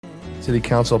City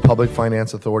Council Public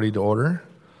Finance Authority to order.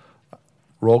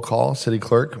 Roll call. City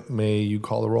Clerk, may you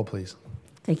call the roll, please?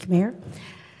 Thank you, Mayor.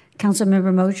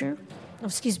 Councilmember Mosier.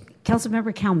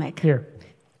 Councilmember Kalmick. Here.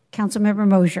 Councilmember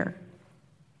Mosier.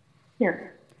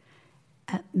 Here.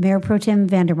 Mayor Pro Tem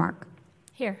Vandermark.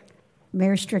 Here.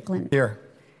 Mayor Strickland. Here.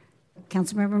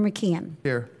 Councilmember McKeon.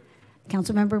 Here.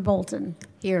 Councilmember Bolton.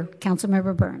 Here.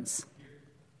 Councilmember Burns.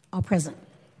 All present.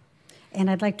 And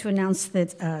I'd like to announce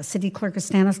that City Clerk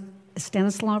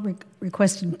Stanislaw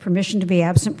requested permission to be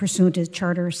absent pursuant to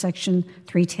Charter Section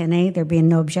 310A. There being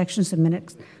no objections, the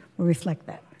minutes will reflect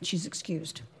that. She's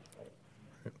excused.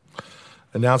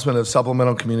 Announcement of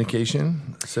supplemental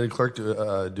communication. City Clerk,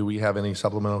 do we have any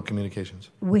supplemental communications?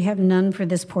 We have none for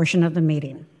this portion of the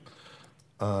meeting.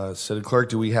 City Clerk,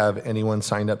 do we have anyone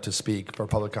signed up to speak for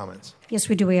public comments? Yes,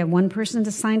 we do. We have one person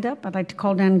that signed up. I'd like to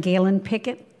call down Galen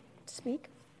Pickett to speak.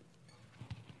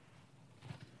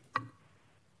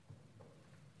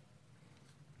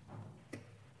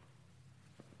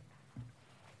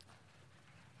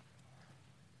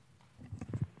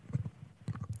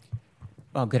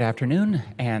 Well, good afternoon,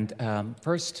 and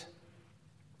first,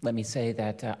 let me say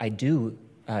that I do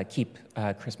keep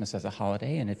Christmas as a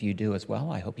holiday, and if you do as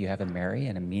well, I hope you have a merry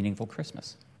and a meaningful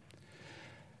Christmas.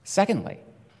 Secondly,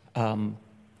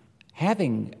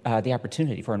 having the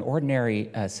opportunity for an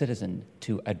ordinary citizen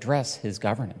to address his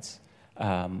governance,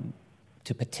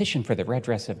 to petition for the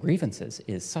redress of grievances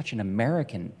is such an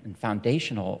American and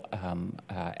foundational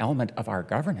element of our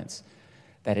governance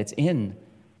that it's in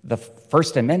the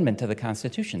First Amendment to the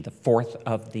Constitution, the fourth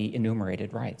of the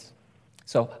enumerated rights.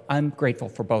 So I'm grateful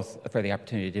for the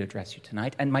opportunity to address you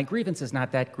tonight, and my grievance is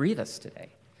not that grievous today.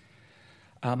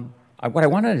 What I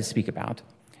wanted to speak about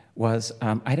was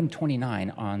item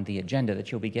 29 on the agenda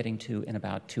that you'll be getting to in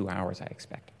about 2 hours, I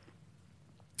expect.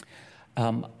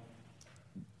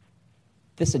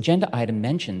 This agenda item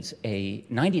mentions a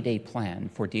 90-day plan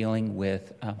for dealing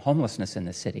with homelessness in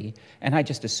the city, and I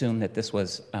just assumed that this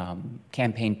was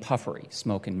campaign puffery,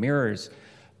 smoke and mirrors,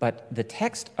 but the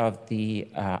text of the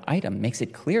item makes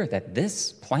it clear that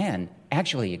this plan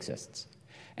actually exists,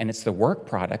 and it's the work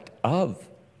product of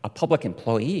a public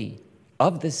employee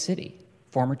of this city,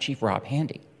 former Chief Rob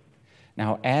Handy.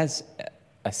 Now, as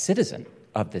a citizen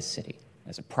of this city,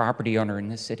 as a property owner in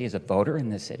this city, as a voter in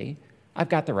this city, I've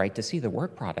got the right to see the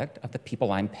work product of the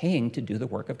people I'm paying to do the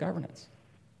work of governance.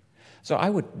 So I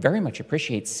would very much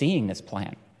appreciate seeing this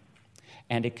plan.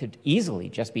 And it could easily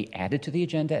just be added to the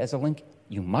agenda as a link.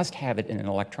 You must have it in an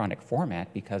electronic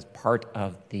format because part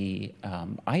of the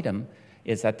item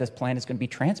is that this plan is going to be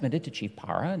transmitted to Chief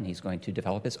Para, and he's going to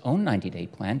develop his own 90-day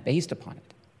plan based upon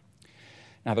it.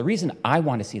 Now, the reason I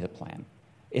want to see the plan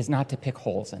is not to pick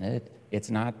holes in it. It's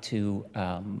not to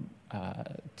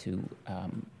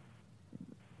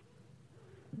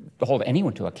hold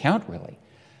anyone to account, really.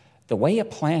 The way a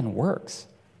plan works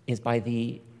is by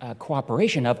the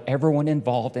cooperation of everyone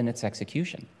involved in its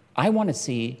execution. I want to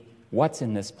see what's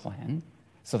in this plan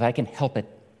so that I can help it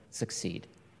succeed.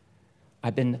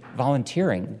 I've been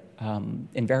volunteering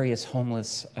in various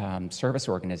homeless service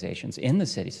organizations in the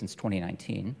city since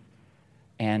 2019,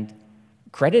 and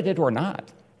credited or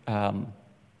not,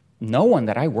 no one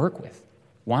that I work with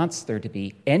wants there to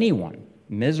be anyone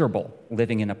miserable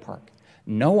living in a park.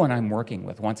 No one I'm working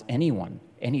with wants anyone,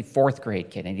 any fourth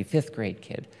grade kid, any fifth grade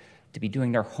kid, to be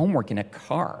doing their homework in a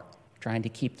car, trying to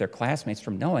keep their classmates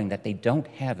from knowing that they don't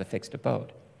have a fixed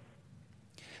abode.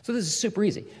 So this is super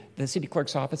easy. The city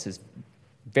clerk's office is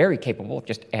very capable of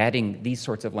just adding these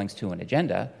sorts of links to an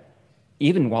agenda,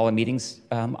 even while a meeting's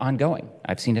ongoing.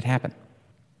 I've seen it happen.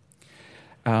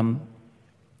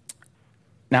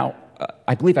 Now,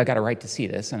 I believe I got a right to see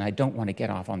this, and I don't want to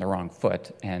get off on the wrong foot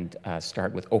and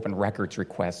start with open records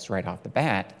requests right off the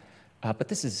bat, but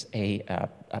this is a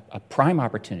prime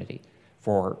opportunity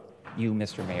for you,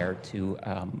 Mr. Mayor, to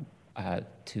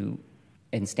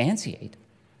instantiate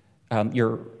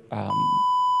your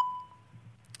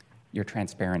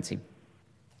transparency.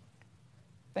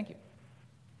 Thank you.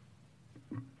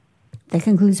 That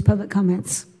concludes public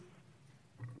comments.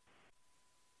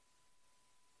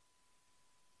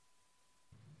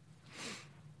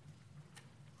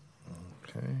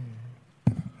 Okay.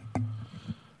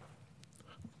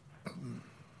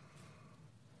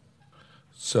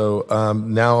 So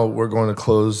now we're going to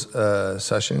close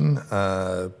session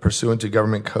pursuant to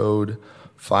Government Code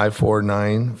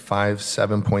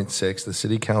 54957.6. The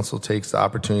City Council takes the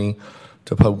opportunity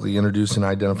to publicly introduce and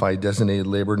identify designated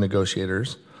labor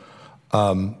negotiators.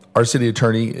 Our city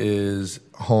attorney is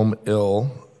home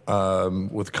ill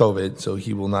with COVID, so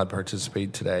he will not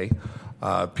participate today.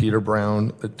 Peter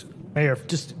Brown. Mayor,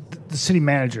 just the city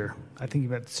manager I think you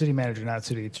meant city manager, not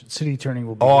city attorney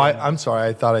will be. Oh, I'm sorry.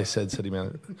 I thought I said city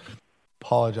manager.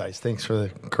 Apologize. Thanks for the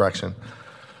correction.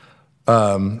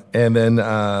 And then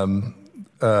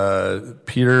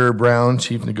Peter Brown,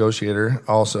 chief negotiator.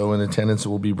 Also in attendance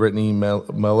will be Brittany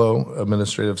Mello,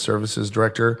 administrative services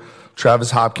director.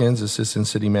 Travis Hopkins, assistant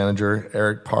city manager.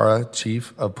 Eric Parra,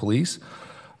 chief of police.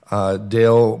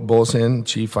 Dale Bolson,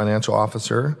 chief financial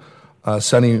officer.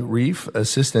 Sunny Reef,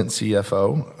 assistant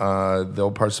CFO. They'll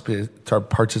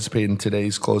participate in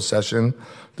today's closed session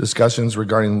discussions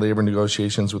regarding labor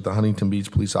negotiations with the Huntington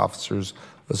Beach Police Officers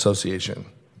Association.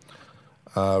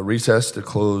 Recess to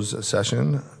close a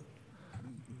session.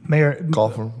 Mayor, Call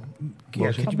for yeah,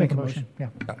 motion. could you make a motion? Yeah.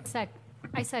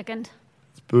 I second.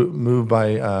 Moved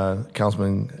by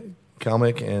Councilman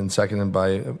Kalmick and seconded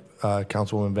by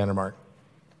Councilwoman Vandermark.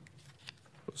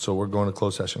 So we're going to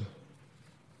closed session.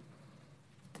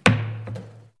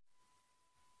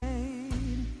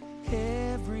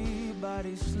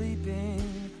 Everybody's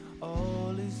sleeping,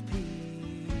 all is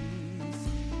peace,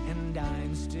 and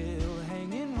I'm still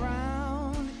hanging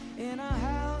round in a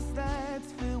house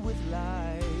that's filled with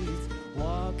lights,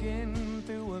 walking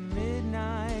through a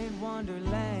midnight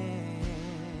wonderland.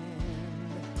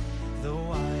 The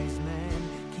wise man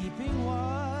keeping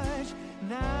watch,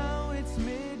 now it's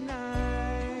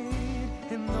midnight,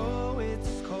 and though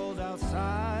it's cold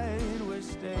outside, we're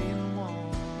staying warm.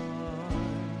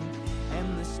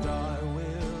 And the star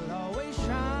will always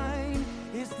shine.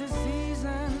 It's the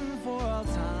season for all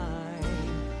time,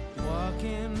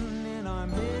 walking in our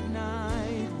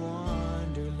midnight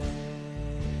wonderland.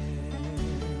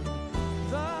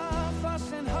 The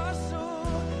fuss and hustle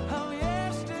of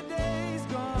yesterday's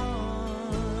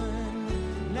gone.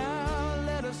 Now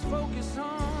let us focus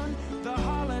on the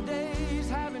holidays,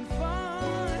 having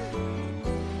fun,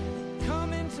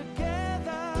 coming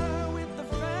together with the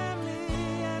family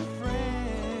and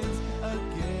friends. A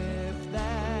gift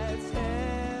that's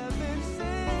heaven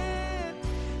sent,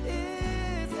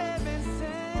 is heaven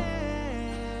sent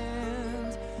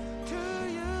to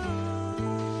you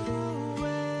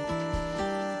and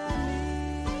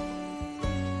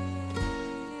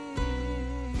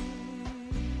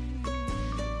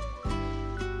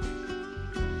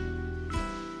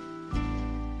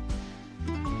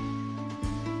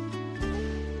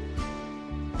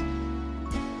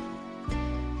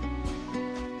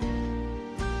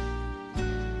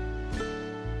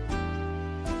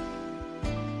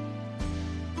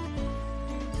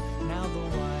Now the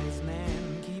wise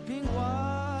man keeping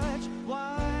watch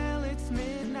while it's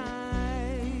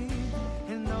midnight,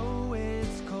 and though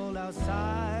it's cold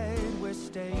outside, we're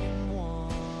staying warm,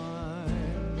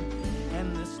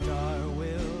 and the star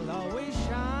will always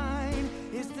shine.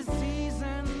 It's the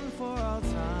season for all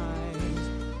times,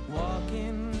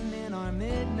 walking in our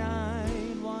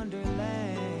midnight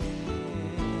wonderland.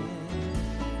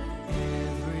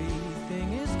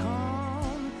 Everything is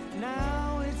calm,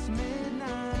 now it's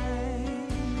midnight.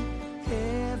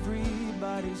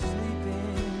 Everybody's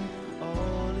sleeping,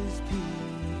 all is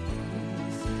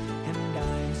peace, and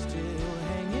I'm still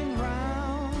hanging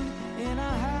round in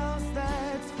a house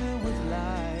that's filled with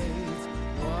lights,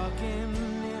 walking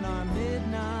in our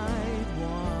midnight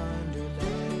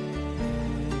wonderland,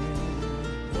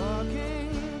 walking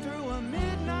through a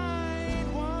midnight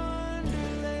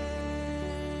wonderland.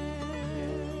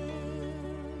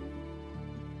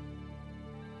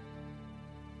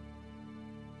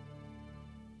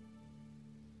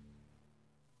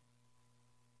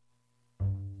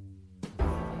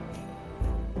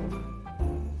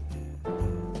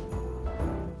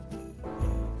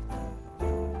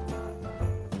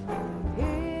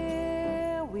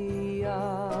 Here we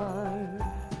are,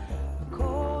 a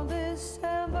cold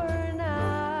December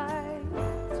night,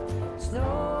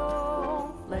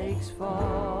 snowflakes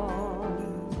fall,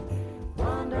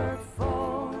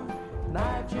 wonderful,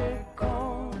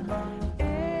 magical.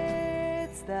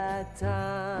 It's that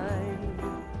time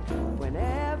when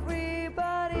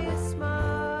everybody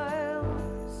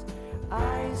smiles,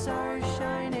 eyes are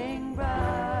shining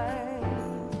bright.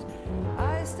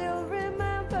 I still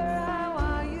remember how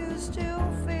I used to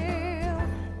feel.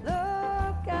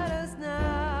 Look at us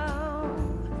now,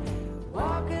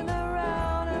 walking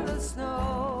around in the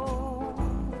snow.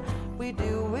 We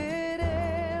do it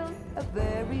in a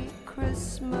very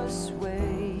Christmas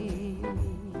way.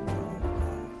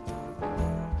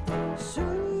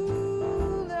 Soon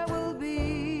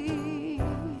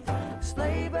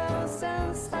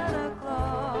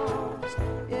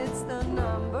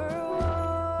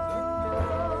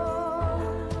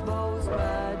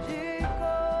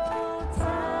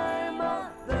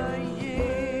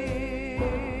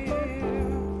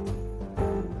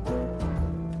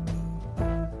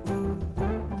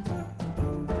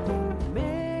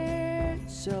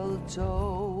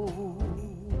mistletoe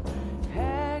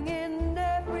hanging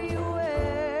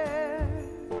everywhere,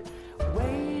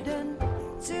 waiting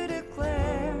to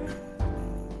declare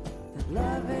that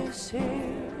love is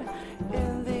here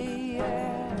in the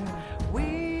air.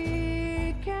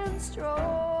 We can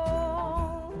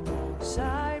stroll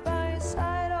side by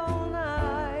side all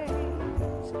night.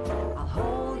 I'll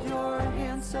hold your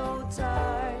hand so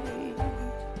tight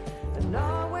and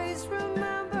always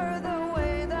remember the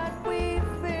way that we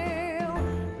feel.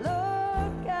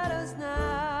 Look at us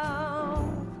now,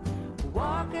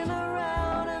 walking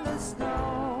around in the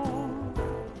snow.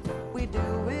 We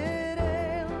do it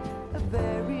in a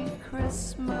very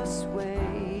Christmas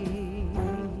way.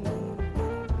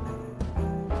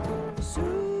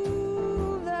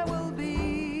 Soon there will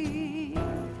be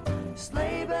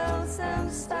sleigh bells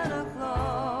and Santa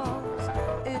Claus.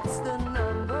 It's the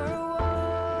number one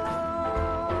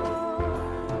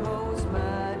most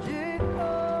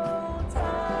magical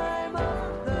time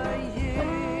of the year.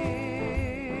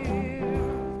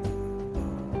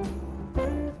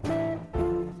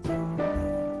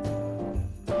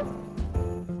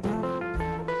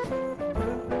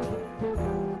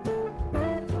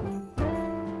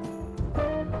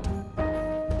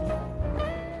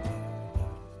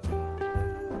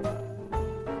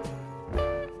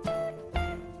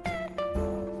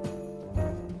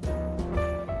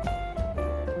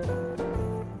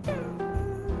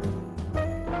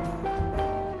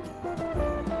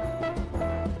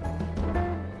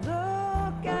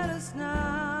 Look at us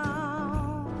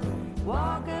now,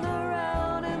 walking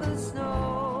around in the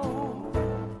snow.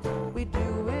 We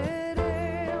do it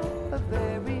in a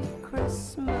very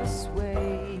Christmas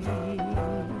way.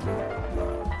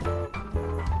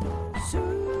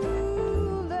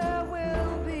 Soon there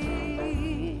will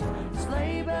be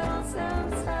sleigh bells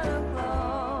and Santa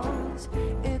Claus.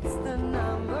 It's the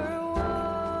number one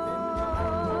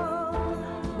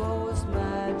most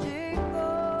magical,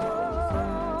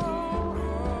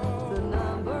 the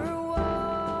number one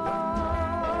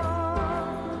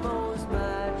most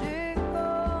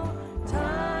magical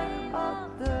time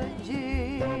of the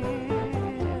year.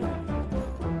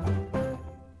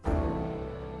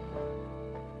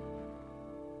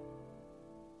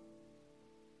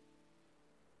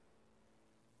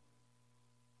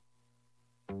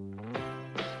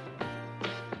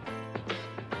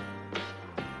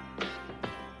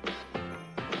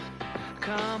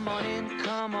 Come on in,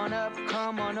 come on up,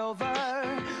 come on over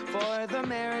for the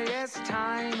merriest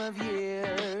time of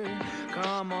year.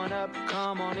 Come on up,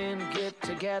 come on in, get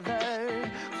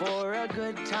together for a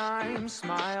good time.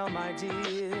 Smile, my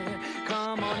dear.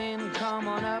 Come on in, come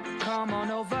on up, come on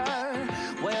over.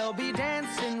 We'll be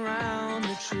dancing round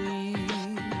the tree.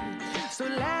 So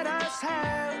let us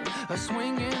have a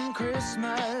swinging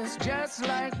Christmas, just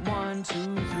like 1,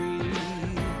 2, 3.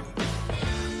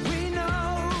 We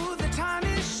know the time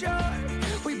is short.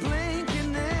 We blink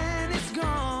and then it's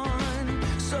gone.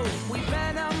 So we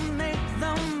better make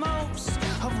the most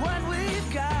of what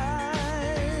we've got.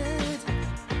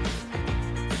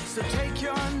 So take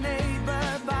your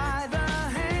neighbor by the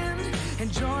hand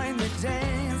and join the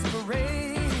dance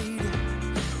parade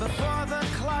before the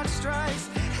clock strikes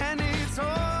and it's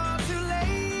all too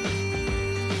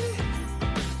late.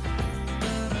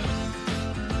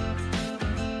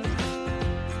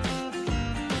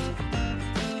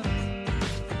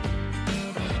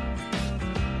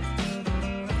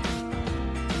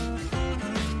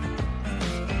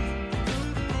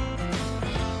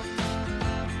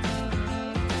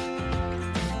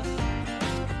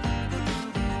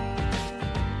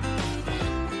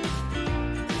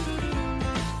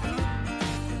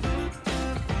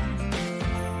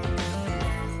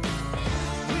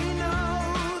 We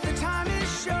know the time is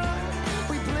short.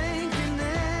 We blink and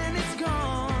then it's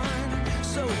gone.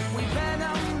 So we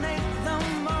better make the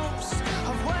most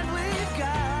of what we've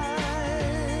got.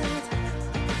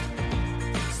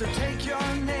 So take your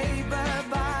neighbor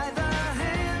by the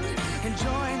hand and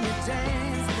join the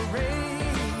dance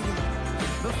parade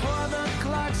before the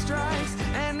clock strikes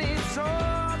and it's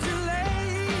all too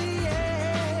late.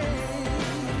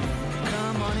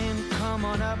 Come on in, come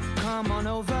on up, come on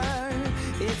over.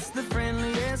 It's the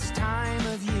friendliest time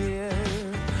of year.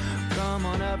 Come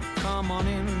on up, come on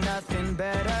in, nothing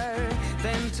better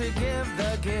than to give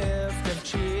the gift of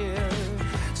cheer.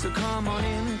 So come on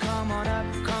in, come on up,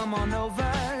 come on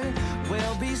over.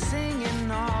 We'll be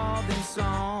singing all these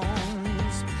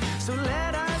songs. So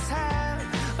let us have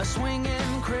a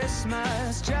swinging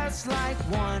Christmas, just like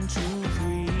 1, 2,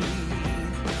 3.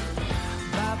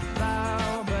 Ba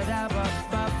ba ba da ba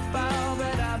ba ba ba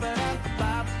da ba da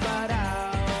ba ba da.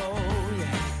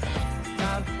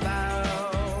 Ba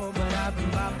ba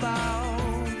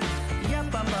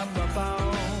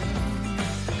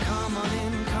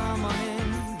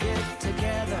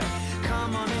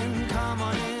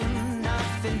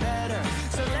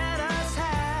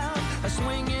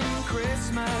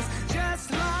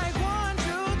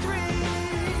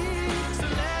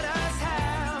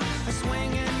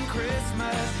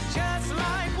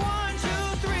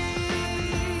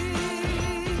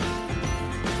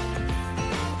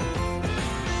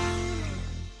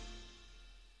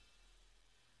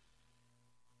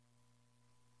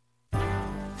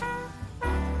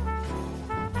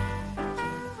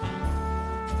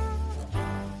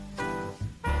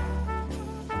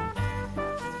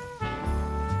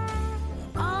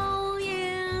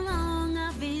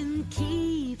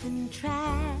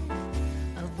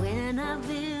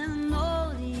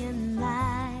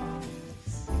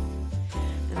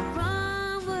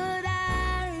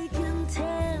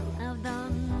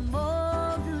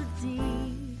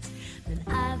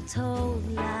told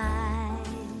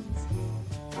lies.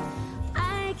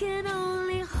 I can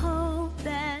only hope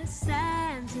that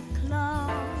Santa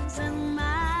Claus and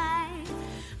my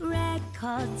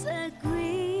records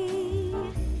agree.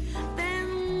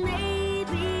 Then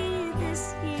maybe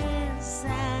this year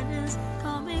Santa's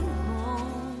coming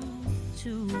home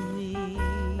to me.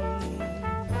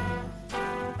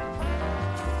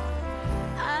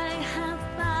 I have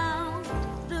found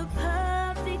the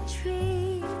perfect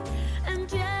tree and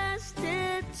dressed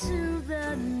it to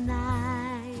the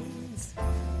nines.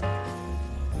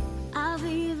 I've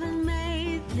even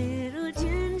made little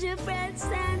gingerbread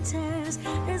Santas.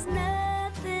 There's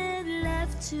nothing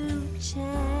left to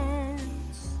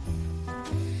chance.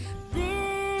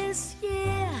 This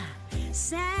year,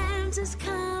 Santa's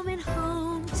coming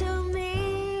home to me.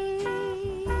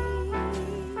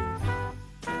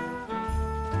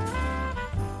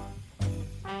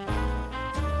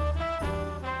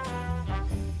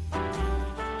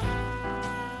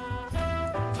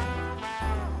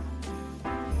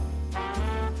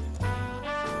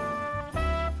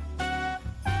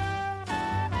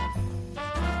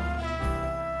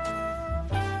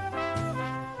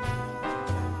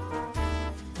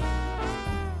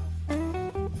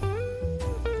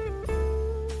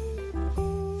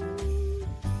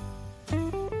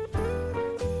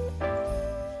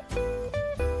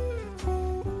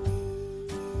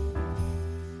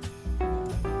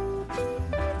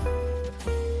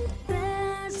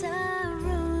 There's a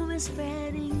rumor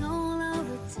spreading all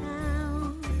over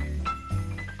town,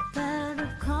 but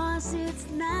of course it's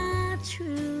not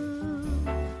true.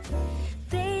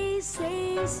 They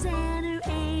say Santa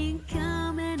ain't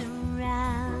coming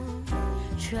around.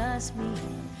 Trust me,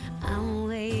 I'm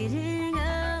waiting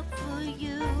up for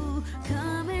you.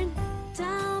 Coming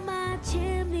down my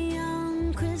chimney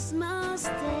on Christmas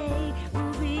Day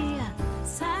will be a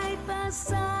sight for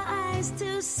eyes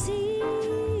to see.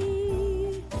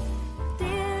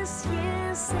 This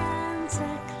year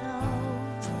Santa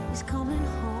Claus is coming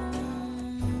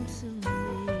home to me.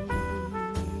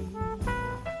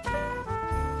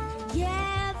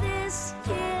 Yeah, this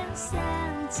year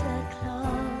Santa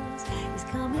Claus is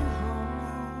coming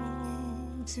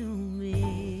home to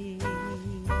me.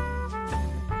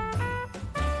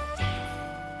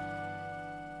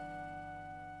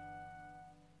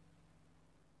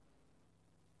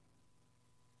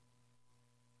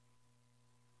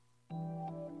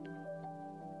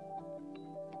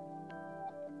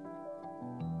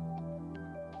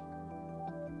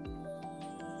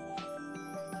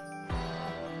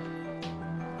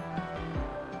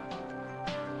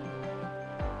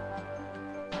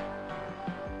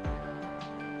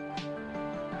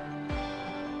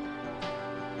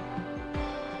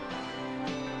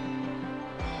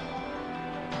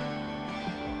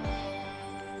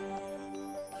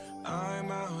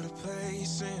 I'm out of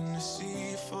place in a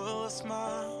sea full of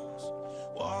smiles,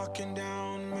 walking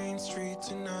down Main Street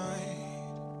tonight.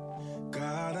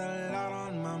 Got a lot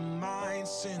on my mind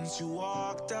since you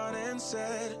walked out and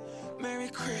said, Merry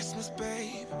Christmas,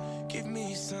 babe, give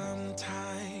me some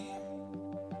time.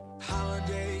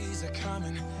 Holidays are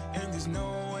coming and there's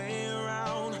no way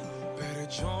around. Better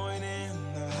join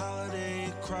in the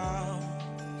holiday crowd.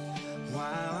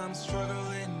 While I'm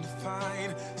struggling to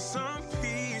find some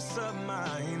peace of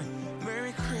mind.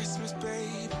 Merry Christmas,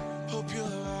 babe, hope you're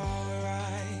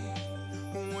alright.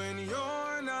 When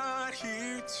you're not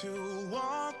here to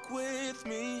walk with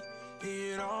me,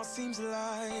 it all seems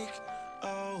like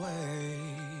a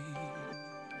waste.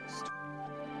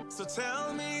 So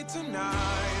tell me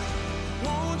tonight,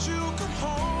 won't you come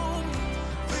home?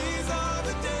 These are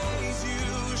the days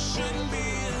you shouldn't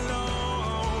be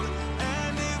alone.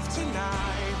 And if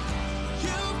tonight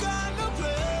you've got no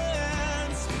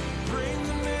plans, bring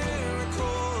the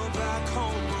miracle back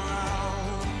home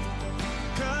around.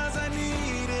 'Cause I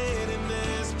need it in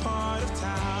this part of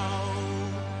town.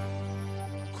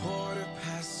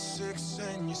 6:15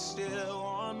 and you're still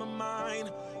on my mind,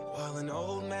 while an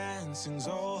old man sings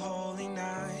Oh Holy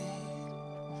Night.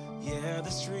 Yeah,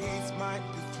 the streets might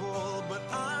be full, but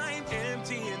I'm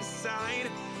empty inside.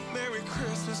 Merry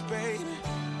Christmas, baby,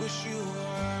 wish you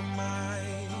were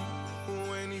mine.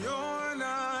 When you're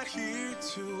not here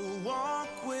to walk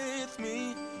with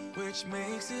me, which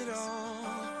makes it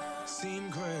all seem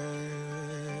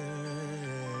great.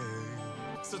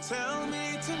 So tell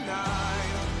me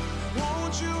tonight,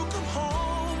 won't you come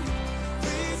home?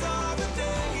 These are the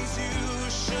days you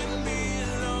shouldn't be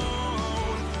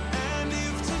alone. And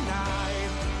if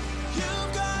tonight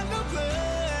you've got no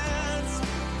plans,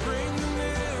 bring the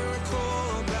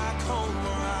miracle back home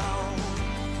around.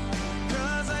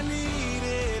 'Cause I need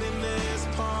it in this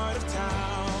part of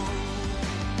town.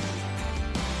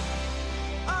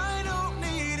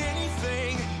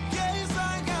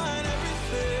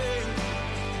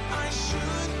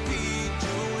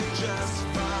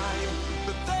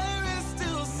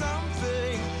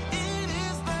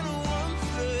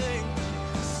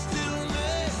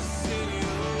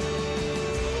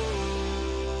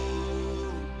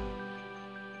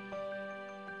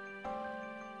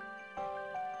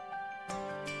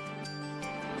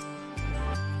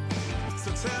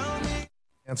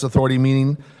 Finance Authority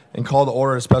meeting and call to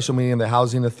order a special meeting of the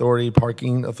Housing Authority,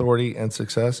 Parking Authority, and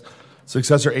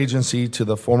successor agency to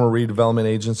the former redevelopment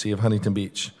agency of Huntington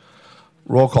Beach.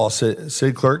 Roll call.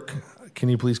 City Clerk, can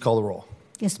you please call the roll?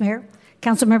 Yes, Mayor.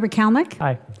 Councilmember Kalnick.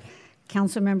 Aye.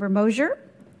 Councilmember Mosier.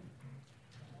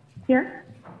 Here.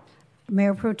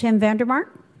 Mayor Pro Tem Vandermark.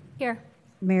 Here.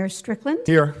 Mayor Strickland.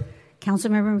 Here.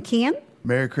 Councilmember McKeon.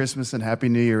 Merry Christmas and Happy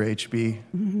New Year,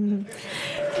 HB.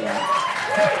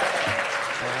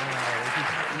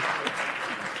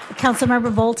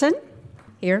 Councilmember Bolton.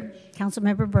 Here.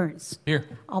 Councilmember Burns. Here.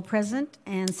 All present,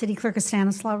 and City Clerk of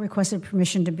Stanislaus requested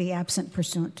permission to be absent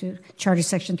pursuant to Charter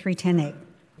Section 310A.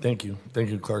 Thank you. Thank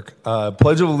you, Clerk.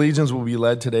 Pledge of Allegiance will be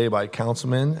led today by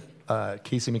Councilman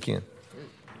Casey McKeon.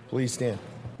 Please stand.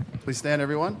 Please stand,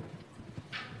 everyone.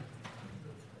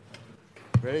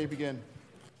 Ready to begin.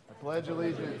 I pledge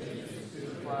allegiance to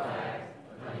the flag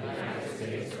of the United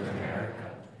States of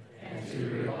America and to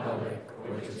the republic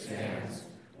for which it stands,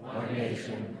 one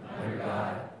nation, under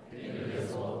God,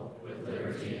 indivisible, with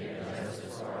liberty and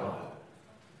justice for all.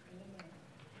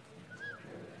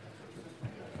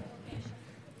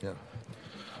 Yeah.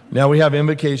 Now we have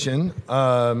invocation.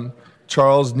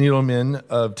 Charles Needleman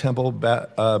of Temple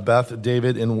Beth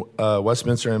David in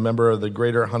Westminster and a member of the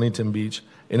Greater Huntington Beach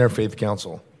Interfaith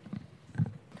Council.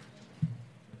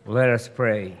 Let us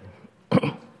pray.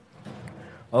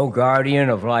 O guardian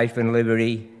of life and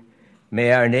liberty,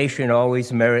 may our nation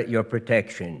always merit your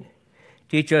protection.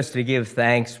 Teach us to give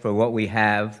thanks for what we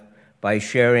have by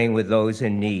sharing with those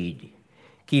in need.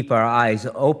 Keep our eyes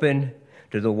open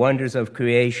to the wonders of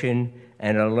creation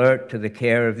and alert to the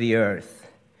care of the earth.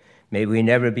 May we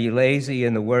never be lazy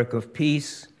in the work of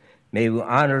peace. May we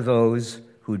honor those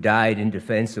who died in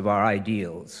defense of our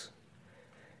ideals.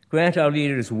 Grant our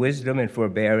leaders wisdom and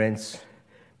forbearance.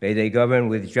 May they govern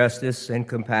with justice and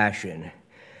compassion.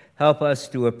 Help us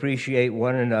to appreciate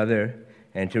one another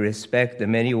and to respect the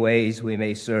many ways we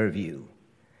may serve you.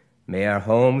 May our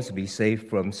homes be safe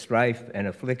from strife and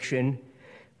affliction.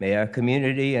 May our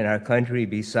community and our country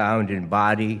be sound in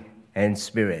body and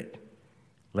spirit.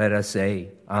 Let us say,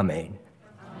 Amen.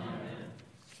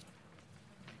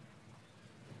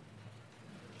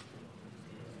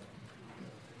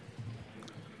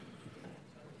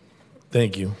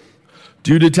 Thank you.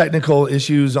 Due to technical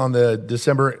issues on the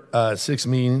December 6th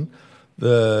meeting,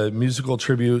 the musical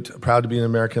tribute, Proud to be an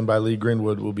American by Lee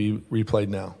Greenwood, will be replayed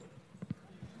now.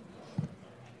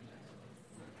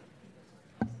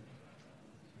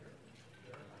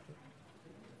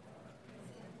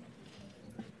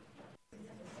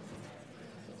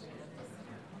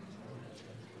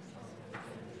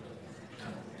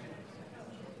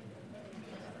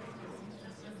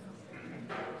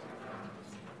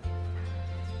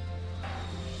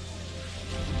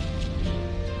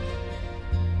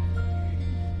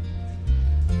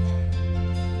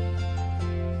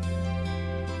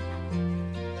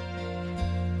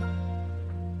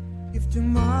 If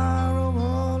tomorrow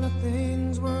all the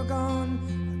things were gone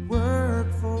I'd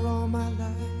worked for all my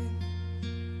life,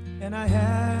 and I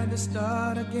had to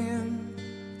start again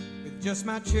with just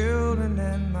my children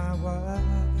and my wife,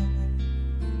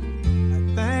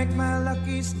 I thank my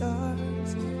lucky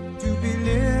stars to be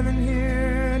living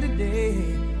here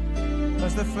today,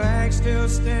 'cause the flag still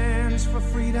stands for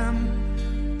freedom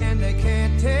and they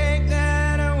can't take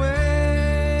that away.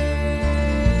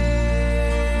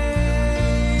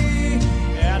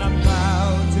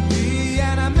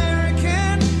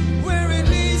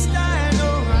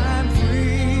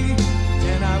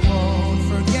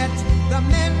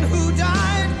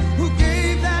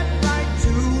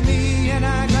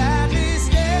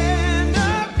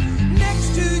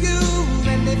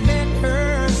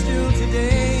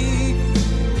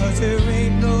 There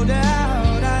ain't no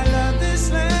doubt I love this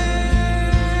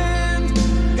land.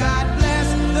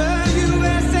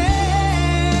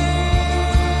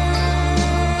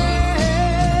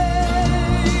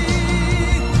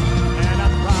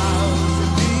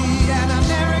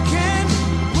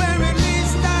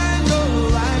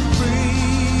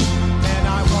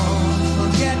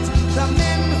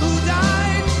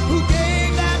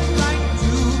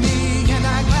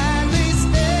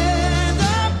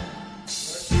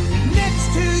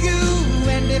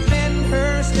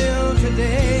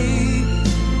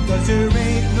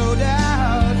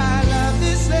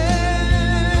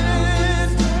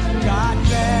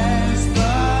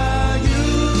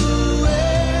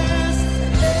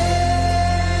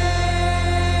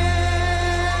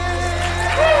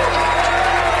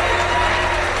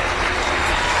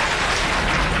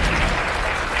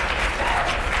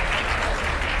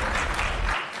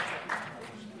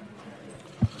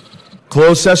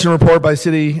 Closed session report by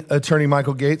City Attorney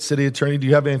Michael Gates. City Attorney, do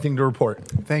you have anything to report?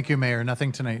 Thank you, Mayor.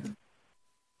 Nothing tonight.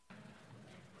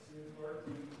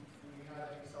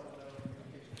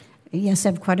 Yes, I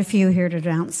have quite a few here to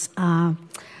announce.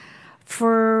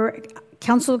 For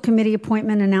council committee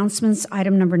appointment announcements,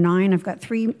 item number 9, I've got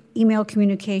 3 email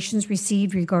communications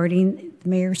received regarding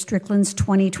Mayor Strickland's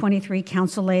 2023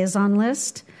 council liaison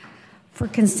list. For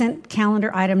consent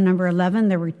calendar item number 11,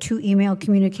 there were 2 email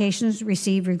communications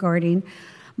received regarding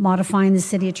modifying the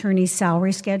city attorney's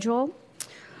salary schedule.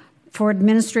 For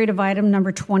administrative item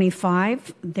number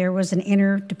 25, there was an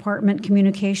interdepartment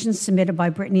communication submitted by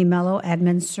Brittany Mello,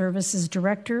 Admin Services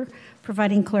Director,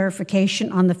 providing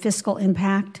clarification on the fiscal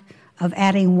impact of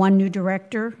adding 1 new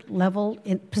director level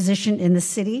position in the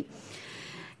city.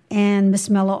 And Ms.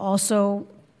 Mello also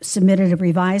submitted a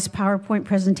revised PowerPoint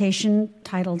presentation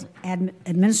titled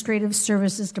Administrative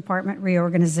Services Department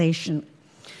Reorganization.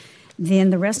 Then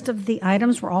the rest of the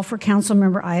items were all for council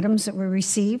member items that were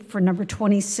received. For number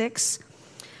 26,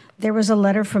 there was a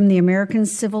letter from the American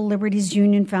Civil Liberties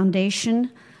Union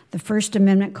Foundation, the First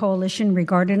Amendment Coalition,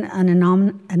 regarding an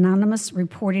anonymous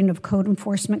reporting of code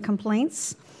enforcement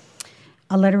complaints.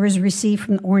 A letter was received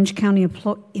from the Orange County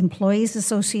Employees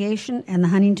Association and the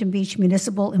Huntington Beach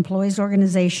Municipal Employees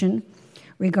Organization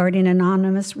regarding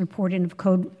anonymous reporting of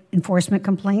code enforcement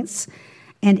complaints,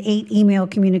 and 8 email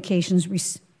communications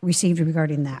received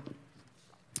regarding that.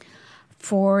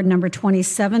 For number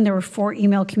 27, there were 4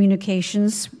 email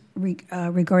communications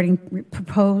regarding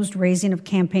proposed raising of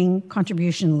campaign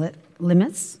contribution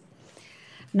limits.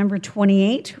 Number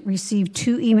 28 received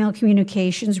 2 email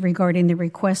communications regarding the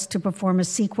request to perform a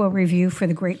CEQA review for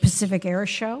the Great Pacific Air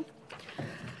Show.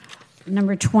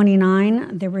 Number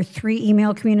 29, there were 3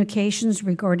 email communications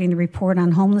regarding the report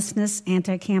on homelessness,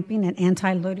 anti-camping, and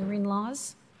anti-loitering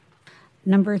laws.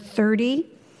 Number 30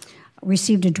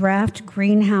 received a draft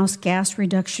greenhouse gas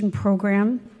reduction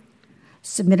program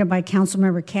submitted by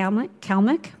Councilmember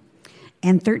Kalmick,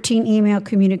 and 13 email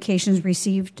communications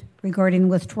received regarding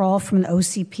withdrawal from the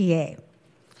OCPA.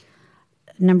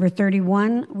 Number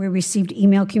 31, we received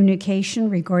email communication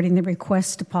regarding the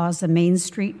request to pause the Main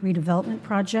Street redevelopment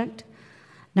project.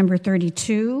 Number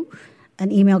 32,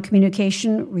 an email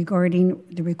communication regarding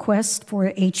the request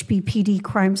for HBPD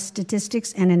crime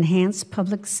statistics and enhanced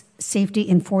public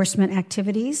safety enforcement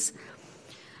activities.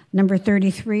 Number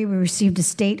 33, we received a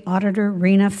state auditor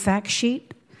RENA fact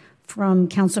sheet from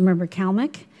Councilmember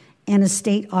Kalmick, and a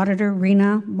state auditor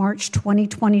RENA March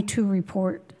 2022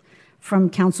 report from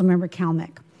Councilmember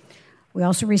Kalmick. We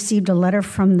also received a letter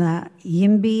from the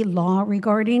YIMBY law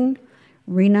regarding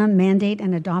RENA mandate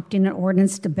and adopting an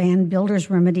ordinance to ban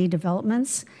builder's remedy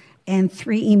developments, and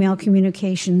 3 email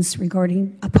communications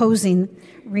regarding opposing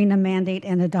RENA mandate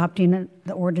and adopting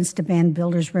the ordinance to ban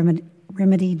builder's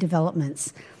remedy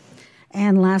developments.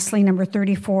 And lastly, number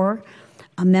 34,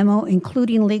 a memo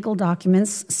including legal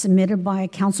documents submitted by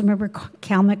Councilmember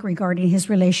Kalmick regarding his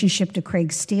relationship to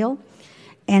Craig Steele,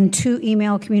 and 2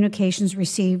 email communications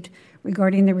received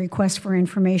regarding the request for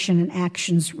information and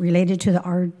actions related to the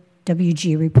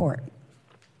RWG report.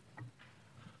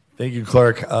 Thank you,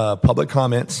 Clerk. Public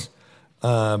comments.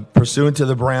 Pursuant to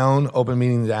the Brown Open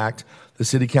Meetings Act, the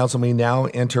City Council may now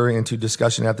enter into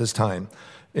discussion at this time.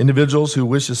 Individuals who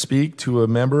wish to speak to a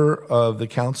member of the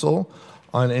council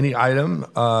on any item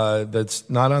that's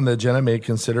not on the agenda may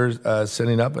consider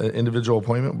setting up an individual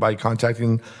appointment by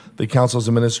contacting the council's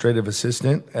administrative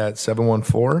assistant at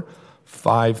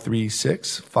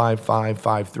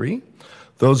 714-536-5553.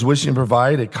 Those wishing to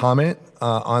provide a comment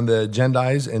on the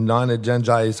agendized and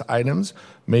non-agendized items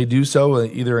may do so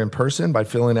either in person by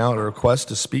filling out a request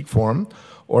to speak form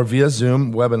or via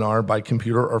Zoom webinar by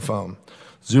computer or phone.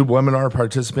 Zoom webinar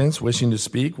participants wishing to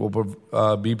speak will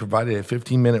be provided a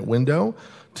 15-minute window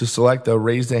to select the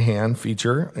raise a hand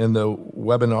feature in the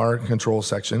webinar control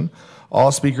section.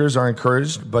 All speakers are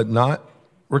encouraged but not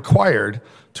required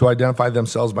to identify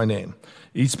themselves by name.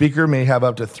 Each speaker may have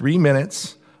up to 3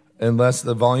 minutes unless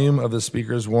the volume of the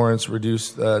speakers warrants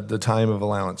reduce the time of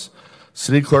allowance.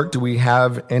 City Clerk, do we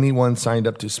have anyone signed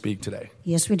up to speak today?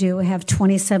 Yes, we do. We have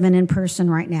 27 in person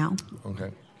right now.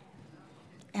 Okay.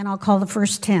 And I'll call the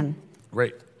first 10.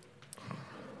 Great.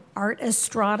 Art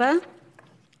Estrada,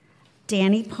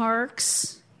 Danny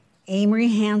Parks, Amory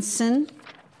Hanson,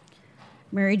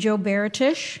 Mary Jo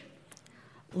Baratish,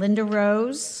 Linda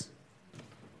Rose,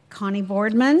 Connie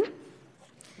Boardman,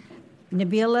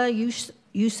 Nabila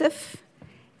Yusuf,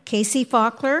 Casey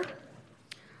Faulkner,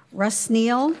 Russ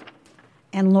Neal,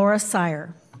 and Laura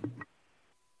Sire.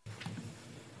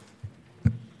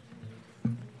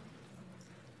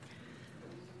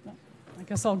 I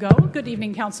guess I'll go. Good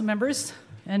evening, council members.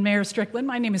 and Mayor Strickland.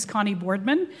 My name is Connie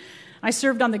Boardman. I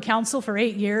served on the council for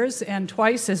 8 years and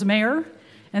twice as mayor,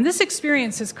 and this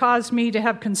experience has caused me to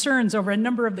have concerns over a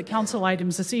number of the council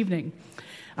items this evening.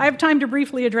 I have time to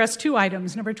briefly address 2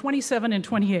 items, number 27 and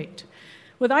 28.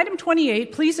 With item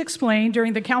 28, please explain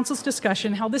during the council's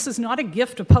discussion how this is not a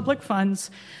gift of public funds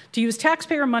to use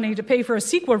taxpayer money to pay for a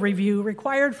CEQA review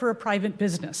required for a private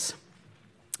business.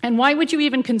 And why would you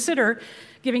even consider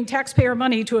giving taxpayer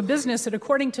money to a business that,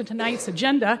 according to tonight's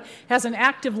agenda, has an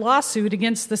active lawsuit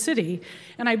against the city,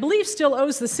 and I believe still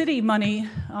owes the city money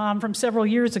from several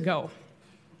years ago?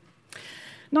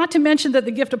 Not to mention that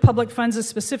the gift of public funds is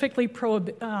specifically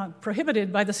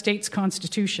prohibited by the state's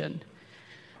constitution.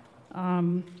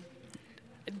 Don't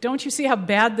you see how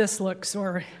bad this looks,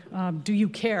 or do you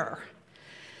care?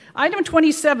 Item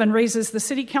 27 raises the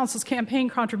City Council's campaign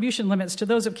contribution limits to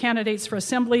those of candidates for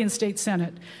Assembly and State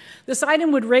Senate. This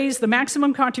item would raise the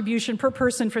maximum contribution per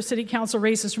person for City Council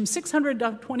races from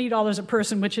 $620 a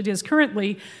person, which it is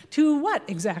currently, to what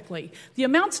exactly? The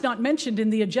amount's not mentioned in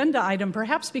the agenda item,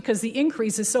 perhaps because the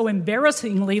increase is so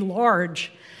embarrassingly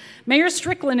large. Mayor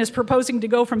Strickland is proposing to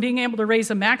go from being able to raise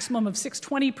a maximum of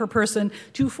 $620 per person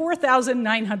to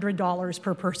 $4,900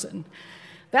 per person.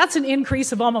 That's an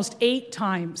increase of almost 8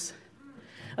 times.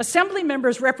 Assembly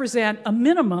members represent a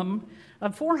minimum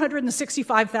of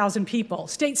 465,000 people.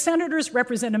 State senators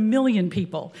represent 1 million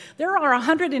people. There are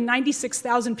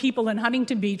 196,000 people in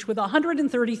Huntington Beach with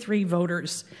 133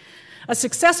 voters. A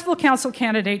successful council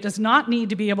candidate does not need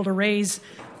to be able to raise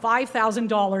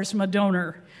 $5,000 from a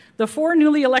donor. The 4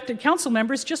 newly elected council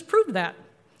members just proved that.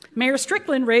 Mayor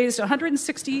Strickland raised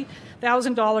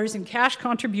 $160,000 in cash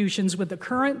contributions with the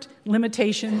current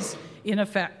limitations in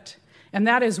effect. And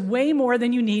that is way more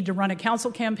than you need to run a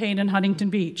council campaign in Huntington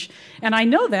Beach. And I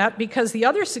know that because the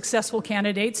other successful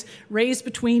candidates raised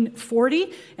between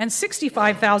 $40,000 and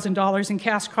 $65,000 in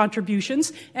cash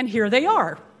contributions, and here they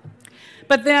are.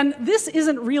 But then this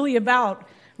isn't really about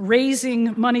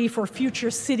raising money for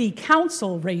future city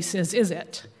council races, is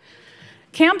it?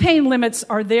 Campaign limits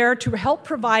are there to help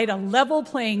provide a level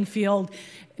playing field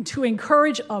to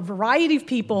encourage a variety of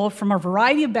people from a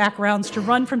variety of backgrounds to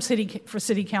run for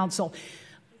city council.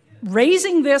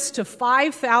 Raising this to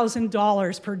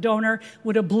 $5,000 per donor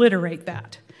would obliterate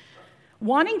that.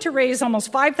 Wanting to raise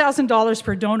almost $5,000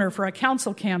 per donor for a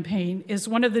council campaign is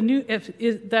one of the new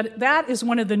that is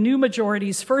one of the new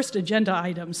majority's first agenda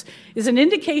items, is an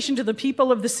indication to the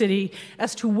people of the city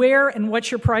as to where and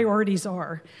what your priorities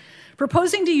are.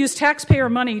 Proposing to use taxpayer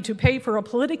money to pay for a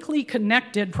politically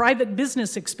connected private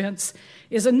business expense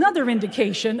is another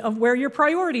indication of where your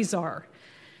priorities are.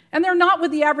 And they're not with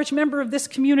the average member of this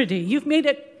community. You've made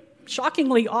it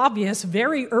shockingly obvious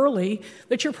very early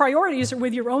that your priorities are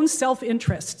with your own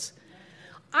self-interests.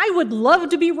 I would love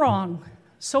to be wrong,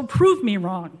 so prove me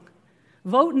wrong.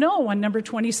 Vote no on number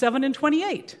 27 and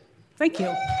 28. Thank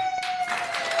you.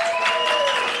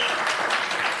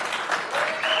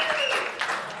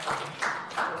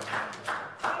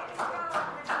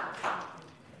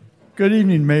 Good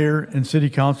evening, Mayor and City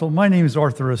Council. My name is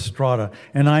Arthur Estrada,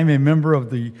 and I'm a member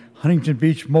of the Huntington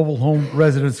Beach Mobile Home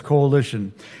Residents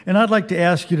Coalition. And I'd like to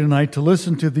ask you tonight to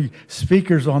listen to the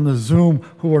speakers on the Zoom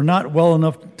who are not well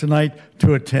enough tonight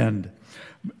to attend.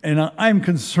 And I'm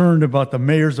concerned about the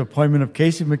mayor's appointment of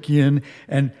Casey McKeon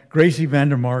and Gracie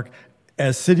Vandermark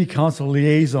as City Council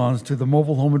liaisons to the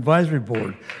Mobile Home Advisory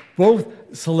Board. Both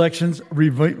selections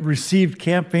received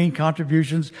campaign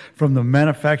contributions from the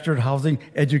Manufactured Housing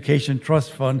Education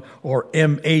Trust Fund, or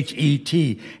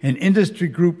MHET, an industry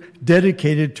group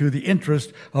dedicated to the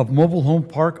interest of mobile home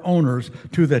park owners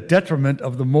to the detriment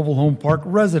of the mobile home park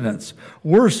residents.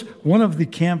 Worse, one of the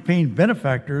campaign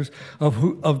benefactors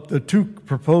of the 2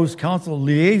 proposed council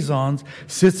liaisons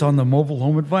sits on the Mobile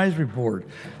Home Advisory Board.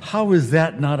 How is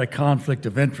that not a conflict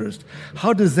of interest?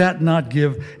 How does that not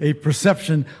give a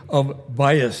perception of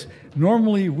bias?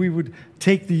 Normally, we would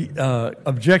take the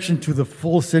objection to the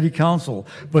full city council,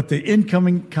 but the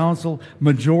incoming council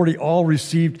majority all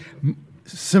received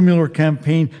similar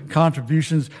campaign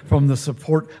contributions from the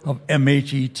support of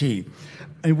MHET.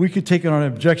 And we could take an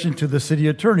objection to the city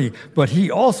attorney, but he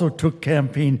also took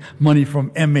campaign money from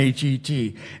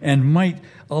MHET and might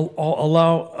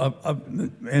allow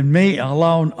may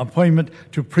allow an appointment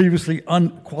to previously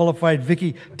unqualified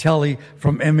Vicki Telly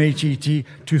from MHET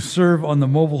to serve on the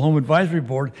Mobile Home Advisory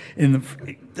Board.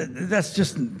 That's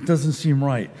just doesn't seem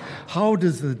right. How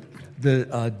does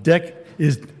the deck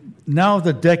is now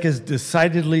the deck is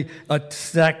decidedly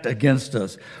stacked against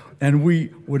us, and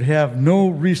we would have no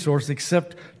resource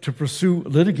except to pursue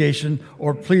litigation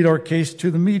or plead our case to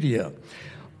the media.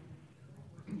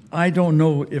 I don't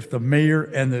know if the mayor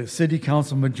and the city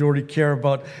council majority care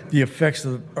about the effects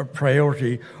of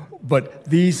priority, but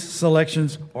these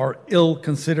selections are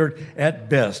ill-considered at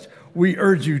best. We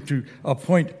urge you to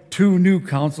appoint 2 new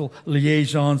council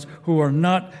liaisons who are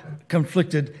not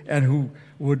conflicted and who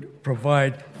would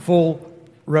provide full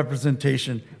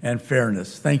representation and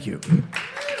fairness. Thank you.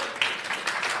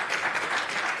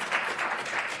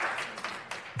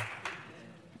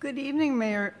 Good evening,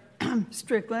 Mayor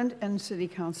Strickland and City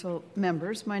Council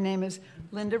members. My name is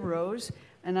Linda Rose,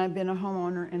 and I've been a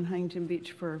homeowner in Huntington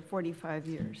Beach for 45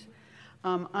 years.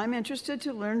 I'm interested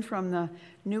to learn from the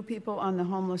new people on the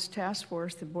Homeless Task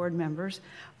Force, the board members,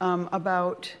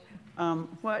 about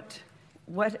what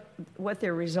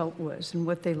their result was and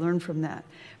what they learned from that.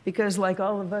 Because like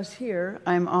all of us here,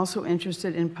 I'm also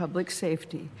interested in public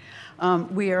safety.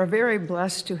 We are very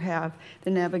blessed to have the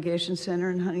Navigation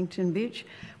Center in Huntington Beach,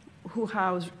 who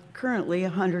house currently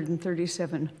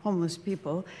 137 homeless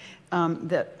people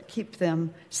that keep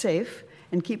them safe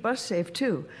and keep us safe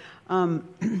too.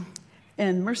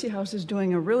 And Mercy House is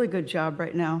doing a really good job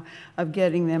right now of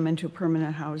getting them into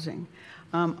permanent housing.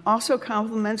 Also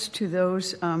compliments to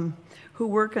those who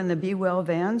work on the Be Well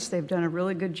vans. They've done a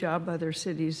really good job. Other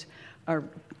cities are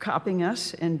copying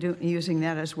us and using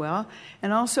that as well.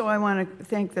 And also I want to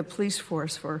thank the police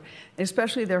force for,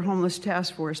 especially their homeless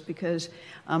task force, because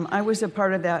I was a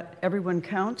part of that Everyone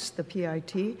Counts, the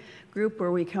PIT group,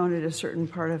 where we counted a certain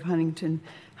part of Huntington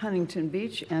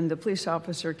Beach, and the police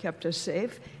officer kept us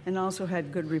safe and also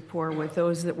had good rapport with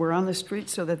those that were on the street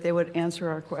so that they would answer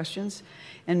our questions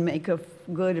and make a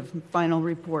good final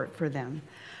report for them.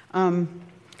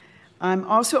 I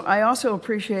also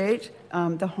appreciate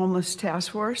the Homeless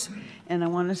Task Force, and I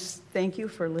want to thank you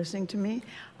for listening to me.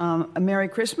 A Merry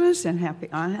Christmas and Happy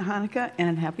Hanukkah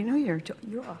and Happy New Year to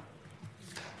you all.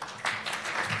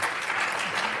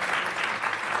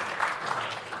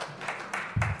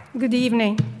 Good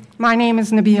evening. My name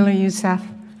is Nabila Youssef,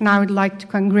 and I would like to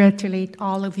congratulate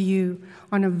all of you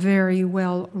on a very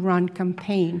well-run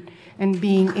campaign and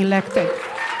being elected.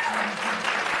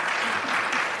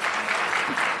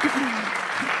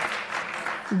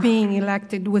 Being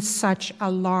elected with such a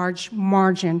large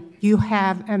margin. You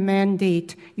have a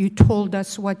mandate. You told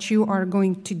us what you are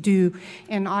going to do,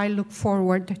 and I look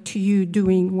forward to you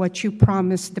doing what you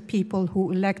promised the people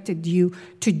who elected you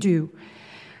to do.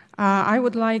 I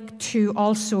would like to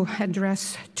also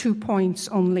address 2 points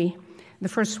only. The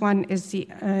first one is the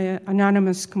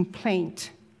anonymous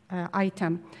complaint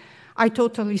item. I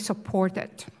totally support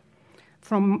it.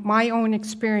 From my own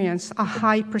experience, a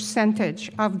high percentage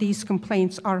of these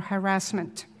complaints are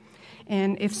harassment.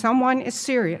 And if someone is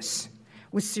serious,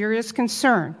 with serious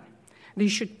concern, they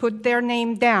should put their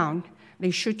name down,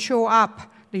 they should show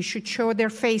up, they should show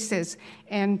their faces,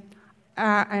 and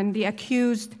the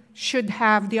accused should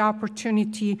have the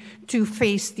opportunity to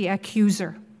face the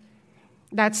accuser.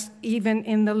 That's even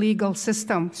in the legal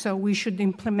system, so we should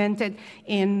implement it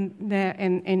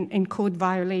in code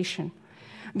violation.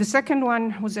 The second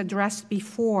one was addressed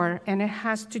before, and it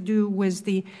has to do with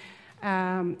the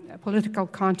political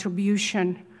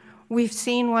contribution. We've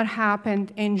seen what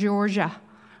happened in Georgia.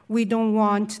 We don't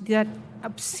want that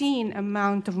obscene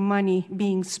amount of money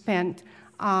being spent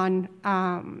on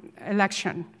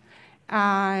election.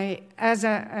 As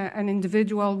an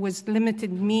individual with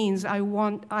limited means, I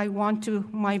want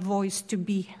my voice to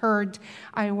be heard.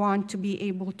 I want to be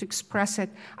able to express it.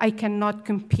 I cannot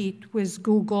compete with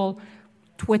Google,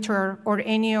 Twitter, or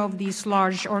any of these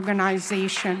large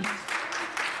organizations.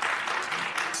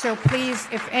 So please,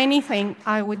 if anything,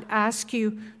 I would ask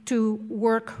you to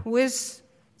work with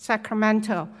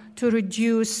Sacramento to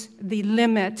reduce the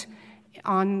limit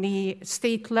on the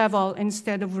state level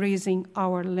instead of raising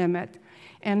our limit.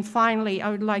 And finally, I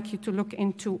would like you to look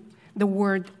into the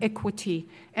word equity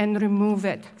and remove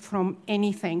it from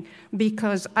anything,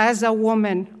 because as a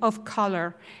woman of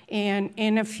color and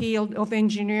in a field of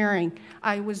engineering,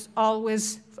 I was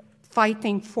always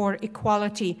fighting for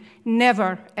equality,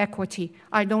 never equity.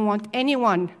 I don't want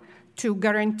anyone to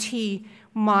guarantee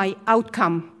my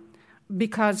outcome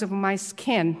because of my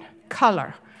skin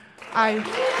color.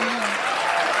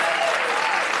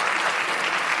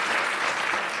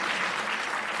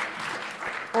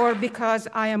 Or because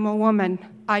I am a woman.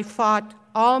 I fought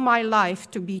all my life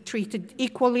to be treated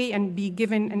equally and be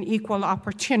given an equal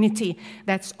opportunity.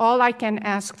 That's all I can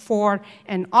ask for,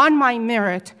 and on my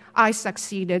merit, I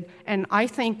succeeded, and I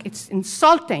think it's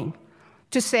insulting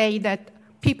to say that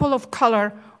people of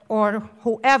color or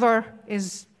whoever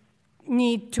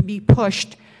need to be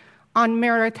pushed on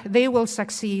merit, they will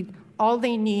succeed. All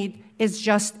they need is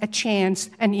just a chance,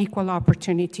 an equal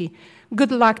opportunity.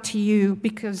 Good luck to you,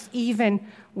 because even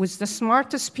with the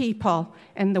smartest people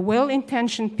and the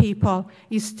well-intentioned people,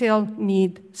 you still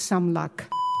need some luck.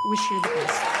 Wish you the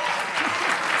best.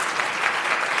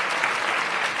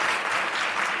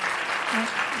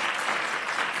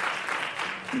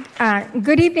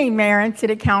 Good evening, Mayor and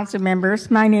City Council members.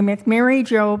 My name is Mary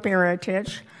Jo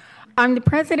Baratich. I'm the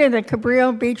president of the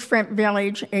Cabrillo Beachfront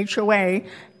Village HOA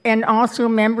and also a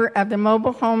member of the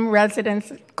Mobile Home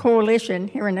Residents Coalition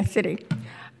here in the city.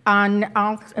 And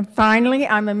finally,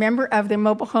 I'm a member of the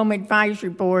Mobile Home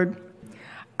Advisory Board.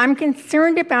 I'm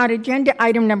concerned about agenda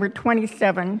item number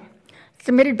 27,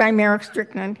 submitted by Mayor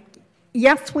Strickland.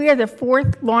 Yes, we are the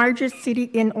fourth largest city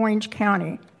in Orange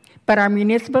County, but our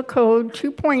municipal code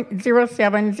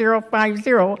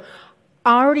 2.07050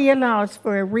 already allows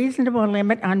for a reasonable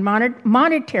limit on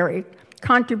monetary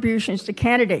contributions to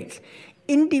candidates.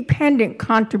 Independent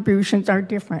contributions are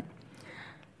different.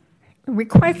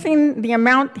 Requesting the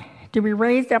amount to be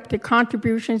raised up to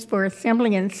contributions for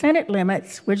Assembly and Senate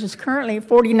limits, which is currently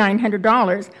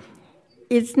 $4,900,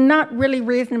 is not really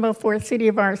reasonable for a city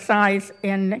of our size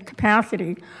and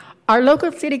capacity. Our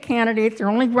local city candidates are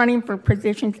only running for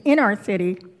positions in our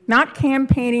city, not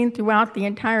campaigning throughout the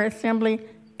entire Assembly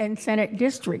and Senate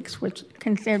districts, which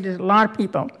considers a lot of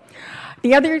people.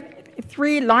 The other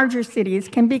three larger cities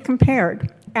can be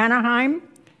compared. Anaheim,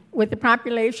 with a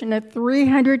population of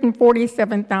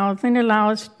 347,000,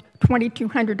 allows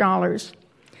 $2,200.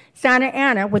 Santa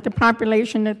Ana, with a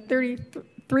population of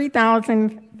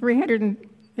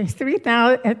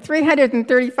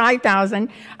 335,000,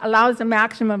 allows a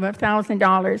maximum of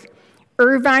 $1,000.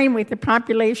 Irvine, with a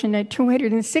population of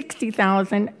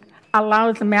 260,000,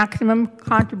 allows a maximum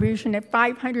contribution of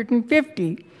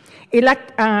 $550.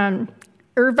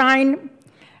 Irvine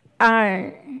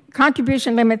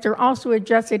contribution limits are also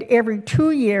adjusted every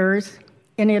 2 years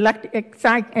in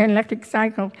electric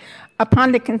cycle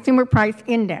upon the Consumer Price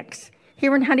Index.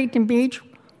 Here in Huntington Beach,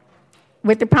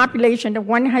 with a population of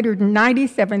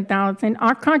 197,000,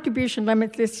 our contribution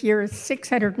limit this year is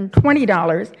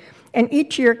 $620, and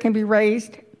each year can be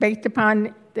raised based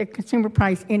upon the Consumer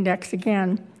Price Index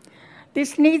again.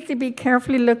 This needs to be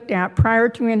carefully looked at prior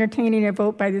to entertaining a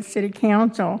vote by the City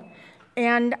Council.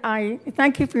 And I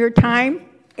thank you for your time,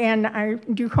 and I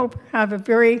do hope you have a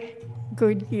very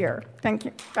good year. Thank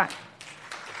you. Bye.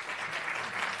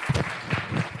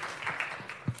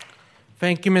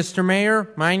 Thank you, Mr. Mayor.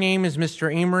 My name is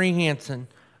Mr. Amory Hanson.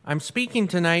 I'm speaking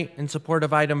tonight in support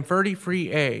of item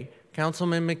 33A,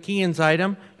 Councilman McKeon's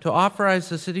item to authorize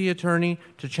the city attorney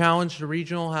to challenge the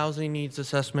regional housing needs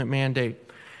assessment mandate.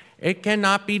 It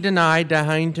cannot be denied that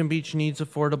Huntington Beach needs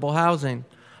affordable housing.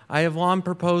 I have long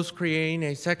proposed creating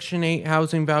a Section 8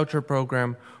 housing voucher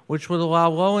program, which would allow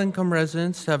low-income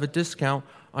residents to have a discount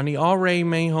on the already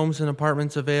many homes and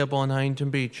apartments available in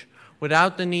Huntington Beach,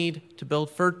 without the need to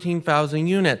build 13,000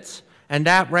 units. And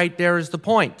that right there is the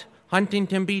point.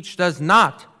 Huntington Beach does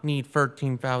not need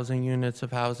 13,000 units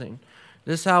of housing.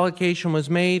 This allocation was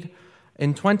made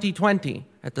in 2020,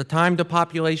 at the time the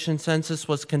population census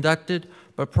was conducted,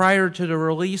 but prior to the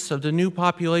release of the new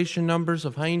population numbers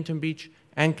of Huntington Beach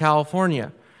and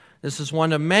California. This is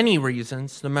one of many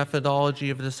reasons the methodology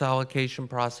of this allocation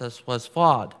process was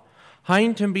flawed.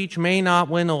 Huntington Beach may not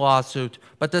win a lawsuit,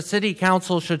 but the City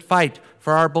Council should fight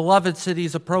for our beloved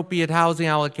city's appropriate housing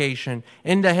allocation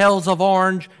in the hills of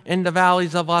Orange, in the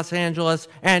valleys of Los Angeles,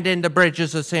 and in the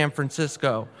bridges of San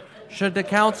Francisco. Should the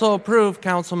Council approve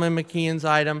Councilman McKeon's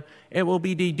item, it will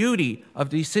be the duty of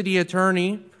the City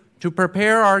Attorney to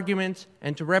prepare arguments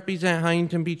and to represent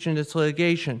Huntington Beach in this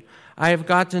litigation. I have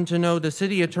gotten to know the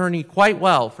City Attorney quite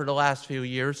well for the last few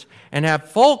years and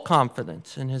have full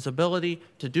confidence in his ability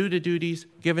to do the duties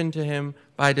given to him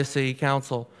by the City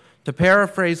Council. To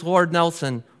paraphrase Lord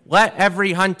Nelson, let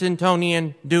every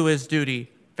Huntingtonian do his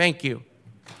duty. Thank you.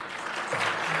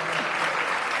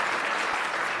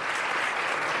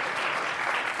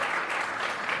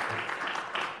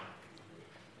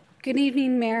 Good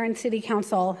evening, Mayor and City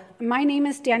Council. My name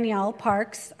is Danielle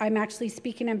Parks. I'm actually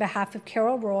speaking on behalf of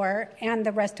Carol Rohr and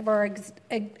the rest of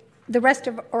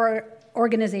our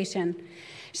organization.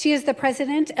 She is the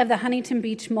president of the Huntington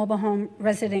Beach Mobile Home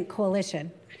Resident Coalition.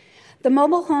 The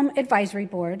Mobile Home Advisory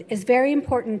Board is very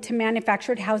important to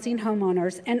manufactured housing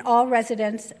homeowners and all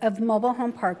residents of mobile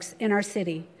home parks in our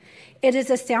city. It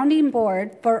is a sounding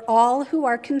board for all who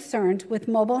are concerned with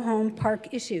mobile home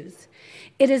park issues.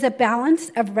 It is a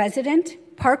balance of resident,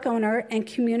 park owner, and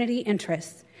community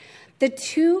interests. The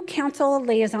two council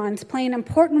liaisons play an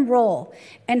important role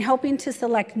in helping to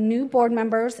select new board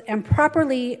members and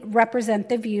properly represent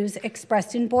the views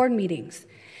expressed in board meetings.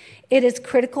 It is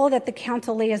critical that the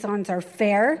council liaisons are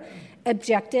fair,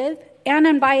 objective, and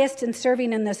unbiased in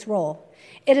serving in this role.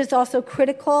 It is also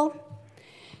critical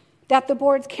that the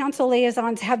board's council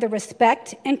liaisons have the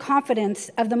respect and confidence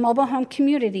of the mobile home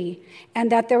community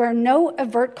and that there are no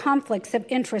overt conflicts of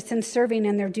interest in serving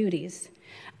in their duties.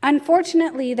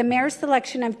 Unfortunately, the mayor's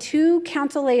selection of 2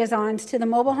 council liaisons to the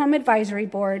Mobile Home Advisory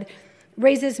Board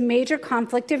raises major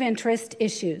conflict of interest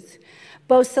issues.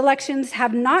 Both selections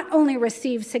have not only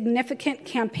received significant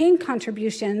campaign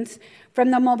contributions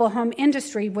from the mobile home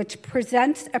industry, which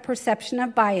presents a perception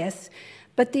of bias,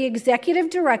 but the executive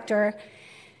director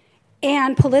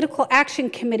and political action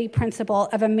committee principal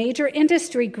of a major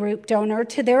industry group donor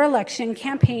to their election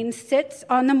campaign sits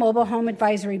on the Mobile Home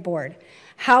Advisory Board.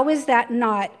 How is that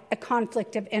not a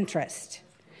conflict of interest?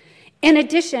 In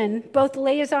addition, both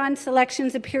liaison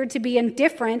selections appeared to be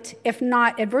indifferent, if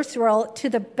not adversarial, to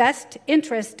the best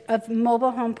interest of mobile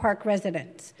home park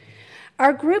residents.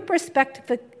 Our group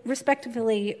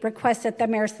respectively requests that the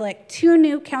mayor select 2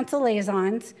 new council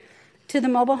liaisons to the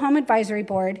Mobile Home Advisory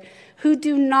Board who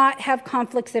do not have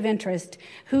conflicts of interest,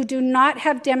 who do not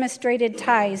have demonstrated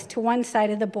ties to one side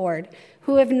of the board,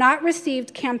 who have not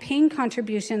received campaign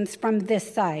contributions from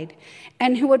this side,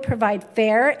 and who would provide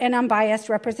fair and unbiased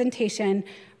representation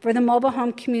for the mobile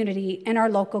home community in our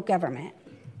local government.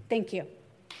 Thank you.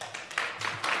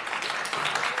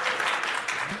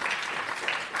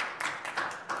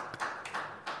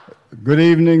 Good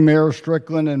evening, Mayor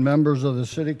Strickland and members of the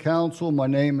City Council. My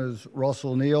name is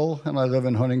Russell Neal, and I live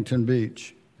in Huntington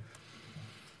Beach.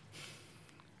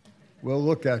 Well,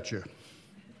 look at you.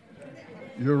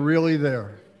 You're really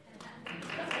there.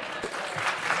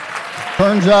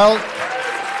 Turns out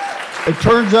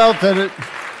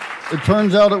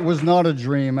it was not a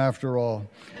dream after all.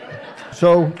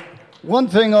 So one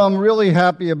thing I'm really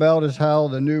happy about is how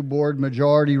the new board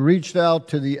majority reached out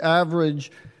to the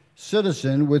average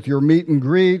citizen with your meet and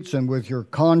greets and with your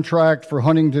contract for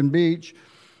Huntington Beach,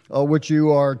 which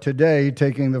you are today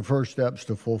taking the first steps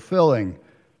to fulfilling.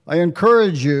 I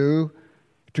encourage you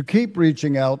to keep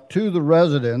reaching out to the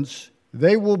residents.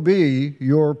 They will be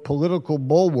your political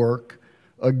bulwark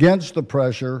against the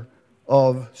pressure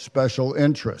of special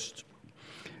interests.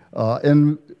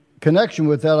 In connection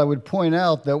with that, I would point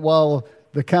out that while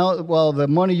the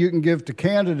money you can give to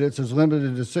candidates is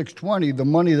limited to $620, the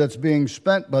money that's being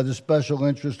spent by the special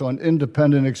interest on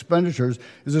independent expenditures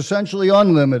is essentially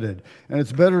unlimited, and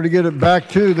it's better to get it back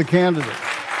to the candidate.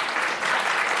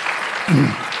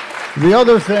 The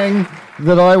other thing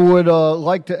that I would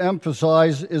like to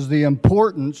emphasize is the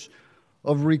importance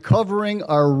of recovering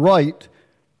our right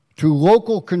to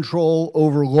local control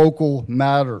over local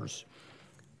matters,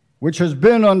 which has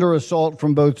been under assault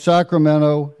from both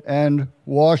Sacramento and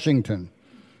Washington.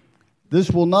 This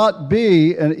will not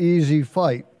be an easy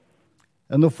fight,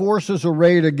 and the forces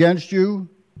arrayed against you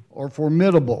are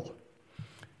formidable.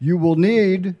 You will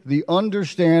need the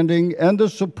understanding and the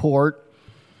support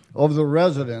of the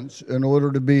residents in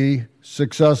order to be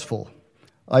successful.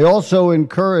 I also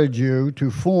encourage you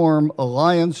to form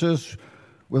alliances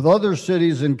with other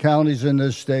cities and counties in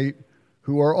this state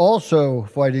who are also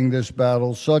fighting this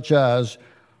battle, such as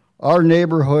our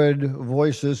Neighborhood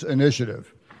Voices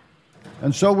Initiative.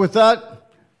 And so with that,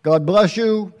 God bless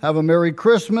you, have a Merry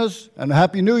Christmas, and a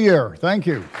Happy New Year. Thank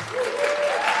you.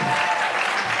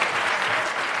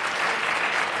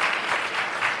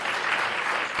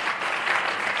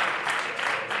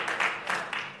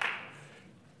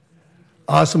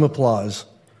 Awesome applause.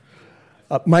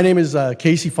 My name is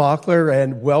Casey Faulkner,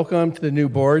 and welcome to the new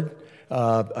board.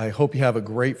 I hope you have a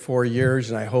great 4 years,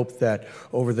 and I hope that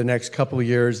over the next couple of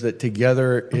years that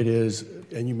together it is,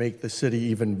 and you make the city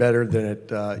even better than it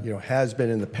has been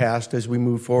in the past as we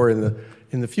move forward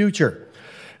in the future.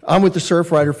 I'm with the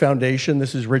Surfrider Foundation.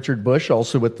 This is Richard Bush,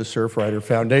 also with the Surfrider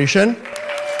Foundation.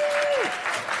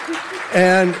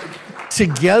 And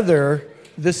together,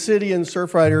 the city and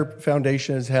Surfrider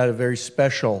Foundation has had a very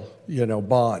special,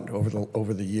 bond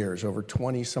over the years. Over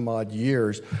 20 some odd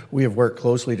years, we have worked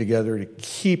closely together to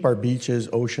keep our beaches,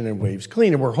 ocean, and waves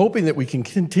clean. And we're hoping that we can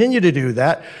continue to do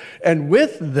that. And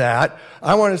with that,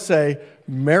 I want to say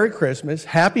Merry Christmas,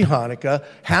 Happy Hanukkah,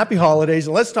 Happy Holidays,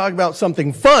 and let's talk about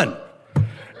something fun.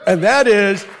 And that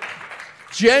is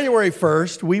January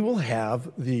 1st, we will have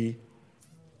the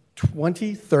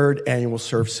 23rd Annual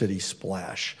Surf City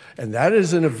Splash. And that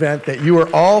is an event that you are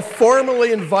all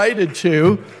formally invited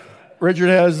to Richard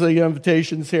has the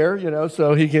invitations here,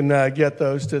 so he can get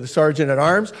those to the Sergeant at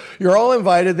Arms. You're all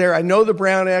invited there. I know the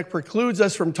Brown Act precludes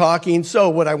us from talking, so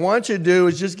what I want you to do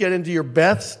is just get into your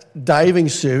best diving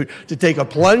suit to take a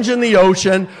plunge in the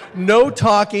ocean. No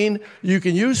talking. You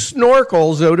can use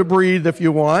snorkels, though, to breathe if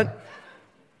you want.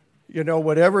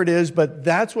 Whatever it is, but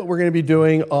that's what we're going to be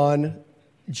doing on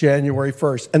January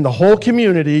 1st. And the whole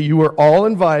community, you are all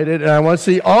invited, and I want to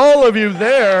see all of you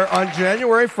there on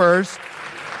January 1st.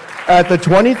 At the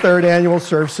 23rd Annual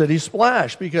Surf City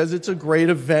Splash, because it's a great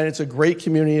event, it's a great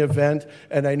community event,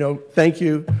 and I know, thank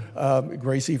you,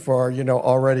 Gracie, for,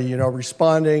 already,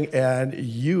 responding, and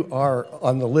you are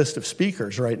on the list of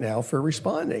speakers right now for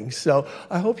responding, so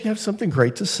I hope you have something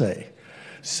great to say.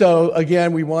 So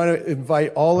again, we want to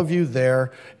invite all of you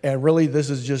there, and really this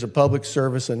is just a public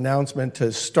service announcement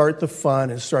to start the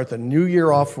fun and start the new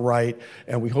year off right,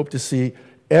 and we hope to see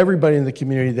everybody in the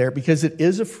community there, because it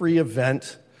is a free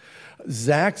event.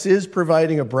 Zach's is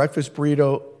providing a breakfast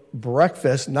burrito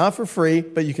breakfast, not for free,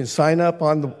 but you can sign up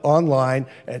online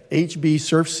at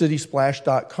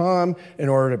hbsurfcitysplash.com in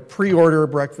order to pre-order a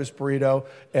breakfast burrito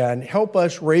and help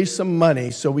us raise some money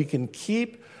so we can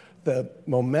keep the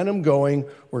momentum going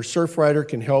where Surfrider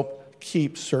can help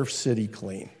keep Surf City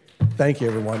clean. Thank you,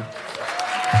 everyone.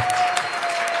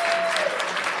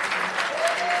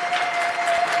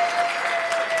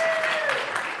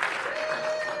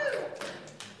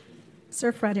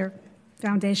 Surfrider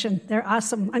Foundation. They're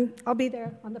awesome. I'll be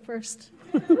there on the 1st.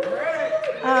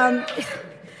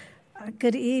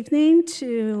 Good evening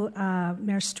to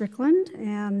Mayor Strickland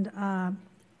and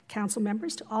council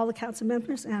members, to all the council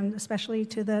members, and especially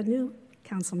to the new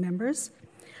council members.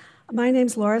 My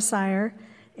name's Laura Sire,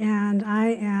 and I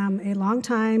am a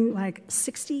longtime,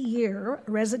 60-year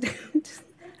resident.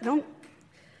 I'm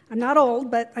not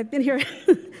old, but I've been here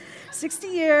 60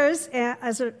 years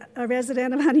as a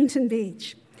resident of Huntington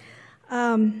Beach.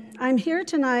 I'm here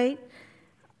tonight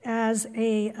as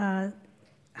a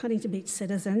Huntington Beach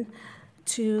citizen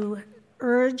to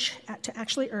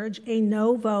actually urge a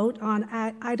no vote on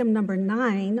item number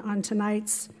 9 on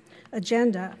tonight's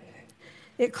agenda.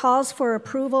 It calls for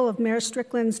approval of Mayor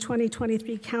Strickland's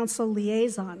 2023 council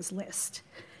liaisons list.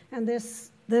 And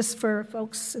this for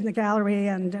folks in the gallery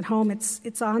and at home,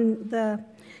 it's on the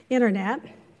internet.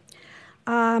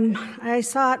 I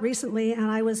saw it recently, and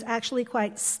I was actually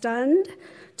quite stunned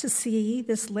to see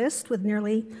this list with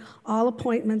nearly all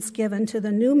appointments given to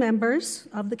the new members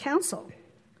of the council.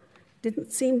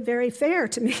 Didn't seem very fair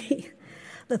to me.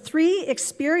 The 3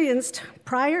 experienced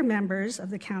prior members of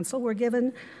the council were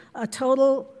given a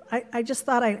total, I just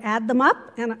thought I'd add them up,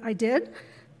 and I did.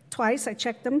 Twice, I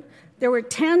checked them. There were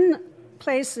 10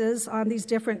 places on these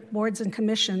different boards and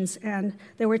commissions, and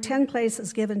there were 10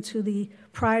 places given to the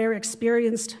prior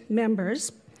experienced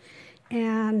members,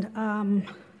 and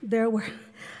there were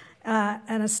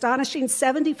an astonishing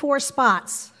 74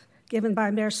 spots given by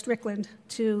Mayor Strickland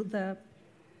to the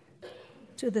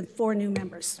 4 new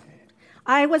members.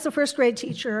 I was a first grade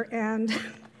teacher, and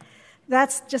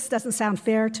that just doesn't sound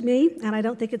fair to me, and I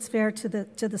don't think it's fair to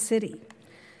the city.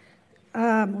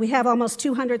 We have almost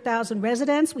 200,000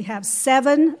 residents. We have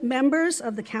 7 members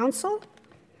of the council.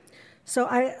 So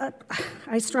I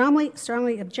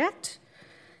strongly object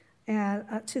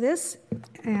to this,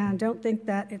 and don't think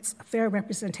that it's a fair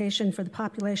representation for the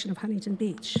population of Huntington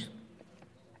Beach.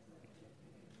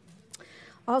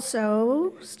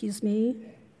 Also,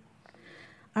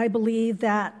 I believe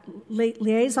that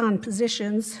liaison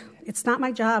positions, it's not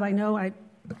my job, I know, I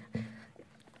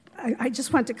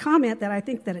just want to comment that I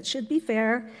think that it should be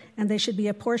fair and they should be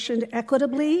apportioned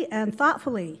equitably and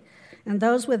thoughtfully, and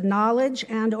those with knowledge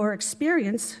and or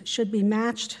experience should be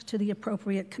matched to the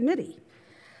appropriate committee,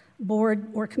 board,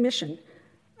 or commission.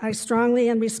 I strongly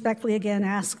and respectfully again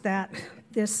ask that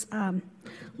this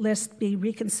list be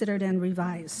reconsidered and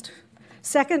revised.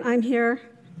 Second, I'm here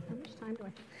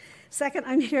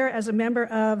as a member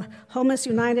of Homeless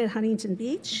United Huntington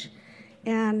Beach.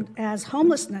 And as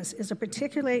homelessness is a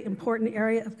particularly important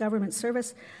area of government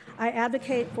service, I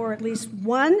advocate for at least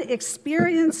one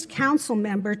experienced council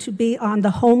member to be on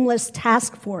the homeless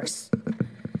task force.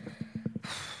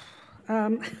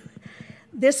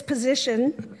 This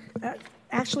position,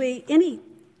 actually any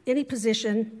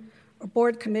position or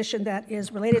board commission that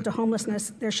is related to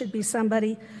homelessness, there should be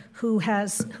somebody who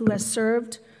has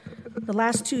served. The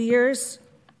last 2 years,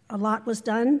 a lot was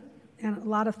done and a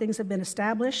lot of things have been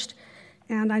established.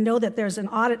 And I know that there's an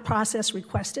audit process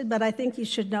requested, but I think you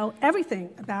should know everything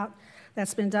about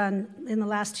that's been done in the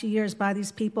last 2 years by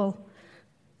these people,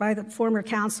 by the former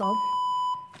council.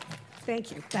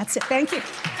 Thank you. That's it. Thank you.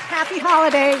 Happy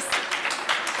holidays.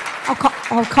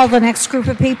 I'll call the next group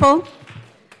of people.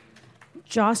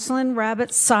 Jocelyn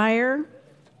Rabbit Sire,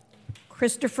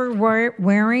 Christopher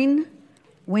Waring,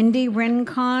 Wendy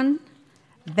Rincon,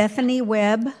 Bethany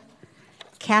Webb,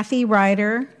 Kathy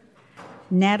Ryder,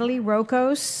 Natalie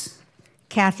Rokos,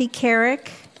 Kathy Carrick,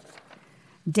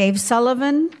 Dave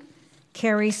Sullivan,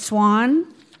 Carrie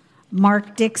Swan,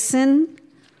 Mark Dixon,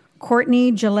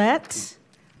 Courtney Gillette,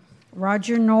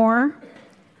 Roger Knorr,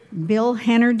 Bill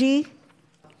Hennerdy,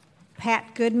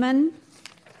 Pat Goodman,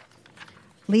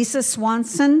 Lisa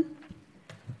Swanson,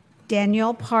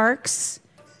 Danielle Parks,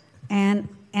 and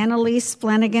Annalise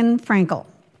Flanagan Frankel.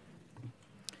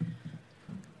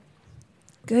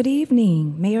 Good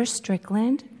evening, Mayor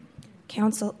Strickland,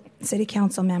 City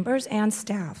Council members, and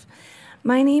staff.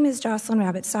 My name is Jocelyn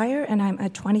Rabbit Sire, and I'm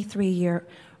a 23-year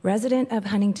resident of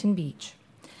Huntington Beach.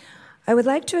 I would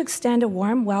like to extend a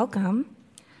warm welcome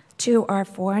to our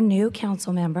 4 new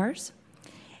council members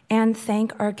and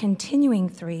thank our continuing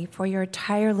 3 for your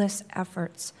tireless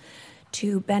efforts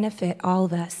to benefit all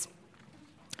of us.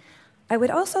 I would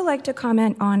also like to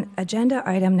comment on agenda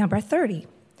item number 30,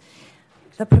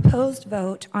 the proposed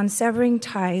vote on severing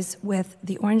ties with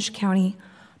the Orange County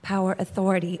Power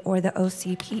Authority, or the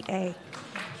OCPA,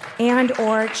 and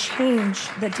or change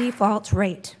the default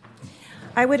rate.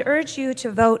 I would urge you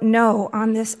to vote no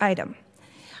on this item.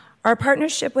 Our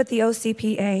partnership with the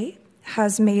OCPA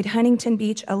has made Huntington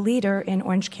Beach a leader in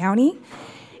Orange County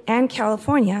and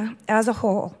California as a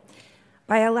whole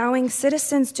by allowing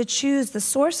citizens to choose the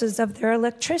sources of their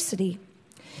electricity.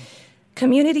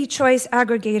 Community choice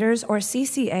aggregators, or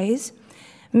CCAs,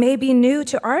 may be new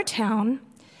to our town,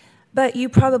 but you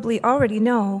probably already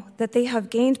know that they have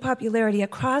gained popularity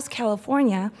across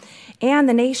California and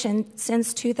the nation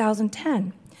since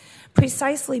 2010,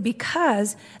 precisely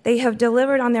because they have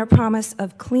delivered on their promise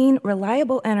of clean,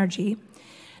 reliable energy,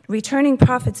 returning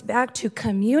profits back to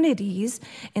communities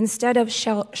instead of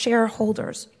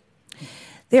shareholders.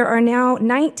 There are now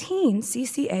 19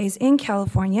 CCAs in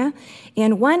California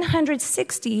in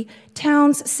 160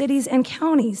 towns, cities, and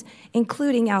counties,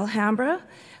 including Alhambra,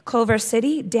 Culver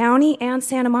City, Downey, and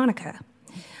Santa Monica.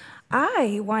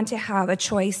 I want to have a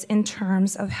choice in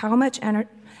terms of how much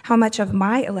of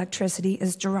my electricity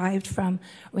is derived from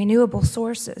renewable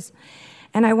sources.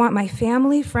 And I want my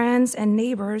family, friends, and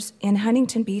neighbors in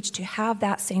Huntington Beach to have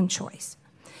that same choice.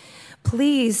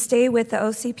 Please stay with the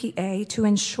OCPA to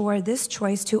ensure this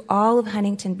choice to all of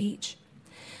Huntington Beach.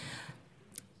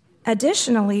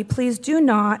 Additionally, please do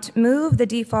not move the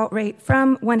default rate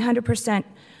from 100%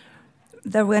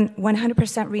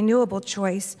 renewable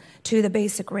choice to the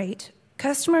basic rate.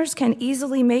 Customers can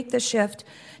easily make the shift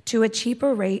to a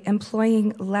cheaper rate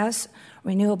employing less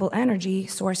renewable energy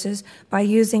sources by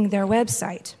using their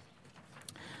website.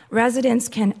 Residents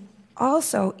can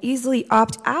also easily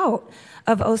opt out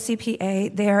of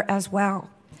OCPA there as well.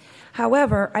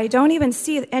 However, I don't even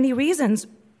see any reason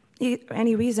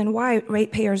why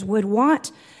ratepayers would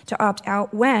want to opt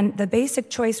out when the basic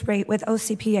choice rate with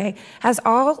OCPA has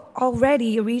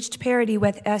already reached parity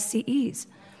with SCEs.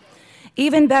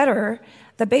 Even better,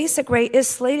 the basic rate is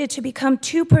slated to become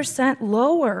 2%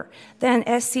 lower than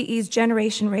SCE's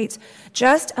generation rates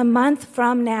just a month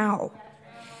from now.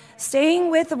 Staying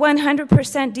with the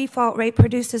 100% default rate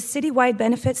produces citywide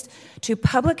benefits to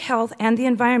public health and the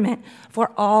environment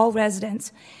for all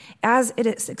residents, as it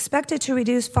is expected to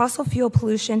reduce fossil fuel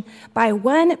pollution by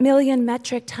 1 million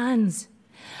metric tons.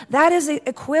 That is the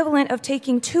equivalent of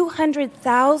taking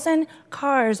 200,000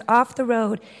 cars off the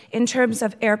road in terms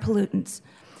of air pollutants.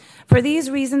 For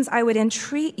these reasons, I would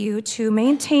entreat you to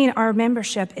maintain our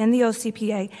membership in the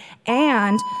OCPA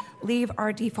and leave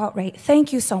our default rate.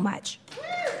 Thank you so much.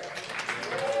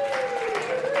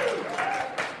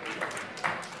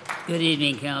 Good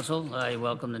evening, Council. I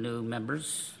welcome the new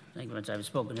members. Thank you very much. I've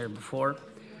spoken here before.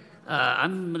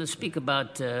 I'm going to speak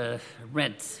about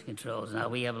rent controls. Now,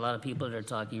 we have a lot of people that are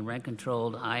talking rent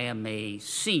controlled. I am a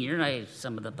senior,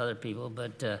 some of the other people,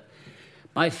 but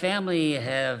my family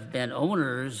have been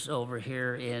owners over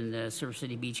here in Silver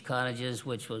City Beach Cottages,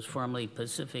 which was formerly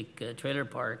Pacific Trailer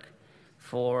Park,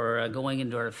 for going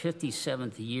into our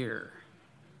 57th year.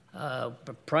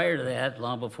 Prior to that,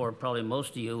 long before probably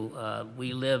most of you,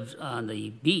 we lived on the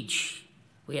beach.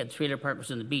 We had trailer parks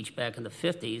on the beach back in the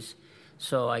 50s,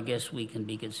 so I guess we can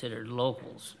be considered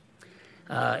locals.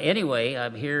 Anyway,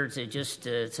 I'm here to just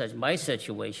touch my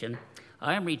situation.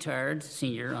 I'm retired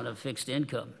senior on a fixed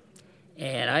income,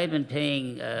 and I've been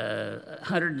paying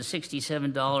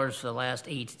 $167 for the last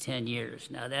 8 to 10 years.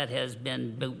 Now, that has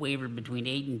been wavered between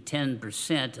 8 and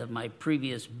 10% of my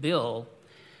previous bill,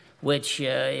 which,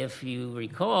 if you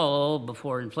recall,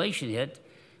 before inflation hit,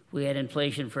 we had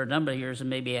inflation for a number of years of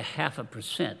maybe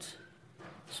 0.5%.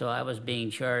 So I was being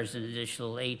charged an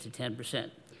additional 8 to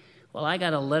 10%. Well, I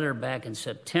got a letter back in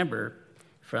September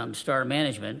from Star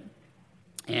Management,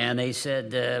 and they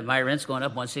said my rent's going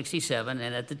up $167, and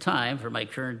at the time, for my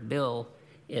current bill,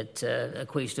 it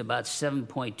equates to about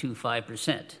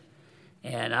 7.25%.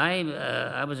 And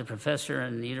I was a professor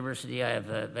in the university. I have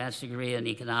an advanced degree in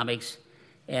economics,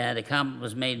 and a comment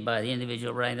was made by the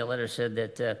individual writing the letter said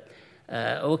that,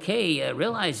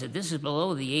 realize that this is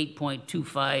below the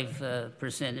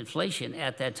 8.25% inflation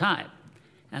at that time.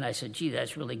 And I said, gee,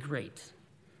 that's really great.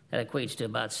 That equates to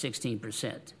about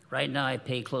 16%. Right now, I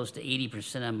pay close to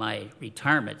 80% of my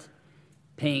retirement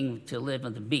paying to live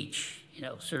on the beach,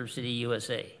 Surf City,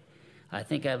 USA. I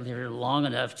think I've lived here long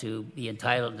enough to be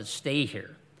entitled to stay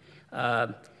here.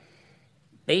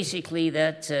 Basically,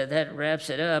 that wraps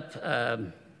it up.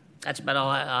 That's about all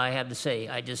I have to say.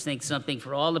 I just think something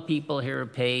for all the people here to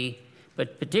pay,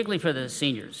 but particularly for the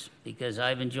seniors, because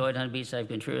I've enjoyed Huntington Beach. I've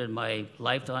contributed my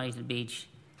life to Huntington Beach.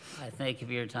 I thank you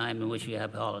for your time and wish you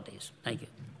happy holidays. Thank you.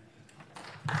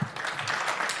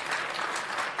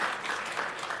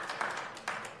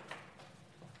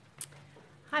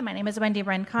 Hi, my name is Wendy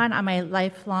Rencon. I'm a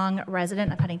lifelong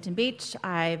resident of Huntington Beach.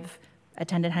 I've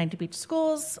attended Huntington Beach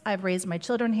schools. I've raised my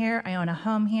children here. I own a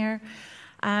home here.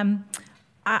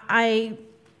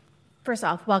 First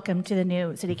off, welcome to the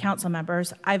new city council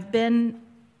members. I've been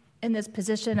in this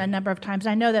position a number of times.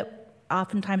 I know that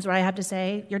oftentimes what I have to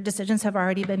say, your decisions have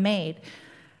already been made.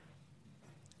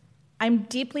 I'm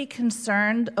deeply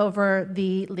concerned over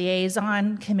the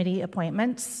liaison committee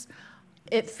appointments.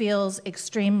 It feels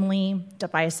extremely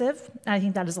divisive. I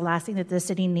think that is the last thing that the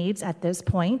city needs at this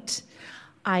point.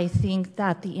 I think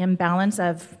that the imbalance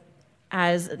of,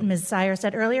 as Ms. Sire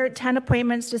said earlier, 10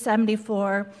 appointments to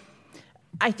 74.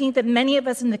 I think that many of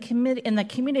us in the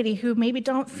community who maybe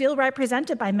don't feel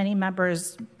represented by many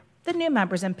members, the new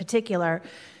members in particular,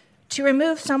 to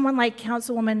remove someone like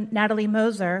Councilwoman Natalie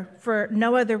Moser for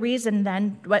no other reason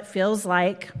than what feels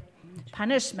like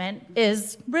punishment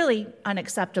is really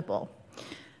unacceptable.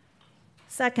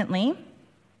 Secondly,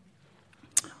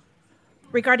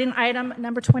 regarding item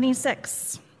number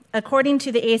 26, according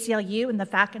to the ACLU and the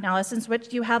fact analysis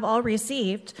which you have all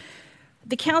received,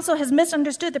 the council has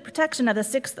misunderstood the protection of the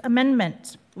Sixth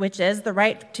Amendment, which is the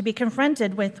right to be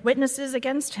confronted with witnesses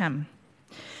against him.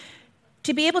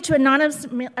 To be able to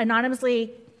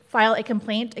anonymously file a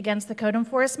complaint against the code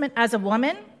enforcement as a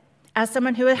woman, as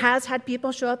someone who has had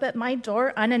people show up at my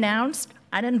door unannounced,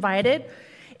 uninvited,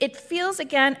 it feels,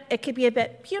 again, it could be a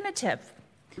bit punitive.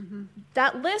 Mm-hmm.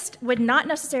 That list would not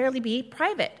necessarily be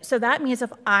private. So that means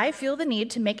if I feel the need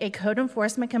to make a code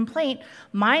enforcement complaint,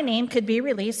 my name could be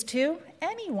released to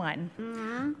anyone.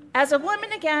 Mm-hmm. As a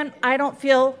woman, again, I don't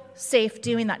feel safe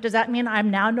doing that. Does that mean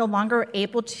I'm now no longer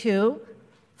able to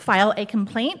file a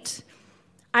complaint?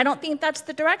 I don't think that's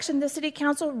the direction the city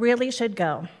council really should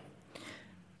go.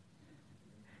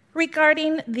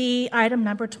 Regarding the item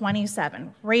number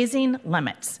 27, raising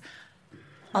limits.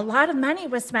 A lot of money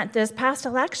was spent this past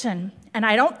election, and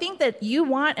I don't think that you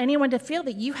want anyone to feel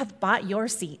that you have bought your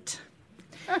seat.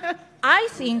 I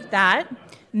think that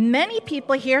many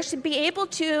people here should be able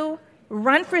to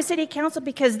run for city council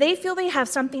because they feel they have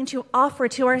something to offer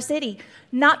to our city,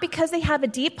 not because they have a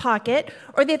deep pocket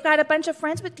or they've got a bunch of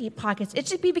friends with deep pockets. It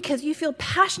should be because you feel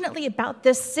passionately about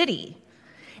this city.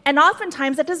 And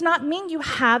oftentimes that does not mean you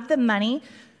have the money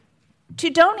to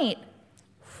donate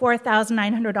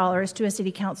 $4,900 to a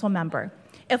city council member.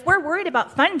 If we're worried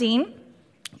about funding,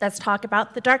 let's talk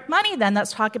about the dark money then.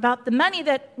 Let's talk about the money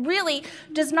that really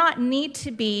does not need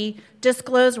to be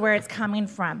disclosed where it's coming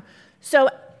from. So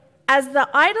as the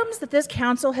items that this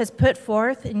council has put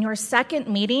forth in your second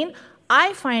meeting,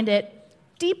 I find it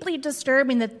deeply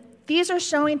disturbing that these are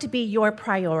showing to be your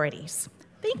priorities.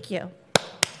 Thank you.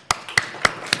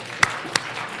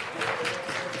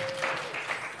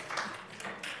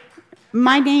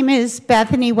 My name is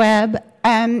Bethany Webb.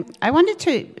 I wanted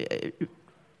to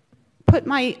put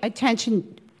my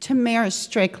attention to Mayor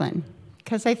Strickland,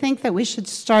 because I think that we should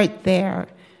start there.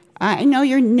 I know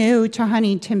you're new to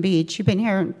Huntington Beach. You've been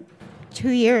here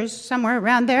 2 years, somewhere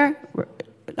around there.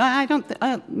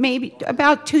 Maybe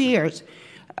about 2 years.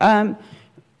 I'm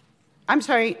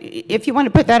sorry, if you want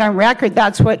to put that on record,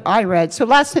 that's what I read. So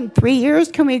less than 3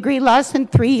 years, can we agree less than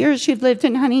 3 years you've lived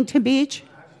in Huntington Beach?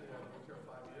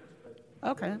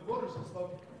 Okay.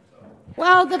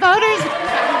 Well, the voters...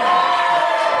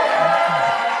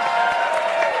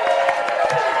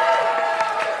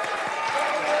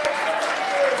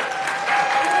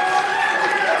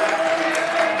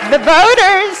 The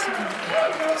voters...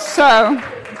 So,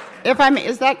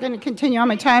 Is that going to continue on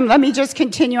my time? Let me just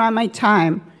continue on my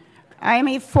time. I am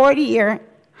a 40-year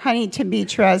Huntington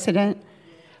Beach resident.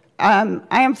 I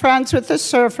am friends with the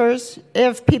surfers.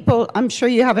 I'm sure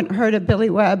you haven't heard of Billy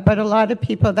Webb, but a lot of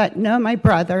people that know my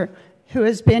brother, who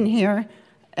has been here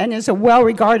and is a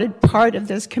well-regarded part of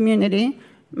this community.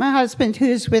 My husband,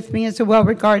 who's with me, is a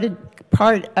well-regarded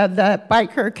part of the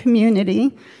biker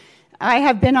community. I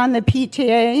have been on the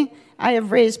PTA. I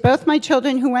have raised both my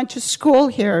children who went to school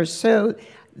here. So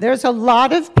there's a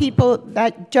lot of people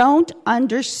that don't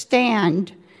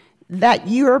understand that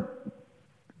your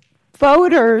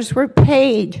voters were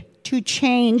paid to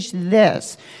change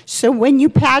this. So when you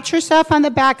pat yourself on the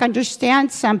back,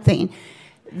 understand something,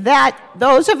 that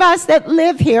those of us that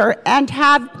live here and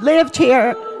have lived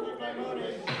here,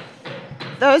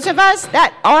 those of us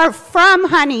that are from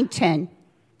Huntington,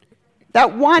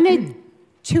 that wanted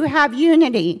to have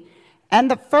unity,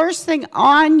 and the first thing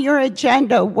on your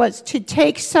agenda was to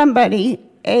take somebody,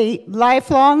 a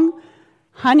lifelong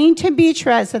Huntington Beach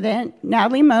resident,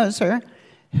 Natalie Moser,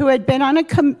 who had been on a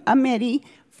committee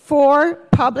for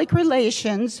public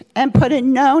relations, and put a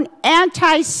known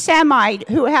anti-Semite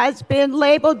who has been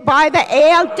labeled by the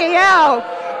ALDL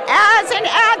as an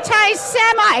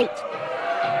anti-Semite.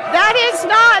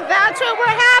 That's what we're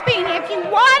having. If you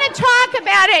want to talk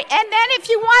about it, and then if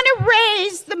you want to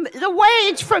raise the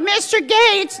wage for Mr.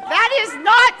 Gates, that is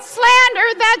not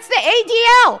slander, that's the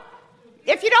ADL.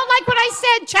 If you don't like what I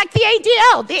said, check the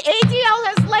ADL. The ADL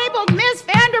has labeled Ms.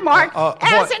 Vandermark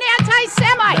as an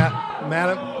anti-Semite.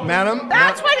 Madam.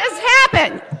 That's what has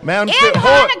happened. Madam,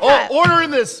 order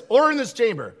in this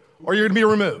chamber, or you're going to be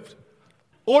removed.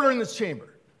 Order in this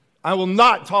chamber. I will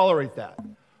not tolerate that.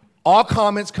 All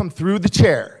comments come through the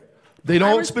chair. They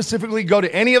don't specifically go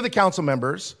to any of the council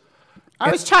members.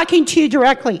 I was talking to you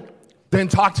directly. Then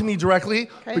talk to me directly,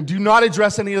 but do not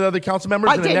address any of the other council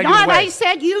members in a negative way. I did not. I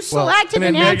said you selected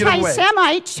an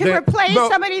anti-Semite to replace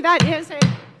somebody that isn't.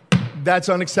 That's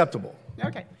unacceptable.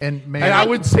 Okay. And I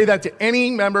would say that to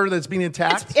any member that's being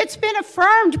attacked. It's been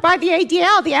affirmed by the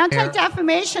ADL. The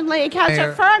Anti-Defamation League has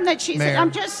affirmed that she's.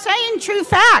 I'm just saying true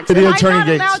facts. City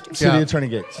Attorney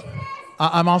Gates.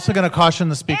 I'm also going to caution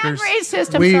the speakers.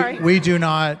 We do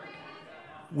not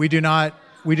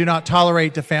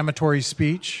tolerate defamatory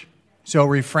speech. So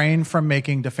refrain from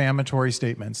making defamatory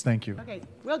statements. Thank you. Okay,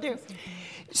 will do.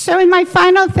 So in my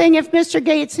final thing, if Mr.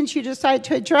 Gates, since you decided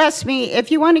to address me,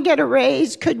 if you want to get a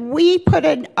raise, could we put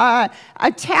an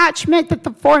attachment that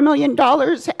the $4 million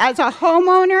as a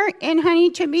homeowner in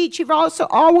Huntington Beach,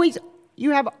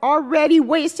 you have already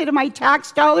wasted my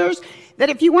tax dollars, that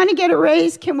if you want to get a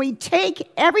raise, can we take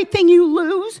everything you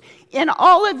lose in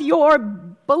all of your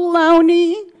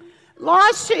baloney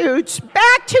lawsuits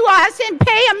back to us and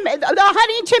pay the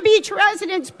Huntington Beach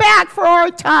residents back for our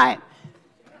time?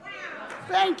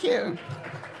 Thank you.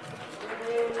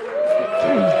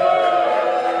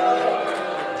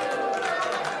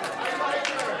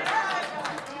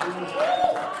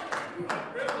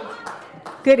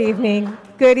 Good evening.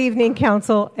 Good evening,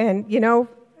 Council. And you know,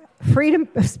 freedom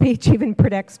of speech even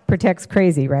protects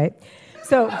crazy, right?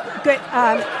 So good.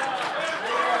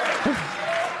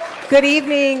 Good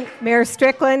evening, Mayor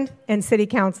Strickland and City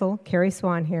Council. Carrie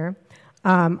Swan here.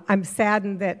 I'm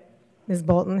saddened that Ms.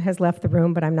 Bolton has left the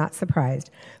room, but I'm not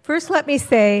surprised. First, let me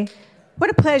say what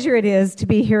a pleasure it is to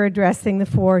be here addressing the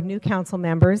 4 new council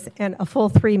members and a full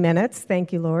 3 minutes.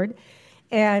 Thank you, Lord.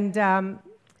 And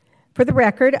for the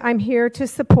record, I'm here to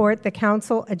support the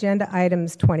council agenda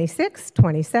items 26,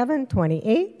 27,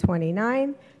 28,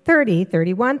 29, 30,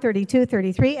 31, 32,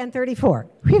 33, and 34.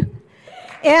 Whew.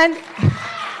 And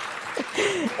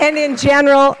in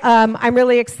general, I'm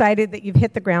really excited that you've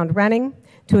hit the ground running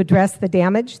to address the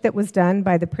damage that was done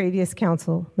by the previous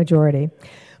council majority.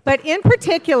 But in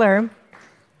particular,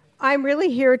 I'm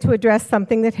really here to address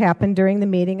something that happened during the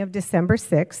meeting of December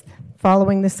 6th,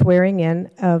 following the swearing in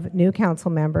of new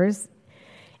council members,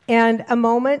 and a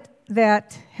moment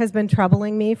that has been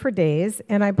troubling me for days,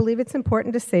 and I believe it's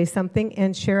important to say something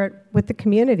and share it with the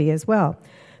community as well.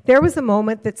 There was a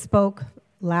moment that spoke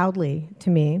loudly to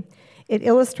me. It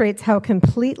illustrates how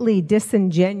completely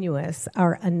disingenuous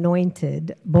our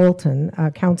anointed Bolton,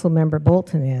 council member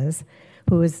Bolton is,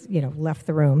 who has, left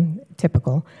the room,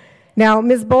 typical. Now,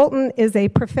 Ms. Bolton is a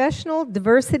professional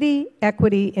diversity,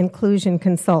 equity, inclusion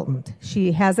consultant.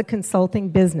 She has a consulting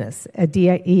business, a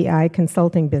DEI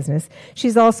consulting business.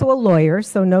 She's also a lawyer,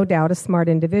 so no doubt a smart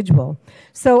individual.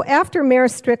 So after Mayor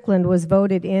Strickland was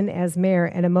voted in as mayor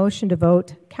and a motion to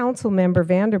vote Council Member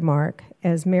Vandermark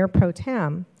as mayor pro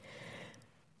tem,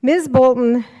 Ms.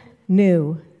 Bolton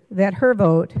knew that her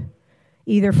vote,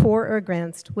 either for or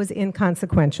against, was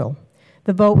inconsequential.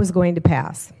 the vote was going to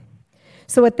pass.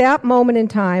 So at that moment in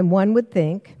time, one would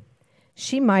think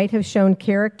she might have shown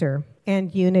character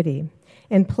and unity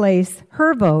and place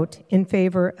her vote in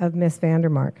favor of Ms.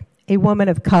 Vandermark, a woman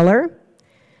of color,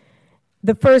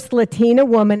 the first Latina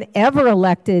woman ever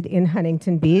elected in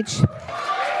Huntington Beach.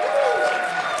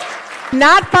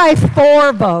 Not by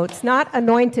 4 votes, not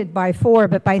anointed by 4,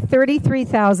 but by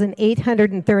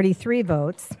 33,833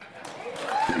 votes.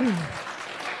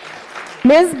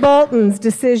 Ms. Bolton's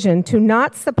decision to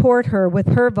not support her with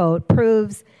her vote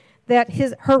proves that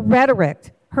her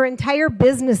rhetoric, her entire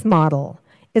business model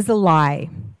is a lie,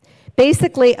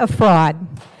 basically a fraud.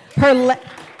 Her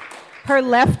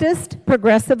leftist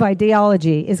progressive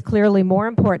ideology is clearly more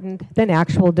important than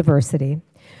actual diversity.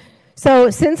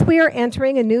 So since we are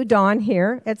entering a new dawn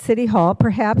here at City Hall,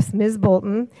 perhaps Ms.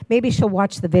 Bolton, maybe she'll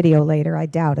watch the video later, I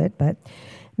doubt it, but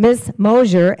Ms.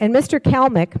 Mosier and Mr.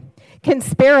 Kalmick can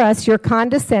spare us your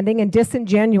condescending and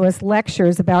disingenuous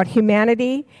lectures about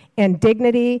humanity and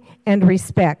dignity and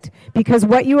respect, because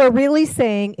what you are really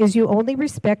saying is you only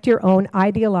respect your own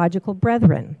ideological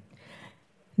brethren,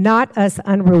 not us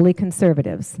unruly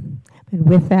conservatives. And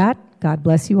with that, God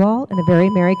bless you all and a very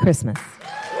Merry Christmas.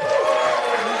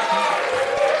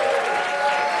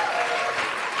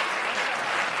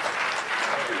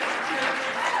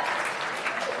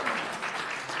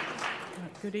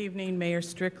 Good evening, Mayor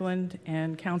Strickland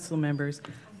and council members.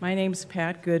 My name's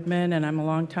Pat Goodman, and I'm a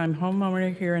longtime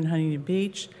homeowner here in Huntington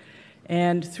Beach.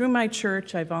 And through my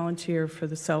church, I volunteer for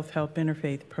the Self-Help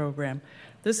Interfaith Program.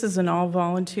 This is an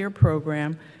all-volunteer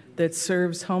program that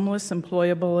serves homeless,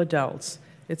 employable adults.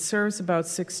 It serves about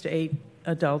 6 to 8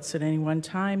 adults at any one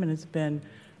time, and it's been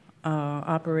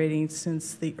operating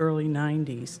since the early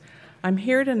 90s. I'm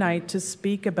here tonight to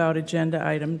speak about Agenda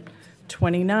Item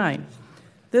 29.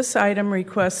 This item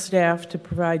requests staff to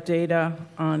provide data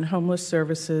on homeless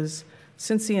services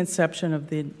since the inception of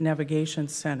the Navigation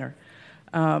Center.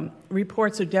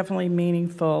 Reports are definitely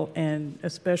meaningful, and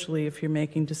especially if you're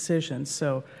making decisions,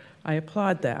 so I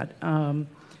applaud that.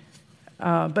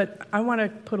 But I want to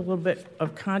put a little bit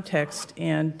of context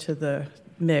into the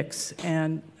mix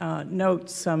and note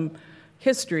some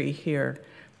history here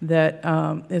that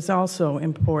is also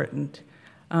important.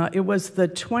 It was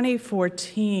in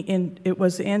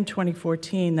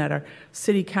 2014 that our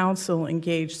city council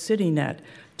engaged CityNet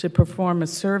to perform a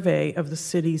survey of the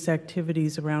city's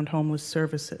activities around homeless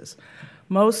services.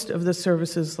 Most of the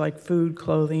services like food,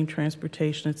 clothing,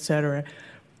 transportation, etc.,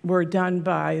 were done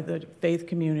by the faith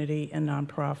community and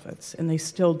nonprofits, and they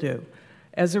still do.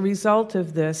 As a result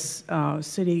of this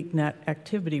CityNet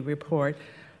activity report,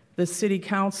 the City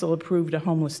Council approved a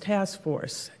homeless task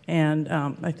force, and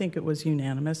I think it was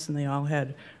unanimous, and they all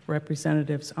had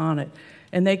representatives on it.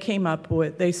 And they came up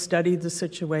with, they studied the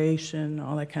situation,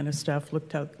 all that kind of stuff,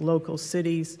 looked at local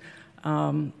cities,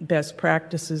 best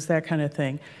practices, that kind of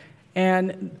thing.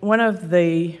 And one of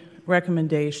the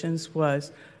recommendations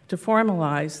was to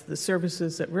formalize the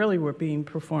services that really were being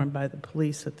performed by the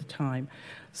police at the time.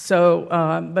 So,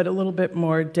 but a little bit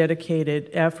more dedicated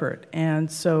effort. And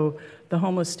so the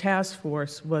Homeless Task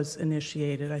Force was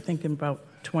initiated, I think, in about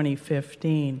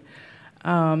 2015.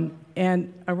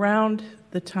 And around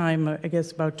the time, I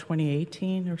guess about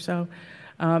 2018 or so,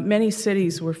 many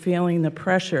cities were feeling the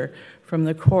pressure from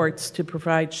the courts to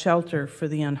provide shelter for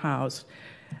the unhoused.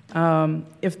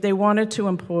 If they wanted to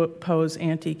impose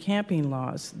anti-camping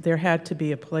laws, there had to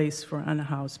be a place for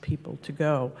unhoused people to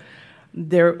go,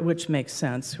 which makes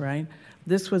sense, right?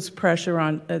 There was pressure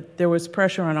on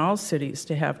all cities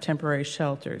to have temporary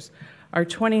shelters. Our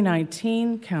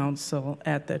 2019 council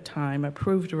at that time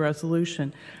approved a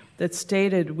resolution that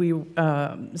stated we were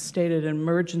in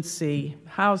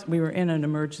an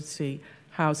emergency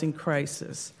housing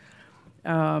crisis.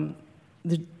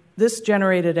 This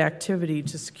generated activity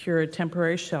to secure a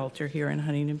temporary shelter here in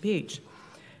Huntington Beach.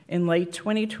 In late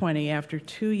 2020, after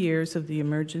 2 years of the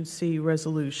emergency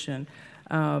resolution,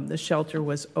 the shelter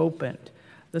was opened.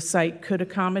 The site could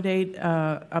accommodate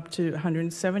up to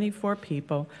 174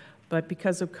 people, but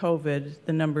because of COVID,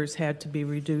 the numbers had to be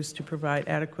reduced to provide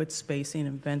adequate spacing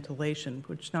and ventilation,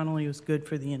 which not only was good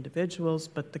for the individuals,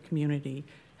 but the community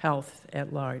health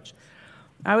at large.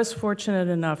 I was fortunate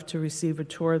enough to receive a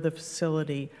tour of the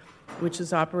facility, which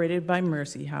is operated by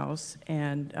Mercy House,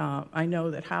 and I know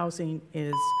that housing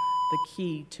is the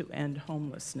key to end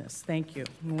homelessness. Thank you.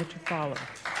 More to follow.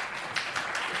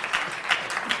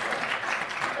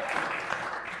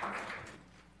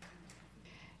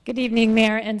 Good evening,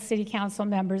 Mayor and City Council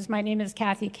members. My name is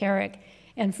Kathy Carrick,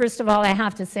 and first of all, I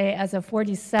have to say, as a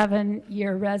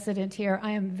 47-year resident here, I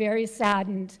am very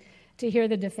saddened to hear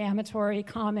the defamatory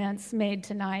comments made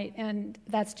tonight, and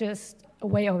that's just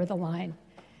way over the line.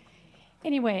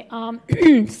 Anyway,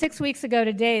 6 weeks ago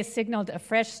today signaled a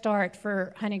fresh start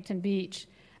for Huntington Beach.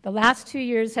 The last 2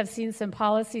 years have seen some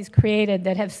policies created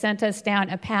that have sent us down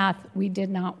a path we did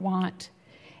not want.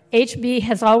 HB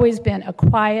has always been a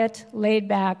quiet,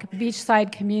 laid-back,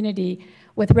 beachside community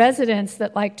with residents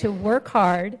that like to work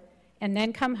hard and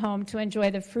then come home to enjoy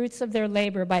the fruits of their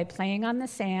labor by playing on the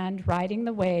sand, riding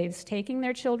the waves, taking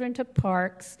their children to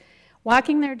parks,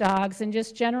 walking their dogs, and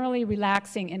just generally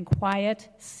relaxing in quiet,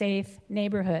 safe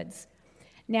neighborhoods.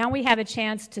 Now we have a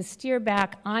chance to steer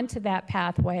back onto that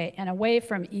pathway and away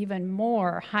from even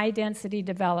more high-density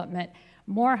development,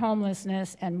 more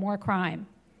homelessness, and more crime.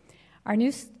 Our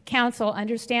new council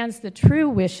understands the true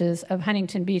wishes of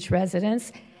Huntington Beach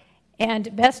residents,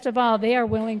 and best of all, they are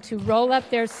willing to roll up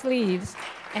their sleeves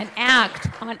and act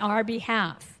on our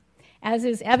behalf. As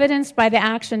is evidenced by the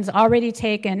actions already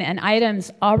taken and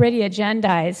items already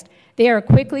agendized, they are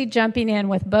quickly jumping in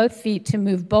with both feet to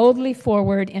move boldly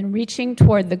forward in reaching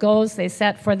toward the goals they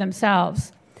set for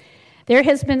themselves. There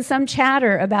has been some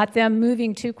chatter about them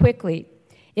moving too quickly.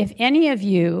 If any of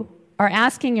you are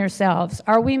asking yourselves,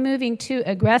 are we moving too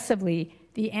aggressively?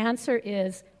 The answer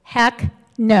is, heck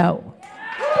no.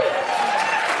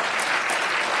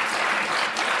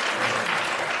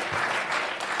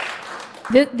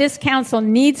 This council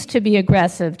needs to be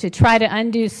aggressive to try to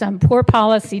undo some poor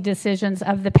policy decisions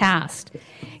of the past.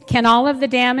 Can all of the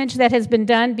damage that has been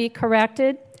done be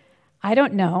corrected? I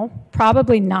don't know,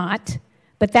 probably not,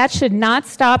 but that should not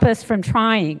stop us from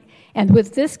trying. And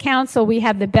with this council, we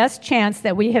have the best chance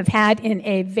that we have had in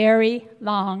a very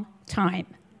long time.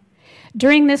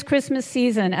 During this Christmas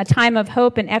season, a time of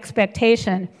hope and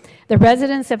expectation, the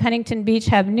residents of Huntington Beach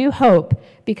have new hope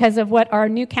because of what our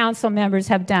new council members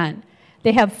have done.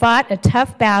 They have fought a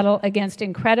tough battle against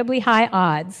incredibly high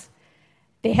odds.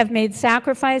 They have made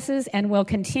sacrifices and will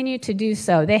continue to do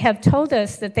so. They have told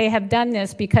us that they have done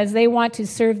this because they want to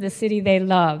serve the city they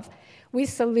love. We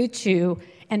salute you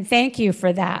and thank you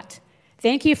for that.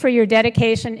 Thank you for your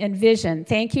dedication and vision.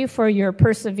 Thank you for your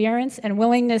perseverance and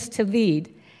willingness to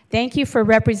lead. Thank you for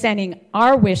representing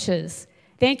our wishes.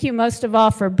 Thank you most of all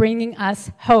for bringing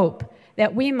us hope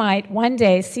that we might one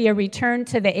day see a return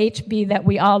to the HB that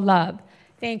we all love.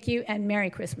 Thank you and Merry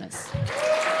Christmas.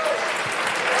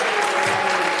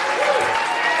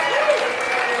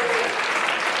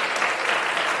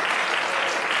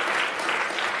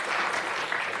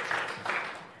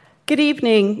 Good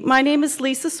evening. My name is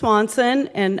Lisa Swanson,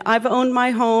 and I've owned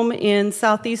my home in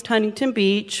Southeast Huntington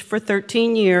Beach for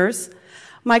 13 years.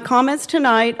 My comments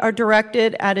tonight are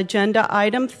directed at Agenda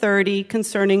Item 30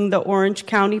 concerning the Orange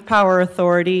County Power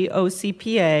Authority,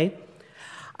 OCPA.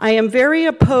 I am very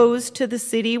opposed to the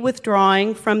city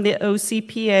withdrawing from the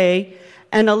OCPA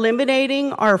and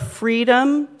eliminating our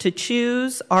freedom to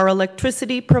choose our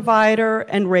electricity provider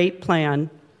and rate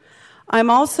plan. I'm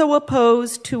also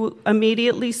opposed to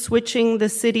immediately switching the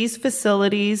city's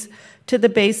facilities to the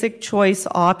basic choice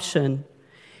option.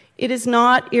 It is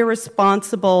not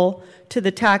irresponsible to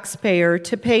the taxpayer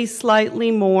to pay slightly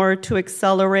more to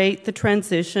accelerate the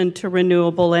transition to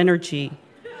renewable energy.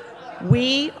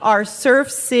 We are Surf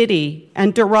City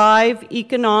and derive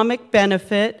economic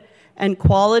benefit and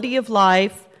quality of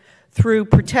life through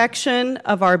protection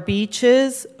of our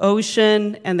beaches,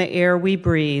 ocean, and the air we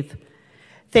breathe.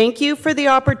 Thank you for the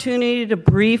opportunity to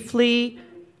briefly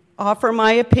offer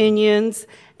my opinions,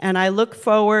 and I look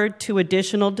forward to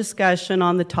additional discussion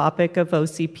on the topic of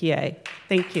OCPA.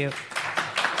 Thank you.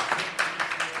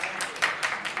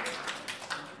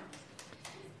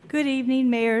 Good evening,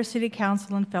 Mayor, City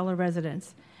Council, and fellow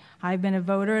residents. I've been a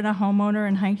voter and a homeowner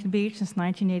in Huntington Beach since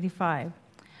 1985.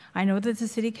 I know that the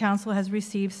City Council has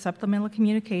received supplemental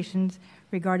communications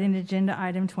regarding Agenda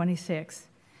Item 26.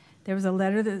 There was a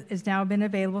letter that has now been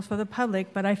available for the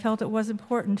public, but I felt it was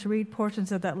important to read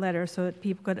portions of that letter so that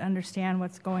people could understand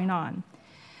what's going on.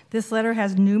 This letter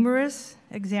has numerous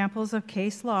examples of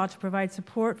case law to provide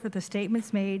support for the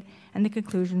statements made and the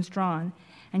conclusions drawn,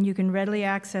 and you can readily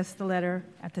access the letter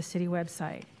at the city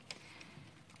website.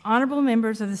 Honorable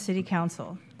members of the City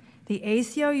Council, the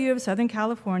ACLU of Southern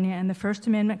California and the First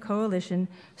Amendment Coalition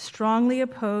strongly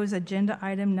oppose Agenda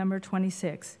Item number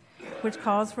 26, which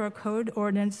calls for a code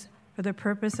ordinance for the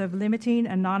purpose of limiting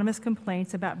anonymous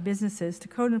complaints about businesses to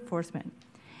code enforcement.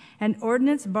 An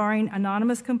ordinance barring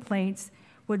anonymous complaints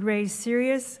would raise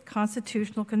serious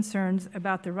constitutional concerns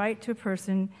about the right to a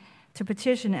person to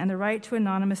petition and the right to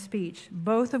anonymous speech,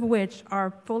 both of which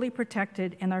are fully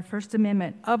protected in our First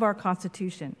Amendment of our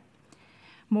Constitution.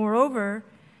 Moreover,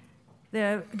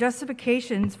 the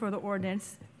justifications for the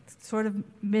ordinance sort of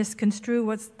misconstrue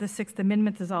what the Sixth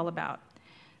Amendment is all about.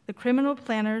 The criminal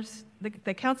planners,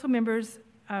 the council members'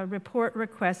 report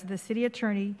requests that the city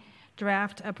attorney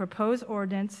draft a proposed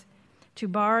ordinance to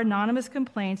bar anonymous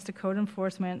complaints to code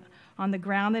enforcement on the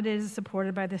ground that it is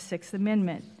supported by the Sixth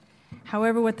Amendment.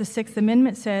 However, what the Sixth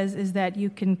Amendment says is that you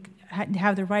can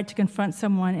have the right to confront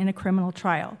someone in a criminal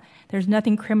trial. There's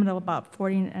nothing criminal about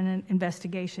thwarting an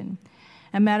investigation.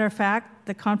 As a matter of fact,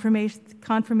 the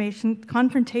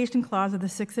confrontation clause of the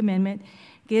Sixth Amendment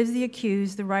gives the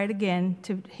accused the right again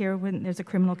to hear when there's a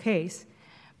criminal case.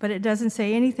 But it doesn't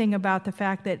say anything about the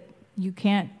fact that you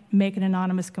can't make an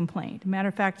anonymous complaint. As a matter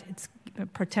of fact, it's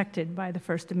protected by the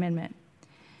First Amendment.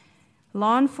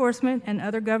 Law enforcement and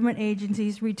other government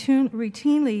agencies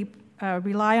routinely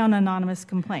rely on anonymous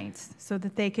complaints so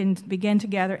that they can begin to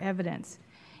gather evidence.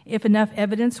 If enough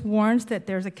evidence warrants that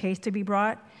there's a case to be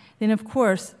brought, then of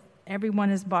course everyone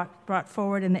is brought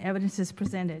forward and the evidence is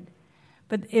presented.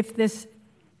 But if this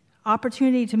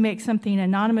opportunity to make something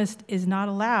anonymous is not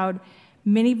allowed,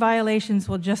 many violations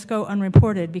will just go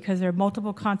unreported because there are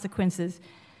multiple consequences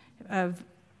of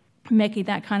making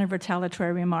that kind of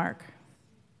retaliatory remark.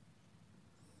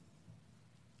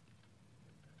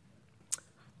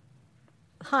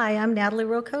 Hi, I'm Natalie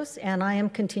Rokos, and I am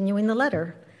continuing the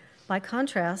letter. By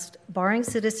contrast, barring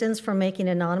citizens from making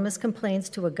anonymous complaints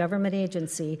to a government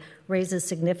agency raises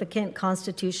significant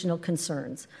constitutional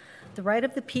concerns. The right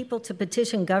of the people to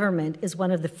petition government is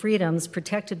one of the freedoms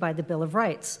protected by the Bill of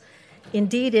Rights.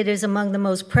 Indeed, it is among the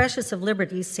most precious of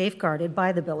liberties safeguarded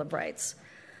by the Bill of Rights.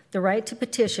 The right to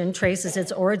petition traces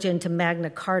its origin to Magna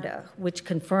Carta, which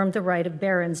confirmed the right of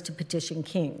barons to petition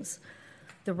kings.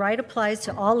 The right applies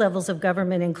to all levels of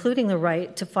government, including the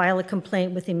right to file a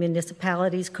complaint with the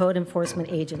municipality's code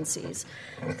enforcement agencies.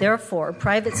 Therefore,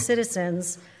 private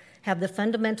citizens have the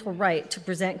fundamental right to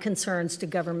present concerns to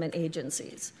government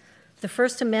agencies. The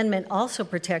First Amendment also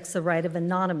protects the right of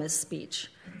anonymous speech.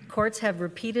 Courts have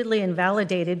repeatedly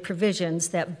invalidated provisions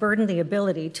that burden the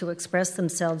ability to express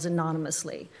themselves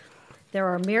anonymously. There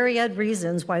are myriad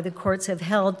reasons why the courts have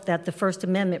held that the First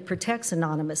Amendment protects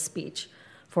anonymous speech.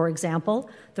 For example,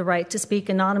 the right to speak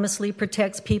anonymously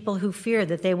protects people who fear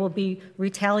that they will be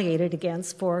retaliated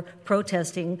against for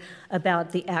protesting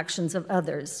about the actions of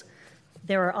others.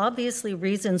 There are obviously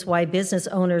reasons why business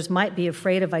owners might be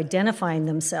afraid of identifying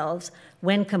themselves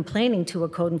when complaining to a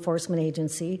code enforcement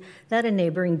agency that a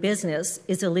neighboring business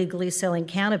is illegally selling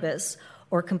cannabis,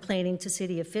 or complaining to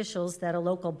city officials that a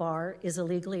local bar is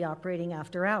illegally operating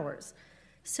after hours.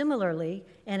 Similarly,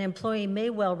 an employee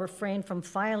may well refrain from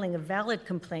filing a valid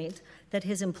complaint that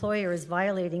his employer is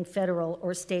violating federal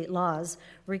or state laws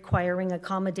requiring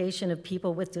accommodation of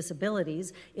people with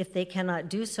disabilities if they cannot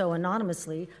do so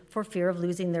anonymously for fear of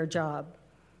losing their job.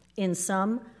 In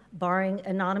sum, barring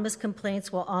anonymous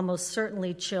complaints will almost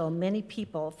certainly chill many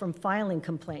people from filing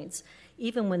complaints,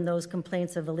 even when those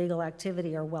complaints of illegal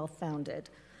activity are well-founded.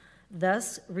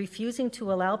 Thus, refusing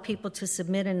to allow people to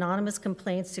submit anonymous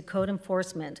complaints to code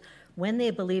enforcement when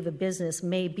they believe a business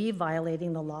may be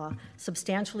violating the law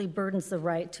substantially burdens the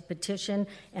right to petition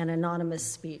and anonymous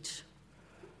speech.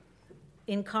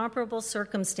 In comparable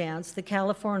circumstance, the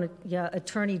California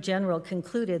Attorney General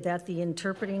concluded that the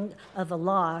interpreting of a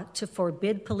law to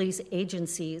forbid police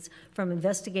agencies from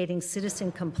investigating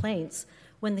citizen complaints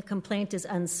when the complaint is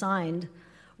unsigned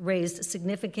raised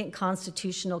significant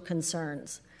constitutional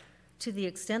concerns. To the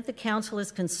extent the council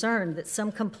is concerned that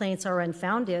some complaints are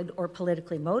unfounded or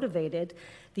politically motivated,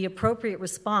 the appropriate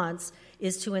response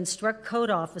is to instruct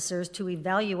code officers to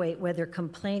evaluate whether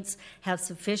complaints have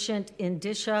sufficient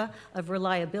indicia of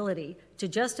reliability to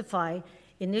justify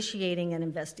initiating an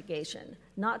investigation,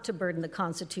 not to burden the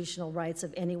constitutional rights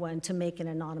of anyone to make an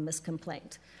anonymous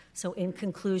complaint. So in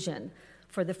conclusion,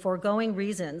 for the foregoing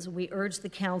reasons, we urge the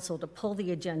council to pull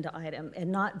the agenda item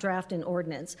and not draft an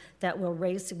ordinance that will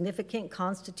raise significant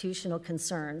constitutional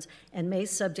concerns and may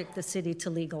subject the city to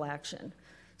legal action.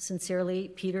 Sincerely,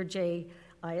 Peter J.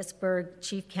 Iasberg,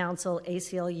 Chief Counsel,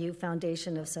 ACLU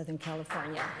Foundation of Southern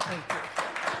California. Thank you.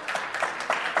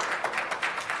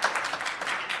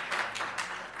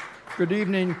 Good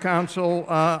evening, Council.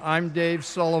 I'm Dave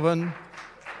Sullivan.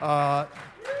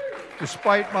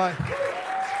 Despite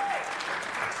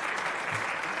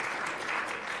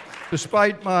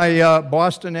my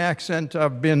Boston accent,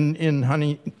 I've been in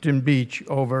Huntington Beach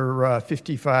over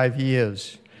 55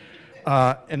 years.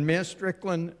 And Mayor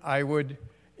Strickland, I would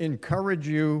encourage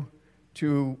you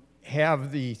to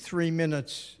have the 3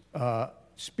 minutes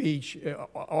speech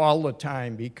all the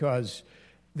time, because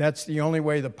that's the only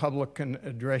way the public can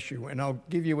address you. And I'll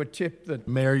give you a tip that...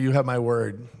 Mayor, you have my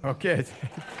word. Okay.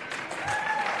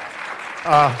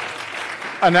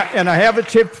 And I have a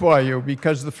tip for you,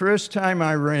 because the first time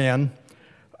I ran,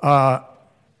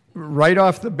 Right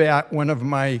off the bat, one of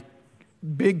my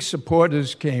big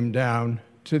supporters came down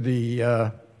to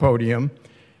the podium,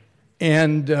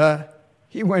 and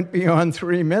he went beyond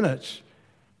 3 minutes.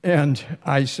 And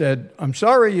I said, I'm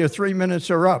sorry, your 3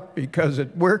 minutes are up, because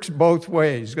it works both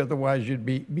ways. Otherwise, you'd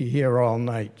be here all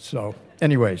night. So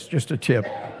anyways, just a tip.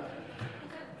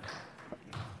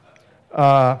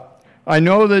 I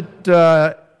know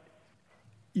that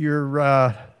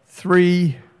your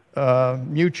three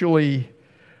mutually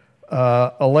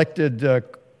elected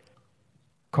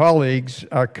colleagues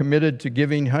are committed to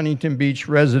giving Huntington Beach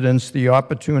residents the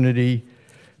opportunity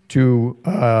to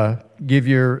give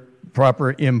your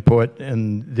proper input,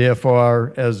 and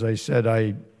therefore, as I said,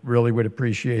 I really would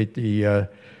appreciate the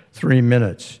 3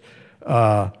 minutes.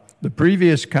 The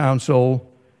previous council,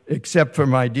 except for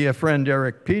my dear friend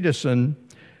Eric Peterson,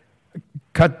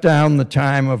 cut down the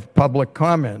time of public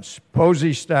comments.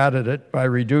 Posey started it by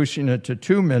reducing it to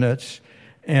 2 minutes,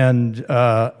 and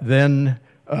then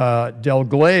Del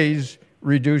Glaze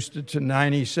reduced it to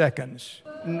 90 seconds.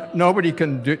 Nobody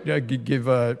can give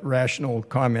a rational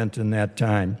comment in that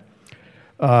time.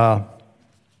 I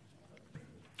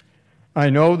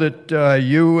know that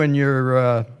you and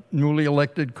your newly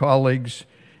elected colleagues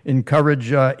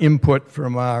encourage input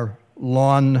from our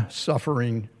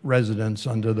lawn-suffering residents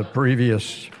under the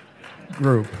previous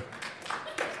group.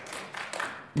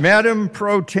 Madam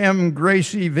Pro Tem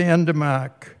Gracie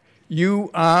Vandermark,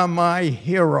 you are my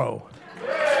hero.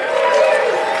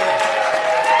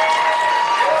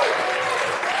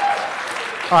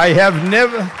 I have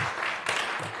never...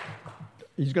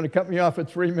 He's going to cut me off at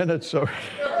 3 minutes, so...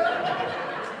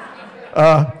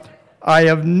 I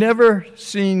have never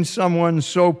seen someone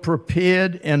so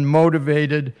prepared and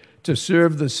motivated to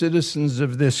serve the citizens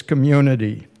of this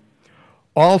community.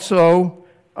 Also,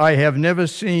 I have never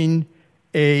seen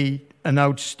an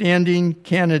outstanding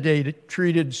candidate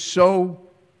treated so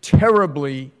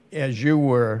terribly as you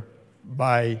were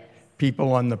by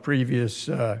people on the previous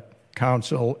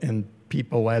council and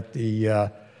people at the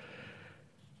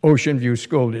Ocean View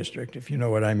School District, if you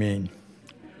know what I mean.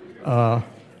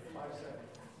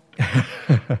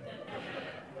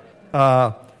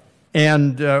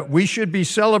 We should be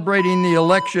celebrating the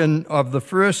election of the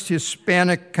first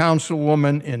Hispanic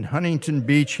councilwoman in Huntington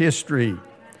Beach history.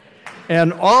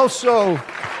 And also,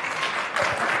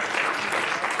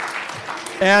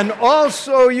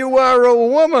 you are a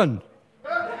woman.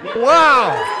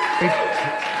 Wow.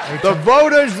 The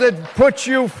voters that put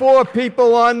you four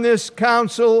people on this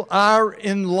council are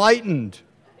enlightened.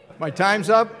 My time's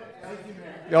up?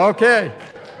 Okay.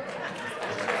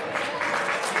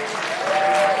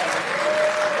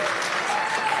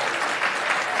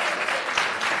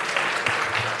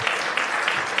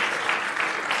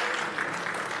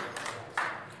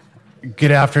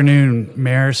 Good afternoon,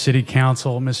 Mayor, City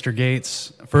Council, Mr.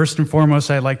 Gates. First and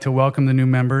foremost, I'd like to welcome the new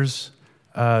members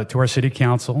to our City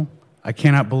Council. I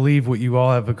cannot believe what you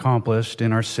all have accomplished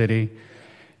in our city,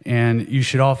 and you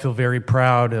should all feel very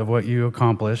proud of what you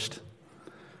accomplished.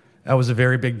 That was a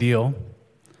very big deal.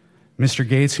 Mr.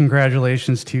 Gates,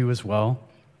 congratulations to you as well.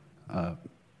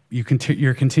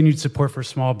 Your continued support for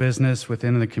small business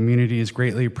within the community is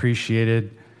greatly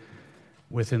appreciated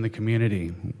within the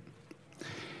community.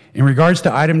 In regards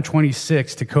to item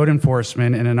 26, to code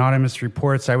enforcement and anonymous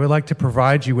reports, I would like to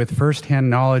provide you with firsthand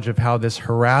knowledge of how this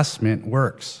harassment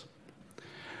works.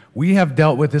 We have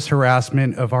dealt with this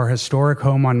harassment of our historic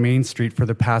home on Main Street for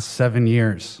the past 7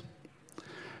 years.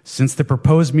 Since the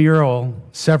proposed mural,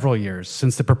 several years,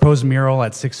 since the proposed mural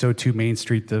at 602 Main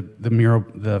Street,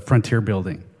 the Frontier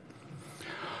Building.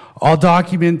 All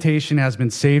documentation has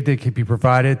been saved and can be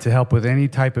provided to help with any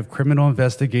type of criminal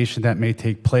investigation that may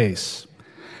take place.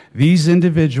 These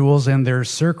individuals and their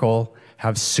circle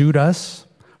have sued us,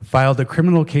 filed a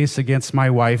criminal case against my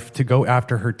wife to go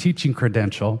after her teaching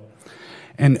credential,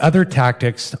 and other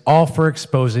tactics, all for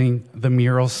exposing the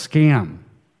mural scam.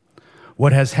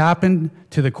 What has happened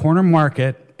to the corner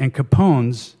market and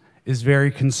Capone's is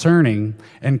very concerning,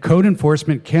 and code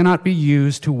enforcement cannot be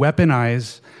used to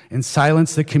weaponize and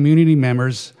silence the community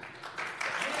members.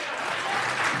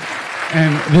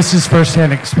 And this is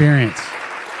firsthand experience.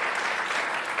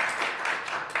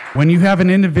 When you have an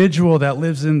individual that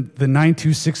lives in the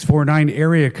 92649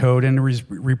 area code and is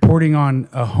reporting on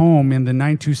a home in the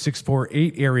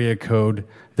 92648 area code,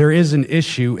 there is an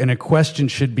issue and a question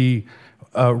should be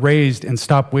raised and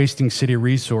stop wasting city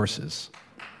resources.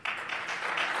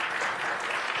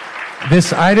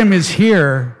 This item is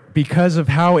here because of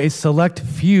how a select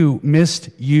few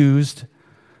misused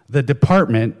the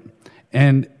department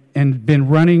and been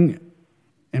running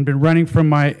from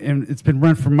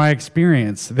my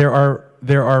experience. There are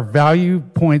there are value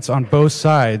points on both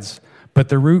sides, but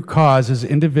the root cause is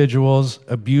individuals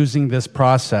abusing this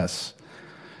process.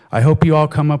 I hope you all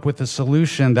come up with a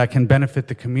solution that can benefit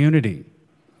the community.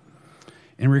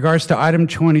 In regards to item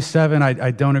 27,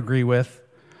 I don't agree with.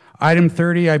 Item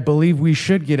 30, I believe we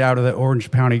should get out of the Orange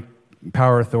County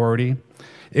Power Authority.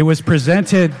 It was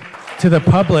presented to the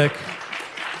public.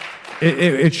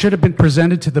 It should have been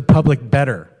presented to the public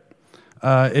better.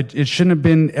 It shouldn't have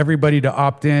been everybody to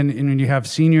opt in, and when you have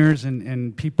seniors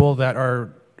and people that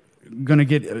are gonna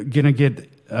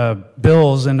get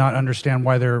bills and not understand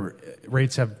why their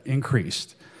rates have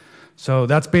increased. So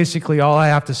that's basically all I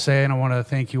have to say, and I want to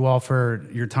thank you all for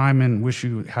your time and wish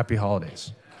you happy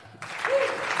holidays.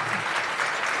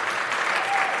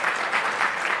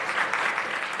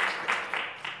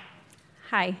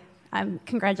 Hi.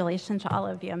 Congratulations to all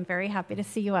of you. I'm very happy to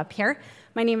see you up here.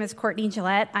 My name is Courtney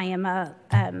Gillette. I am a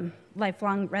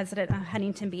lifelong resident of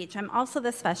Huntington Beach. I'm also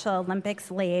the Special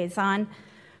Olympics liaison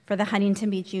for the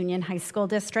Huntington Beach Union High School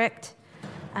District.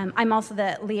 I'm also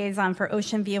the liaison for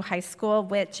Ocean View High School,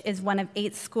 which is one of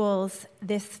 8 schools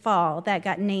this fall that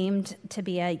got named to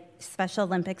be a Special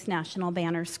Olympics National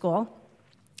Banner School.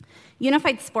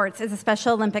 Unified Sports is a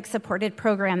Special Olympics supported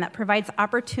program that provides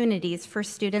opportunities for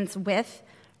students with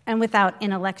and without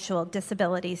intellectual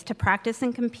disabilities to practice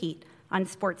and compete on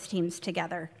sports teams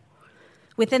together.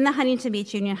 Within the Huntington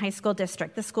Beach Union High School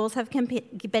District, the schools have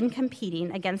been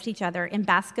competing against each other in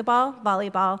basketball,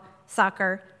 volleyball,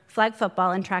 soccer, flag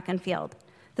football, and track and field.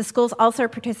 The schools also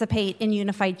participate in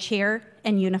unified cheer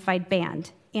and unified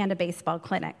band and a baseball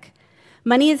clinic.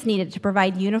 Money is needed to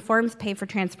provide uniforms, pay for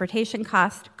transportation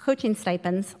costs, coaching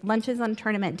stipends, lunches on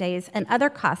tournament days, and other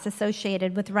costs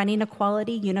associated with running a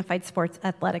quality unified sports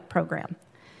athletic program.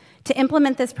 To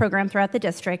implement this program throughout the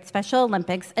district, Special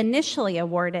Olympics initially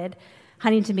awarded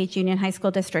Huntington Beach Union High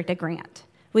School District a grant.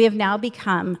 We have now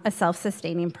become a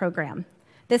self-sustaining program.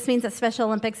 This means that Special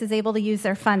Olympics is able to use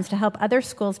their funds to help other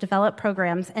schools develop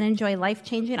programs and enjoy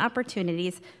life-changing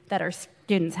opportunities that our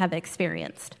students have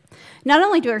experienced. Not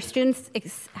only do our students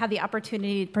have the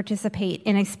opportunity to participate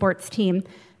in a sports team,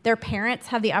 their parents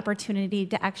have the opportunity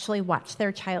to actually watch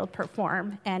their child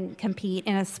perform and compete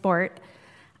in a sport.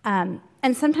 And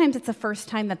sometimes it's the first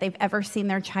time that they've ever seen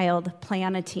their child play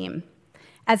on a team.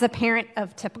 As a parent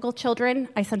of typical children,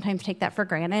 I sometimes take that for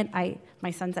granted.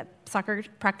 My son's at soccer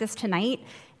practice tonight,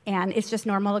 and it's just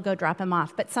normal to go drop him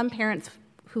off. But some parents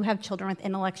who have children with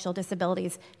intellectual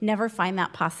disabilities never find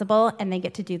that possible, and they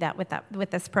get to do that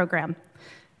with this program.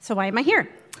 So why am I here?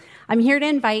 I'm here to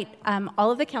invite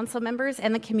all of the council members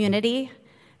and the community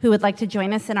who would like to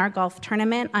join us in our golf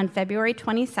tournament on February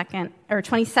 27th,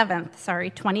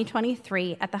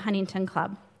 2023 at the Huntington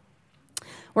Club.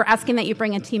 We're asking that you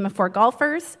bring a team of 4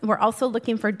 golfers. We're also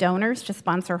looking for donors to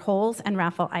sponsor holes and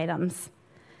raffle items.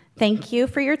 Thank you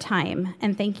for your time,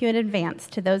 and thank you in advance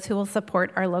to those who will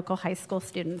support our local high school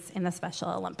students in the Special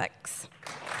Olympics.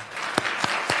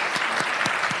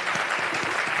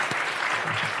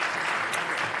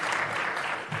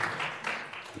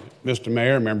 Mr.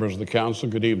 Mayor, members of the council,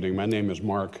 good evening. My name is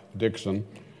Mark Dixon,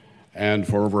 and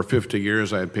for over 50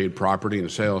 years I have paid property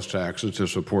and sales taxes to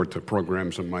support the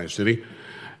programs in my city,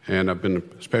 and I've been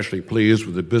especially pleased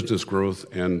with the business growth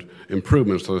and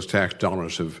improvements those tax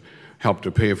dollars have helped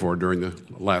to pay for during the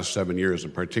last 7 years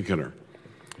in particular.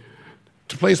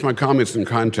 To place my comments in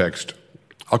context,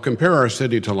 I'll compare our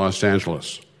city to Los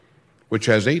Angeles, which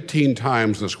has 18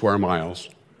 times the square miles,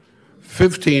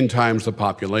 15 times the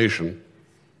population,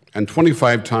 and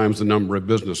 25 times the number of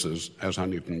businesses as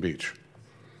Huntington Beach.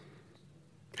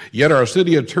 Yet our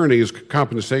city attorney's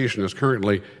compensation is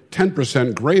currently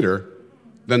 10% greater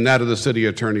than that of the city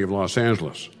attorney of Los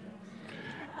Angeles.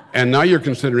 And now you're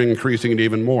considering increasing it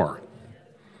even more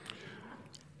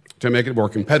to make it more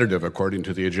competitive, according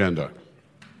to the agenda.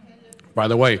 By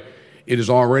the way, it is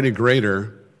already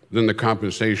greater than the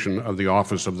compensation of the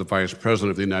office of the Vice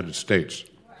President of the United States.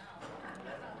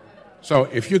 So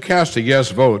if you cast a yes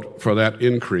vote for that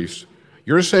increase,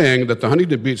 you're saying that the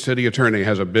Huntington Beach City Attorney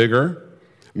has a bigger,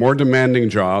 more demanding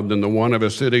job than the one of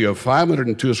a city of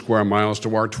 502 square miles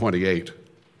to our 28.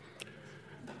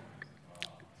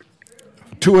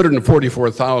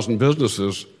 244,000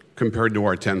 businesses compared to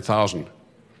our 10,000.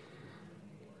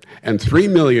 And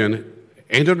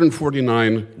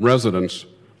 3,849,000 residents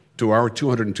to our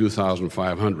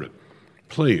 202,500.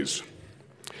 Please,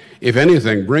 if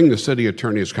anything, bring the city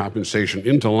attorney's compensation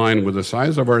into line with the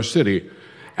size of our city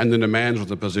and the demands of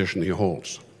the position he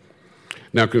holds.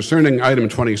 Now, concerning item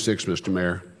 26, Mr.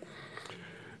 Mayor,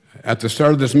 at the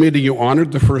start of this meeting, you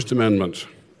honored the First Amendment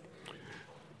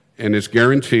and its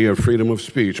guarantee of freedom of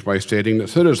speech by stating that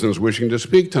citizens wishing to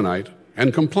speak tonight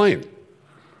and complain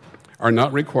are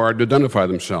not required to identify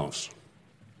themselves.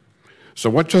 So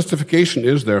what justification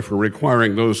is there for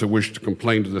requiring those who wish to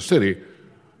complain to the city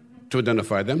to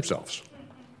identify themselves?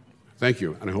 Thank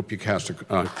you, and I hope you cast a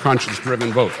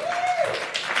conscience-driven vote.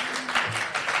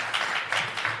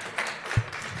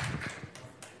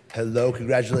 Hello,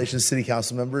 congratulations, City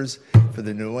Council members, for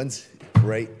the new ones.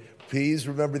 Great. Please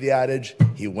remember the adage,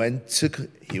 he went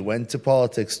to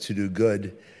politics to do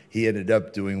good. He ended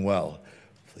up doing well.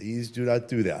 Please do not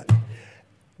do that.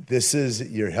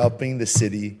 You're helping the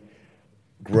city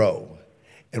grow.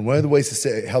 And one of the ways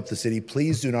to help the city,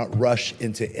 please do not rush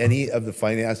into any of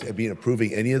the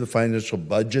approving any of the financial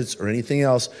budgets or anything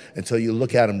else until you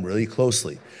look at them really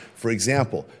closely. For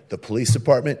example, the police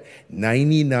department,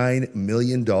 $99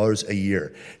 million a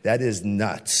year. That is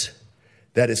nuts.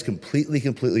 That is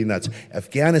completely nuts.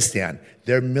 Afghanistan,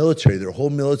 their whole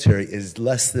military is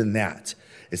less than that.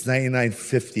 It's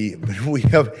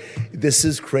 $99.50, but this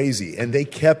is crazy. And they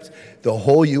kept the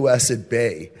whole U.S. at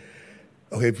bay.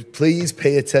 Okay, please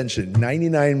pay attention.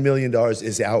 $99 million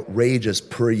is outrageous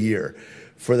per year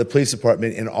for the police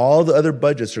department, and all the other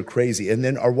budgets are crazy. And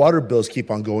then our water bills keep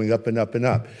on going up and up and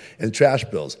up, and trash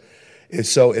bills. And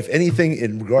so if anything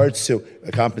in regards to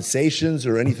compensations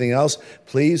or anything else,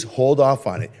 please hold off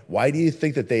on it. Why do you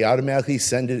think that they automatically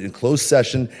send it in closed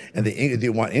session and they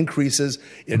want increases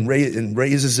and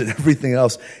raises and everything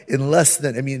else in less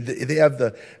than, they have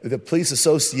the police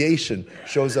association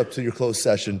shows up to your closed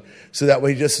session so that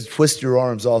way you just twist your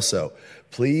arms also.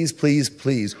 Please, please,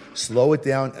 please slow it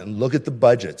down and look at the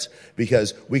budgets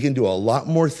because we can do a lot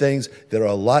more things that are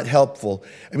a lot helpful.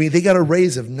 They got a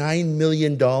raise of $9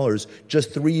 million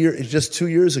just 2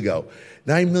 years ago.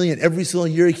 $9 million every single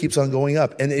year. It keeps on going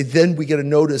up. And then we get a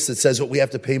notice that says we have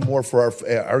to pay more for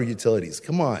our utilities.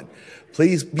 Come on.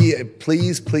 Please pay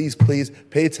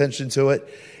attention to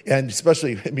it. And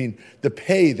especially, the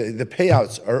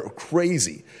payouts are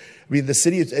crazy. The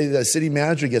city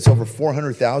manager gets over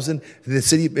 $400,000. The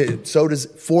city, so does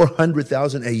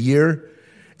 $400,000 a year.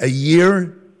 A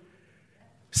year.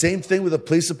 Same thing with the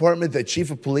police department, the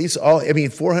chief of police.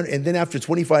 $400, and then after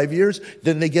 25 years,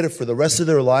 then they get it for the rest of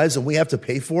their lives, and we have to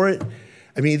pay for it.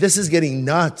 This is getting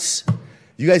nuts.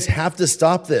 You guys have to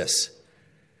stop this.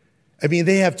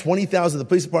 They have $20,000. The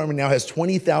police department now has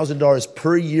 $20,000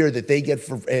 per year that they get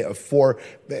for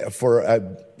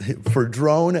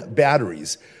drone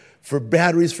batteries. For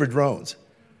batteries for drones.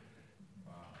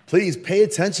 Please pay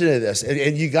attention to this,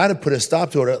 and you got to put a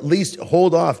stop to it, or at least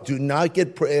hold off. Do not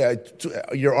get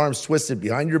your arms twisted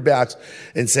behind your backs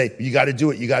and say, you got to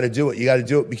do it, you got to do it, you got to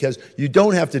do it, because you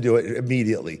don't have to do it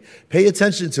immediately. Pay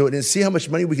attention to it and see how much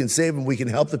money we can save and we can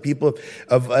help the people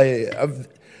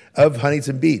of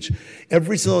Huntington Beach.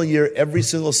 Every single year, every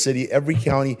single city, every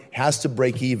county has to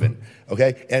break even,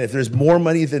 okay? And if there's more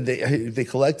money than they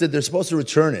collected, they're supposed to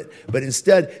return it. But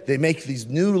instead, they make these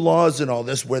new laws and all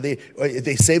this where they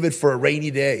save it for a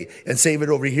rainy day and save it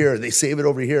over here. They save it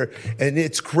over here. And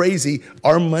it's crazy.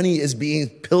 Our money is being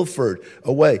pilfered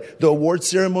away. The award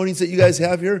ceremonies that you guys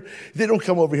have here, they don't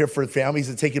come over here for families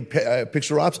and taking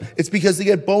picture ops. It's because they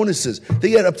get bonuses.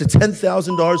 They get up to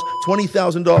 $10,000,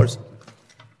 $20,000.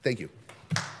 Thank you.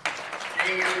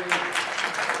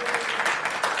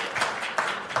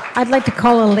 I'd like to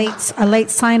call a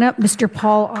late sign up, Mr.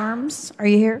 Paul Arms. Are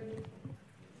you here?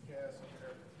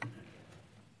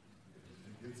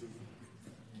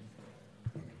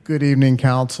 Good evening,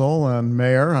 Council and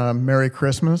Mayor. Merry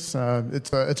Christmas.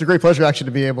 It's a great pleasure actually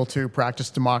to be able to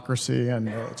practice democracy, and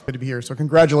it's good to be here. So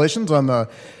congratulations on the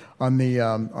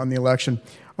election.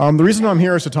 The reason I'm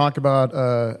here is to talk about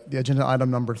the agenda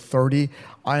item number 30.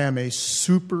 I am a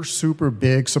super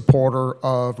big supporter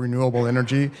of renewable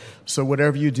energy. So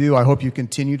whatever you do, I hope you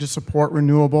continue to support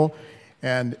renewable.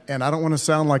 And I don't want to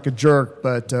sound like a jerk,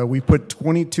 but we put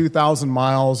 22,000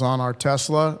 miles on our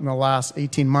Tesla. In the last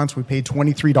 18 months, we paid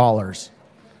 $23.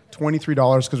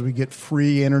 $23 because we get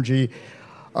free energy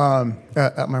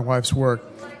at my wife's work.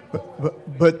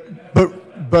 But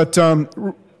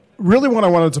really what I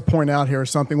wanted to point out here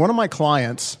is something. One of my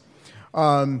clients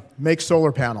makes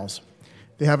solar panels.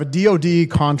 They have a DoD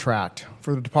contract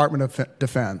for the Department of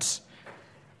Defense.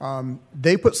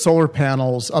 They put solar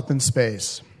panels up in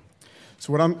space.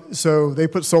 So they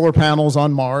put solar panels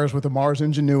on Mars with the Mars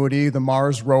Ingenuity, the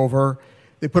Mars rover.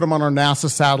 They put them on our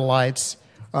NASA satellites.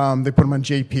 They put them on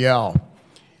JPL.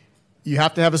 You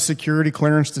have to have a security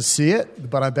clearance to see it,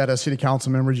 but I bet as city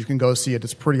council members you can go see it.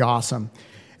 It's pretty awesome.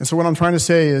 And so what I'm trying to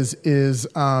say is it's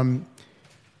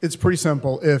pretty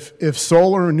simple. If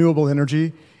solar renewable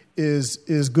energy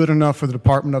is good enough for the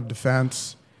Department of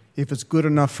Defense, if it's good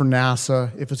enough for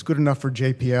NASA, if it's good enough for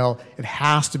JPL, it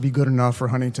has to be good enough for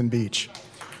Huntington Beach.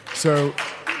 So,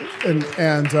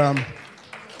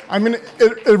 I mean,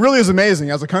 it really is amazing.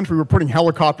 As a country, we're putting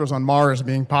helicopters on Mars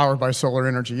being powered by solar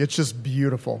energy. It's just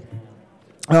beautiful.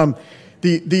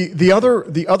 The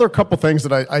other couple things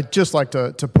that I'd just like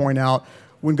to point out,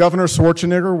 when Governor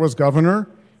Schwarzenegger was governor,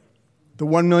 the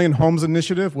 1 Million Homes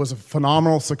Initiative was a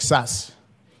phenomenal success,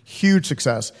 huge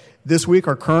success. This week,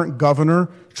 our current governor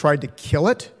tried to kill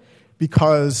it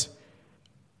because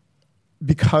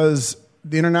the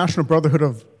International Brotherhood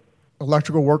of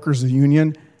Electrical Workers, the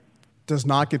union, does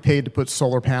not get paid to put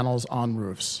solar panels on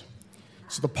roofs.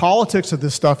 So the politics of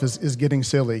this stuff is getting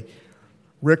silly.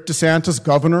 Rick DeSantis,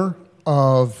 governor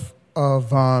of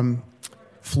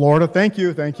Florida, thank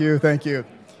you.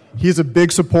 He's a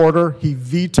big supporter. He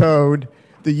vetoed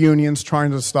the unions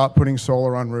trying to stop putting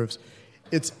solar on roofs.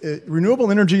 Renewable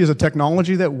energy is a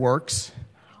technology that works.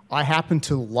 I happen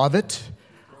to love it.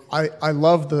 I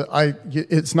love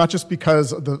it's not just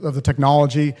because of the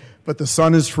technology, but the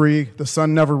sun is free. The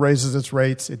sun never raises its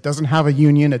rates. It doesn't have a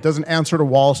union. It doesn't answer to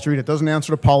Wall Street. It doesn't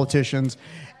answer to politicians.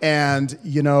 And,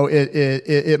 you know,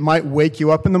 it might wake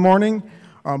you up in the morning,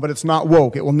 but it's not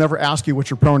woke. It will never ask you what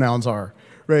your pronouns are,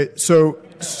 right? So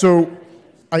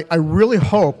I really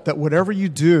hope that whatever you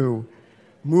do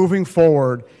moving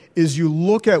forward is you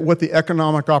look at what the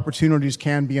economic opportunities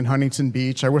can be in Huntington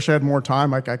Beach. I wish I had more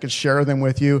time. I could share them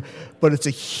with you. But it's a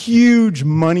huge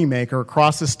moneymaker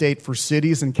across the state for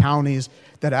cities and counties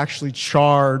that actually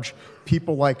charge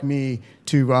people like me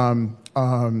to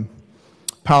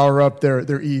power up their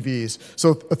EVs.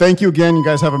 So thank you again. You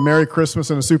guys have a Merry Christmas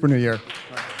and a Super New Year.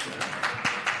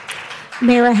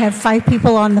 Mayor, I have 5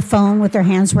 people on the phone with their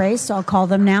hands raised, so I'll call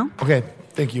them now. Okay,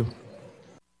 thank you.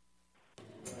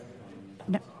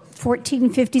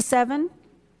 1457.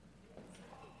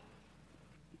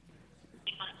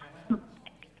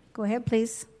 Go ahead,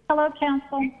 please. Hello,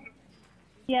 Council.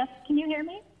 Yes, can you hear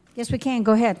me? Yes, we can.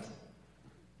 Go ahead.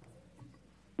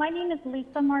 My name is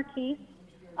Lisa Marquise.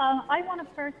 I want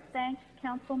to first thank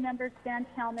Council members Dan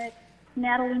Kalnick,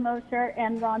 Natalie Mosher,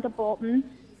 and Rhonda Bolton,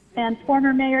 and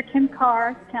former Mayor Kim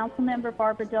Carr, Council member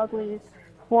Barbara Douglas,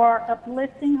 for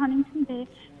uplifting Huntington Beach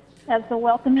as the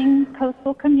welcoming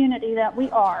coastal community that we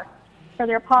are, for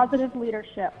their positive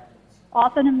leadership,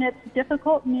 often amidst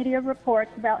difficult media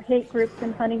reports about hate groups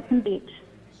in Huntington Beach.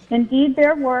 Indeed,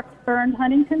 their work earned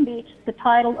Huntington Beach the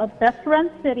title of Best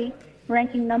Run City,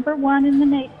 ranking #1 in the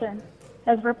nation,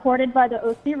 as reported by the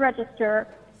OC Register,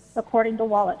 according to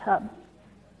Wallet Hub.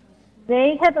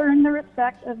 They have earned the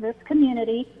respect of this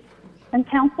community, and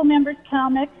Council members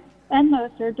Kalnick and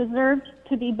Moser deserved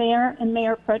to be mayor and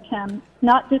mayor pro tem,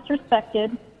 not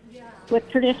disrespected, with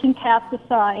tradition cast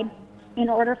aside, in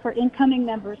order for incoming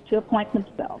members to appoint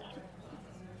themselves.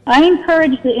 I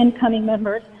encourage the incoming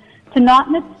members to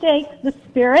not mistake the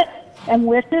spirit and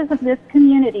wishes of this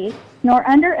community, nor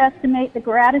underestimate the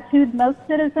gratitude most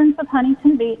citizens of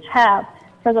Huntington Beach have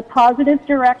for the positive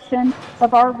direction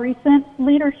of our recent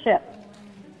leadership.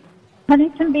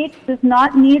 Huntington Beach does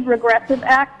not need regressive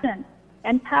action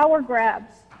and power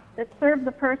grabs that serve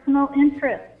the personal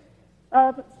interests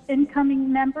of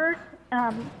incoming members,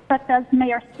 such as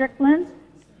Mayor Strickland,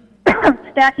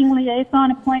 stacking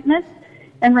liaison appointments,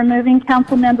 and removing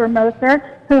Councilmember Moser,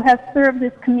 who has served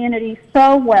this community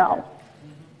so well.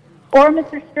 Or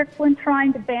Mr. Strickland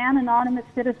trying to ban anonymous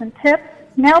citizen tips,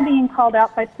 now being called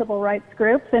out by civil rights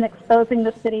groups and exposing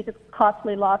the city to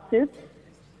costly lawsuits.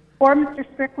 Or Mr.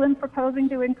 Strickland proposing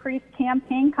to increase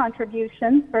campaign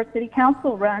contributions for a city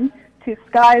council run to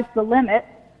sky's the limit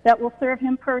that will serve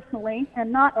him personally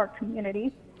and not our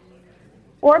community.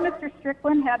 Or Mr.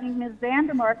 Strickland having Ms.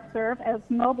 Vandermark serve as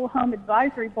Mobile Home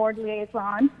Advisory Board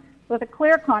liaison with a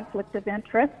clear conflict of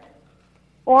interest.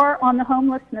 Or on the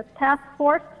Homelessness Task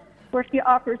Force, where she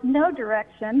offers no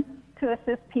direction to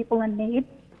assist people in need.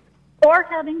 Or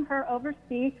having her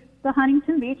oversee the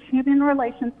Huntington Beach Human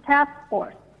Relations Task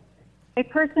Force, a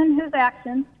person whose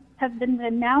actions have been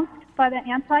denounced by the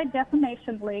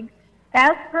Anti-Defamation League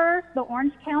as per the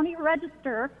Orange County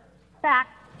Register fact,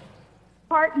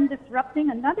 part in disrupting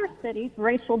another city's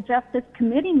racial justice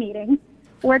committee meeting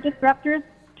where disruptors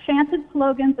chanted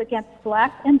slogans against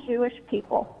Black and Jewish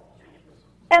people.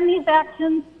 And these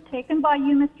actions taken by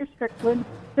you, Mr. Strickland,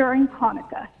 during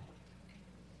Hanukkah.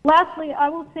 Lastly, I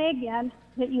will say again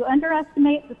that you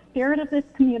underestimate the spirit of this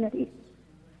community.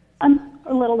 I'm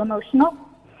a little emotional.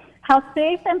 How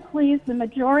safe and pleased the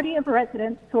majority of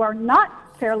residents who are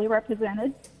not fairly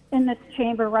represented in this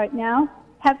chamber right now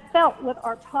have felt with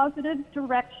our positive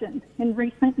direction in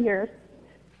recent years,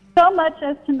 so much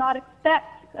as to not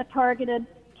expect a targeted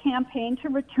campaign to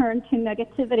return to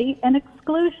negativity and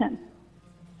exclusion.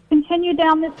 Continue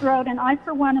down this road, and I,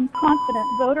 for one, am confident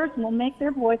voters will make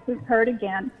their voices heard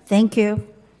again. Thank you.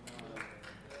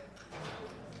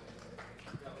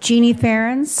 Jeannie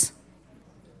Ferens.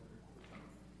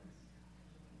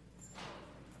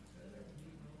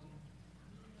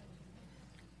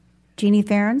 Jeannie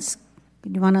Ferens, do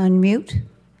you want to unmute?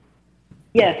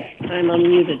 Yes, I'm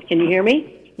unmuted. Can you hear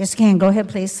me? Yes, can. Go ahead,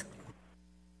 please.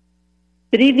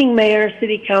 Good evening, Mayor,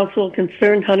 City Council,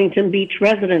 concerned Huntington Beach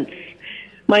residents.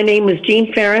 My name is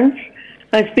Jean Ferens.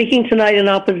 I'm speaking tonight in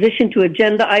opposition to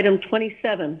Agenda Item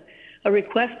 27, a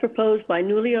request proposed by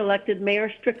newly elected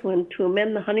Mayor Strickland to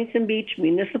amend the Huntington Beach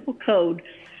Municipal Code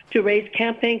to raise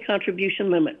campaign contribution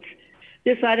limits.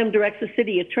 This item directs the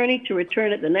city attorney to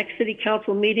return at the next City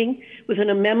Council meeting with an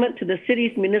amendment to the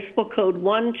city's Municipal Code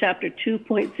 1, Chapter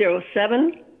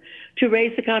 2.07, to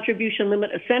raise the contribution limit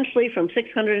essentially from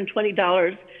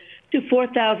 $620 to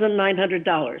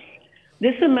 $4,900.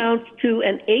 This amounts to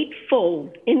an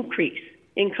 8-fold increase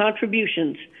in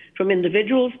contributions from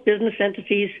individuals, business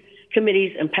entities,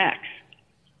 committees, and PACs.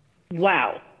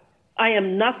 Wow. I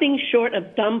am nothing short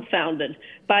of dumbfounded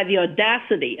by the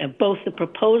audacity of both the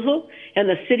proposal and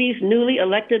the city's newly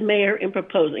elected mayor in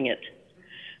proposing it.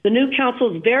 The new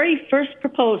council's very first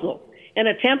proposal, an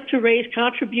attempt to raise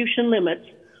contribution limits,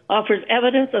 offers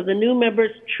evidence of the new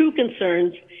members' true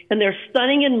concerns and their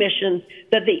stunning admission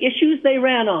that the issues they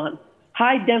ran on,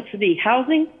 high-density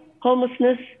housing,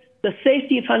 homelessness, the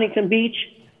safety of Huntington Beach,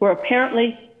 were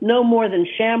apparently no more than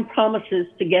sham promises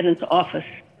to get into office.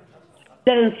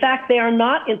 That in fact they are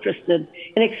not interested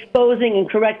in exposing and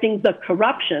correcting the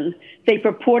corruption they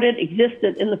purported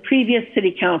existed in the previous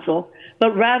city council,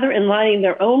 but rather in lining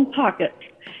their own pockets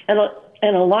and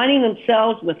aligning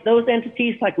themselves with those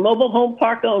entities like mobile home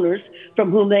park owners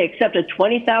from whom they accepted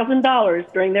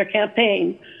 $20,000 during their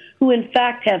campaign, who in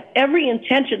fact have every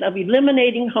intention of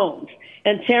eliminating homes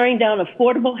and tearing down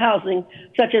affordable housing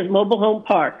such as mobile home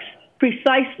parks,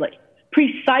 precisely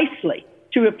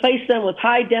to replace them with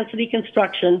high-density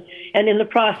construction and in the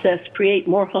process create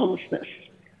more homelessness.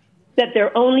 That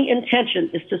their only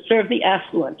intention is to serve the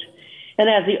affluent. And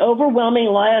as the overwhelming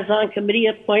liaison committee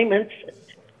appointments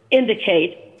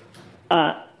indicate,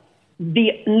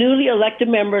 the newly elected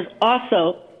members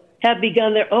also have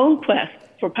begun their own quest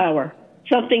for power,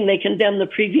 something they condemned the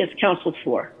previous council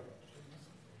for.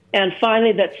 And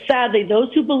finally, that sadly,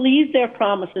 those who believed their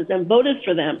promises and voted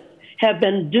for them have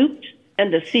been duped and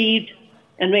deceived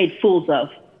and made fools of.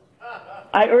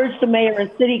 I urge the mayor and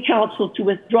city council to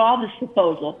withdraw this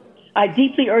proposal. I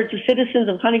deeply urge the citizens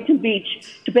of Huntington Beach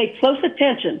to pay close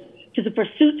attention to the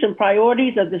pursuits and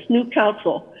priorities of this new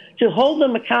council, to hold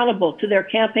them accountable to their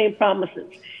campaign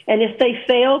promises. And if they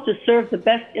fail to serve the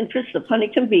best interests of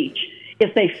Huntington Beach,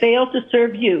 if they fail to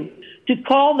serve you, to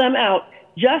call them out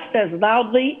just as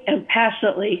loudly and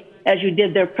passionately as you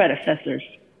did their predecessors.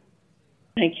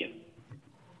 Thank you.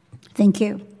 Thank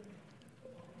you.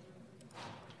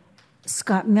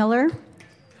 Scott Miller.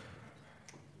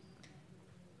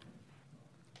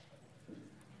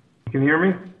 Can you hear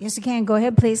me? Yes, I can. Go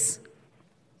ahead, please.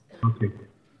 Okay.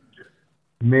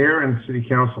 Mayor and City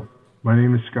Council, my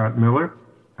name is Scott Miller.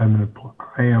 I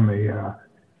am a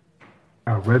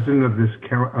resident of this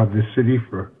city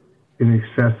for in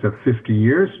excess of 50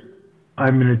 years.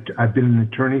 I've been an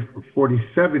attorney for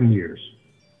 47 years.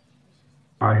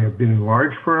 I have been in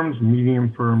large firms,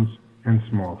 medium firms, and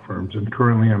small firms, and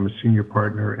currently I'm a senior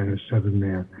partner in a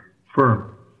 7-man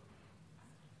firm.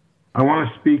 I want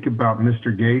to speak about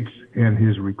Mr. Gates and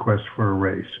his request for a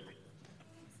raise.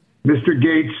 Mr.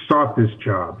 Gates sought this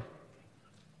job.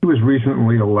 He was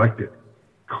recently elected.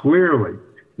 Clearly,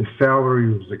 the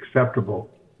salary was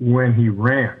acceptable when he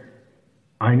ran.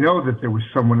 I know that there was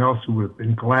someone else who would have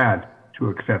been glad to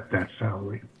accept that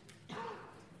salary.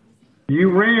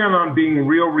 You ran on being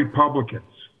real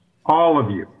Republicans, all of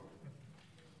you.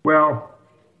 Well,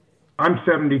 I'm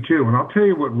 72, and I'll tell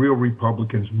you what real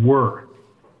Republicans were.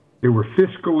 They were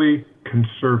fiscally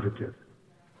conservative.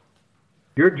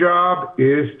 Your job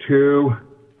is to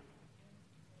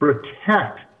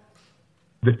protect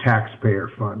the taxpayer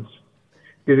funds.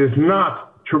 It is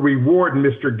not to reward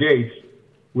Mr. Gates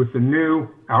with a new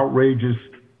outrageous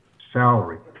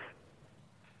salary.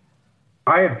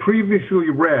 I had previously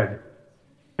read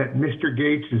that Mr.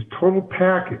 Gates' total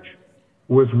package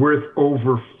was worth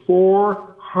over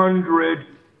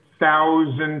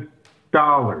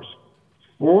 $400,000.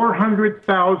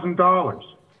 $400,000.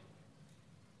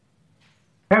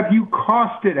 Have you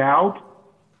costed out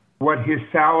what his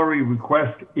salary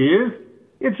request is?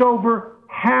 It's over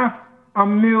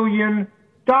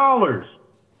 $500,000.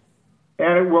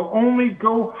 and it will only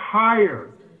go higher.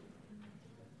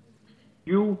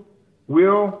 You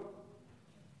will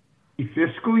be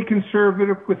fiscally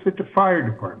conservative with the fire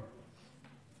department.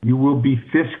 You will be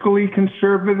fiscally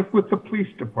conservative with the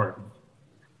police department.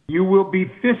 You will be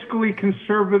fiscally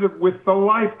conservative with the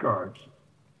lifeguards.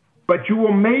 But you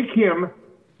will make him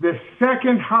the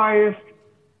second highest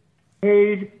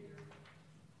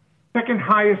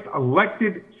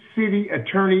elected city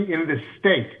attorney in the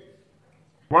state.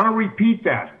 I want to repeat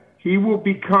that. He will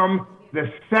become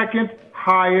the second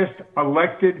highest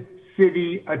elected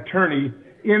city attorney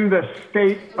in the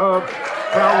state of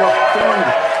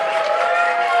California.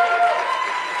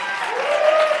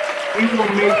 He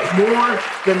will make more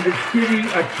than the city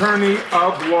attorney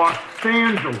of Los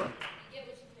Angeles.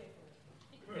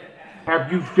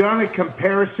 Have you done a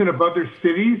comparison of other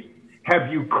cities?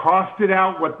 Have you costed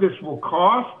out what this will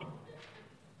cost?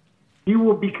 He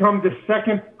will become the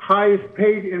second highest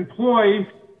paid employee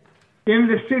in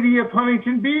the city of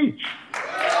Huntington Beach.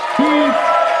 He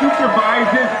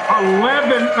supervises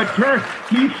 11 attorneys.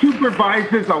 He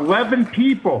supervises 11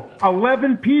 people.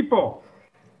 11 people.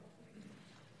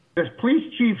 The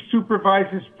police chief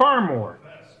supervises far more.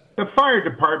 The fire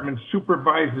department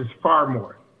supervises far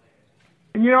more.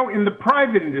 And you know, in the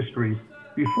private industry,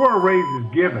 before a raise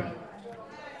is given.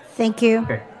 Thank you.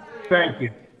 Okay, thank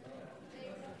you.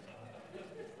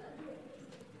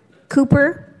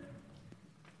 Cooper?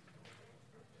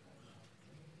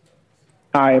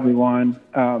 Hi, everyone.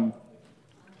 My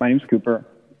name's Cooper.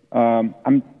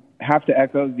 I have to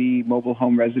echo the Mobile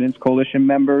Home Residents Coalition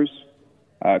members'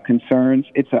 concerns.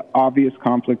 It's an obvious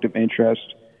conflict of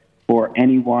interest for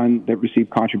anyone that received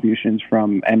contributions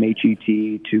from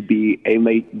MHET to be a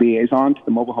liaison to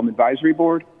the Mobile Home Advisory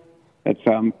Board. That's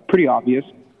pretty obvious.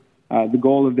 The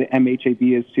goal of the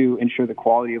MHAB is to ensure the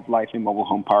quality of life in mobile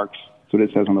home parks. That's what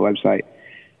it says on the website.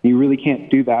 You really can't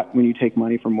do that when you take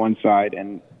money from one side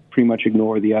and pretty much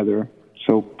ignore the other.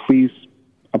 So please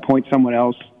appoint someone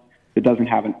else that doesn't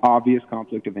have an obvious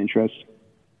conflict of interest.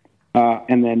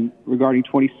 And then regarding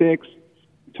 26,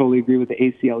 totally agree with the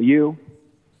ACLU.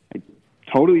 I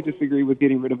totally disagree with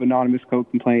getting rid of anonymous code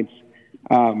complaints.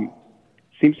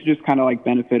 Seems to just kind of like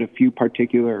benefit a few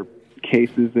particular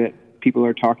cases that people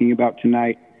are talking about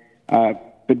tonight.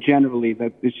 But generally,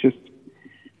 that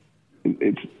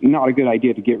it's not a good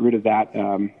idea to get rid of that.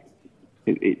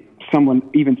 Someone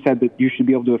even said that you should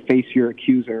be able to efface your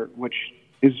accuser, which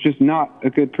is just not a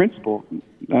good principle.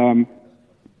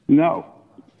 No,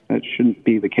 that shouldn't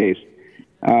be the case.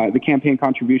 The campaign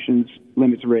contributions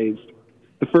limits raised.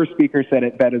 The first speaker said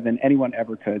it better than anyone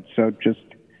ever could, so just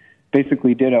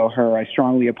basically ditto her. I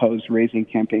strongly oppose raising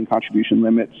campaign contribution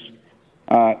limits.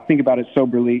 Think about it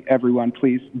soberly, everyone,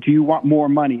 please. Do you want more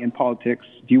money in politics?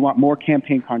 Do you want more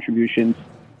campaign contributions?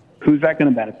 Who's that going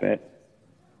to benefit?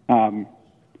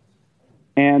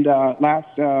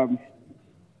 Last,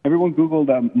 everyone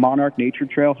Googled Monarch Nature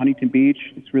Trail, Huntington Beach.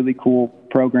 It's a really cool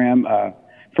program.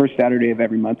 First Saturday of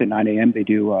every month at 9 a.m. they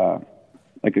do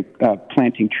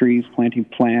planting trees, planting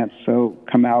plants. So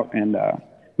come out and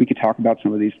we could talk about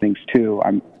some of these things too.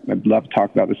 I'd love to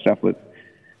talk about this stuff with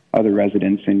other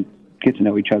residents and get to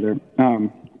know each other.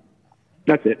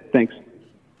 That's it. Thanks.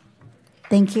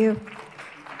 Thank you.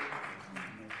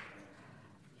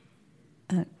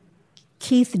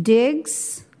 Keith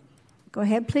Diggs, go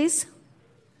ahead, please.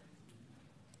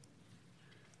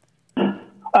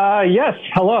 Yes,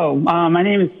 hello. My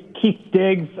name is Keith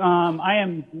Diggs. I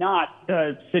am not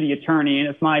the city attorney, and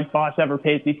if my boss ever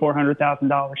pays me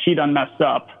 $400,000, she done messed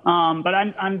up. But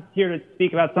I'm here to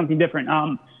speak about something different.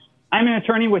 I'm an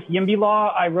attorney with YIMBY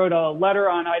Law. I wrote a letter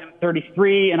on item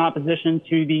 33 in opposition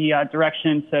to the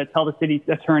direction to tell the city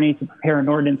attorney to prepare an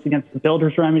ordinance against the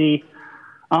builder's remedy.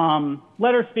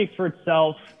 Letter speaks for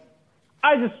itself.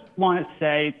 I just want to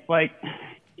say,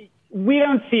 we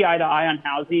don't see eye to eye on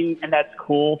housing, and that's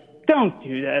cool. Don't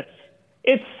do this.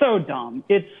 It's so dumb.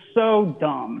 It's so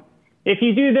dumb. If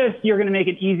you do this, you're going to make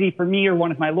it easy for me or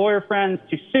one of my lawyer friends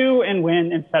to sue and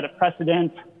win and set a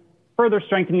precedent, further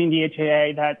strengthening the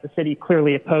HAA that the city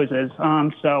clearly opposes.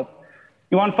 So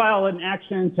you want to file an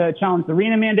action to challenge the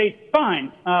RENA mandate?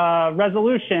 Fine.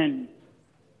 Resolution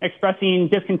expressing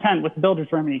discontent with the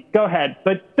builder's remedy. Go ahead,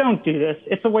 but don't do this.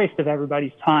 It's a waste of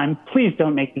everybody's time. Please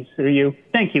don't make me sue you.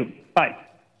 Thank you. Bye.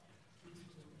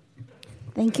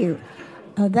 Thank you.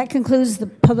 That concludes the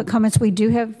public comments. We do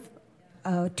have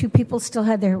two people still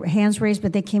had their hands raised,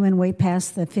 but they came in way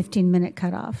past the 15-minute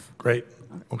cutoff. Great.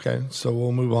 Okay, so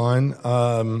we'll move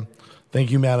on. Thank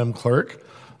you, Madam Clerk.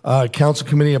 Council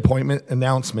committee appointment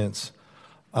announcements.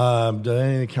 Do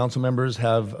any of the council members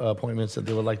have appointments that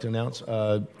they would like to announce?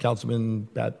 Councilman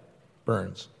Bat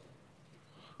Burns.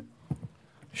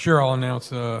 Sure, I'll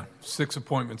announce 6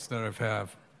 appointments that I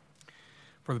have.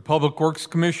 For the Public Works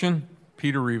Commission,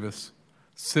 Peter Rivas.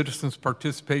 Citizens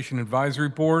Participation Advisory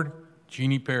Board,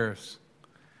 Jeannie Paris.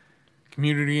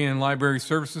 Community and Library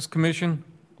Services Commission,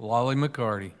 Lolly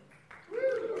McCarty.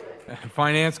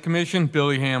 Finance Commission,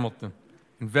 Billy Hamilton.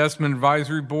 Investment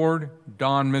Advisory Board,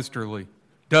 Doug Misterly,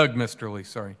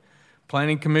 sorry.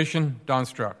 Planning Commission, Don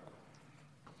Struck.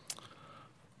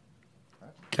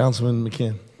 Councilman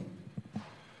McKeon.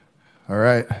 All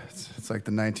right. It's like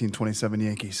the 1927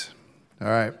 Yankees. All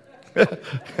right.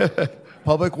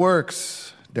 Public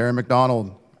Works, Darren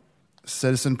McDonald.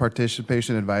 Citizen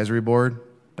Participation Advisory Board,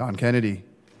 Don Kennedy.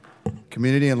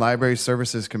 Community and Library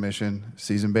Services Commission,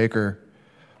 Susan Baker.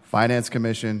 Finance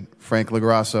Commission, Frank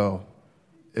LaGrasso.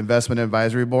 Investment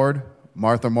Advisory Board,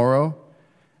 Martha Morrow.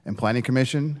 And Planning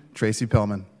Commission, Tracy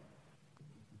Pillman.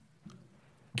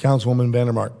 Councilwoman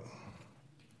Vandermark.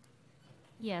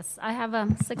 Yes, I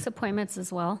have 6 appointments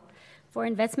as well. For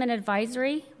Investment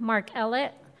Advisory, Mark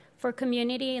Ellett. For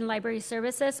Community and Library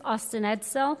Services, Austin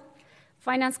Edsel.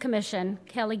 Finance Commission,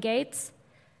 Kelly Gates.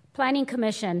 Planning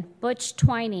Commission, Butch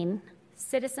Twining.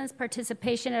 Citizens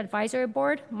Participation Advisory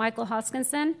Board, Michael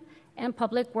Hoskinson. And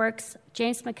Public Works,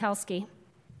 James Mikowski.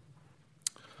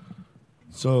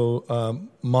 So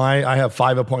I have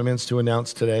 5 appointments to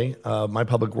announce today. My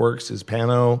Public Works is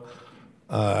Pano.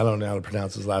 I don't know how to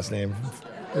pronounce his last name.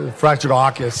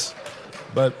 Fractureakis,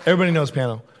 but everybody knows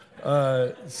Pano.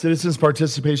 Citizens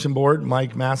Participation Board,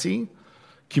 Mike Massey.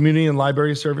 Community and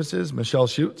Library Services, Michelle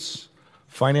Schutz.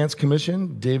 Finance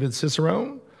Commission, David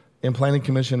Cicerone. And Planning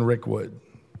Commission, Rick Wood.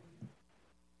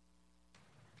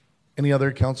 Any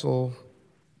other council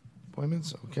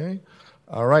appointments? Okay.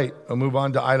 All right. I'll move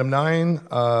on to item 9,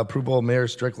 approval of Mayor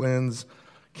Strickland's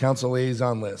council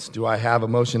liaison list. Do I have a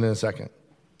motion in a second?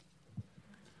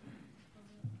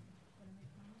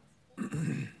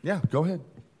 Yeah, go ahead.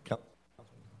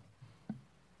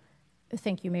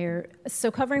 Thank you, Mayor.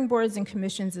 So covering boards and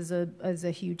commissions is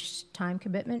a huge time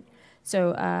commitment.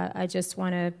 So I just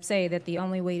want to say that the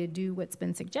only way to do what's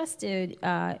been suggested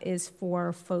is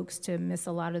for folks to miss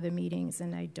a lot of the meetings,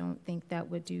 and I don't think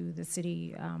that would do the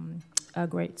city a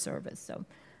great service. So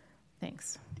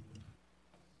thanks.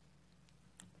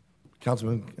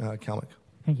 Councilman Kalmick.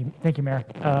 Thank you, Mayor.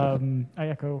 I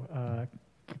echo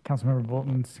Councilmember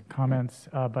Bolton's comments,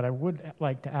 but I would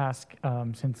like to ask,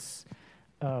 since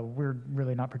we're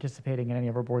really not participating in any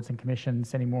of our boards and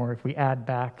commissions anymore, if we add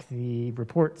back the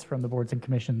reports from the boards and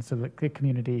commissions so that the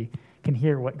community can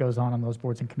hear what goes on those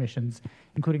boards and commissions,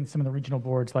 including some of the regional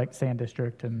boards like Sand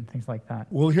District and things like that.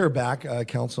 We'll hear back,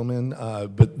 Councilman,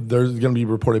 but they're going to be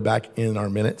reported back in our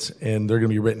minutes, and they're going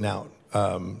to be written out.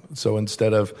 So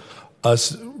instead of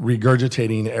us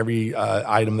regurgitating every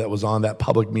item that was on that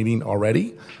public meeting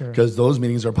already, because those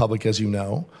meetings are public, as you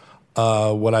know,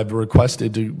 what I've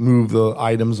requested to move the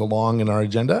items along in our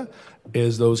agenda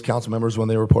is those council members, when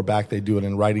they report back, they do it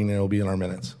in writing and it'll be in our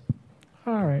minutes.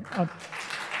 All right.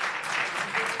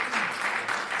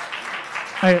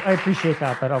 I appreciate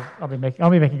that, but I'll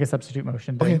be making a substitute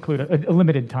motion to include a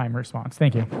limited time response.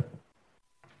 Thank you.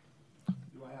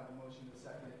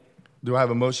 Do I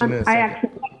have a motion and a I second? actually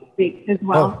want to speak as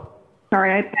well.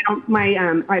 Sorry, my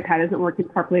iPad isn't working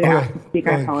properly to ask to speak.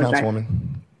 I apologize. Councilwoman.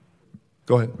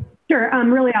 Go ahead. Sure.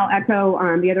 Really, I'll echo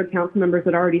the other council members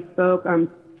that already spoke.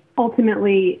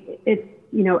 Ultimately,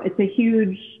 it's a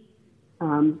huge,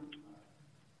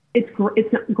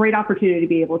 it's a great opportunity to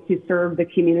be able to serve the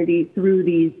community through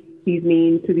these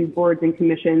meetings, through these boards and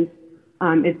commissions.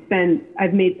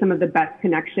 I've made some of the best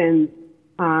connections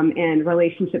and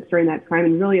relationships during that time,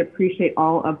 and really appreciate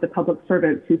all of the public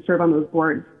servants who serve on those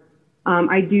boards.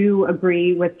 I do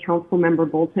agree with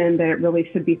Councilmember Bolton that it really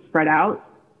should be spread out.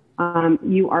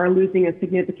 You are losing a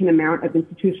significant amount of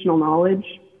institutional knowledge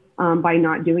by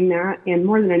not doing that. And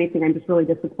more than anything, I'm just really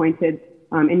disappointed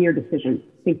in your decision.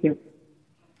 Thank you.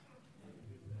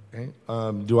 Okay.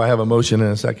 Do I have a motion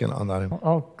and a second on that?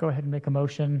 I'll go ahead and make a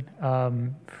motion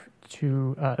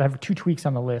I have 2 tweaks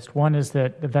on the list. One is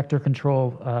that the vector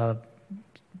control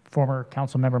former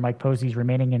council member Mike Posey's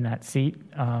remaining in that seat.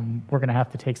 We're going to have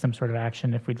to take some sort of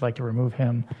action if we'd like to remove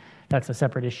him. That's a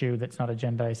separate issue that's not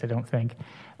agendized, I don't think.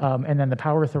 And then the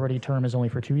Power Authority term is only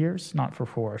for 2 years, not for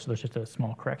 4. So there's just a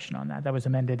small correction on that. That was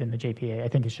amended in the JPA. I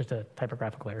think it's just a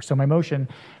typographical error. So my motion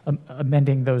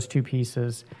amending those 2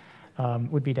 pieces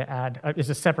would be to add, is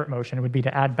a separate motion. It would be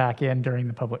to add back in during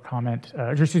the public comment,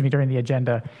 during the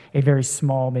agenda, a very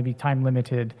small, maybe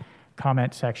time-limited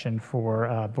comment section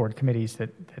for board committees that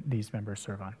these members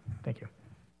serve on. Thank you.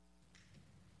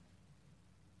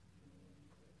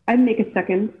 I'd make a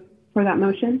second for that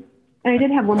motion. And I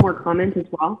did have one more comment as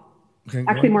well. Okay,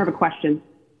 actually more of a question.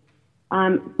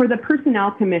 For the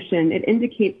Personnel Commission, it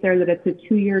indicates there that it's a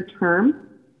 2-year term.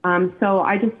 So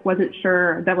I just wasn't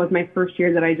sure. That was my first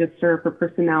year that I just served for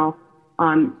personnel.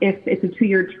 If it's a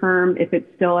 2-year term, if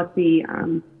it's still at the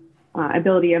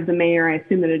ability of the mayor, I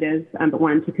assume that it is, but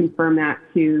wanted to confirm that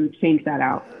to change that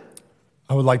out.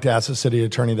 I would like to ask the city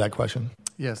attorney that question.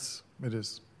 Yes, it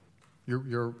is.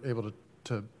 You're able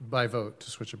to by vote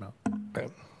to switch them out.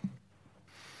 Okay.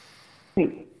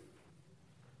 Thanks.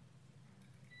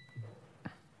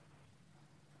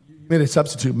 You made a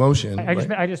substitute motion.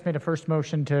 I just made a first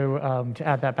motion to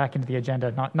add that back into the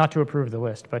agenda, not to approve the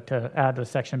list, but to add the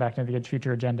section back into the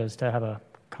future agendas to have a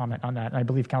comment on that. And I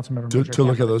believe Councilmember to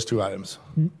look at those two items.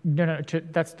 No,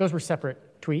 those were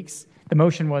separate tweaks. The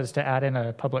motion was to add in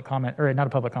a public comment, or not a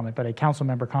public comment, but a council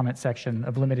member comment section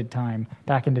of limited time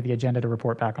back into the agenda to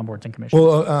report back on boards and commissions.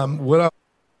 Well,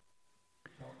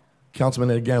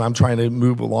 Councilman, again, I'm trying to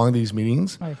move along these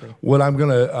meetings. I agree. What I'm going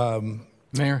to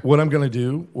Mayor, what I'm going to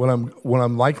do, what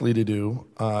I'm likely to do,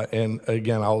 and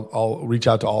again, I'll reach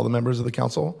out to all the members of the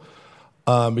council,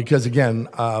 because again,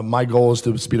 my goal is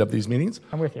to speed up these meetings.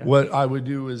 I'm with you. What I would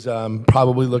do is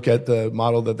probably look at the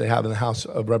model that they have in the House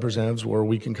of Representatives, where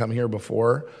we can come here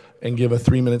before and give a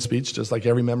 3-minute speech, just like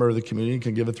every member of the community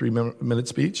can give a 3-minute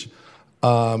speech,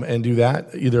 and do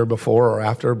that either before or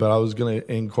after. But I was going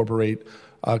to incorporate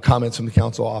comments from the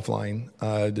council offline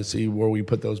to see where we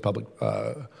put those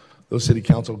those city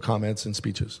council comments and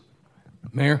speeches.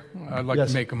 Mayor, I'd like Yes.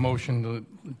 to make a motion to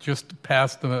just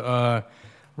pass the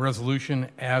resolution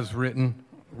as written,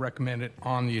 recommended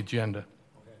on the agenda.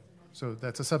 So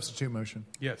that's a substitute motion.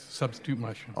 Yes, substitute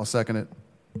motion. I'll second it.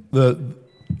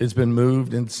 It's been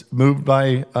moved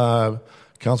by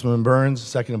Councilman Burns,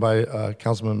 seconded by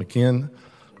Councilman McKeon.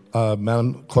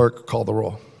 Madam Clerk, call the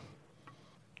roll.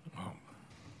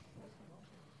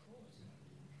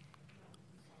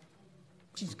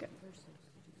 She's good.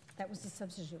 That was the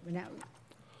substitute. But now,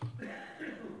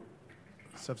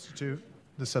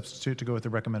 The substitute to go with the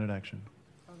recommended action.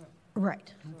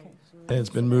 right. Okay. And it's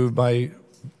been moved by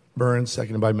Burns,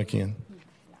 seconded by McKeon.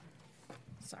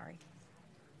 Sorry.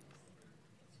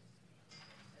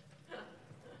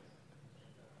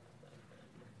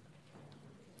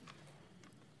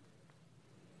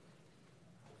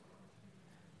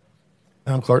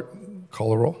 Madam Clerk,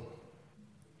 call the roll.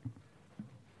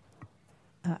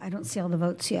 I don't see all the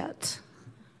votes yet.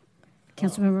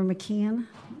 Councilmember McKeon?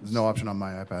 There's no option on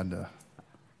my iPad.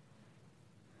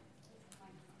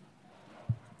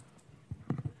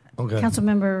 Okay.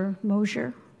 Councilmember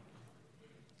Mosier?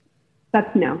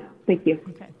 That's no. Thank you.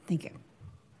 Okay, thank you.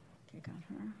 Okay, got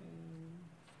her.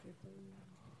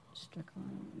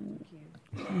 Strickland.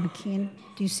 McKeon,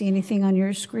 do you see anything on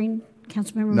your screen,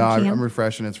 Councilmember No, McKeon? I'm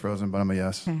refreshing. It's frozen, but I'm a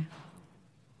yes. Okay.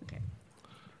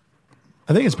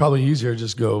 I think it's probably easier to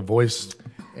just go voice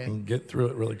and get through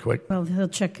it really quick. Well, he'll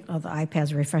check the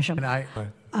iPads, refresh them. And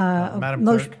Madam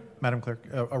motion- Clerk,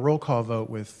 a roll call vote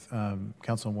with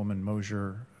Councilwoman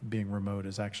Mosier being remote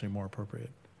is actually more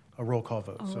appropriate. A roll call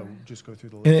vote. So just go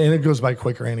through the list. And it goes by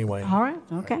quicker anyway. All right,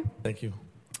 okay. Thank you.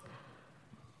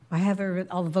 I have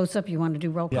all the votes up. You want to do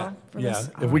roll call for Yeah, this?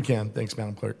 if we can. Thanks,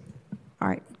 Madam Clerk. All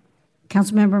right.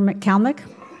 Councilmember McCalmick?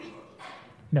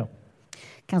 No.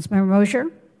 Councilmember Mosier?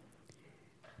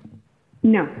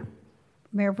 No.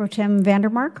 Mayor Pro Tem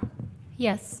Vandermark?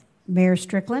 Yes. Mayor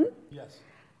Strickland? Yes.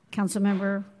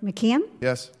 Councilmember McKeon?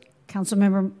 Yes.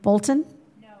 Councilmember Bolton?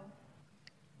 No.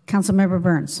 Councilmember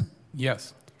Burns?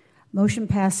 Yes. Motion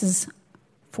passes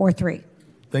 4-3.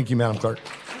 Thank you, Madam Clerk.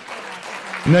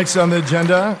 Next on the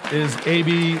agenda is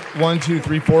AB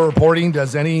 1234 reporting.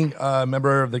 Does any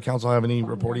member of the council have any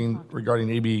reporting regarding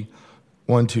AB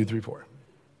 1234?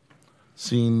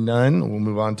 Seeing none, we'll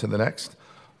move on to the next.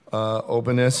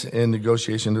 Openness and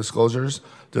negotiation disclosures.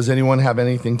 Does anyone have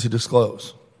anything to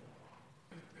disclose?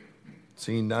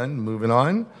 Seeing none, moving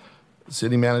on.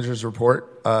 City Manager's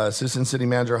report. Assistant City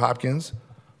Manager Hopkins,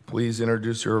 please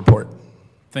introduce your report.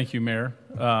 Thank you, Mayor.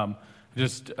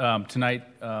 Tonight,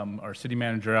 our City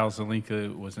Manager, Al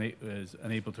Zelinka, was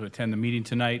unable to attend the meeting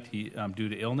tonight due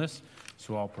to illness,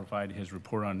 so I'll provide his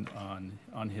report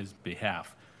on his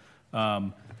behalf.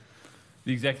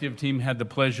 The executive team had the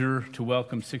pleasure to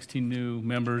welcome 16 new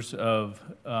members of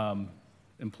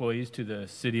employees to the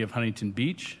city of Huntington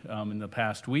Beach in the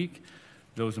past week.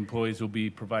 Those employees will be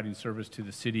providing service to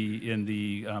the city in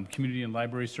the Community and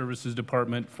Library Services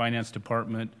Department, Finance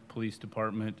Department, Police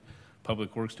Department,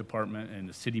 Public Works Department, and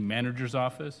the City Manager's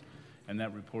Office. And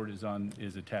that report is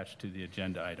attached to the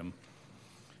agenda item.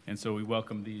 And so we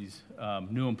welcome these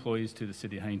new employees to the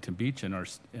City of Huntington Beach and our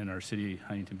City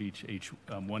Huntington Beach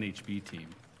 1HB team.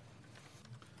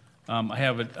 I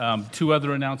have two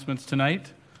other announcements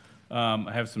tonight.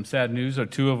 I have some sad news.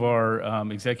 Two of our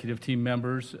executive team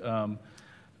members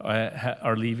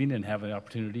are leaving and have an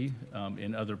opportunity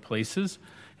in other places,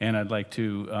 and I'd like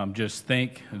to just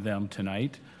thank them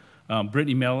tonight.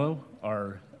 Brittany Mello,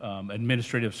 our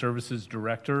Administrative Services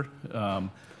Director,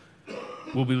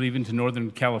 will be leaving to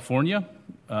Northern California.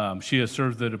 She has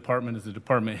served the department as the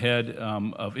department head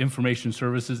of Information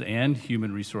Services and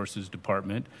Human Resources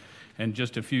Department. And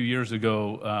just a few years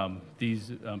ago,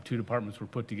 these two departments were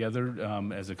put together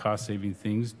as a cost-saving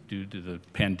things due to the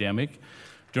pandemic.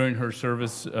 During her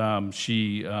service,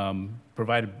 she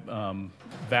provided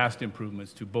vast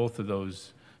improvements to both of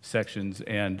those sections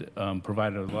and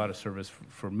provided a lot of service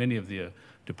for many of the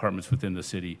departments within the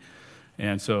city.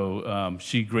 And so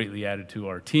she greatly added to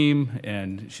our team,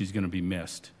 and she's going to be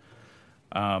missed.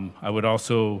 I would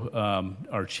also,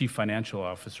 our Chief Financial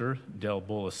Officer, Del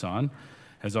Bolasan,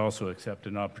 has also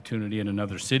accepted an opportunity in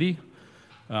another city.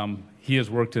 He has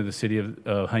worked in the city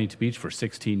of Huntington Beach for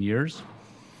 16 years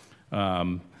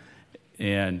and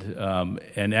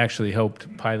actually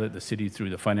helped pilot the city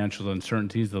through the financial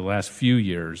uncertainties the last few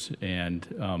years and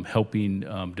helping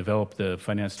develop the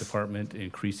finance department,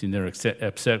 increasing their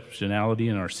exceptionality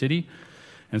in our city.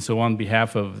 And so on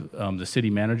behalf of the city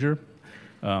manager,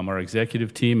 our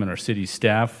executive team, and our city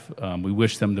staff, we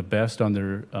wish them the best on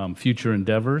their future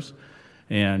endeavors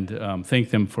and thank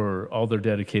them for all their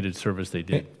dedicated service they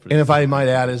did. And if I might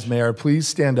add, as mayor, please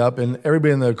stand up, and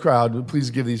everybody in the crowd,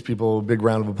 please give these people a big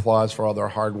round of applause for all their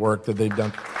hard work that they've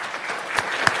done.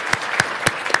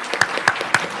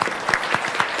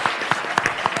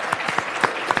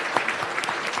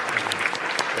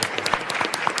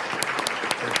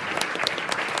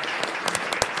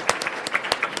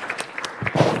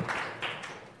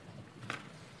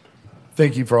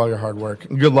 Thank you for all your hard work,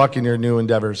 and good luck in your new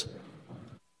endeavors.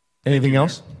 Anything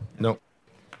else? No.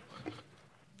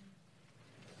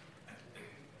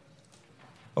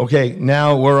 Okay,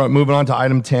 now we're moving on to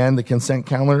item 10, the consent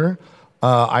calendar,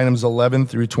 items 11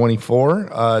 through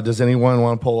 24. Does anyone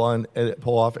want to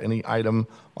pull off any item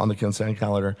on the consent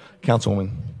calendar? Councilwoman.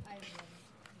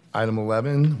 Item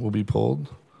 11 will be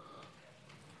pulled.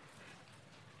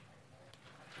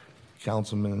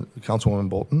 Councilwoman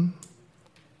Bolton.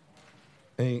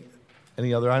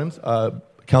 Any other items?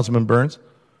 Councilman Burns.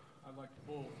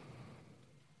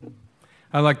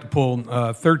 I'd like to pull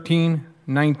 13,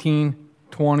 19,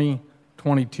 20,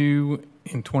 22,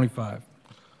 and 25.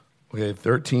 Okay,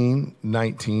 13,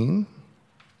 19,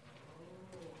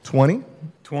 20?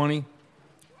 20,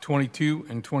 22,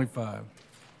 and 25.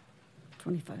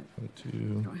 25. 22.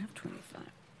 I don't have 25.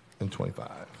 And 25.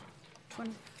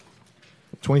 20.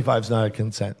 25 is not a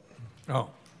consent. Oh.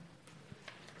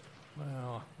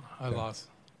 Well, I lost.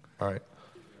 All right.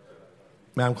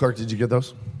 Madam Clerk, did you get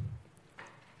those?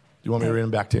 Do you want me to read them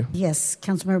back to you? Yes.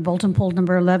 Councilmember Bolton pulled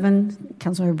number 11.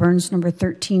 Councilmember Burns number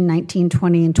 13, 19,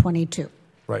 20, and 22.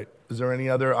 Right. Is there any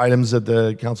other items that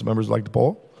the council members would like to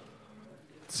pull?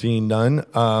 Seeing none,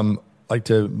 I'd like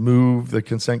to move the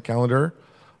consent calendar,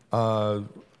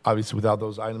 obviously without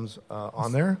those items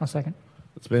on there. I'll second.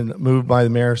 It's been moved by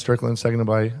the Mayor Strickland, seconded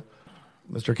by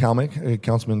Mr. Kalmick,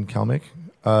 Councilman Kalmick.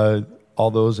 All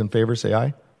those in favor say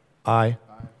aye. Aye.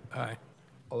 Aye.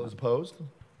 All those opposed?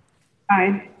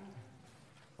 Aye.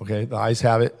 Okay, the ayes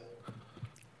have it.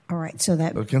 All right, so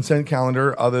that... The consent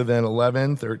calendar, other than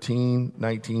 11, 13,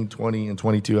 19, 20, and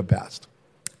 22 have passed.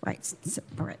 Right. So,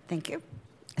 all right, thank you.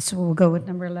 So we'll go with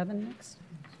number 11 next.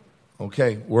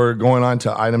 Okay, we're going on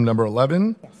to item number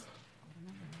 11.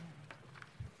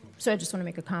 So I just want to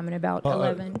make a comment about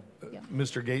 11.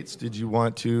 Mr. Gates, did you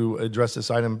want to address this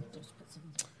item?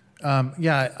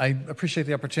 Yeah, I appreciate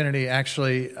the opportunity,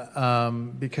 actually,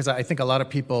 because I think a lot of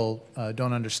people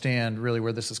don't understand really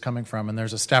where this is coming from. And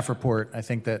there's a staff report, I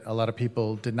think, that a lot of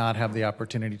people did not have the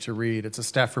opportunity to read. It's a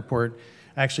staff report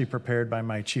actually prepared by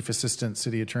my Chief Assistant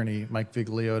City Attorney, Mike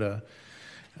Vigliota.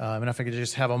 And if I could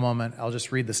just have a moment, I'll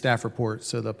just read the staff report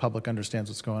so the public understands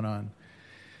what's going on.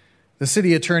 The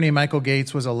city attorney, Michael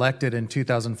Gates, was elected in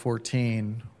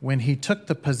 2014. When he took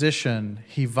the position,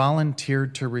 he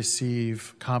volunteered to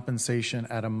receive compensation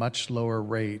at a much lower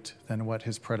rate than what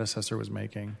his predecessor was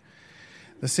making.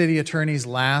 The city attorney's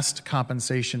last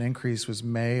compensation increase was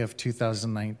May of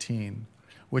 2019,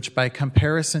 which by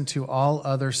comparison to all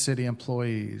other city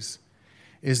employees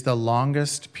is the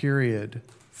longest period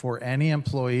for any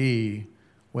employee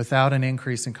without an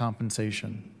increase in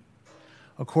compensation.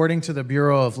 According to the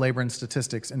Bureau of Labor and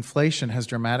Statistics, inflation has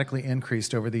dramatically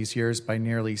increased over these years by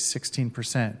nearly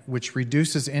 16%, which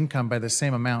reduces income by the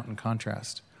same amount in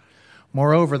contrast.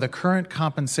 Moreover, the current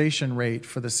compensation rate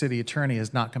for the city attorney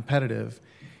is not competitive,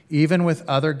 even with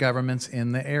other governments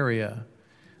in the area.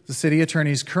 The city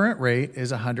attorney's current rate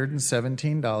is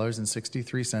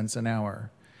 $117.63 an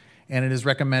hour, and it is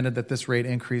recommended that this rate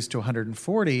increase to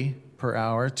 $140 per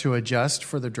hour to adjust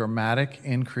for the dramatic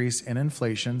increase in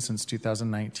inflation since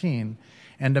 2019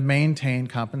 and to maintain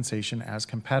compensation as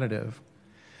competitive.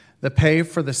 The pay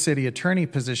for the city attorney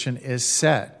position is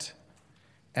set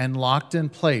and locked in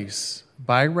place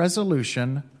by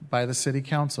resolution by the city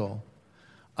council.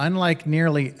 Unlike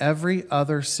nearly every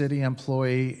other city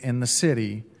employee in the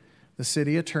city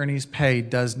attorney's pay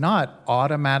does not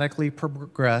automatically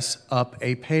progress up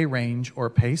a pay range or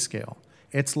pay scale.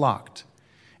 It's locked.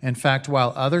 In fact,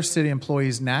 while other city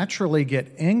employees naturally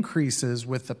get increases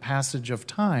with the passage of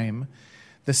time,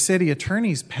 the city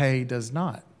attorney's pay does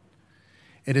not.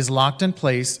 It is locked in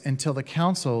place until the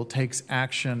council takes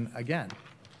action again.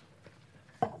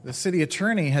 The city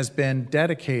attorney has been a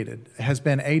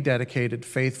dedicated,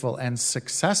 faithful, and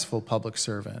successful public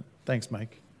servant. Thanks,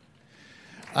 Mike.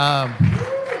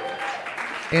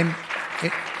 In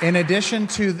addition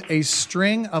to a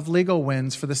string of legal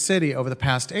wins for the city over the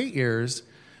past 8 years,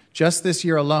 just this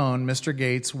year alone, Mr.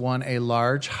 Gates won a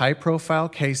large, high-profile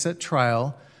case at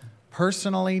trial,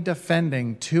 personally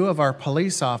defending 2 of our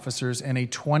police officers in a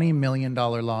 $20 million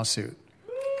lawsuit.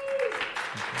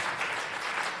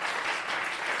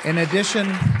 In addition,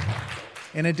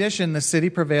 the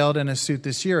city prevailed in a suit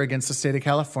this year against the state of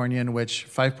California in which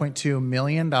 $5.2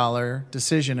 million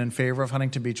decision in favor of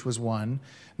Huntington Beach was won,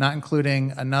 not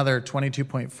including another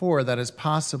 $22.4 that is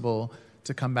possible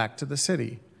to come back to the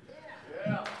city.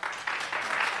 Yeah.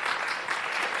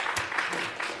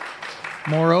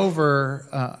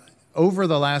 Moreover, over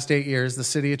the last 8 years, the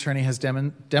city attorney has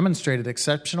demonstrated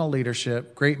exceptional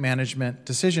leadership, great management,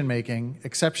 decision-making,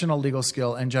 exceptional legal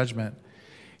skill, and judgment.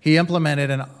 He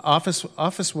implemented an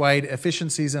office-wide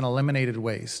efficiencies and eliminated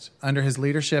waste. Under his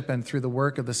leadership and through the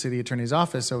work of the city attorney's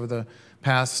office over the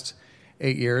past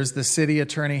 8 years, the city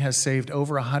attorney has saved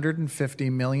over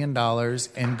 $150 million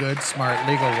in good, smart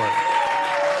legal work.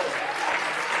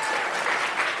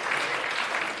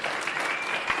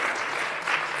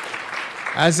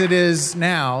 As it is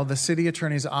now, the city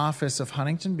attorney's office of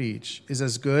Huntington Beach is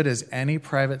as good as any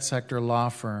private sector law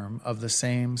firm of the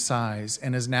same size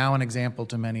and is now an example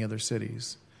to many other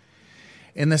cities.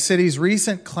 In the city's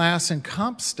recent class and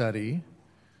comp study,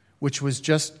 which was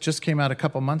just came out a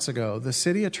couple months ago, the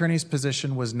city attorney's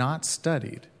position was not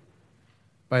studied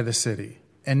by the city,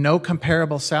 and no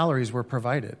comparable salaries were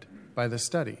provided by the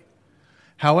study.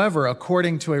 However,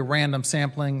 according to a random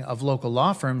sampling of local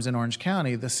law firms in Orange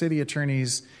County, the city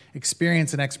attorney's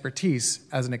experience and expertise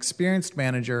as an experienced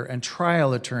manager and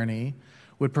trial attorney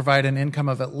would provide an income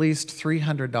of at least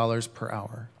 $300 per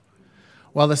hour.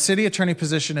 While the city attorney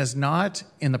position is not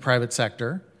in the private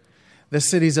sector, the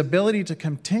city's ability to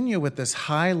continue with this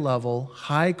high-level,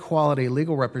 high-quality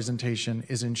legal representation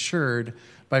is ensured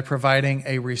by providing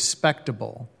a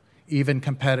respectable, even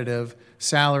competitive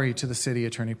salary to the city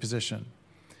attorney position.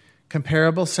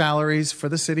 Comparable salaries for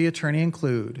the city attorney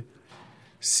include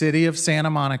City of Santa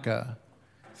Monica,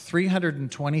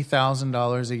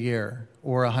 $320,000 a year,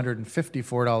 or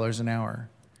 $154 an hour.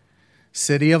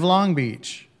 City of Long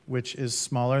Beach, which is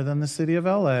smaller than the city of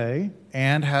LA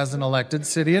and has an elected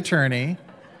city attorney,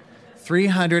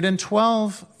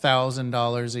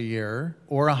 $312,000 a year,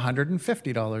 or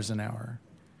 $150 an hour.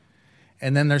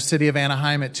 And then there's City of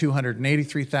Anaheim at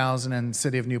 $283,000 and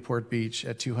City of Newport Beach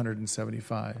at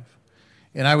 $275,000.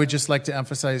 And I would just like to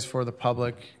emphasize for the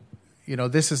public,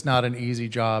 this is not an easy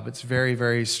job. It's very,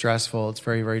 very stressful. It's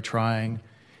very, very trying.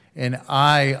 And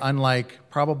I, unlike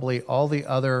probably all the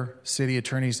other city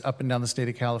attorneys up and down the state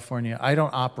of California, I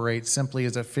don't operate simply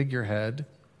as a figurehead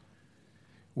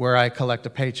where I collect a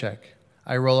paycheck.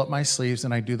 I roll up my sleeves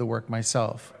and I do the work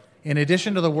myself. In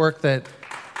addition to the work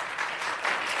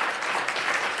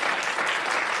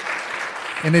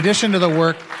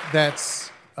that's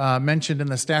mentioned in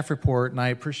the staff report, and I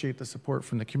appreciate the support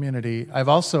from the community, I've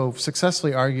also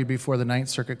successfully argued before the Ninth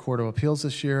Circuit Court of Appeals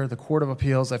this year. The Court of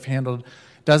Appeals, I've handled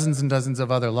dozens and dozens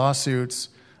of other lawsuits,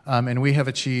 and we have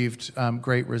achieved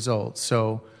great results.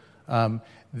 So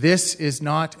this is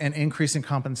not an increase in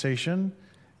compensation.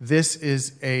 This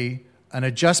is an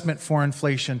adjustment for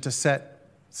inflation to set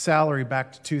salary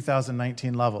back to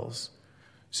 2019 levels.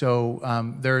 So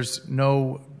there's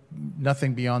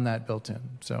nothing beyond that built in.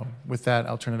 So with that,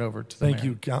 I'll turn it over to the mayor. Thank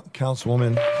you,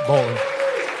 Councilwoman Bolton.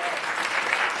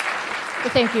 Well,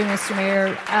 thank you, Mr.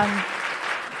 Mayor.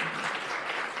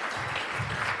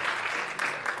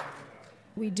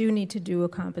 we do need to do a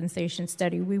compensation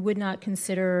study. We would not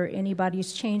consider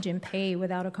anybody's change in pay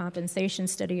without a compensation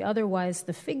study. Otherwise,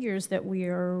 the figures that we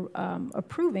are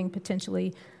approving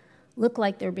potentially look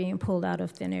like they're being pulled out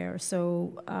of thin air.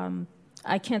 So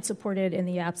I can't support it in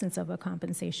the absence of a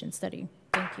compensation study.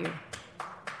 Thank you.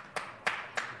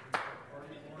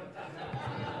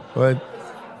 Go ahead.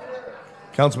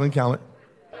 Councilman Calmet.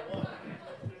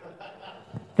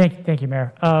 Thank you,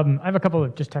 Mayor. I have a couple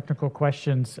of just technical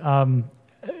questions.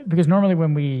 Because normally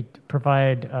when we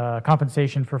provide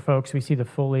compensation for folks, we see the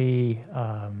fully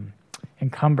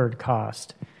encumbered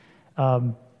cost.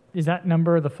 Is that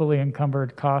number the fully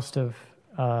encumbered cost of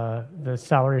the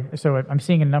salary? So I'm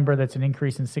seeing a number that's an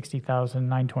increase in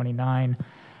 $60,929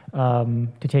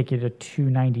 to take you to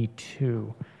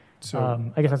 $292.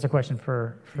 So I guess that's a question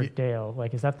for Dale.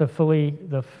 Like, is that the fully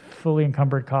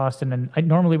encumbered cost? And then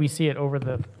normally we see it over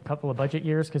the couple of budget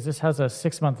years because this has a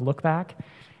 6-month look back,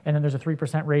 and then there's a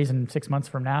 3% raise in 6 months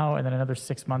from now, and then another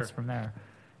 6 months from there,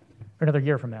 or another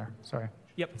year from there. Sorry.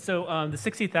 Yep. So the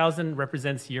 60,000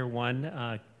 represents year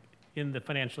one. In the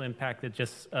financial impact, it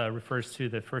just refers to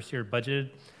the first year budgeted.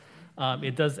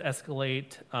 It does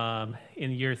escalate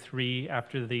in year 3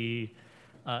 after the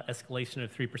escalation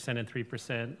of 3% and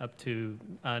 3% up to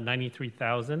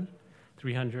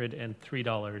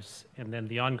 $93,303, and then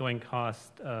the ongoing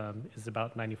cost is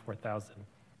about $94,000.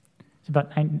 It's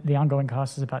about the ongoing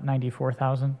cost is about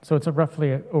 $94,000. So it's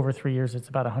roughly over 3 years. It's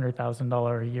about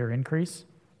 $100,000 a year increase.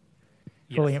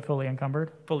 Yes. Fully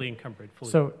encumbered. Fully encumbered.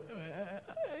 So,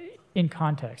 in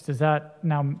context, would that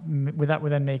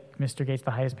then make Mr. Gates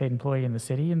the highest paid employee in the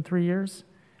city in 3 years,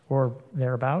 or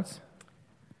thereabouts?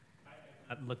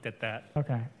 I looked at that.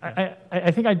 Okay.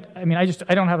 I think I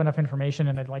don't have enough information,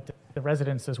 and I'd like the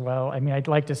residents as well. I mean, I'd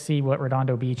like to see what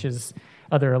Redondo Beach's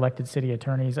other elected city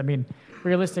attorneys. I mean,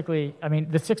 realistically,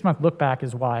 the 6-month look back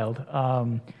is wild.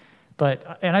 And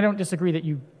I don't disagree that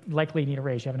you likely need a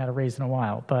raise. You haven't had a raise in a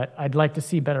while, but I'd like to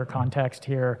see better context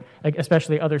here, like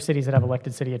especially other cities that have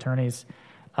elected city attorneys.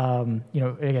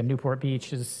 Again, Newport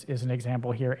Beach is an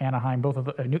example here. Anaheim,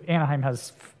 Anaheim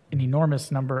has an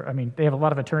enormous number. I mean, they have a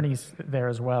lot of attorneys there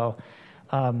as well.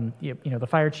 The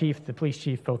fire chief, the police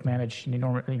chief, both manage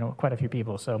quite a few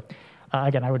people. So,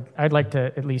 again, I'd like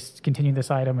to at least continue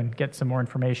this item and get some more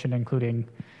information, including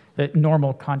the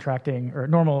normal contracting or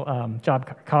normal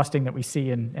job costing that we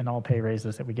see in all pay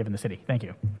raises that we give in the city. Thank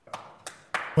you.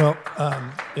 Well,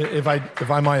 if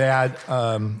I might add,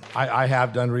 I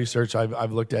have done research.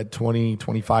 I've looked at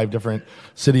 25 different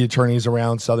city attorneys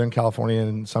around Southern California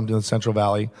and some in the Central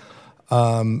Valley.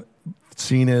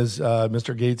 Seen as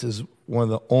Mr. Gates is one of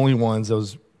the only ones that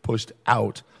was pushed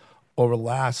out over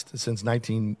since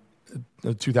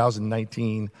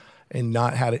 2019 and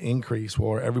not had an increase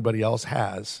where everybody else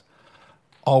has.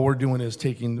 All we're doing is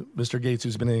taking Mr. Gates,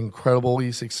 who's been an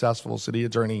incredibly successful city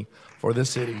attorney for this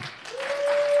city,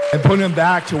 and putting him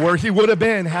back to where he would have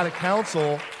been had a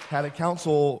council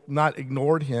not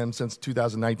ignored him since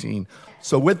 2019.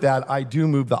 So with that, I do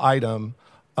move the item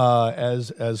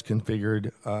as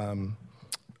configured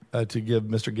to give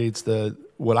Mr. Gates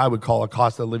what I would call a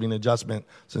cost of living adjustment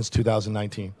since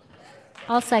 2019.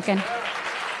 I'll second.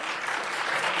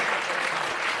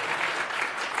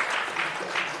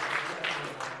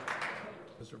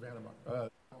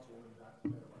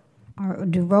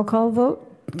 Do roll call vote.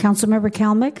 Councilmember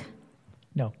Kalmick?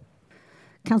 No.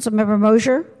 Councilmember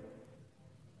Mosier?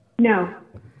 No.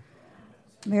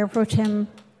 Mayor Pro Tem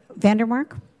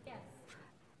Vandermark? Yes.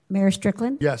 Mayor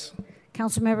Strickland? Yes.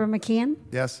 Councilmember McKeon?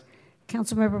 Yes.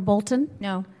 Councilmember Bolton?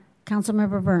 No.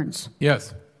 Councilmember Burns?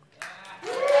 Yes.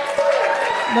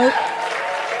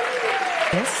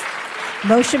 Yes.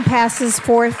 Motion passes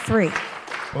 4-3.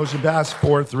 Motion passed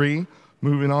 4-3.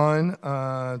 Moving on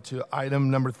to item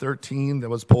number 13 that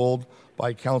was pulled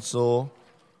by Council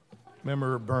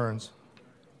Member Burns.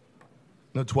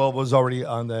 No, 12 was already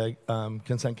on the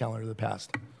consent calendar that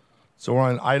passed. So we're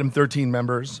on item 13,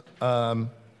 members. I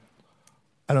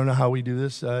don't know how we do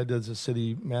this. Does the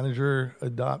city manager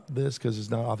adopt this because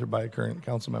it's not authored by a current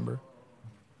council member?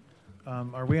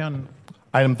 Are we on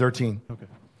item 13? Okay.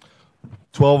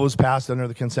 12 was passed under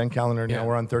the consent calendar. Now Yeah.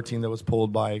 we're on 13 that was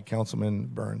pulled by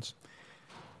Councilman Burns.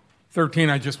 13,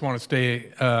 I just want to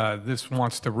stay, this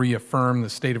wants to reaffirm the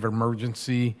state of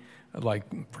emergency, like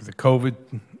for the COVID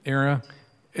era.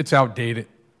 It's outdated.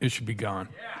 It should be gone.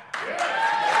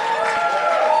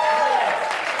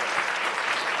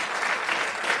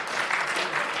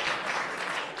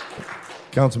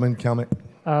 Councilman Kalmick.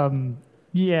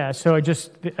 Yeah, so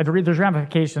there's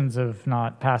ramifications of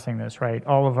not passing this, right?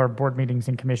 All of our board meetings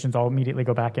and commissions all immediately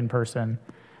go back in person.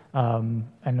 And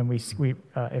then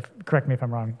correct me if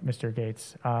I'm wrong, Mr.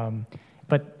 Gates.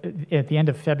 But at the end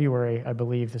of February, I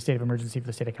believe the state of emergency for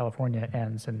the state of California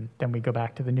ends, and then we go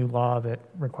back to the new law that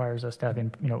requires us to have,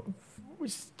 we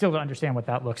still don't understand what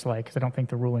that looks like because I don't think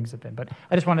the rulings have been. But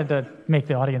I just wanted to make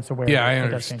the audience aware. Yeah, I that it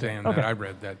does change. understand that. Okay. I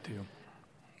read that too.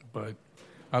 But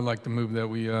I'd like to move that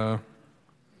we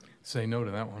say no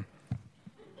to that one.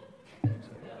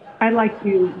 I'd like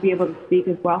to be able to speak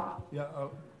as well. Yeah,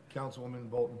 Councilwoman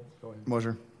Bolton, go ahead.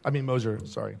 Moser.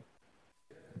 Sorry.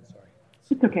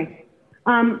 It's okay.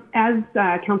 As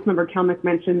Councilmember Kalmick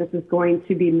mentioned, this is going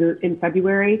to be in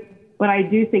February, but I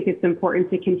do think it's important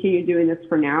to continue doing this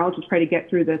for now to try to get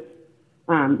through this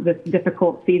this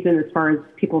difficult season as far as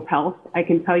people's health. I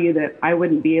can tell you that I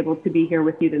wouldn't be able to be here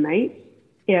with you tonight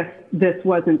if this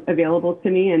wasn't available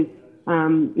to me. And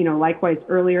likewise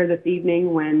earlier this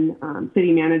evening when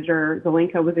City Manager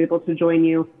Zelenka was able to join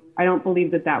you, I don't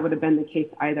believe that would have been the case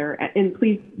either. And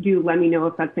please do let me know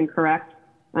if that's incorrect.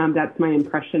 That's my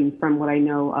impression from what I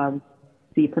know of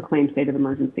the proclaimed state of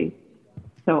emergency.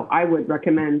 So I would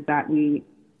recommend that we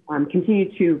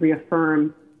continue to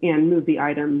reaffirm and move the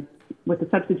item with the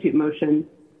substitute motion.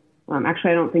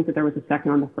 Actually, I don't think that there was a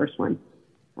second on the first one,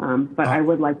 but I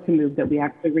would like to move that we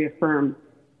actually reaffirm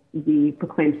the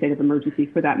proclaimed state of emergency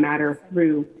for that matter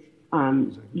through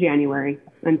January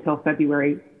until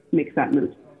February makes that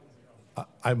move.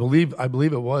 I believe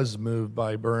it was moved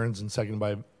by Burns and seconded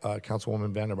by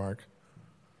Councilwoman Vandermark.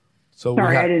 So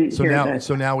Sorry, I didn't hear this.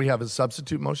 So now we have a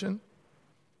substitute motion.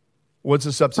 What's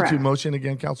the substitute Correct. motion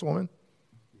again, Councilwoman?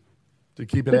 To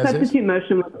keep it The as is? substitute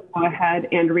motion will go ahead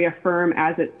and reaffirm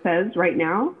as it says right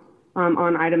now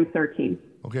on item 13.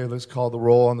 Okay, let's call the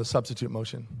roll on the substitute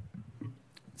motion.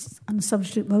 On the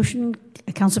substitute motion,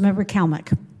 Councilmember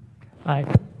Kalmick. Aye.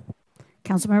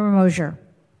 Councilmember Mosier.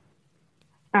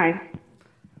 Aye.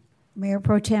 Mayor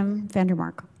Pro Tem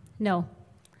Vandermark. No.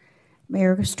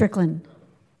 Mayor Strickland.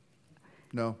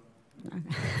 No.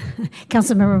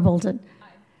 Councilmember Bolton.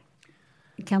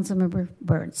 Aye. Councilmember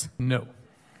Burns. No.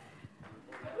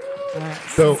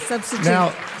 So Substitute.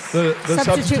 now the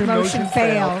substitute motion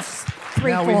fails.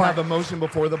 Now we 3-4. have a motion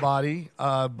before the body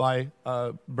by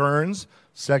Burns,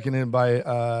 seconded by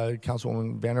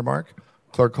Councilwoman Vandermark.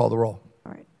 Clerk, call the roll.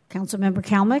 All right. Councilmember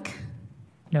Kalmick.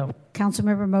 No.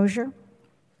 Councilmember Mosier.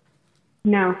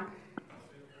 No.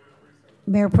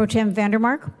 Mayor Pro Tem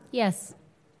Vandermark. Yes.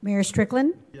 Mayor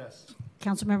Strickland. Yes.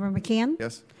 Councilmember McKeon.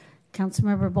 Yes.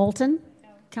 Councilmember Bolton.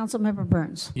 Councilmember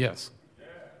Burns. Yes.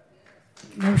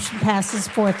 Motion passes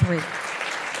 4-3.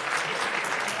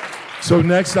 So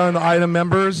next on the item,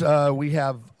 members, we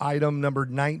have item number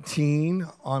 19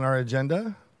 on our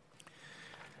agenda.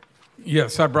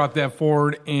 Yes, I brought that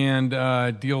forward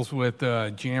and deals with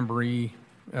Jamboree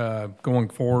going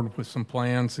forward with some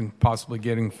plans and possibly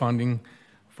getting funding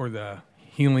for the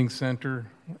Healing Center,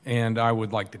 and I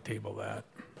would like to table that.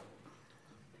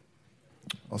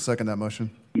 I'll second that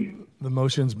motion. The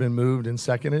motion's been moved and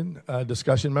seconded.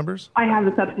 Discussion, members? I have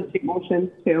the substitute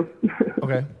motion too.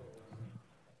 Okay.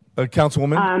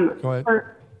 Councilwoman, go ahead.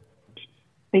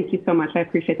 Thank you so much. I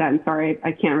appreciate that. And sorry,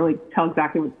 I can't really tell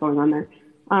exactly what's going on there.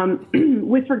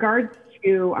 With regards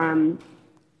to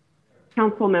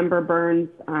Councilmember Burns'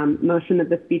 motion that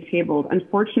this be tabled,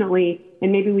 unfortunately,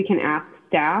 and maybe we can ask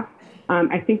staff,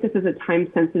 I think this is a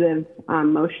time-sensitive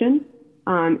motion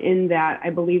in that I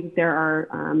believe that there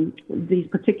are these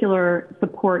particular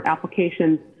support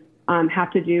applications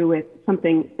have to do with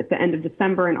something at the end of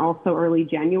December and also early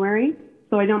January.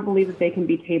 So I don't believe that they can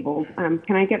be tabled.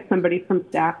 Can I get somebody from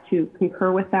staff to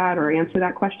concur with that or answer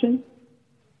that question?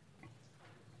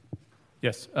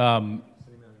 Yes.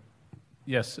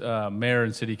 Yes, Mayor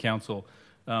and City Council.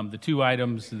 The two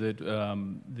items that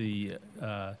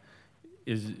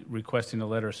is requesting a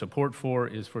letter of support for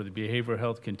is for the Behavioral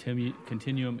Health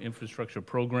Continuum Infrastructure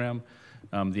Program.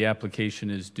 The application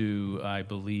is due, I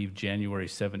believe, January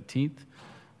 17th.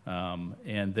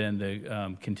 And then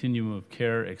the Continuum of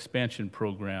Care Expansion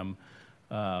Program,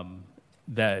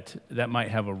 that might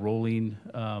have a rolling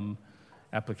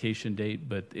application date,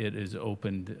 but it is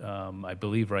opened, I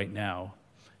believe, right now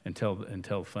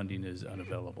until funding is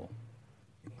unavailable.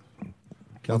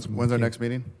 Councilman, when's our next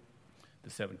meeting? The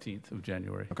 17th of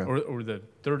January, Okay. or the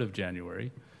 3rd of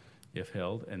January, if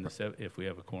held, and if we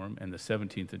have a quorum, and the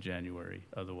 17th of January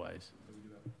otherwise.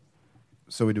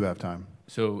 So we do have time.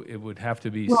 So it would have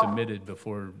to be submitted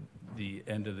before the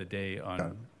end of the day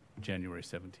on January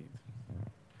 17th.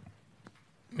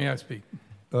 May I speak?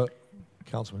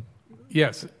 Councilman.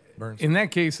 Yes. Burns. In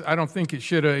that case, I don't think it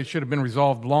should have been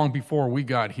resolved long before we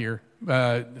got here.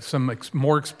 Some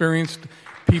more experienced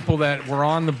people that were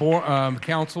on the board,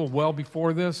 council well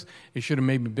before this. It should have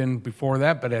maybe been before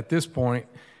that, but at this point,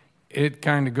 it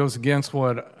kind of goes against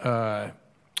what kind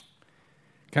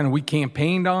of we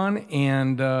campaigned on,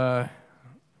 and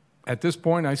at this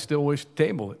point, I still wish to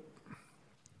table it.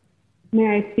 May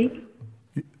I speak?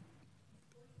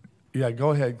 Yeah,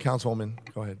 go ahead, Councilwoman.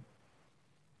 Go ahead.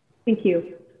 Thank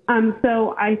you.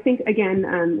 So I think,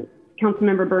 again,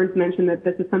 Councilmember Burns mentioned that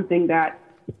this is something that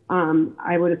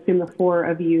I would assume the four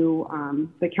of you,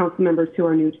 the council members who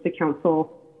are new to the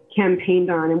council, campaigned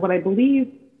on. And what I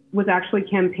believe was actually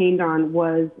campaigned on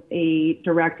was a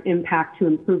direct impact to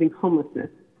improving homelessness.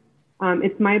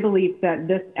 It's my belief that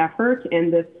this effort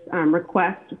and this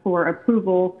request for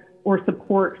approval or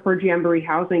support for Jamboree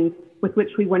Housing, with which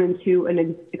we went into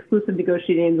an exclusive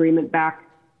negotiating agreement back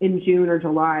in June or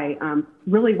July,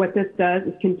 really what this does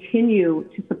is continue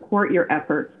to support your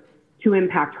efforts to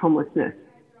impact homelessness.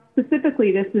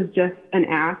 Specifically, this is just an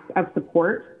ask of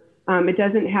support. It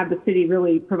doesn't have the city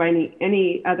really providing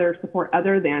any other support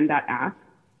other than that ask.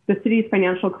 The city's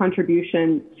financial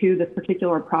contribution to this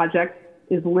particular project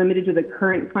is limited to the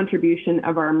current contribution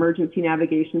of our emergency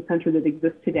navigation center that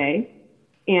exists today.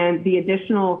 And the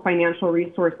additional financial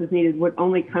resources needed would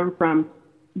only come from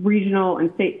regional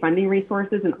and state funding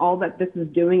resources, and all that this is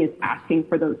doing is asking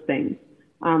for those things.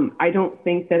 I don't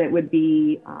think that it would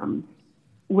be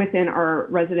within our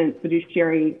residents'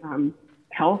 fiduciary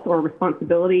health or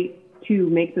responsibility to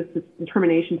make this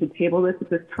determination to table this at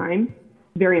this time.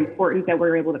 Very important that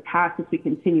we're able to pass as we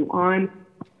continue on.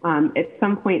 At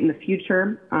some point in the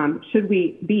future, should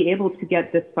we be able to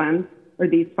get this fund or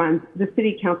these funds, the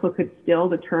city council could still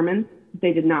determine if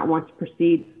they did not want to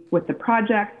proceed with the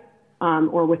project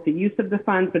or with the use of the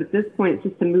funds. But at this point, it's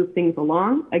just to move things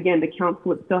along. Again, the council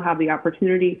would still have the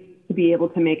opportunity to be able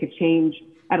to make a change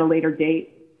at a later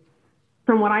date.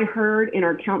 From what I heard in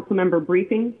our council member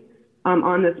briefings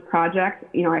on this project,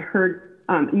 I heard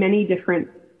many different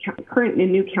current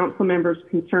and new council members'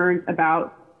 concerns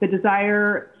about the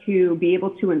desire to be able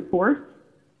to enforce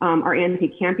our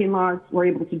anti-camping laws. We're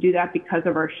able to do that because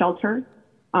of our shelter.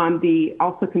 The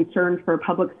also concern for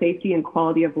public safety and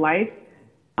quality of life.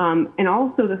 And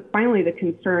also finally the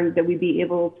concern that we be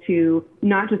able to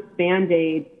not just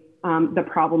Band-Aid the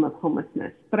problem of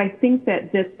homelessness. But I think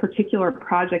that this particular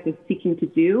project is seeking to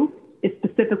do is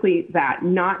specifically that,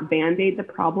 not Band-Aid the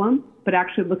problem, but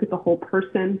actually look at the whole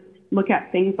person, look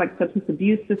at things like substance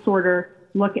abuse disorder,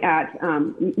 look at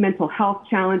mental health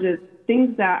challenges,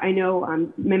 things that I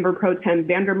know Member Pro Tem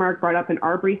Vandermark brought up in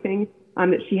our briefing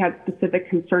that she had specific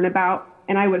concern about.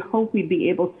 And I would hope we'd be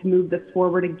able to move this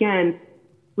forward again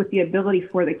with the ability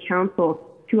for the council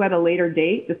to, at a later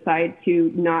date, decide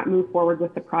to not move forward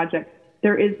with the project.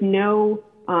 There's no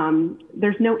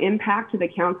impact to the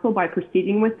council by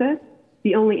proceeding with this.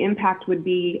 The only impact would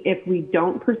be if we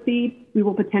don't proceed, we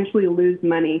will potentially lose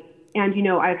money. And,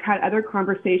 I've had other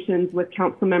conversations with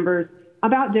council members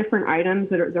about different items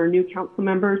that are new council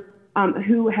members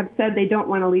who have said they don't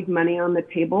want to leave money on the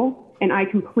table. And I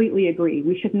completely agree.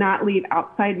 We should not leave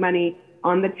outside money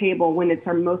on the table when it's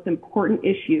our most important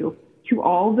issue to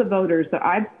all the voters that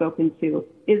I've spoken to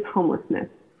is homelessness.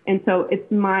 And so it's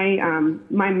my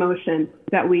motion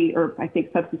that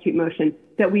substitute motion,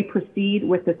 that we proceed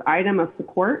with this item of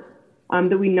support,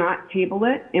 that we not table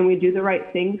it, and we do the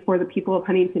right thing for the people of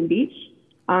Huntington Beach,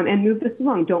 and move this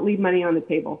along. Don't leave money on the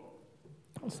table.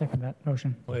 I'll second that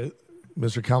motion.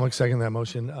 Mr. Kalmick, second that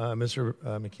motion. Mr.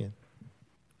 McKeon.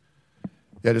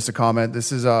 Yeah, just a comment.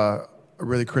 This is a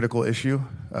really critical issue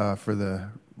for the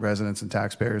residents and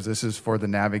taxpayers. This is for the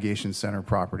Navigation Center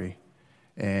property.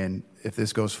 And if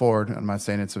this goes forward, I'm not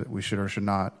saying we should or should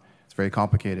not, it's very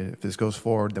complicated. If this goes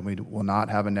forward, then we will not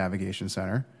have a Navigation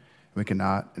Center. We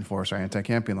cannot enforce our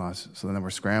anti-camping laws. So then we're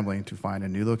scrambling to find a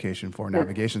new location for a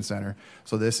Navigation Center.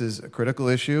 So this is a critical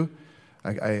issue. I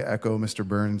echo Mr.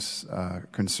 Burns'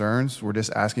 concerns. We're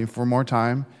just asking for more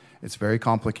time. It's very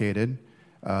complicated.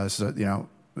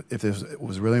 If this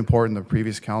was really important, the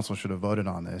previous council should have voted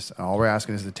on this. And all we're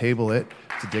asking is to table it,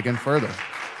 to dig in further.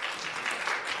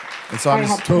 And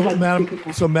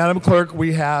so, Madam Clerk,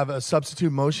 we have a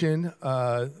substitute motion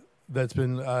that's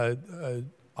been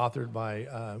authored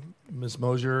by Ms.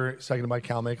 Mosier, seconded by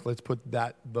Kalmick. Let's put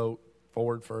that vote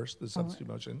forward first, the substitute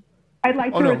motion. I'd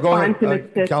like to respond to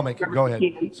Ms. Kalmick, go ahead.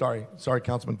 Sorry,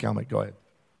 Councilman Kalmick, go ahead.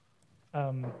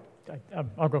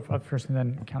 I'll go up first, and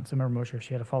then Councilmember Mosher,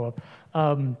 she had a follow-up.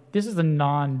 This is a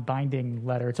non-binding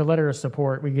letter. It's a letter of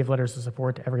support. We give letters of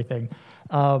support to everything.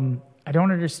 I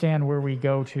don't understand where we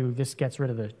go to this gets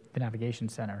rid of the Navigation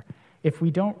Center. If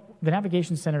we don't, the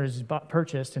Navigation Center is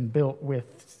purchased and built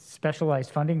with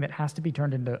specialized funding that has to be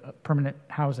turned into permanent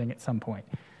housing at some point.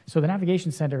 So the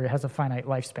Navigation Center has a finite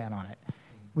lifespan on it.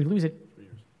 We lose it,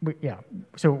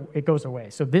 so it goes away.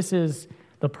 So this is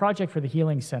the project for the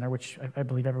Healing Center, which I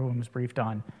believe everyone was briefed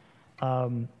on,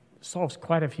 solves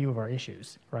quite a few of our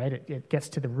issues, right? It gets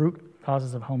to the root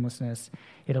causes of homelessness.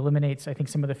 It eliminates, I think,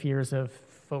 some of the fears of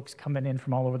folks coming in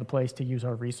from all over the place to use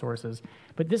our resources.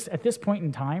 But at this point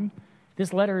in time,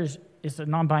 this letter is a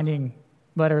non-binding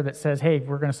letter that says, hey,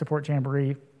 we're going to support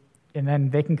Jamboree, and then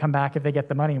they can come back if they get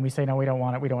the money, and we say, no, we don't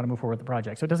want it, we don't want to move forward with the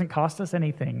project. So it doesn't cost us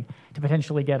anything to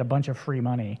potentially get a bunch of free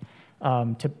money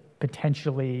to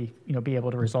potentially be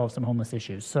able to resolve some homeless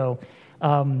issues. So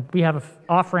we have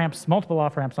multiple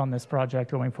off-ramps on this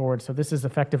project going forward, so this is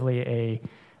effectively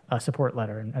a support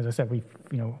letter. And as I said, we've,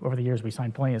 over the years, we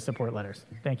signed plenty of support letters.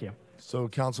 Thank you. So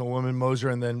Councilwoman Moser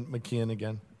and then McKeon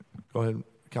again. Go ahead,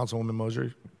 Councilwoman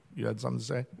Moser, you had something to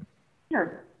say?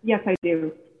 Sure. Yes, I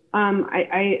do.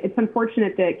 It's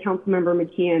unfortunate that Councilmember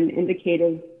McKeon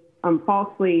indicated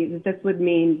falsely that this would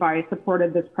mean, by support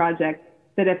of this project,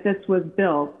 that if this was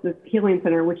built, this Healing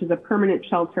Center, which is a permanent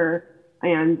shelter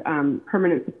and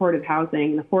permanent supportive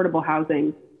housing and affordable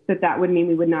housing, that would mean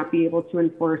we would not be able to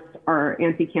enforce our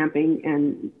anti-camping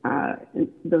and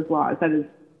those laws. That is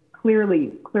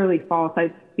clearly false.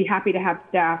 I'd be happy to have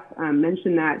staff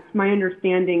mention that. It's my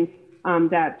understanding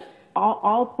that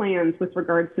all plans with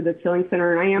regards to this Healing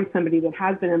Center, and I am somebody that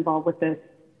has been involved with this,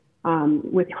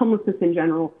 with homelessness in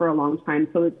general for a long time,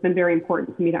 so it's been very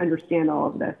important to me to understand all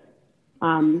of this,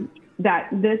 that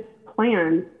this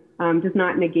plan does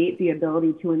not negate the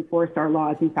ability to enforce our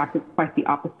laws. In fact, it's quite the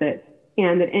opposite.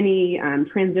 And that any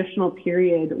transitional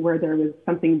period where there was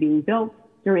something being built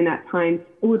during that time,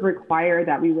 it would require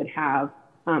that we would have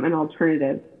an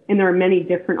alternative. And there are many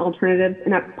different alternatives,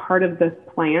 and that's part of this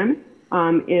plan,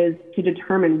 is to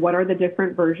determine what are the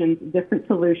different versions, different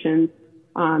solutions.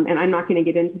 And I'm not going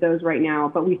to get into those right now,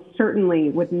 but we certainly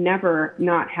would never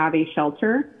not have a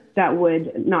shelter that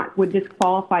would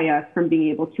disqualify us from being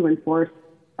able to enforce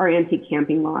our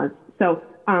anti-camping laws. So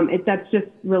that's just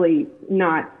really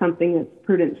not something that's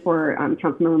prudent for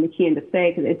Councilmember McKeon to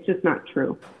say, because it's just not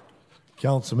true.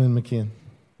 Councilman McKeon.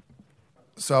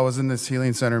 So I was in this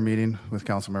Healing Center meeting with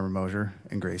Councilmember Moser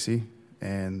and Gracie,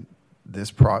 and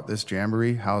this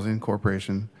Jamboree Housing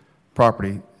Corporation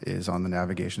property is on the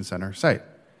Navigation Center site.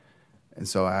 And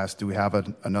so I asked, do we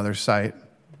have another site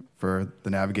for the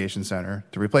Navigation Center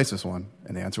to replace this one?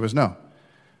 And the answer was no.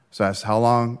 So I asked, how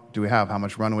long do we have? How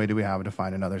much runway do we have to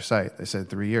find another site? They said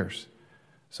 3 years.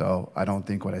 So I don't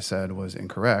think what I said was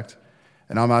incorrect.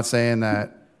 And I'm not saying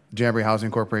that Jamboree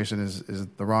Housing Corporation is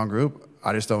the wrong group.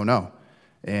 I just don't know.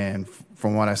 And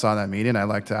from what I saw in that meeting, I'd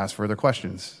like to ask further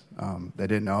questions. They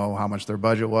didn't know how much their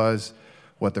budget was,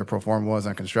 what their pro forma was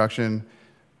on construction,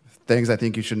 things I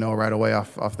think you should know right away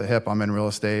off the hip. I'm in real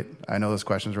estate. I know those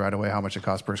questions right away, how much it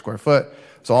costs per square foot.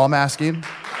 So all I'm asking.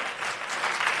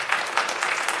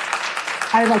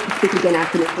 I'd like to speak again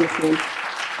after this meeting.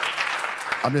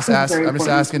 I'm just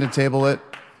asking to table it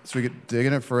so we could dig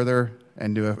in it further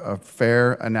and do a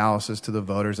fair analysis to the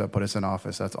voters that put us in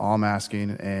office. That's all I'm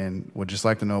asking, and would just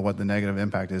like to know what the negative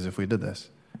impact is if we did this.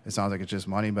 It sounds like it's just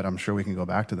money, but I'm sure we can go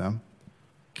back to them.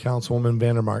 Councilwoman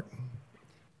Vandermark.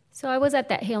 So I was at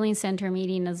that Healing Center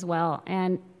meeting as well,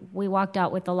 and we walked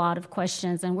out with a lot of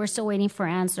questions, and we're still waiting for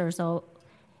answers. So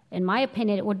in my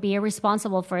opinion, it would be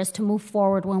irresponsible for us to move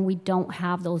forward when we don't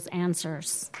have those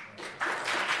answers.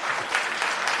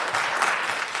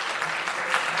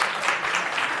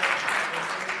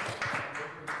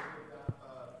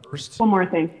 One more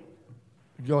thing.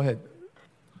 Go ahead.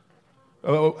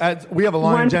 We have a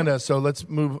long agenda, so let's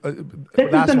move.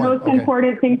 This is the most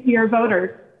important thing to your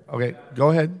voters. Okay, go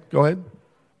ahead. Go ahead.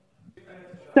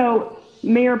 So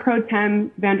Mayor Pro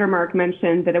Tem Vandermark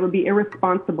mentioned that it would be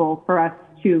irresponsible for us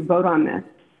to vote on this.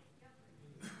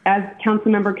 As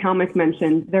Councilmember Kalmick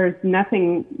mentioned, there's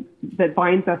nothing that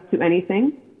binds us to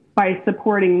anything by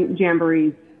supporting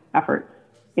Jamboree's efforts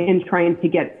in trying to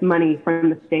get money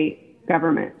from the state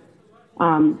government.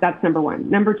 That's number one.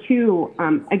 Number two,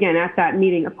 again, at that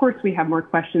meeting, of course, we have more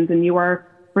questions, and you are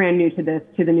brand new to this,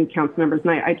 to the new council members,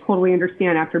 and I totally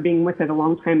understand after being with it a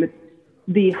long time,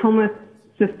 the homeless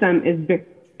system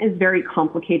is very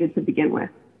complicated to begin with.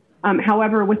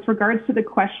 However, with regards to the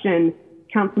question,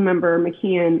 Councilmember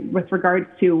McKeon, with regards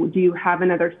to do you have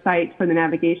another site for the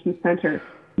Navigation Center,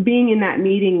 being in that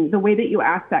meeting, the way that you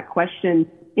asked that question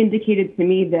indicated to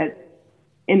me that,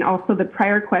 and also the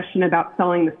prior question about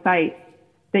selling the site,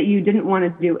 that you didn't want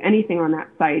to do anything on that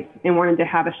site and wanted to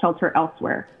have a shelter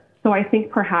elsewhere. So I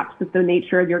think perhaps that the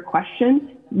nature of your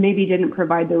question maybe didn't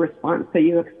provide the response that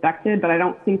you expected, but I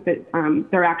don't think that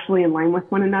they're actually in line with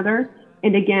one another.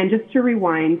 And again, just to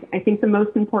rewind, I think the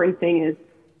most important thing is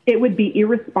it would be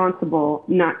irresponsible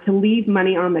not to leave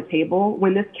money on the table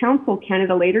when this council can at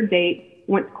a later date,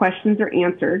 once questions are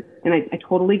answered, and I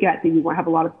totally get that you will have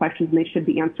a lot of questions and they should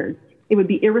be answered. It would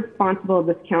be irresponsible of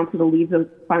this council to leave those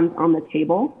funds on the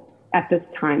table at this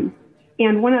time.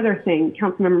 And one other thing,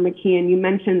 Councilmember McKeon, you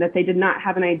mentioned that they did not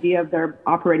have an idea of their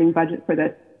operating budget for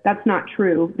this. That's not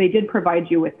true. They did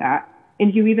provide you with that.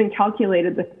 And you even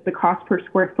calculated the cost per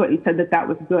square foot and said that that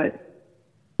was good.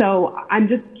 So I'm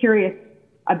just curious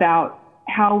about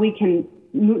how we can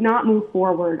not move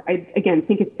forward. I, again,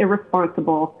 think it's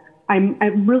irresponsible. I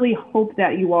really hope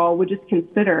that you all would just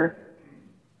consider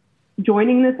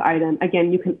joining this item.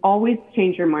 Again, you can always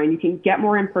change your mind. You can get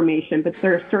more information, but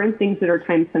there are certain things that are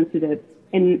time sensitive.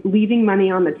 And leaving money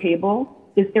on the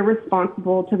table is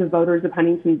irresponsible to the voters of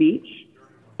Huntington Beach.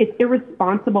 It's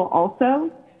irresponsible also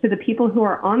to the people who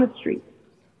are on the streets.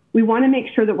 We want to make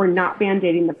sure that we're not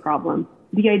band-aiding the problem.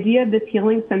 The idea of this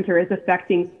healing center is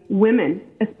affecting women,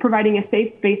 it's providing a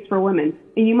safe space for women.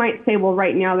 And you might say, well,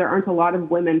 right now there aren't a lot of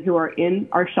women who are in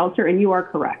our shelter, and you are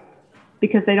correct,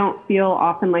 because they don't feel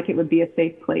often like it would be a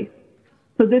safe place.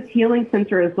 So this healing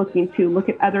center is looking to look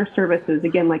at other services,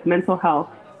 again, like mental health,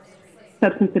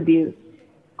 substance abuse,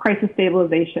 crisis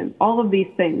stabilization, all of these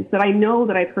things that I know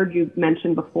that I've heard you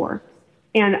mention before.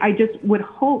 And I just would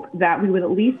hope that we would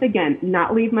at least, again,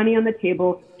 not leave money on the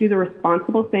table, do the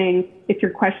responsible thing. If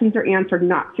your questions are answered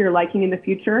not to your liking in the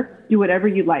future, do whatever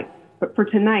you like. But for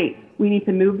tonight, we need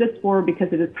to move this forward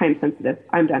because it is time sensitive.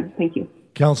 I'm done. Thank you.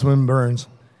 Councilman Burns.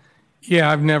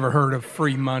 Yeah, I've never heard of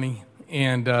free money,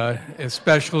 and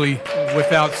especially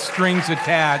without strings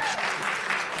attached.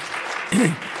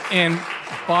 And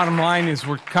bottom line is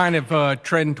we're kind of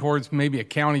treading towards maybe a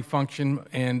county function,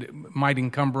 and might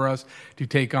encumber us to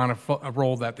take on a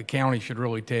role that the county should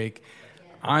really take.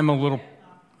 I'm a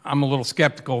little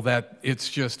skeptical that it's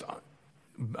just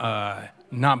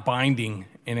not binding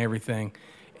and everything.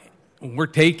 We're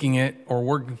taking it, or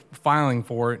we're filing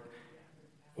for it.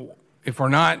 If we're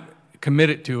not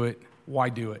committed to it, why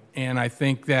do it? And I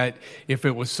think that if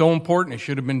it was so important, it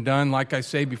should have been done, like I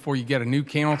say, before you get a new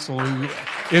council who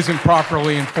isn't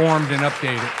properly informed and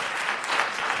updated.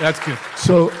 That's good.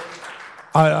 So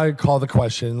I call the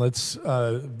question. Let's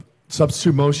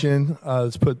substitute motion.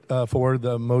 Let's put forward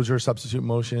the Moser substitute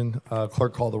motion.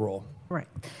 Clerk, call the roll. Right.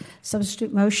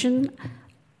 Substitute motion.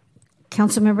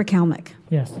 Councilmember Kalmick.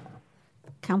 Yes.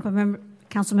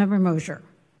 Councilmember Mosier.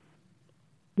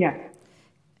 Yes.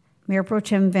 Mayor Pro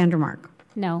Tem Vandermark.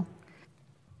 No.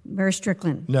 Mayor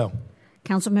Strickland. No.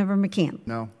 Councilmember McKeon.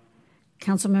 No.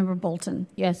 Councilmember Bolton.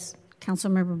 Yes.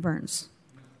 Councilmember Burns.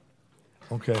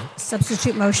 Okay.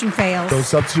 Substitute motion fails. So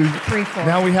substitute. 3-4.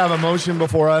 Now we have a motion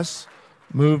before us,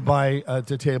 moved by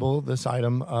to table this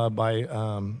item by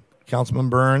Councilman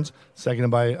Burns,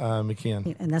 seconded by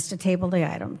McKeon. And that's to table the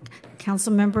item.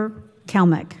 Councilmember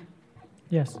Kalmick.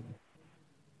 Yes.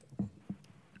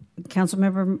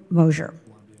 Councilmember Mosier.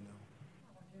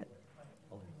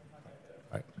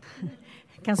 Right.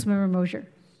 Councilmember Mosier.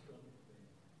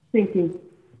 Thank you.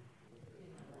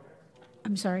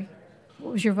 I'm sorry.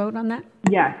 What was your vote on that?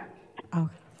 Yes. Oh.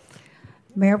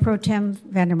 Mayor Pro Tem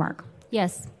Vandermark.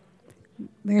 Yes.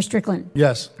 Mayor Strickland.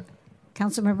 Yes.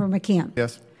 Councilmember McKeon.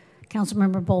 Yes.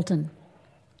 Councilmember Bolton.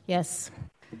 Yes.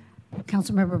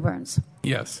 Councilmember Burns.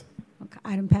 Yes. Okay,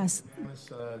 item passed.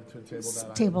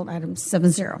 Tabled item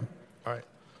 7-0. All right.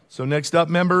 So next up,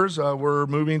 members, we're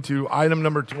moving to item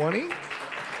number 20.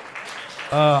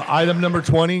 Item number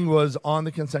 20 was on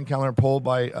the consent calendar pulled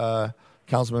by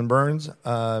Councilman Burns.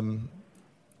 Councilman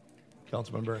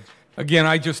Burns. Again,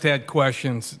 I just had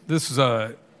questions. This is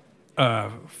a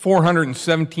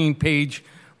 417-page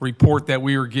report that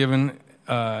we were given,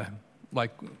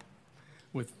 like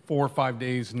with 4 or 5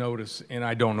 days' notice, and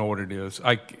I don't know what it is.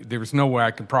 There's no way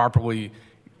I could properly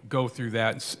go through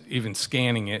that, even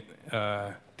scanning it,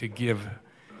 to give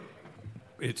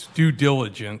its due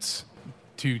diligence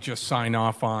to just sign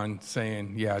off on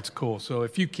saying, yeah, it's cool. So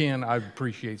if you can, I'd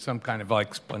appreciate some kind of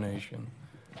explanation.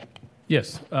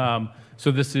 Yes.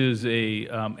 So this is a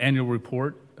annual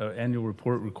report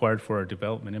required for our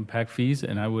development impact fees,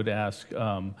 and I would ask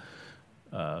Dale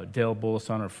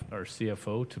Bullison, our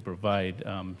CFO, to provide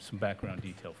some background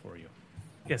detail for you.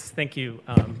 Yes, thank you,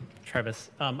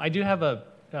 Travis. I do have a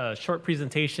short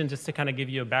presentation just to kind of give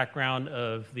you a background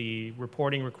of the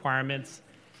reporting requirements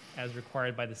as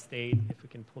required by the state, if we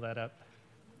can pull that up.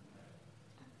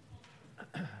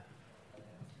 All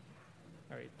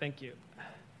right, thank you.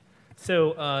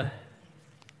 So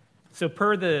So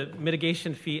per the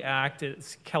Mitigation Fee Act,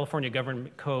 it's California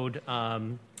Government Code,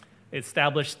 it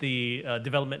established the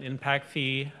development impact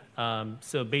fee.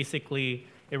 So basically,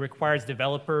 it requires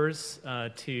developers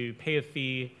to pay a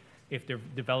fee if they're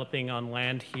developing on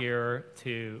land here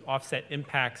to offset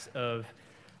impacts of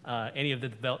any of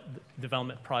the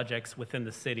development projects within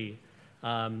the city.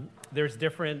 There's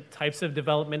different types of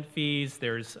development fees.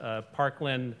 There's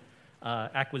parkland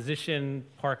acquisition,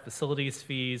 park facilities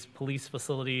fees, police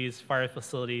facilities, fire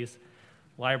facilities,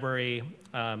 library.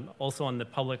 Also on the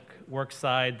public works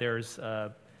side, there's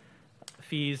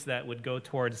fees that would go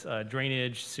towards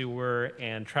drainage, sewer,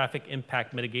 and traffic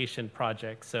impact mitigation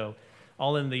projects. So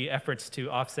all in the efforts to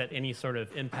offset any sort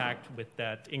of impact with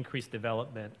that increased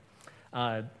development.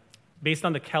 Based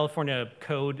on the California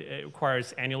Code, it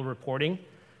requires annual reporting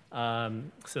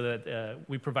so that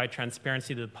we provide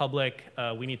transparency to the public.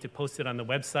 We need to post it on the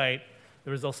website.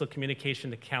 There was also communication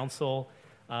to council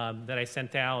that I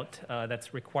sent out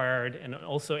that's required, and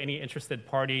also any interested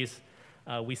parties,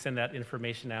 we send that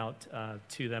information out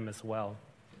to them as well.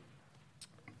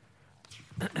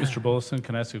 Mr. Bullison,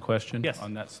 can I ask a question? Yes.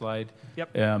 On that slide?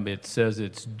 Yep. It says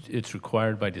it's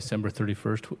required by December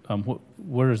 31st.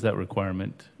 Where is that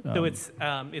requirement? So it's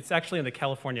actually in the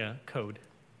California Code.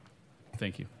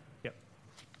 Thank you. Yep.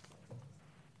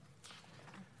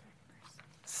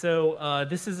 So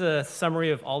this is a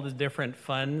summary of all the different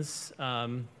funds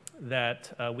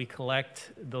that we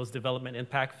collect, those development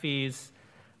impact fees.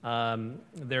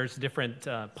 There's different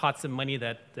pots of money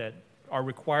that are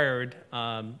required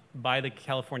by the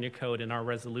California Code in our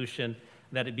resolution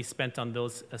that it be spent on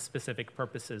those specific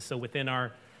purposes. So within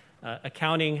our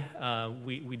accounting,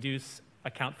 we do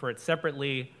account for it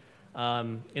separately.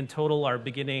 In total, our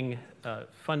beginning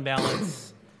fund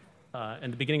balance in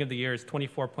the beginning of the year is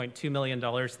 $24.2 million.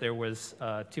 There was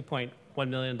 $2.1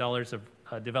 million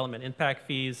of development impact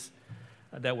fees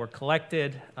that were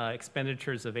collected,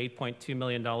 expenditures of $8.2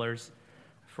 million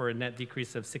for a net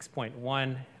decrease of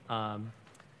 6.1,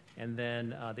 and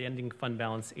then the ending fund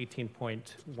balance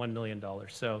 $18.1 million.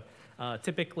 So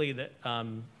typically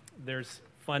there's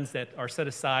funds that are set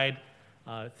aside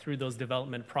through those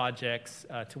development projects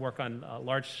to work on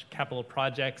large capital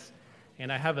projects.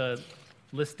 And I have a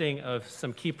listing of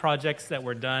some key projects that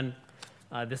were done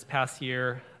this past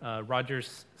year.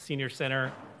 Rogers Senior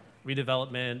Center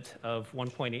redevelopment of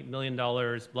 $1.8 million,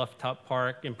 Blufftop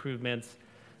Park improvements,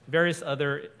 various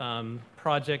other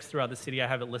projects throughout the city. I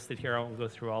have it listed here. I won't go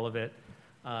through all of it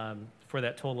for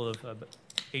that total of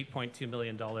 $8.2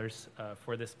 million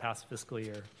for this past fiscal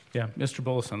year. Yeah, Mr.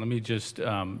 Bullison, let me just,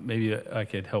 maybe I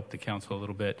could help the council a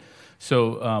little bit.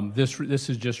 So this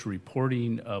is just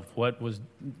reporting of what was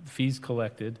fees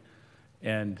collected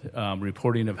and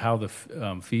reporting of how the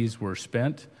fees were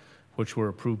spent, which were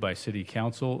approved by City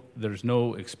Council. There's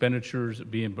no expenditures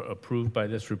being approved by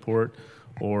this report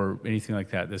or anything like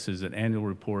that. This is an annual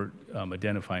report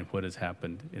identifying what has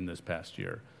happened in this past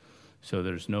year. So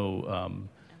there's no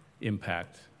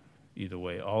impact either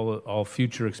way. All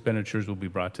future expenditures will be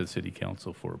brought to the City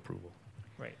Council for approval.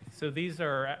 Right. So these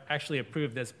are actually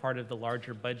approved as part of the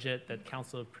larger budget that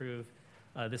Council approved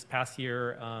this past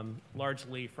year,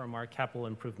 largely from our capital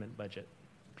improvement budget.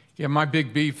 Yeah, my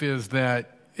big beef is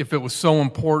that if it was so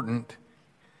important,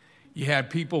 you had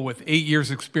people with 8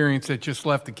 years experience that just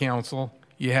left the council.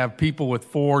 You have people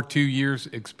with 2 years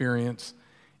experience,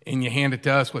 and you hand it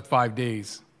to us with 5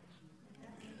 days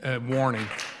warning.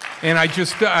 And I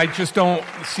just don't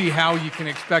see how you can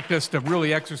expect us to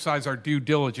really exercise our due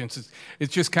diligence. It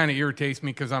just kind of irritates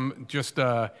me because I'm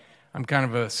kind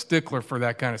of a stickler for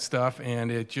that kind of stuff, and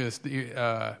it just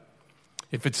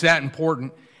if it's that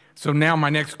important. So now my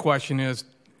next question is,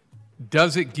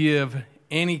 does it give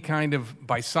any kind of,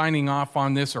 by signing off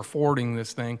on this or forwarding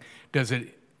this thing, does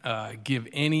it give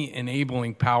any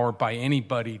enabling power by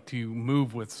anybody to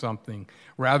move with something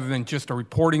rather than just a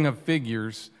reporting of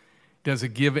figures? Does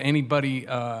it give anybody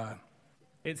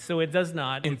So it does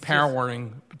not.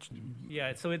 empowering?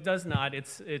 So it does not.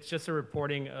 It's just a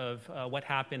reporting of what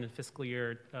happened in fiscal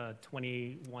year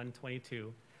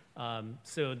 21-22.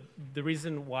 So the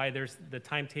reason why there's the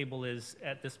timetable is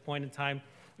at this point in time,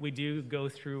 we do go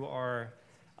through our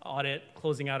audit,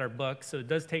 closing out our books. So it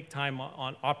does take time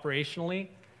on operationally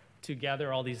to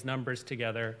gather all these numbers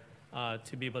together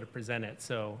to be able to present it.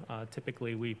 So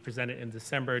typically we present it in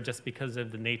December just because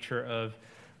of the nature of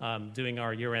doing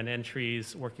our year-end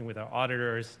entries, working with our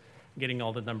auditors, getting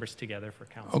all the numbers together for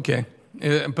council. Okay.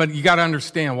 But you got to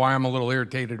understand why I'm a little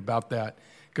irritated about that.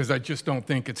 because I just don't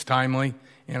think it's timely,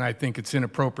 and I think it's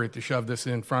inappropriate to shove this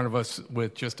in front of us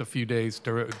with just a few days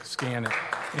to scan it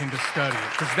and to study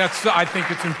it. Because I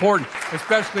think it's important,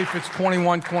 especially if it's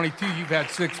 21, 22. You've had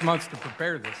 6 months to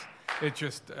prepare this. It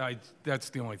just, that's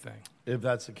the only thing. If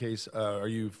that's the case, are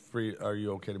you free? Are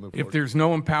you okay to move If forward? there's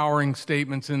no empowering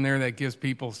statements in there that gives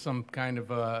people some kind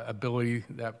of ability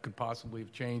that could possibly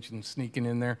have changed and sneaking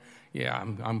in there, yeah,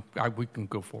 we can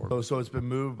go forward. So it's been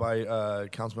moved by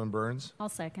Councilman Burns. I'll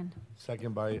second.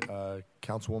 Second by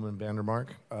Councilwoman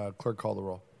Vandermark. Clerk, call the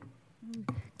roll.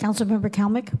 Councilmember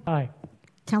Kalmick? Aye.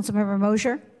 Councilmember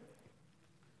Mosier?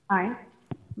 Aye.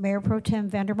 Mayor Pro Tem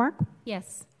Vandermark?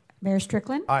 Yes. Mayor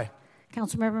Strickland? Aye.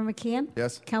 Councilmember McKeon?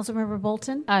 Yes. Councilmember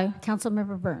Bolton? Aye.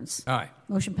 Councilmember Burns? Aye.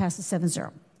 Motion passes 7-0.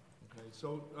 Okay,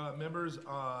 so members,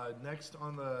 next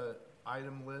on the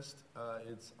item list,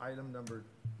 it's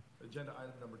agenda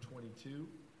item number 22.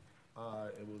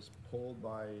 It was pulled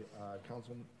by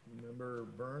Councilmember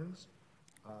Burns.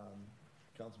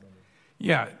 Councilmember.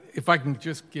 Yeah, if I can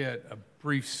just get a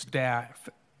brief staff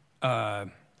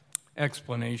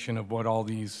explanation of what all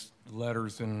these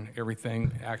letters and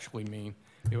everything actually mean,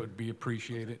 it would be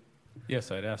appreciated.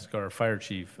 Yes, I'd ask our fire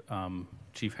chief,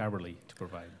 Chief Haberly, to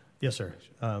provide. Yes, sir.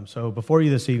 So before you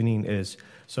this evening is,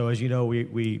 so as you know,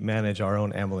 we manage our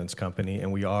own ambulance company,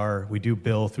 and we do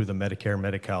bill through the Medicare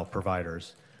Medi-Cal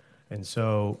providers. And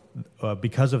so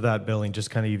because of that billing, just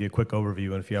kind of give you a quick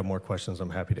overview, and if you have more questions, I'm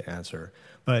happy to answer.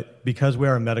 But because we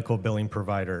are a medical billing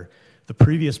provider, the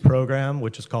previous program,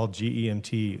 which is called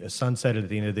GEMT, is sunsetted at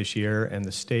the end of this year, and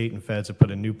the state and feds have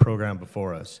put a new program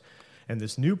before us. And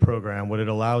this new program, what it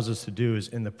allows us to do is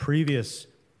for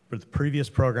the previous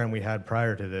program we had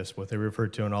prior to this, what they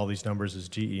referred to in all these numbers as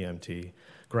GEMT,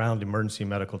 Ground Emergency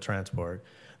Medical Transport.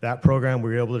 That program, we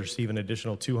were able to receive an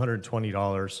additional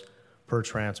 $220 per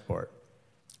transport.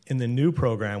 In the new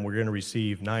program, we're going to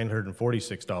receive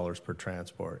 $946 per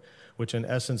transport, which in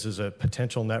essence is a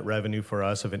potential net revenue for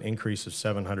us of an increase of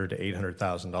 $700,000 to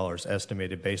 $800,000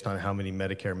 estimated based on how many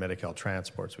Medicare Medi-Cal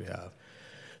transports we have.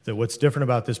 What's different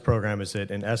about this program is that,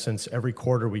 in essence, every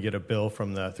quarter we get a bill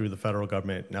through the federal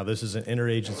government. Now, this is an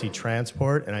interagency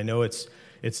transport, and I know it's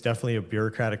definitely a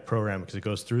bureaucratic program because it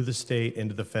goes through the state,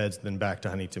 into the feds, then back to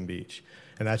Huntington Beach.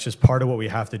 And that's just part of what we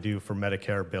have to do for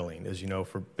Medicare billing. As you know,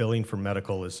 for billing for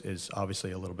medical is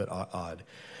obviously a little bit odd.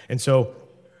 And so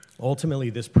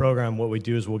ultimately, this program, what we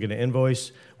do is we'll get an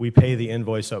invoice. We pay the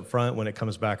invoice up front. When it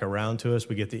comes back around to us,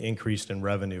 we get the increased in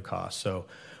revenue costs. So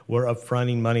we're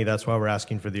upfronting money. That's why we're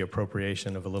asking for the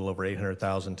appropriation of a little over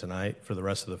 $800,000 tonight for the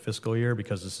rest of the fiscal year,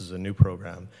 because this is a new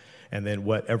program. And then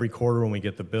every quarter when we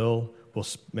get the bill, we'll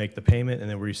make the payment, and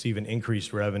then we receive an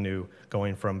increased revenue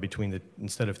going from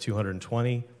instead of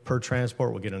 $220 per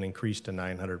transport, we'll get an increase to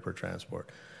 $900 per transport.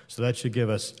 So that should give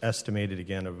us estimated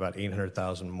again of about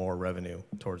 $800,000 more revenue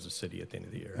towards the city at the end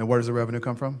of the year. And where does the revenue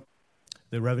come from?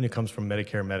 The revenue comes from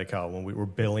Medicare Medi-Cal when we were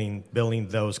billing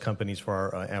those companies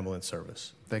for our ambulance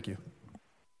service. Thank you.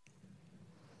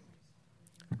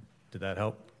 Did that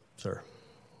help, sir?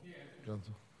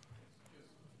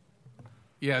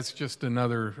 Yeah, it's just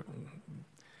another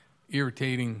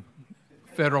irritating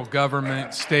federal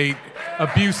government, state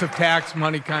abuse of tax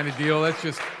money kind of deal. I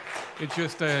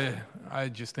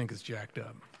just think it's jacked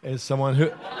up. As someone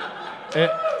who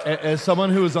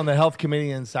was on the health committee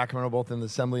in Sacramento, both in the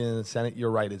Assembly and the Senate, you're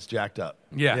right, it's jacked up.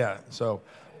 Yeah. So,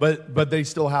 but they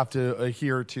still have to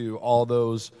adhere to all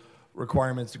those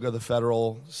requirements to go to the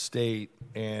federal, state,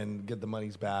 and get the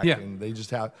monies back. Yeah. And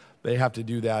they have to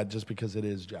do that just because it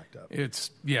is jacked up.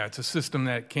 It's a system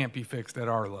that can't be fixed at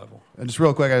our level. And just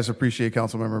real quick, I just appreciate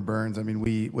Councilmember Burns. I mean,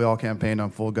 we all campaigned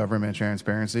on full government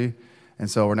transparency. And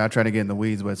so we're not trying to get in the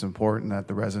weeds, but it's important that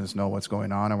the residents know what's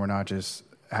going on, and we're not just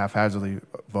haphazardly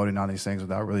voting on these things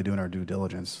without really doing our due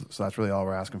diligence. So that's really all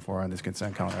we're asking for on this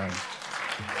consent calendar item.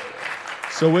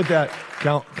 So with that,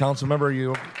 Councilmember, are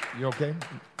you okay?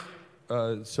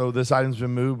 So this item's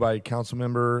been moved by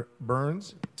Councilmember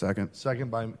Burns. Second.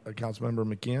 Second by Councilmember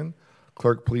McKeon.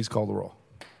 Clerk, please call the roll.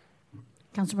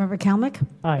 Councilmember Kalmick?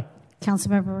 Aye.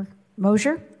 Councilmember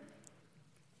Mosier?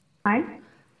 Aye.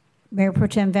 Mayor Pro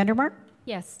Tem Vandermark?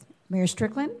 Yes. Mayor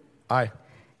Strickland? Aye.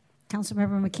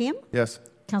 Councilmember McKeon? Yes.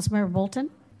 Councilmember Bolton?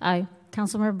 Aye.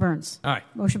 Councilmember Burns? Aye.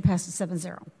 Motion passes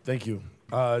 7-0. Thank you.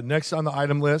 Next on the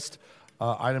item list,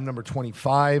 item number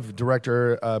 25,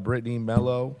 Director Brittany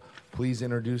Mello. Please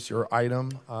introduce your item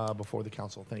before the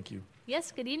council. Thank you.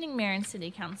 Yes, good evening, Mayor and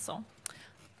City Council.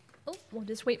 Oh, we'll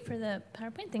just wait for the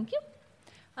PowerPoint. Thank you.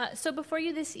 So before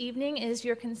you this evening is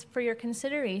for your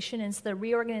consideration is the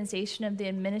reorganization of the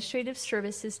Administrative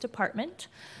Services Department.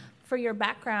 For your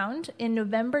background, in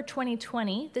November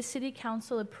 2020, the City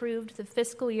Council approved the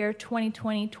fiscal year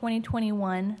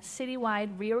 2020-2021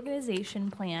 citywide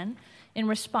reorganization plan in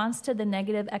response to the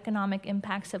negative economic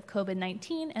impacts of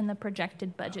COVID-19 and the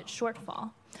projected budget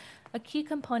shortfall. A key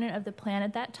component of the plan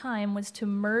at that time was to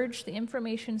merge the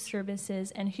Information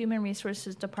Services and Human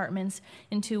Resources departments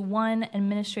into one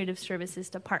Administrative Services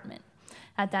department.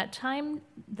 At that time,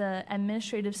 the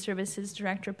Administrative Services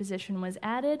Director position was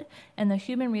added, and the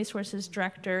Human Resources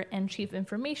Director and Chief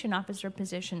Information Officer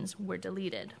positions were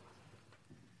deleted.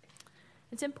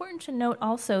 It's important to note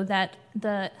also that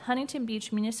the Huntington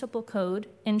Beach Municipal Code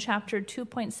in Chapter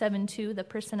 2.72, the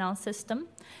Personnel System,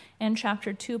 and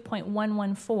Chapter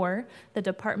 2.114, the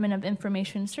Department of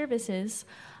Information Services,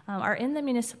 are in the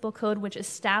Municipal Code, which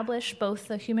establish both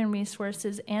the Human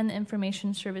Resources and the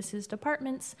Information Services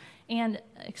departments and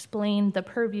explain the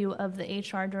purview of the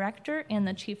HR Director and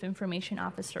the Chief Information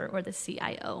Officer, or the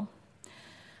CIO.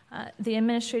 The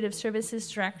Administrative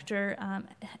Services Director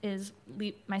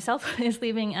myself is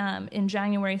leaving in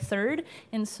January 3rd,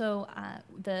 and so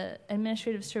the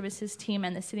Administrative Services team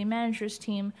and the City Manager's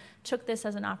team took this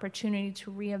as an opportunity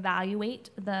to reevaluate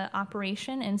the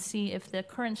operation and see if the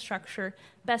current structure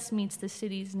best meets the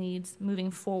city's needs moving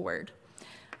forward.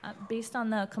 Based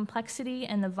on the complexity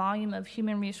and the volume of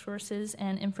human resources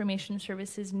and information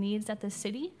services needs at the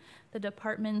city, the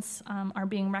departments are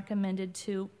being recommended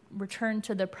to return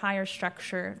to the prior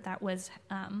structure that was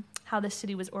how the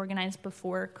city was organized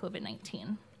before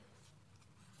COVID-19.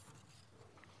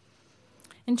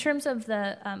 In terms of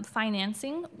the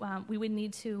financing, we would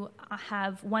need to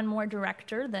have one more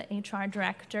director, the HR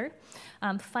director,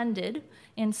 funded.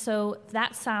 And so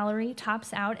that salary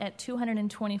tops out at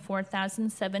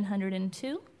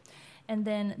 $224,702. And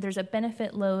then there's a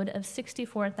benefit load of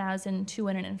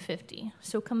 $64,250.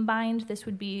 So combined, this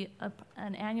would be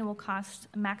an annual cost,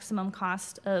 maximum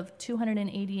cost of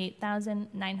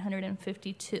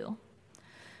 $288,952.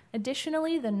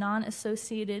 Additionally, the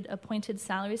non-associated appointed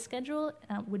salary schedule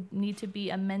would need to be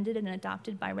amended and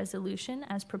adopted by resolution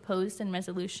as proposed in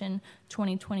Resolution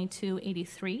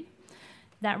 2022-83.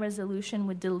 That resolution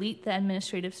would delete the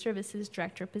Administrative Services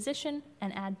Director position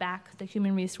and add back the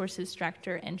Human Resources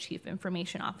Director and Chief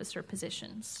Information Officer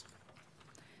positions.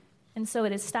 And so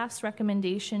it is staff's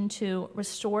recommendation to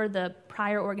restore the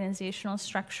prior organizational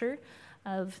structure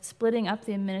of splitting up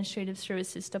the Administrative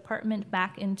Services Department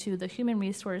back into the Human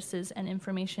Resources and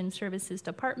Information Services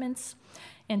departments,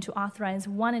 and to authorize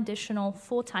one additional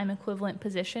full-time equivalent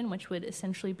position, which would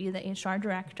essentially be the HR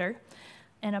Director,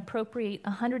 and appropriate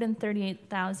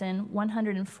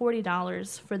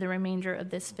 $138,140 for the remainder of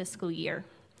this fiscal year,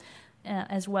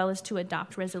 as well as to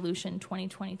adopt Resolution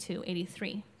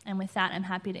 2022-83. And with that, I'm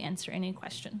happy to answer any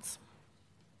questions.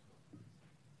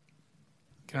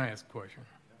 Can I ask a question?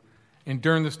 And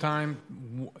during this time,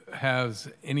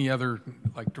 has any other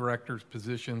directors'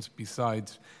 positions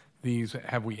besides these,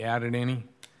 have we added any?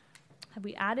 Have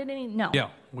we added any? No. Yeah,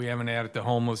 we haven't added the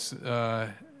homeless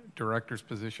director's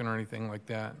position or anything like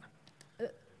that.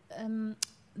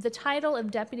 The title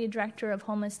of Deputy Director of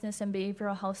Homelessness and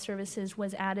Behavioral Health Services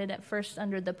was added at first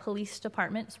under the police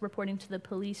department, reporting to the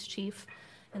police chief.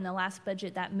 In the last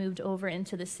budget, that moved over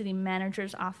into the city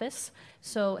manager's office.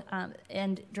 So,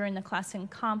 and during the class and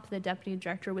comp, the deputy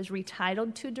director was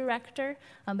retitled to director,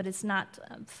 but it's not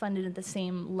funded at the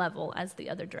same level as the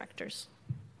other directors.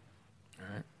 All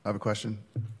right. I have a question.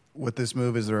 With this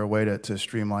move, is there a way to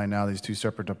streamline now these two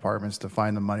separate departments to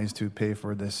find the monies to pay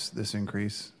for this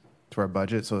increase to our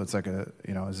budget, so it's like a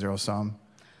zero sum?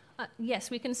 Yes,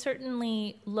 we can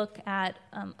certainly look at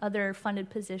other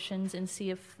funded positions and see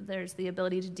if there's the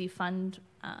ability to defund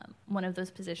one of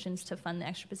those positions to fund the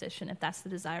extra position, if that's the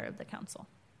desire of the council.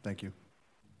 Thank you.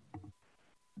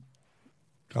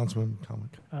 Councilman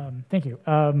Kalmyk. Thank you.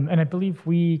 And I believe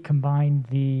we combined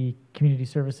the community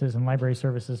services and library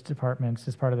services departments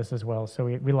as part of this as well. So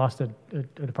we lost a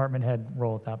department head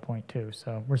role at that point too.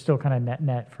 So we're still kind of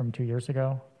net from 2 years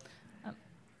ago.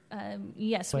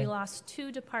 Yes, we lost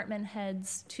two department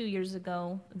heads 2 years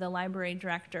ago, the library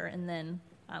director, and then,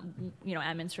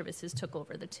 admin services took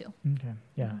over the two. Okay,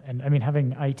 yeah. And I mean,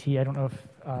 having IT, I don't know if,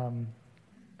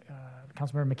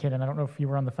 Councilmember McKinnon, I don't know if you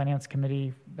were on the finance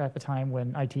committee at the time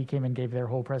when IT came and gave their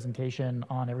whole presentation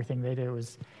on everything they do. It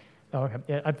was,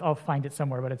 I'll find it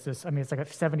somewhere, but it's this, it's like a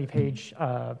 70-page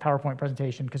PowerPoint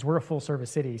presentation because we're a full-service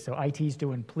city, so IT's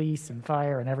doing police and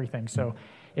fire and everything. So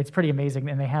it's pretty amazing,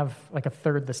 and they have like a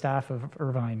third the staff of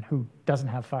Irvine who doesn't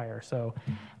have fire. So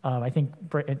I think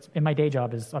in my day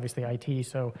job is obviously IT.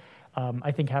 So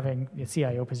I think having a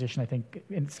CIO position, I think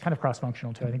it's kind of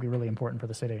cross-functional too. I think would be really important for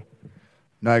the city.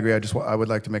 No, I agree. I would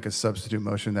like to make a substitute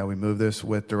motion that we move this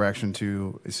with direction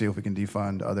to see if we can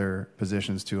defund other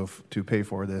positions to pay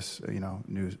for this,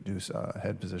 new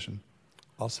head position.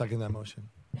 I'll second that motion.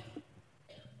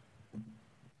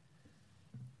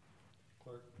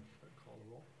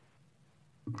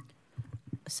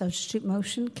 Substitute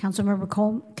motion. Councilmember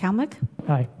Kalmick?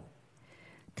 Aye.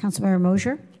 Councilmember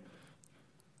Mosier?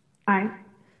 Aye.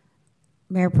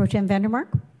 Mayor Pro Tem Vandermark?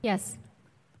 Yes.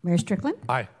 Mayor Strickland?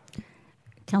 Aye.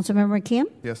 Councilmember McKeon?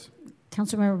 Yes.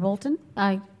 Councilmember Bolton?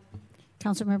 Aye.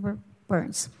 Councilmember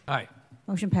Burns? Aye.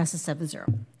 Motion passes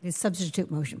 7-0. The substitute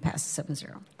motion passes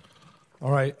 7-0.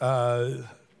 All right,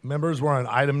 members, we're on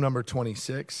item number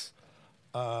 26.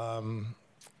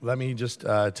 Let me just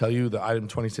tell you the item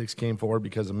 26 came forward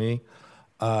because of me.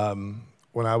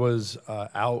 When I was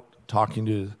out talking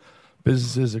to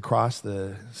businesses across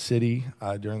the city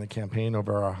during the campaign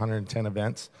over our 110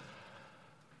 events,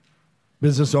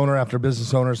 business owner after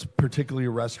business owners, particularly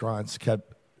restaurants,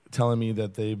 kept telling me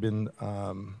that they've been,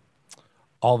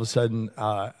 all of a sudden,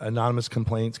 anonymous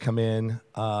complaints come in.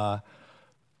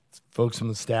 Folks from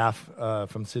the staff,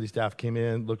 from city staff came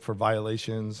in, looked for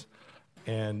violations,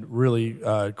 and really,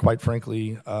 quite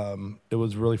frankly, it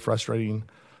was really frustrating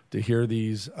to hear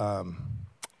these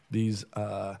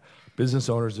business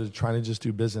owners that are trying to just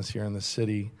do business here in the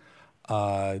city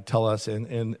tell us,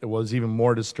 and it was even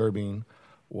more disturbing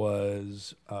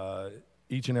was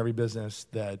each and every business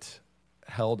that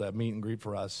held a meet and greet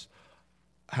for us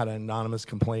had an anonymous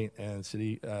complaint, and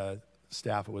city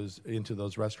staff was into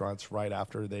those restaurants right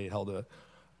after they held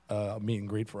a meet and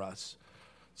greet for us.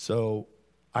 So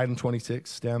item 26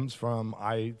 stems from,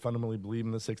 I fundamentally believe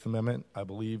in the Sixth Amendment. I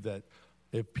believe that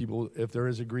if there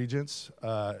is egregious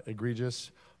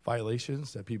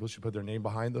violations, that people should put their name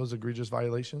behind those egregious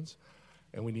violations,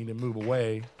 and we need to move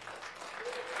away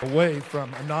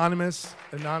from anonymous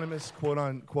quote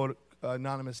unquote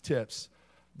anonymous tips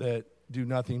that do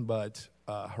nothing but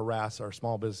harass our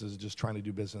small businesses just trying to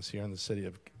do business here in the city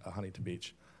of Huntington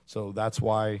Beach. So that's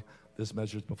why this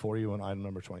measure is before you on item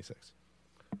number 26.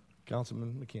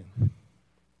 Councilman McKeon.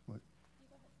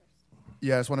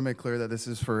 Yeah, I just want to make clear that this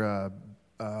is for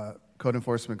code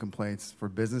enforcement complaints for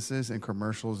businesses in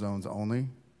commercial zones only,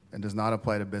 and does not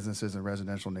apply to businesses in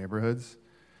residential neighborhoods.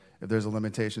 If there's a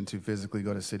limitation to physically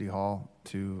go to City Hall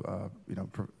to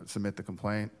submit the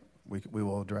complaint, we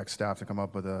will direct staff to come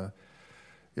up with a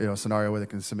scenario where they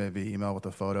can submit via email with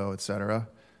a photo, et cetera,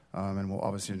 and we'll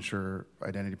obviously ensure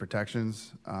identity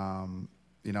protections.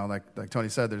 Like Tony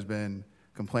said, there's been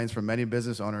complaints from many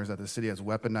business owners that the city has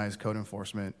weaponized code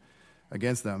enforcement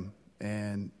against them,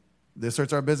 and this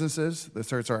hurts our businesses, this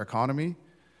hurts our economy.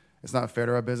 It's not fair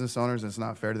to our business owners, and it's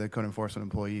not fair to the code enforcement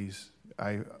employees.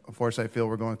 Unfortunately, I feel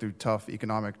we're going through tough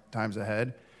economic times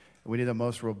ahead. We need the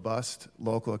most robust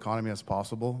local economy as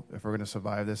possible if we're going to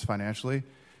survive this financially,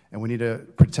 and we need to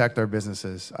protect our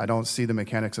businesses. I don't see the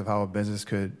mechanics of how a business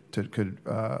could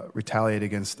retaliate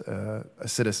against a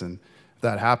citizen. If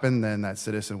that happened, then that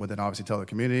citizen would then obviously tell the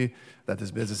community that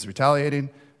this business is retaliating,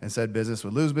 and said business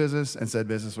would lose business, and said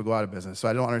business would go out of business. So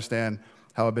I don't understand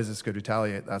how a business could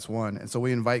retaliate. That's one. And so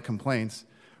we invite complaints.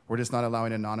 We're just not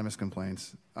allowing anonymous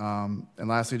complaints. And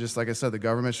lastly, just like I said, the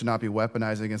government should not be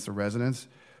weaponized against the residents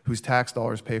whose tax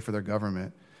dollars pay for their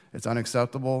government. It's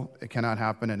unacceptable. It cannot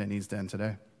happen, and it needs to end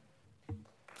today.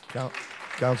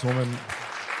 Councilwoman.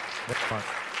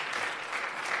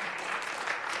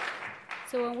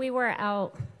 So when we were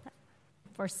out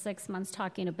for 6 months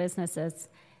talking to businesses,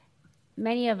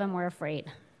 many of them were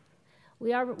afraid.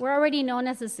 We're already known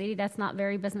as a city that's not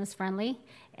very business friendly,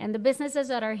 and the businesses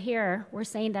that are here were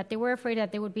saying that they were afraid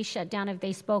that they would be shut down if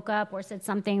they spoke up or said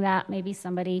something that maybe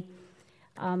somebody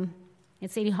at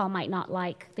City Hall might not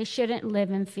like. They shouldn't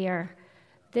live in fear.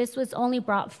 This was only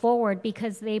brought forward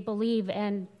because they believe,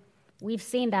 and we've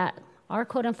seen that our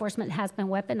code enforcement has been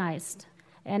weaponized.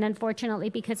 And unfortunately,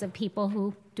 because of people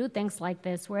who do things like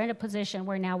this, we're in a position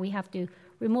where now we have to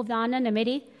remove the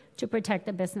anonymity to protect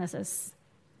the businesses.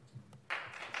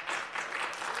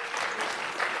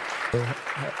 Go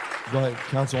ahead,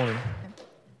 Councilwoman.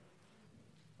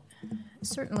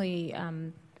 Certainly,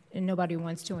 nobody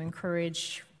wants to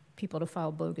encourage people to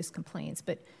file bogus complaints,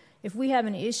 but if we have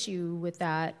an issue with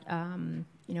that,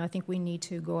 I think we need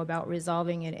to go about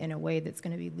resolving it in a way that's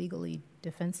going to be legally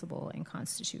defensible and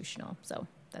constitutional. So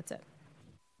that's it.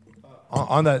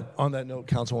 On that note,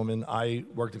 Councilwoman, I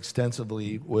worked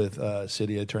extensively with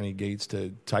City Attorney Gates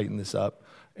to tighten this up,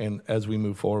 and as we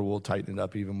move forward, we'll tighten it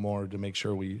up even more to make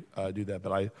sure we do that.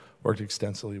 But I worked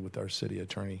extensively with our city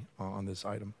attorney on this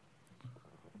item.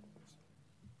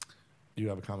 Do you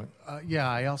have a comment? Yeah,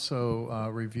 I also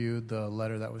reviewed the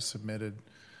letter that was submitted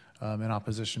in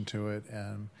opposition to it.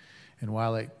 And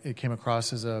while it came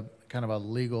across as a kind of a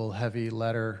legal heavy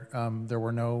letter, there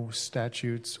were no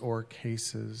statutes or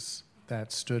cases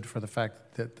that stood for the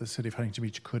fact that the city of Huntington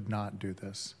Beach could not do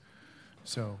this.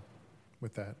 So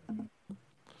with that.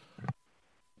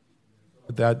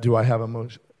 With that, do I have a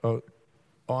motion? Oh,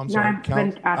 I'm No, sorry. I've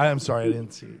been asked- I am sorry, I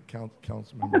didn't see it.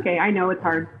 Councilmember. Okay, I know it's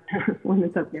hard when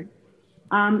it's up here.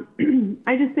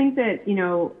 I just think that,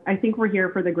 I think we're here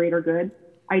for the greater good.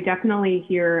 I definitely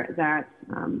hear that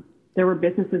there were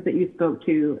businesses that you spoke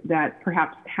to that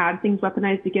perhaps had things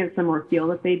weaponized against them or feel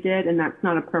that they did, and that's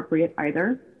not appropriate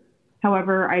either.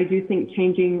 However, I do think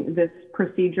changing this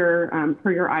procedure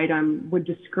per your item would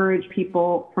discourage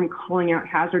people from calling out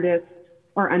hazardous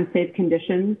or unsafe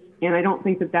conditions, and I don't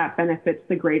think that that benefits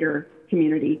the greater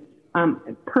community.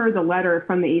 Per the letter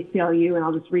from the ACLU, and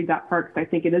I'll just read that part because I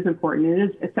think it is important.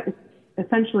 It is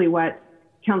essentially what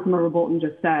Councilmember Bolton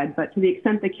just said, but to the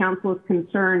extent the council is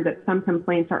concerned that some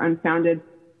complaints are unfounded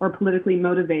or politically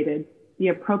motivated, the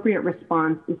appropriate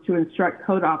response is to instruct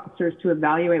code officers to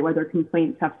evaluate whether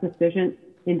complaints have sufficient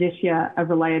indicia of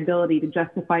reliability to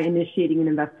justify initiating an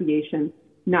investigation,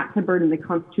 not to burden the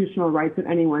constitutional rights of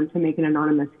anyone to make an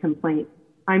anonymous complaint.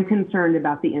 I'm concerned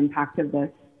about the impact of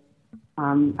this.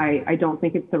 I don't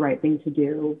think it's the right thing to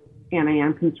do, and I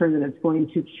am concerned that it's going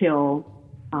to chill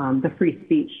the free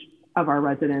speech of our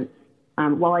residents.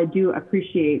 While I do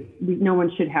appreciate no one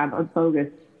should have a bogus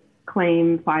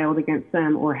claim filed against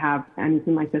them or have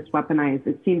anything like this weaponized,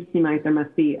 it seems to me like there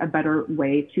must be a better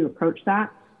way to approach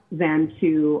that than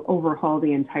to overhaul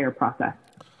the entire process.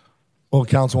 Well,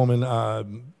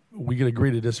 Councilwoman, we could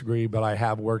agree to disagree, but I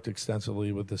have worked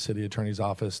extensively with the city attorney's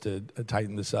office to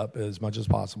tighten this up as much as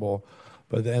possible.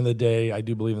 But at the end of the day, I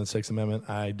do believe in the Sixth Amendment.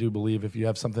 I do believe if you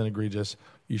have something egregious,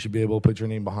 you should be able to put your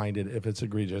name behind it if it's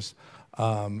egregious.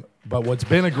 But what's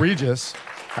been egregious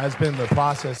has been the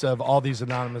process of all these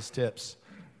anonymous tips.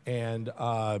 And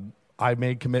I've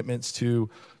made commitments to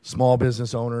small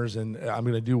business owners, and I'm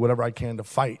going to do whatever I can to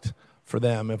fight for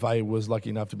them if I was lucky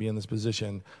enough to be in this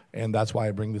position. And that's why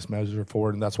I bring this measure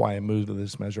forward, and that's why I moved to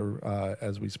this measure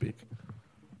as we speak.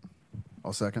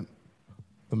 I'll second.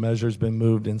 The measure's been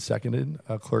moved and seconded.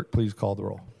 Clerk, please call the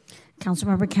roll.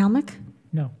 Councilmember Kalmick?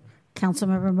 No.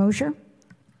 Councilmember Mosher?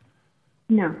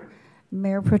 No.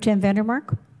 Mayor Pro Tem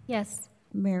Vandermark? Yes.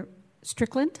 Mayor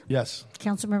Strickland? Yes.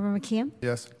 Councilmember McKeon?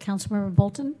 Yes. Councilmember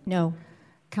Bolton? No.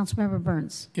 Councilmember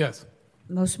Burns? Yes.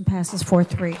 Motion passes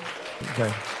 4-3.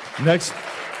 Okay.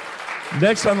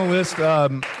 Next on the list,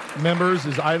 members,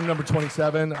 is item number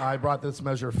 27. I brought this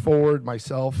measure forward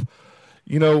myself.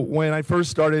 When I first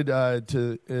started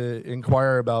to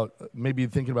inquire about maybe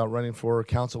thinking about running for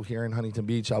council here in Huntington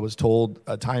Beach, I was told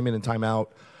time in and time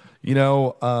out,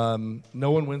 no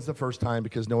one wins the first time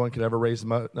because no one could ever raise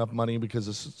enough money because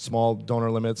of small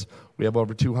donor limits. We have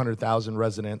over 200,000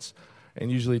 residents, and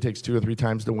usually it takes 2 or 3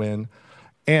 times to win.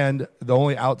 And the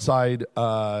only outside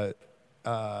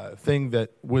thing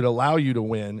that would allow you to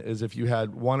win is if you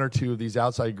had 1 or 2 of these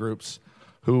outside groups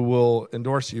who will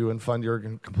endorse you and fund your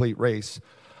complete race.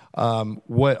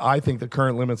 What I think the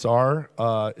current limits are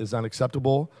is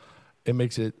unacceptable. It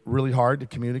makes it really hard to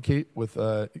communicate with,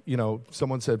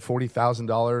 someone said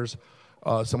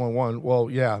 $40,000, someone won.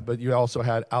 Well, yeah, but you also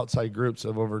had outside groups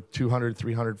of over $200,000,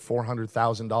 $300,000,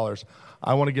 $400,000.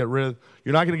 I want to get rid of,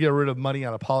 you're not going to get rid of money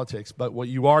out of politics, but what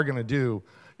you are going to do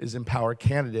is empower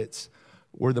candidates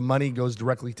where the money goes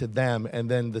directly to them, and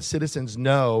then the citizens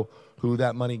know who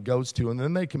that money goes to, and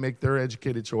then they can make their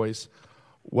educated choice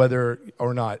whether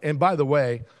or not. And by the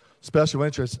way, special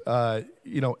interest,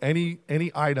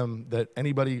 any item that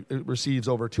anybody receives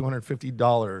over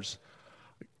 $250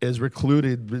 is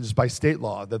recluded just by state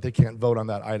law that they can't vote on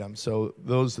that item. So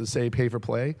those that say pay for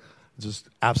play, just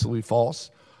absolutely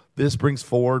false. This brings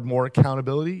forward more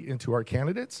accountability into our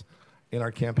candidates in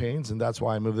our campaigns, and that's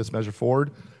why I move this measure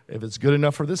forward. If it's good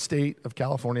enough for the state of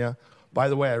California, by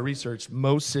the way, I researched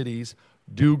most cities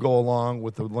do go along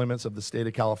with the limits of the state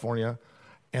of California,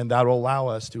 and that will allow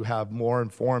us to have more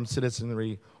informed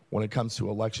citizenry when it comes to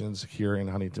elections here in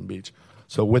Huntington Beach.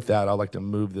 So with that, I'd like to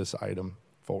move this item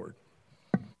forward.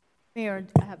 Mayor,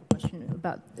 I have a question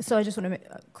about, so I just want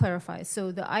to clarify.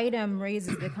 So the item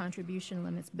raises the contribution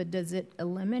limits, but does it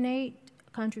eliminate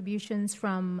contributions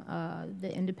from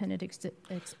the independent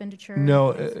expenditure?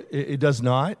 No, it does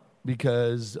not,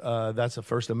 because that's a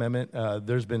First Amendment.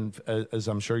 There's been, as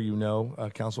I'm sure you know,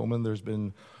 Councilwoman, there's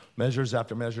been measures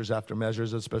after measures after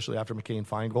measures, especially after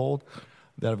McCain-Feingold,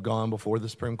 that have gone before the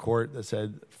Supreme Court that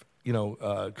said,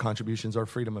 contributions are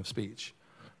freedom of speech.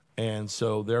 And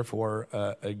so therefore,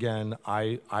 again,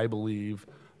 I believe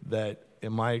that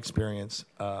in my experience,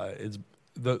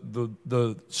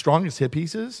 the strongest hit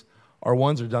pieces are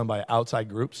ones that are done by outside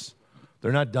groups.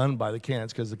 They're not done by the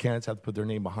candidates because the candidates have to put their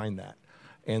name behind that.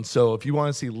 And so if you want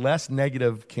to see less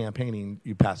negative campaigning,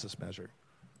 you pass this measure.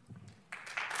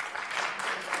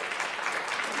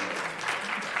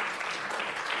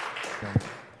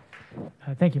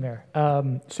 Thank you, Mayor.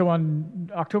 So on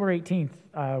October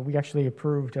 18th, we actually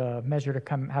approved a measure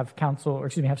to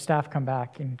have staff come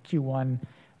back in Q1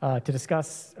 to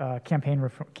discuss campaign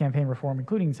reform,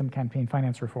 including some campaign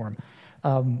finance reform.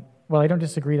 Well, I don't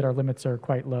disagree that our limits are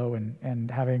quite low,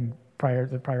 and having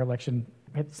the prior election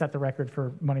set the record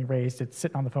for money raised. It's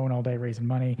sitting on the phone all day raising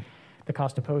money. The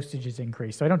cost of postage is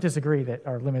increased. So I don't disagree that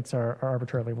our limits are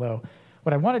arbitrarily low.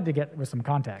 What I wanted to get was some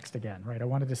context again, right? I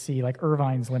wanted to see, like,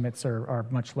 Irvine's limits are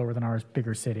much lower than ours,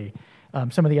 bigger city.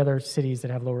 Some of the other cities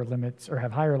that have lower limits or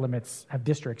have higher limits have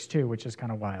districts too, which is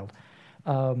kind of wild.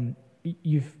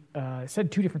 You've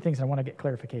said two different things, and I want to get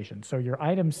clarification. So your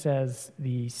item says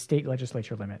the state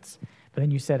legislature limits, but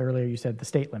then you said earlier, the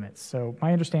state limits. So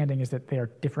my understanding is that they are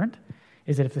different.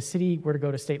 Is that if the city were to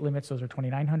go to state limits, those are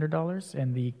 $2,900,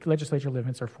 and the legislature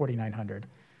limits are $4,900.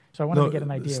 So I wanted to get an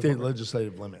idea. State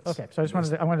legislative limits. Okay, so I wanted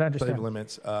to understand. Legislative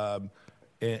limits.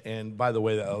 And by the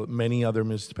way, many other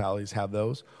municipalities have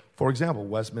those. For example,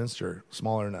 Westminster,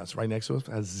 smaller than us, right next to us,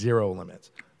 has zero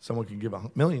limits. Someone can give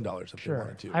 $1 million if they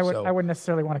wanted to. I wouldn't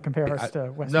necessarily want to compare us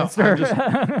to Westminster.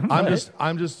 No,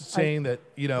 I'm just saying that,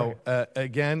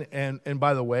 again, and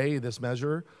by the way, this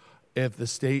measure, if the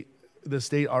state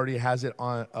already has it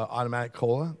on automatic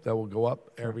COLA that will go up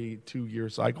every 2-year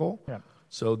cycle. Yeah.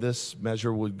 So this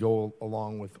measure would go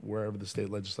along with wherever the state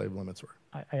legislative limits were.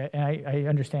 I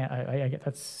understand. I get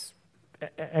that's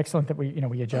excellent that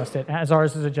we adjust it as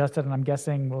ours is adjusted, and I'm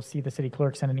guessing we'll see the city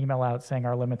clerk send an email out saying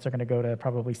our limits are going to go to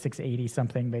probably 680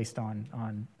 something based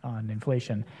on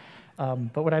inflation.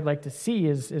 But what I'd like to see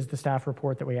is the staff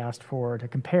report that we asked for to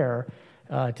compare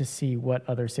to see what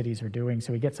other cities are doing,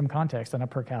 so we get some context on a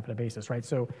per capita basis, right?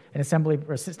 So an assembly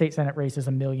or state senate race is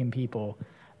 1 million people.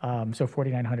 So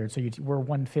 4,900. So we're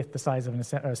 1/5 the size of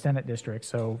a Senate district.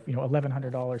 So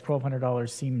 $1,100, $1,200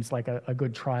 seems like a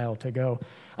good trial to go.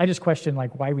 I just question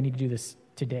why we need to do this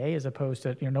today as opposed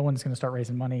to no one's going to start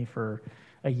raising money for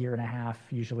a year and a half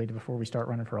usually before we start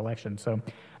running for election. So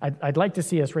I'd like to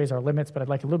see us raise our limits, but I'd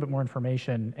like a little bit more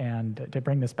information and to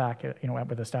bring this back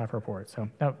with a staff report. So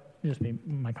that would just be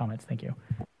my comments. Thank you.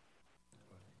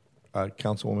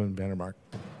 Councilwoman Vandermark.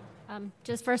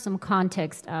 Just for some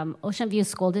context, Ocean View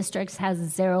School Districts has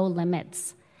 0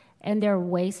 limits, and they're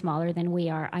way smaller than we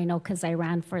are. I know because I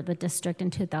ran for the district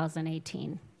in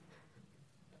 2018.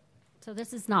 So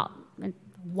this is not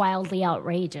wildly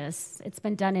outrageous. It's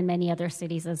been done in many other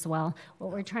cities as well.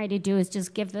 What we're trying to do is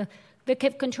just give the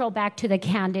control back to the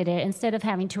candidate instead of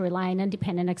having to rely on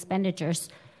independent expenditures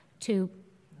to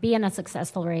be in a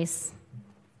successful race.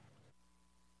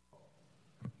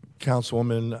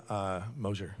 Councilwoman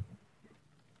Mosier.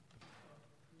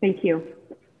 Thank you.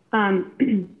 I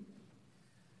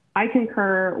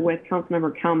concur with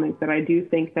Councilmember Kalmick that I do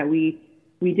think that we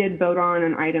did vote on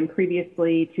an item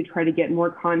previously to try to get more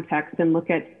context and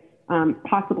look at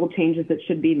possible changes that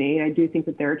should be made. I do think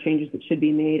that there are changes that should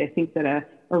be made. I think that a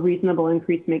reasonable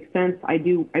increase makes sense. I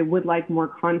would like more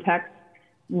context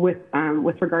with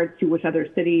regards to which other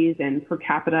cities and per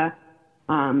capita.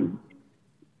 Hold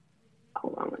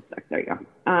on one sec. There you go.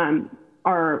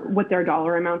 Are what their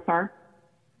dollar amounts are.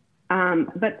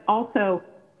 But also,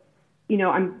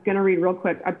 I'm going to read real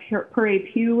quick. Per a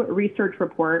Pew Research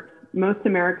report, most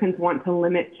Americans want to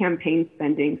limit campaign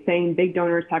spending, saying big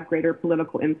donors have greater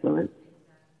political influence.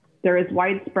 There is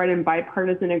widespread and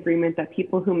bipartisan agreement that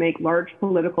people who make large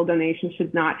political donations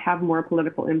should not have more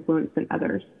political influence than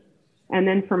others. And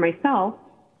then for myself,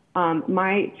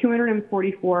 my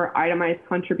 244 itemized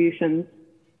contributions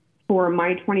for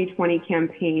my 2020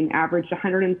 campaign averaged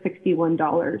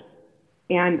 $161.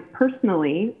 And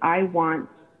personally, I want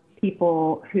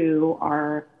people who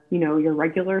are, your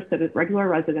regular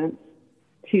residents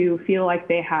to feel like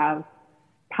they have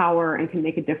power and can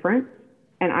make a difference.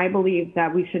 And I believe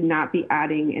that we should not be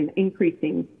adding and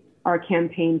increasing our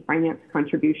campaign finance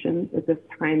contributions at this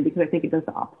time because I think it does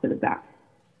the opposite of that.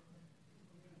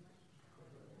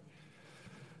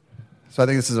 So I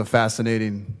think this is a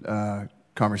fascinating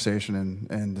conversation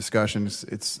and discussion.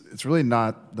 It's really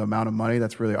not the amount of money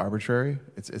that's really arbitrary.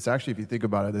 It's actually, if you think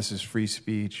about it, this is free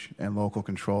speech and local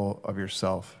control of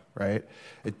yourself, right?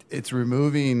 It's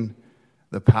removing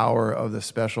the power of the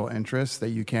special interests that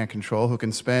you can't control, who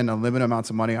can spend unlimited amounts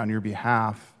of money on your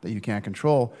behalf that you can't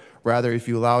control. Rather, if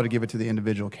you allow to give it to the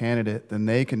individual candidate, then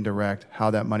they can direct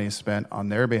how that money is spent on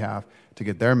their behalf to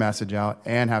get their message out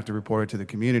and have to report it to the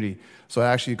community. So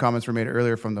actually, comments were made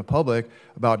earlier from the public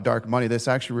about dark money. This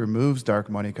actually removes dark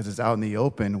money because it's out in the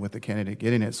open with the candidate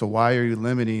getting it. So why are you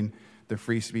limiting the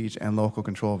free speech and local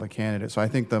control of a candidate? So I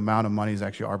think the amount of money is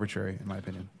actually arbitrary, in my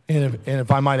opinion. And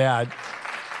if I might add,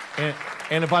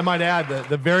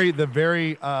 the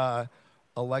very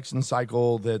election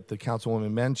cycle that the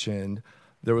councilwoman mentioned,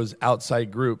 there was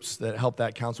outside groups that helped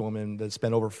that councilwoman that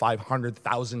spent over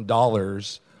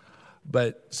 $500,000,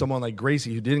 but someone like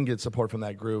Gracie, who didn't get support from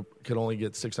that group, could only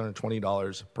get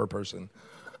 $620 per person.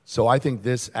 So I think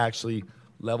this actually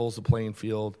levels the playing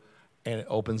field, and it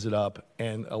opens it up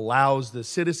and allows the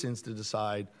citizens to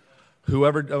decide.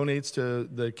 Whoever donates to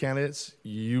the candidates,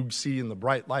 you see in the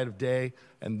bright light of day,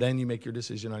 and then you make your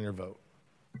decision on your vote.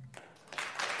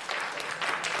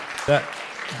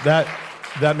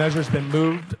 That measure's been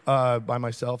moved by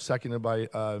myself, seconded by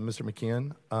Mr.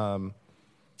 McKeon.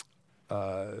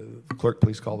 Clerk,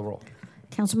 please call the roll.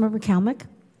 Councilmember Kalmick?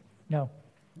 No.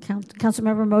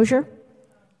 Councilmember Mosier?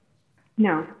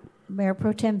 No. Mayor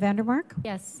Pro Tem Vandermark?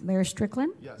 Yes. Mayor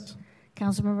Strickland? Yes.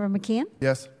 Councilmember McKeon?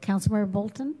 Yes. Councilmember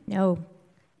Bolton? No.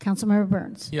 Councilmember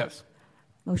Burns? Yes.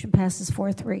 Motion passes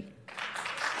 4-3.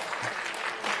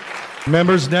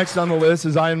 Members, next on the list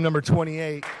is item number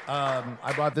 28.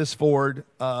 I brought this forward.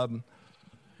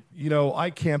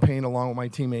 I campaigned along with my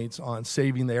teammates on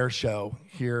saving the air show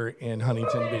here in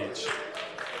Huntington Beach.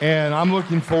 And I'm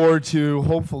looking forward to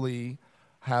hopefully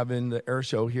having the air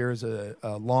show here as a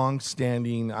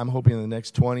long-standing, I'm hoping in the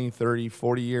next 20, 30,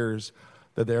 40 years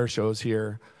that the air show is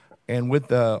here. And with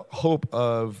the hope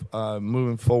of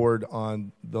moving forward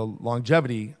on the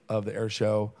longevity of the air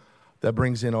show that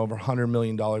brings in over $100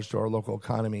 million to our local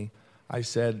economy. I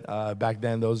said back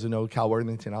then, those who know Cal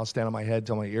Worthington, I'll stand on my head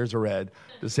till my ears are red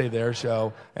to save the air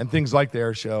show and things like the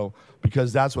air show,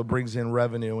 because that's what brings in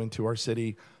revenue into our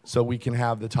city so we can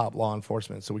have the top law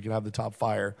enforcement, so we can have the top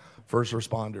fire, first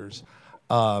responders.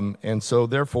 And so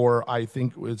therefore, I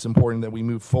think it's important that we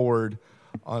move forward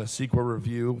on a CEQA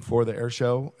review for the air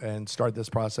show and start this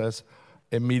process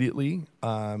immediately.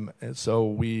 And so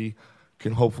we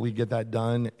can hopefully get that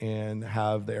done and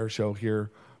have the air show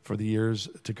here for the years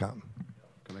to come.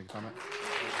 Can I make a comment?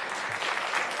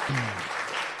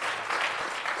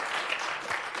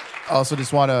 I also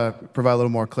just want to provide a little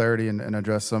more clarity and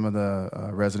address some of the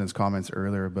residents' comments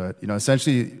earlier. But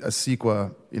essentially, a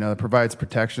CEQA, that provides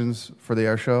protections for the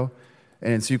air show,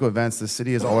 and in CEQA events, the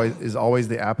city is always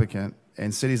the applicant,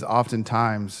 and cities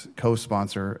oftentimes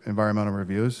co-sponsor environmental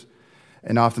reviews,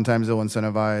 and oftentimes they'll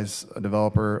incentivize a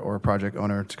developer or a project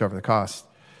owner to cover the cost.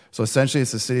 So essentially,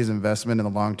 it's the city's investment in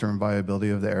the long-term viability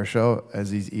of the air show, as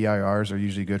these EIRs are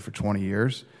usually good for 20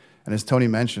 years. And as Tony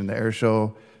mentioned, the air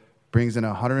show brings in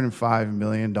 $105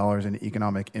 million in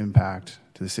economic impact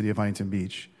to the city of Huntington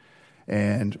Beach.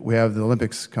 And we have the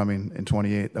Olympics coming in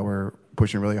 28 that we're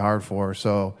pushing really hard for.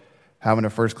 So having a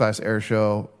first-class air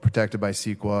show protected by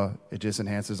CEQA, it just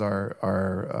enhances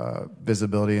our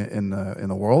visibility in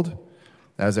the world,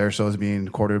 as air show is being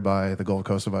courted by the Gold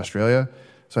Coast of Australia.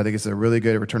 So I think it's a really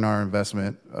good return on our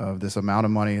investment of this amount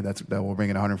of money that will bring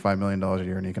in $105 million a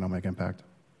year in economic impact.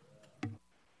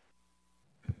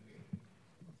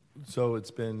 So it's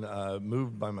been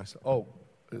moved by myself. Oh,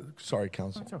 sorry,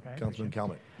 Council. That's okay. Councilman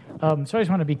Kalmick. So I just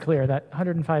want to be clear that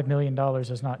 $105 million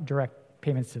is not direct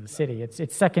payments to the city.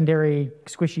 It's secondary,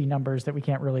 squishy numbers that we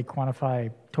can't really quantify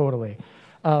totally.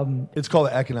 It's called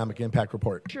the Economic Impact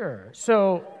Report. Sure.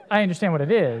 So I understand what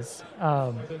it is.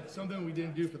 Something we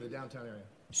didn't do for the downtown area.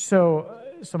 So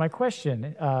my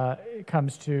question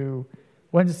comes to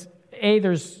when's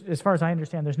there's, as far as I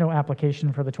understand, there's no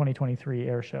application for the 2023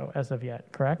 air show as of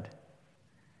yet, correct?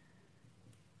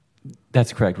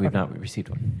 That's correct. We've not received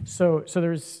one. So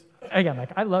there's, again,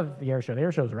 I love the air show. The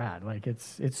air show's rad.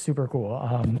 It's super cool,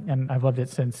 and I've loved it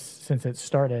since it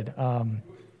started.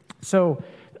 So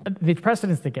the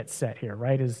precedence that gets set here,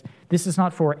 right, is this is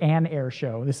not for an air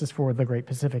show. This is for the Great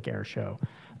Pacific Air Show.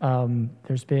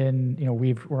 There's been,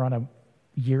 we're on a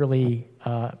yearly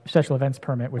special events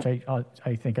permit, which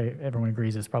I think everyone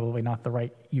agrees is probably not the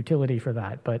right utility for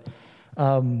that. But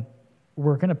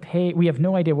we're going to pay. We have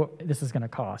no idea what this is going to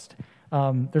cost.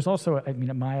 There's also, a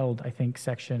mild, I think,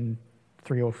 Section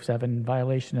 307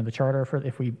 violation of the charter for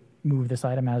if we move this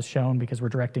item as shown, because we're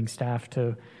directing staff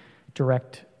to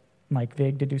direct Mike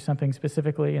Vig to do something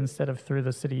specifically instead of through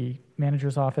the city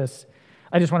manager's office.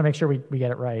 I just want to make sure we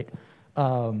get it right.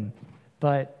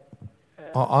 But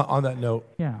on that note,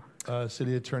 yeah,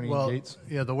 City Attorney Well, Gates.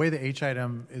 yeah, the way the H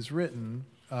item is written,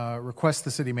 request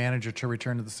the city manager to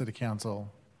return to the city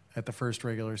council at the first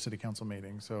regular city council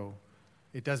meeting. So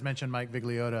it does mention Mike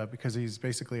Vigliota because he's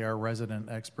basically our resident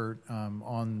expert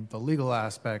on the legal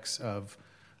aspects of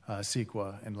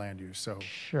CEQA and land use. So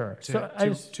Sure.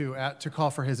 to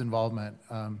call for his involvement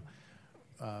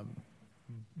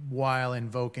while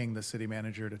invoking the city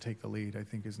manager to take the lead, I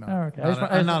think is not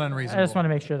not unreasonable. I just want to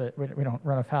make sure that we don't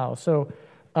run afoul. So,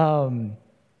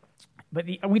 but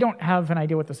we don't have an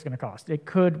idea what this is going to cost.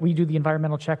 We do the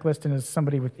environmental checklist, and as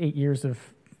somebody with 8 years of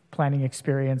planning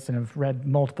experience and have read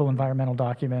multiple environmental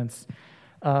documents,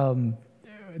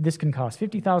 this can cost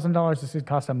 $50,000. This could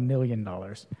cost $1 million.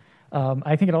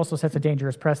 I think it also sets a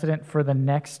dangerous precedent for the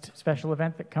next special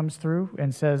event that comes through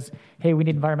and says, hey, we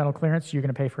need environmental clearance, you're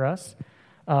going to pay for us.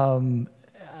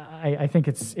 I think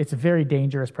it's a very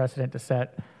dangerous precedent to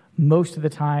set. Most of the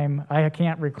time, I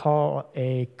can't recall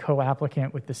a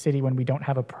co-applicant with the city when we don't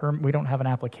have an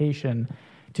application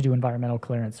to do environmental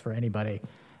clearance for anybody.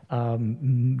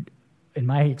 In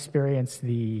my experience,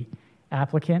 the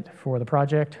applicant for the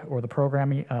project or the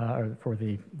programming or for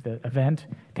the event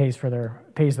pays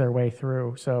their way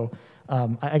through. So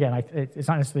it's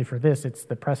not necessarily for this, it's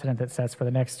the precedent that sets for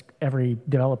the next, every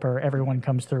developer, everyone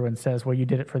comes through and says, well, you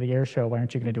did it for the air show, why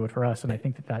aren't you going to do it for us? And I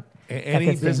think that Any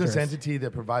gets business dangerous. entity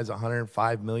that provides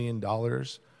 $105 million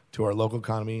to our local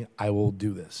economy, I will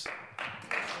do this.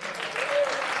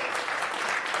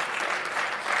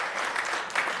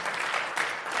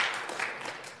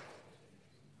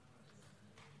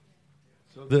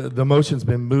 So the motion's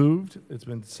been moved. It's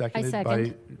been seconded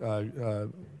by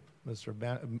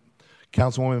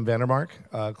Councilwoman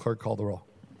Vandermark. Clerk, call the roll.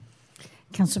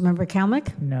 Councilmember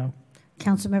Kalmick? No.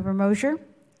 Councilmember Mosier?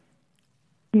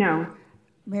 No.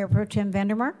 Mayor Pro Tem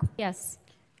Vandermark? Yes.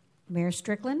 Mayor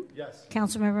Strickland? Yes.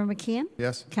 Councilmember McKeon?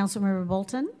 Yes. Councilmember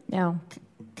Bolton? No.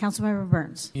 Councilmember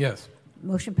Burns? Yes.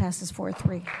 Motion passes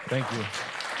 4-3. Thank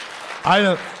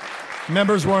you.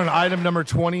 Members, we're on item number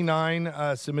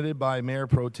 29, submitted by Mayor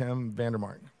Pro Tem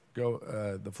Vandermark.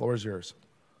 The floor is yours.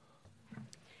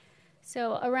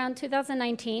 So around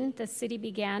 2019, the city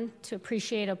began to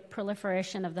appreciate a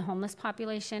proliferation of the homeless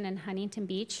population in Huntington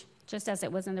Beach, just as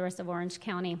it was in the rest of Orange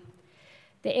County.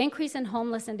 The increase in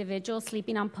homeless individuals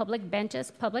sleeping on public benches,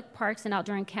 public parks, and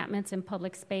outdoor encampments in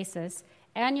public spaces,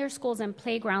 and near schools and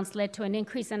playgrounds led to an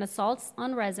increase in assaults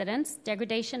on residents,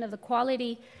 degradation of the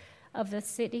quality of the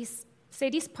city's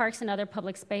parks and other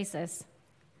public spaces.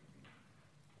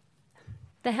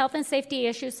 The health and safety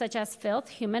issues such as filth,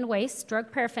 human waste,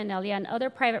 drug paraphernalia, and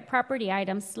other private property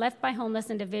items left by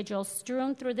homeless individuals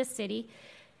strewn through the city,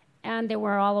 and they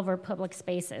were all over public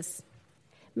spaces.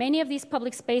 Many of these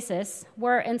public spaces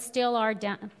were and still are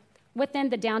within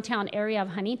the downtown area of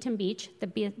Huntington Beach,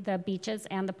 the beaches,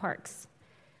 and the parks,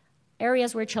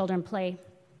 areas where children play.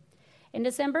 In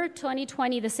December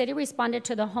 2020, the city responded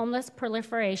to the homeless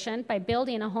proliferation by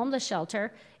building a homeless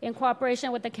shelter in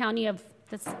cooperation with the county of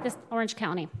this Orange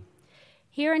County.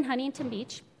 Here in Huntington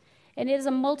Beach, and it is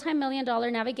a multi-million-dollar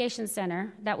navigation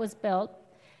center that was built.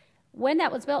 When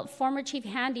that was built, former Chief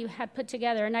Handy had put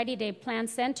together a 90-day plan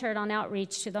centered on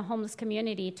outreach to the homeless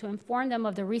community to inform them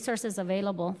of the resources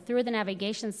available through the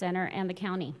navigation center and the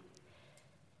county.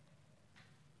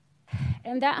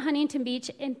 And that Huntington Beach,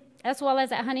 as well as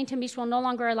that Huntington Beach, will no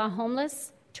longer allow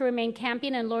homeless to remain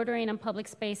camping and loitering in public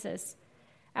spaces.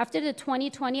 After the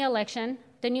 2020 election,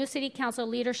 the new city council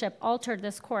leadership altered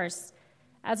this course.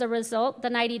 As a result, the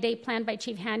 90-day plan by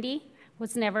Chief Handy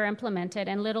was never implemented,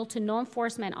 and little to no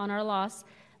enforcement on our laws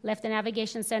left the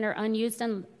navigation center unused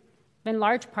in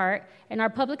large part, and our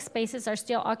public spaces are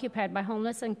still occupied by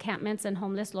homeless encampments and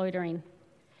homeless loitering.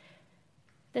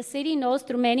 The city knows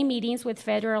through many meetings with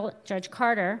Federal Judge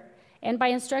Carter and by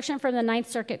instruction from the Ninth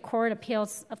Circuit Court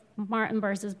Appeals of Martin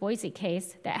versus Boise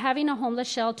case that having a homeless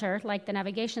shelter like the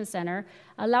Navigation Center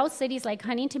allows cities like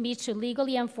Huntington Beach to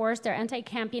legally enforce their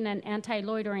anti-camping and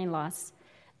anti-loitering laws.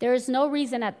 There is no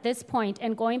reason at this point,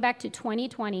 and going back to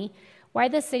 2020, why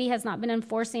the city has not been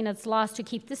enforcing its laws to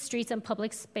keep the streets and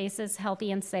public spaces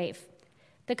healthy and safe.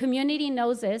 The community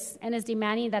knows this and is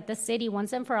demanding that the city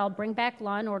once and for all bring back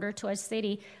law and order to our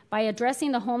city by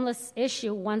addressing the homeless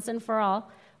issue once and for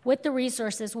all with the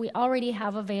resources we already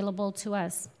have available to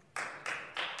us.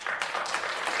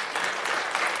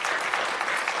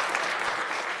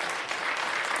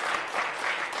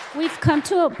 We've come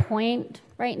to a point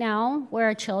right now where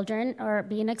our children are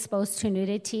being exposed to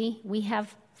nudity. We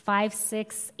have 5,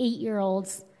 6,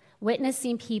 8-year-olds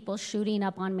witnessing people shooting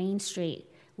up on Main Street.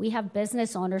 We have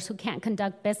business owners who can't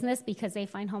conduct business because they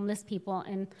find homeless people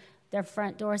in their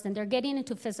front doors, and they're getting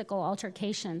into physical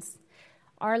altercations.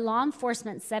 our law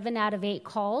enforcement, 7 out of 8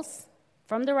 calls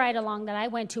from the ride-along that I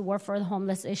went to were for the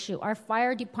homeless issue. Our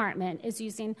fire department is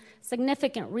using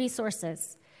significant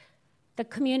resources. The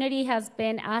community has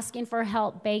been asking for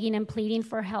help, begging and pleading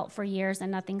for help for years,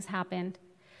 and nothing's happened.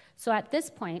 So at this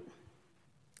point,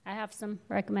 I have some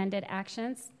recommended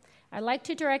actions. I'd like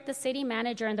to direct the city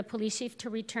manager and the police chief to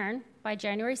return by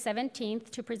January 17th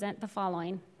to present the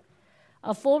following: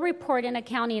 a full report and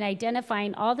accounting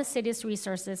identifying all the city's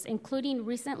resources, including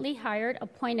recently hired,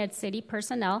 appointed city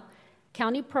personnel,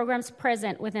 county programs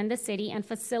present within the city, and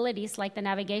facilities like the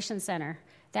Navigation Center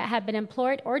that have been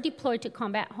employed or deployed to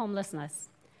combat homelessness,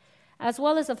 as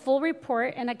well as a full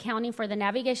report and accounting for the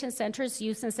Navigation Center's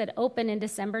use since it opened in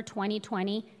December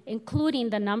 2020, including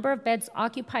the number of beds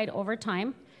occupied over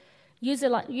time,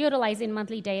 utilizing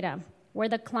monthly data, where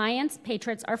the clients,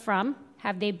 patrons are from.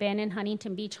 Have they been in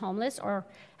Huntington Beach homeless, or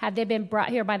have they been brought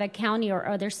here by the county or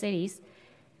other cities?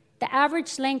 The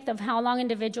average length of how long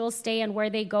individuals stay and where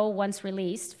they go once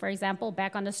released, for example,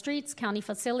 back on the streets, county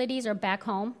facilities, or back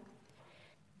home.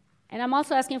 And I'm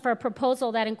also asking for a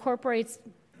proposal that incorporates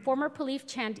former Chief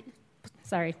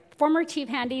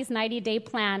Handy's 90-day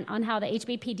plan on how the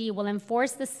HBPD will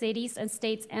enforce the city's and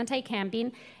state's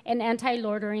anti-camping and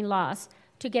anti-loitering laws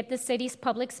to get the city's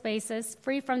public spaces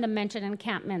free from the mentioned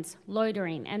encampments,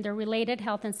 loitering, and their related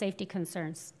health and safety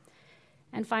concerns.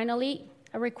 And finally,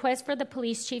 a request for the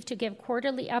police chief to give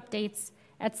quarterly updates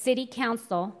at City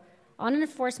Council on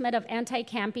enforcement of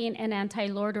anti-camping and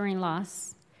anti-loitering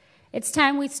laws. It's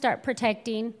time we start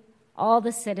protecting all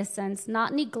the citizens,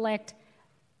 not neglect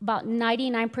about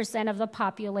 99% of the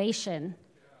population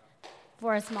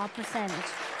for a small percentage.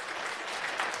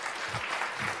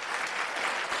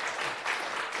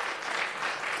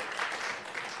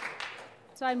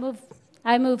 So I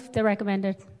move the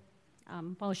recommended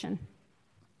motion.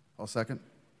 I'll second.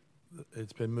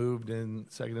 It's been moved and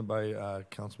seconded by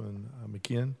Councilman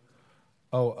McKeon.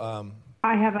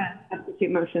 I have a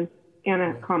substitute motion and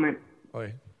a comment.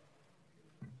 Okay.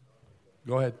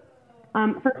 Go ahead.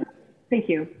 Thank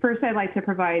you. First, I'd like to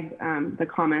provide the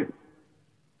comments.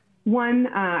 One,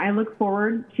 I look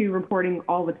forward to reporting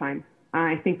all the time.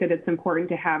 I think that it's important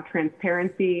to have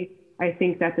transparency. I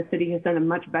think that the city has done a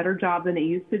much better job than it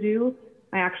used to do.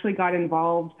 I actually got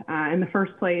involved in the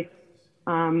first place,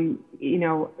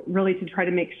 really to try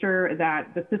to make sure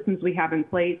that the systems we have in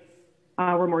place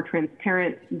were more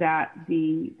transparent, that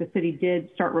the city did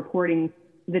start reporting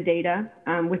the data.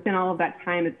 Within all of that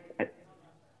time, it's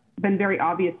been very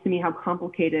obvious to me how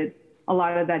complicated a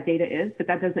lot of that data is, but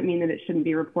that doesn't mean that it shouldn't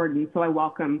be reported, and so I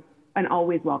welcome and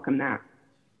always welcome that.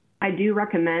 I do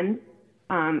recommend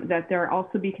that there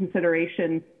also be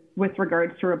consideration with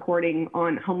regards to reporting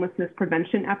on homelessness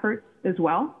prevention efforts as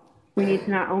well. We need to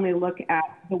not only look at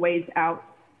the ways out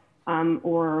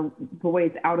or the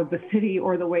ways out of the city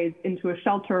or the ways into a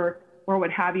shelter or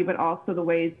what have you, but also the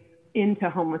ways into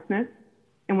homelessness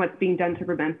and what's being done to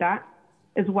prevent that,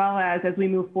 as well as we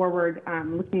move forward,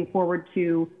 looking forward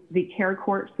to the care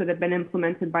courts that have been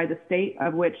implemented by the state,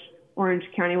 of which Orange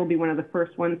County will be one of the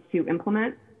first ones to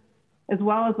implement, as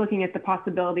well as looking at the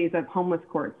possibilities of homeless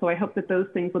courts. So I hope that those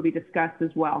things will be discussed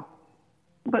as well.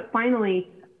 But finally,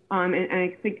 and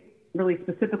I think really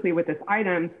specifically with this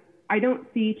item, I don't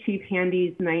see Chief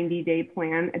Handy's 90-day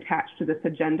plan attached to this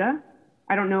agenda.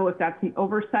 I don't know if that's an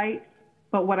oversight,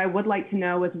 but what I would like to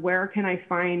know is where can I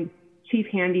find Chief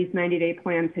Handy's 90-day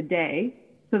plan today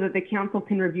so that the council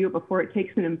can review it before it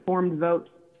takes an informed vote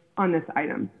on this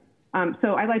item.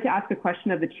 So I'd like to ask a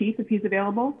question of the chief if he's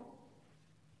available.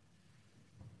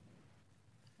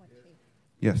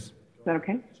 Yes. Is that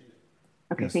okay?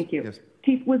 Okay, Yes. thank you. Yes.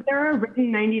 Chief, was there a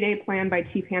written 90-day plan by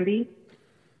Chief Handy?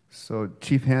 So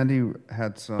Chief Handy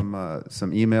had some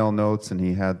email notes, and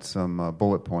he had some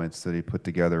bullet points that he put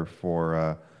together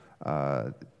for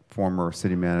former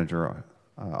city manager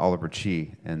Oliver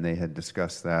Chi, and they had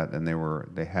discussed that, and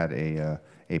they had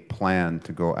a plan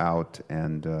to go out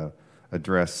and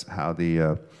address how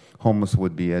the homeless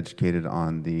would be educated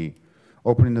on the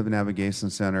opening of the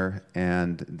Navigation Center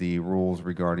and the rules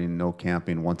regarding no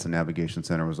camping once the Navigation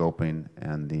Center was open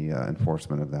and the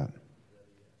enforcement of that.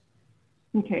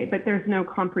 Okay, but there's no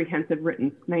comprehensive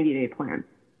written 90-day plan,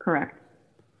 correct?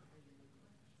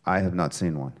 I have not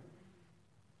seen one.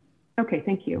 Okay,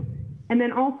 thank you. And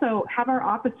then also, have our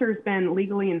officers been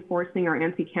legally enforcing our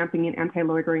anti-camping and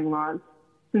anti-loitering laws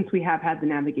since we have had the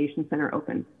Navigation Center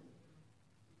open?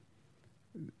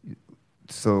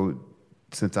 So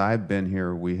since I've been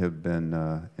here, we have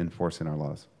been enforcing our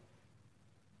laws.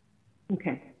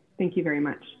 Okay, thank you very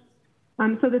much.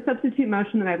 So the substitute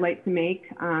motion that I'd like to make,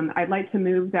 I'd like to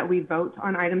move that we vote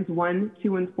on items 1,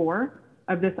 2, and 4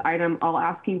 of this item, all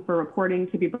asking for reporting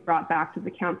to be brought back to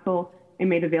the council and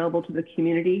made available to the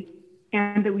community,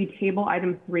 and that we table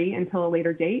item 3 until a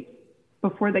later date.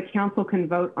 Before the council can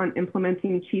vote on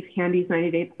implementing Chief Handy's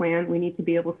 90-day plan, we need to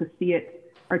be able to see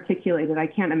it articulated. I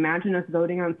can't imagine us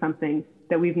voting on something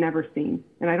that we've never seen,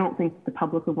 and I don't think the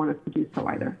public would want us to do so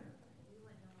either.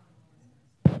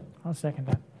 I'll second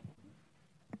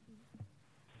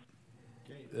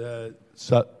that.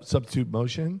 Substitute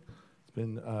motion. It's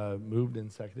been moved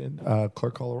and seconded.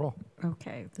 Clerk, call the roll.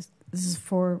 Okay, this is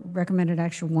for recommended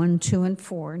action 1, 2, and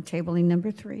 4, and tabling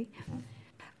number 3.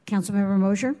 Councilmember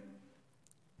Mosier?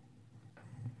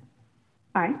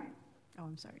 Aye. Oh,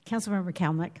 I'm sorry. Councilmember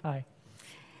Kalmyk? Aye.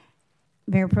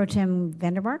 Mayor Pro Tem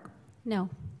Vandermark? No.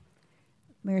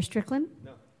 Mayor Strickland?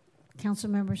 No.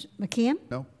 Councilmember McKeon?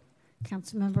 No.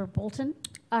 Councilmember Bolton?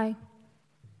 Aye.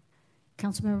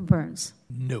 Councilmember Burns?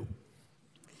 No.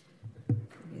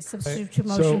 Substitute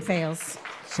motion fails.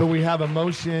 So we have a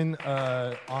motion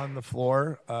on the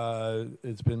floor.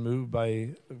 It's been moved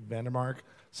by Vandermark,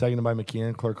 seconded by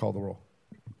McKeon. Clerk, call the roll.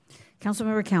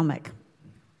 Councilmember Kalmyk?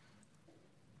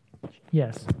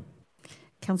 Yes.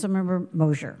 Councilmember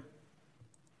Mosier?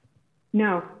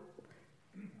 No.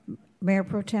 Mayor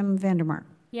Pro Tem Vandermark?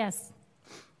 Yes.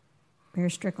 Mayor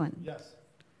Strickland? Yes.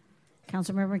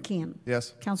 Councilmember McKeon?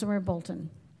 Yes. Councilmember Bolton?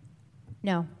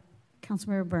 No.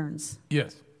 Councilmember Burns?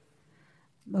 Yes.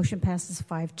 Motion passes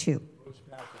 5-2. Motion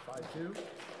passes 5-2.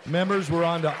 Members, we're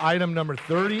on to item number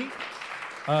 30.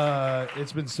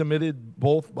 It's been submitted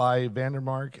both by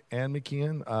Vandermark and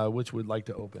McKeon. Which would like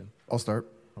to open? I'll start.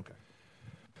 Okay.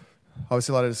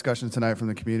 Obviously, a lot of discussion tonight from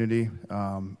the community.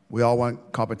 We all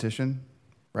want competition,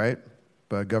 right?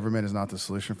 But government is not the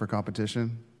solution for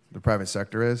competition. The private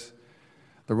sector is.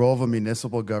 The role of a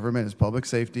municipal government is public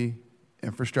safety,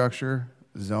 infrastructure,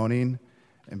 zoning,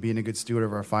 and being a good steward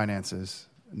of our finances,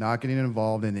 not getting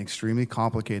involved in the extremely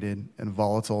complicated and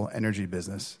volatile energy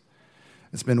business.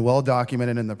 It's been well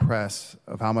documented in the press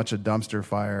of how much a dumpster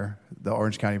fire the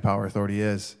Orange County Power Authority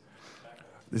is.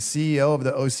 The CEO of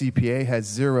the OCPA has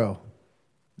zero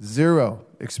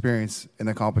experience in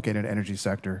the complicated energy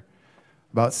sector.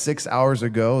 About 6 hours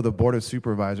ago, the Board of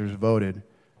Supervisors voted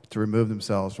to remove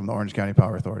themselves from the Orange County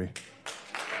Power Authority.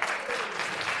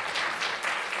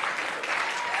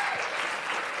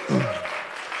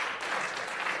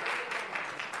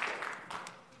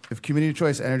 If Community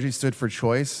Choice Energy stood for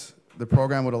choice, the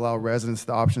program would allow residents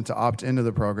the option to opt into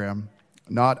the program,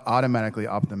 not automatically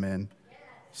opt them in.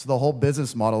 So the whole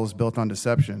business model is built on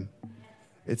deception.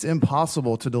 It's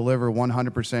impossible to deliver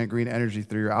 100% green energy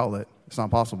through your outlet. It's not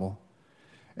possible.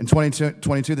 In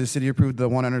 2022, the city approved the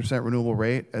 100% renewable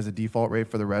rate as a default rate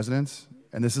for the residents,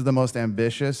 and this is the most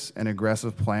ambitious and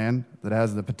aggressive plan that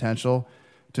has the potential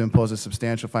to impose a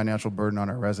substantial financial burden on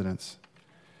our residents.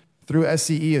 Through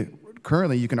SCE,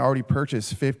 currently you can already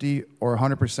purchase 50 or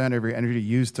 100% of your energy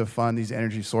used to fund these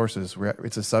energy sources.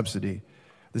 It's a subsidy.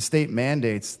 The state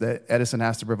mandates that Edison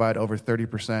has to provide over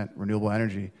 30% renewable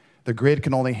energy. The grid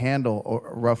can only handle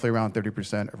roughly around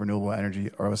 30% of renewable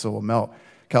energy, or else it will melt.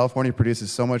 California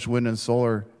produces so much wind and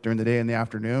solar during the day and the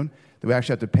afternoon that we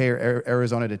actually have to pay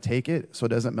Arizona to take it so it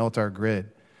doesn't melt our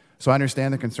grid. So I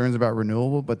understand the concerns about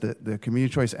renewable, but the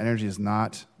community choice energy is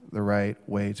not the right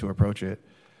way to approach it.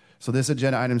 So this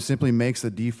agenda item simply makes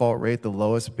the default rate the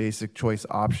lowest basic choice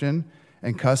option,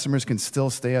 and customers can still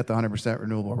stay at the 100%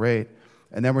 renewable rate.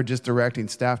 And then we're just directing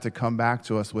staff to come back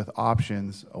to us with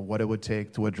options of what it would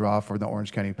take to withdraw from the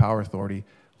Orange County Power Authority,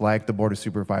 like the Board of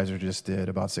Supervisors just did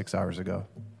about 6 hours ago.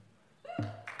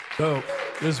 So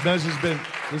this measure's been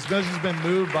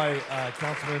moved by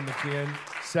Councilman McKeon,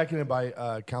 seconded by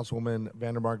Councilwoman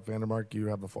Vandermark. Vandermark, you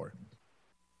have the floor.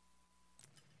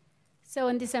 So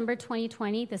in December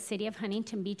 2020, the city of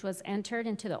Huntington Beach was entered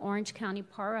into the Orange County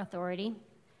Power Authority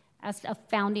as a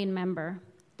founding member.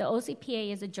 The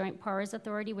OCPA is a joint powers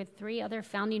authority with 3 other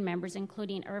founding members,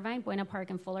 including Irvine, Buena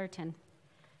Park, and Fullerton.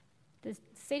 The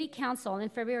City Council in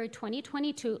February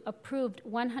 2022 approved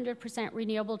 100%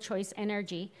 renewable choice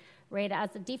energy rate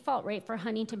as the default rate for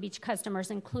Huntington Beach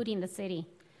customers, including the city.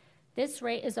 This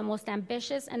rate is the most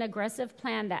ambitious and aggressive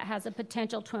plan that has the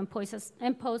potential to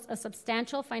impose a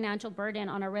substantial financial burden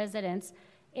on our residents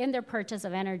in their purchase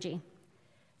of energy.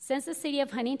 Since the city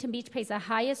of Huntington Beach pays the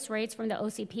highest rates from the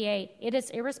OCPA, it is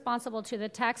irresponsible to the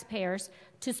taxpayers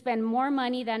to spend more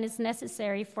money than is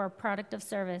necessary for a product of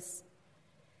service.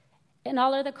 In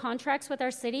all of the contracts with our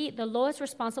city, the lowest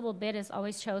responsible bid is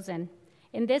always chosen.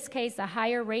 In this case, the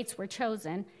higher rates were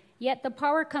chosen, yet the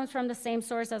power comes from the same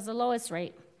source as the lowest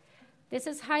rate. This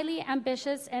is highly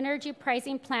ambitious energy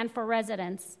pricing plan for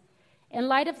residents. In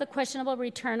light of the questionable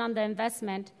return on the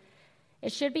investment,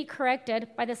 It should be corrected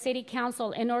by the City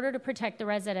Council in order to protect the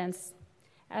residents.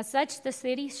 As such, the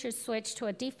city should switch to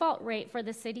a default rate for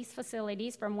the city's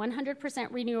facilities from 100%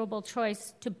 renewable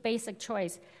choice to basic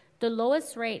choice, the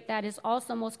lowest rate that is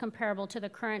also most comparable to the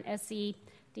current SCE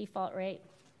default rate.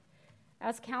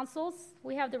 As councils,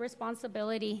 we have the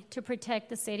responsibility to protect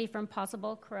the city from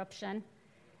possible corruption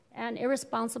and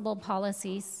irresponsible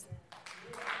policies.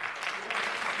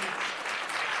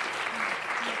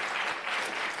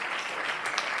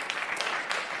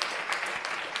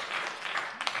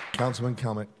 Councilman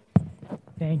Kelmick.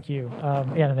 Thank you.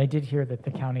 Yeah, and I did hear that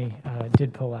the county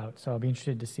did pull out, so I'll be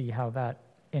interested to see how that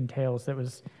entails. That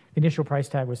was the initial price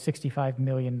tag was $65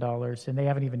 million, and they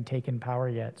haven't even taken power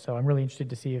yet. So I'm really interested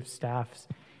to see if staff's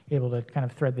able to kind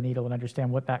of thread the needle and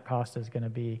understand what that cost is going to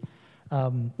be.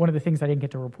 One of the things I didn't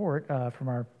get to report from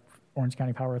our Orange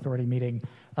County Power Authority meeting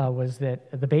was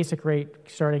that the basic rate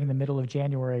starting in the middle of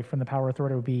January from the Power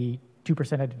Authority would be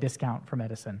 2% at a discount from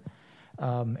Edison.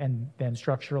 And then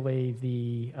structurally,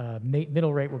 the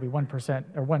middle rate will be 1%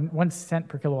 or 1 cent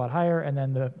per kilowatt higher, and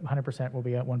then the 100% will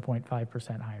be at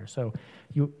 1.5% higher. So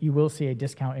you will see a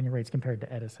discount in your rates compared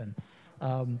to Edison.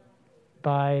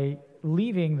 By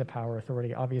leaving the Power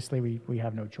Authority, obviously we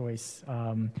have no choice.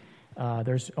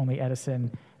 There's only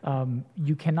Edison.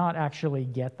 You cannot actually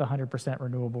get the 100%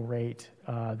 renewable rate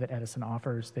that Edison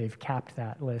offers. They've capped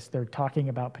that list. They're talking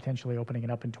about potentially opening it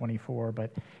up in 24,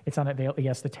 but it's unavailable.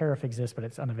 Yes, the tariff exists, but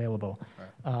it's unavailable.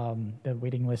 Right. The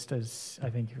waiting list is, I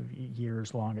think,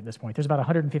 years long at this point. There's about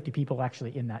 150 people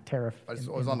actually in that tariff. I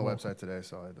was on the website today,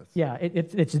 so that's... Yeah,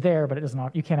 it's there, but it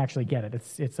doesn't. You can't actually get it.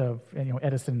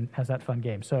 Edison has that fun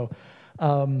game. So.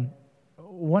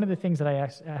 One of the things that I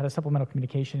had a supplemental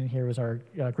communication in here was our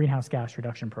greenhouse gas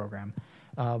reduction program,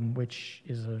 which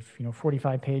is a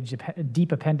 45-page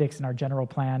deep appendix in our general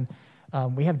plan.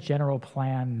 We have general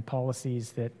plan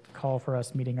policies that call for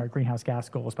us meeting our greenhouse gas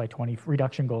goals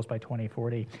reduction goals by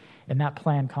 2040, and that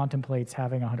plan contemplates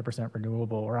having 100%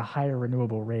 renewable or a higher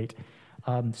renewable rate.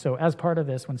 So as part of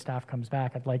this, when staff comes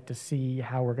back, I'd like to see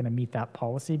how we're going to meet that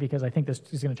policy, because I think this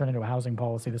is going to turn into a housing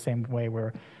policy the same way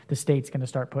where the state's going to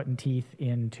start putting teeth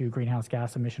into greenhouse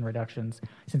gas emission reductions.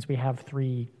 Since we have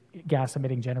 3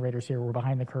 gas-emitting generators here, we're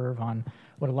behind the curve on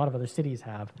what a lot of other cities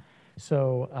have.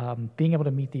 So being able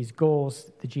to meet these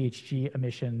goals, the GHG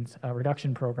emissions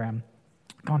reduction program,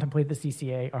 contemplate the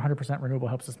CCA, 100% renewable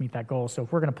helps us meet that goal. So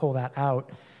if we're going to pull that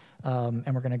out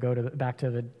and we're going to go back to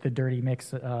the dirty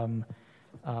mix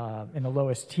in the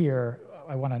lowest tier,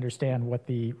 I want to understand what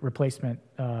the replacement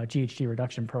GHG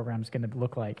reduction program is going to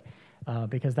look like,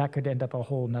 because that could end up a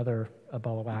whole nother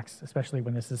ball of wax, especially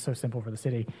when this is so simple for the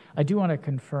city. I do want to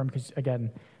confirm, because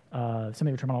again, some of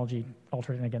your terminology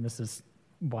altered, and again, this is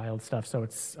wild stuff, so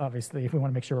it's obviously, if we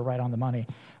want to make sure we're right on the money.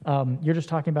 You're just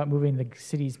talking about moving the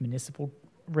city's municipal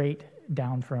rate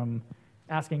down from,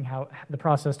 asking how the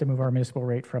process to move our municipal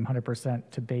rate from 100%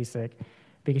 to basic,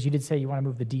 because you did say you want to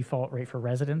move the default rate for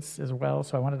residents as well.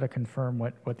 So I wanted to confirm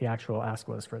what the actual ask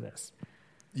was for this.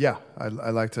 Yeah, I'd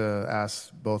like to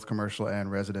ask both commercial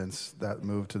and residents that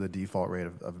move to the default rate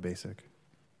of basic.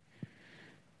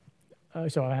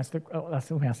 So let me ask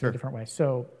it a different way.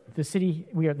 So the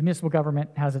municipal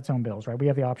government has its own bills, right? We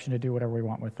have the option to do whatever we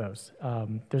want with those.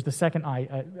 There's the second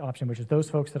option, which is those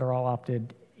folks that are all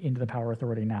opted into the Power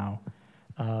Authority now.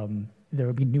 There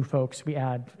would be new folks. We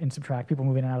add and subtract people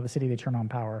moving out of the city. They turn on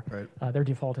power. Right. They're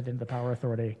defaulted into the Power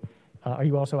Authority. Are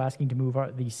you also asking to move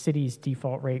the city's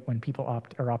default rate when people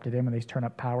are opted in, when they turn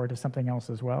up power, to something else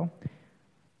as well?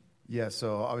 Yeah,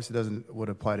 so obviously would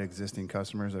apply to existing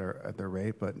customers that are at their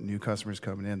rate, but new customers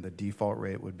coming in, the default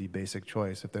rate would be basic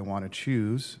choice. If they want to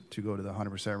choose to go to the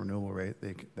 100% renewable rate,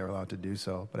 they're allowed to do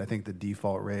so. But I think the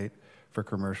default rate for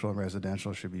commercial and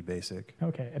residential should be basic.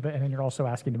 Okay, and then you're also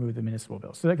asking to move the municipal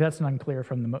bill. So that's unclear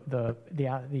from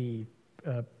the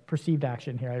perceived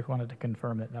action here. I wanted to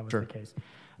confirm that was the case.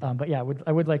 But yeah,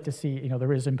 I would like to see,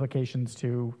 there is implications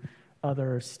to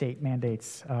other state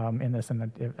mandates in this,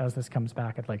 and as this comes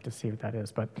back, I'd like to see what that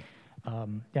is. But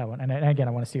yeah, and again,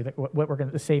 I want to see what we're going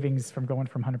to, the savings from going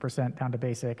from 100% down to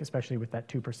basic, especially with that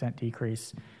 2%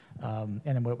 decrease, and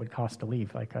then what it would cost to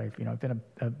leave. Like I've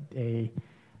been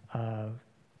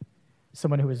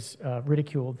someone who has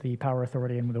ridiculed the Power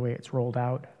Authority and the way it's rolled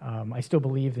out. I still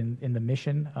believe in the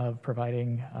mission of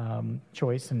providing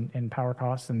choice and power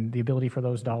costs and the ability for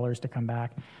those dollars to come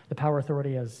back. The Power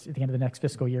Authority, at the end of the next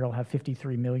fiscal year, will have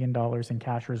 $53 million in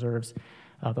cash reserves.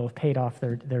 They'll have paid off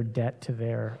their debt to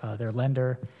their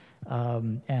lender.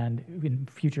 And in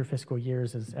future fiscal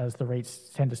years, as the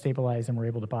rates tend to stabilize and we're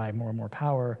able to buy more and more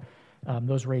power,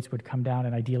 those rates would come down,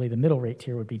 and ideally the middle rate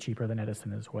tier would be cheaper than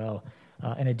Edison as well.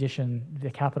 In addition,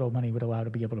 the capital money would allow to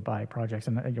be able to buy projects.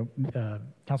 And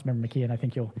Councilmember McKeon, I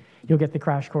think you'll get the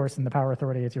crash course in the Power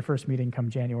Authority. It's your first meeting come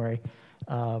January,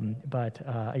 but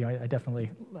I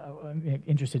definitely am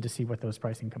interested to see what those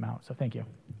pricing come out. So thank you.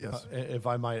 Yes. If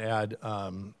I might add,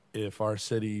 if our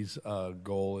city's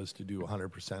goal is to do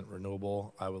 100%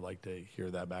 renewable, I would like to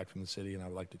hear that back from the city, and I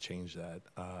would like to change that.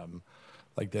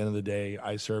 Like at the end of the day,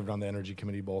 I served on the Energy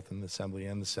Committee both in the Assembly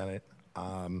and the Senate.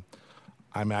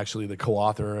 I'm actually the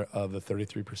co-author of the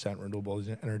 33% renewable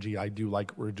energy. I do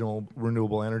like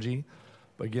renewable energy,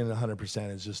 but getting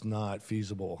 100% is just not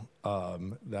feasible.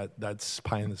 That's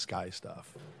pie in the sky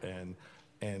stuff, and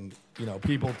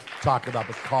people talk about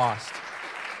the cost.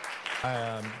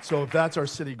 So if that's our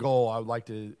city goal, I would like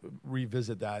to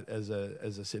revisit that as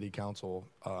a city council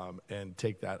and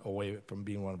take that away from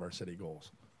being one of our city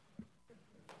goals.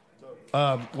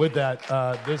 With that,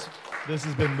 this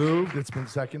has been moved. It's been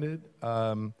seconded.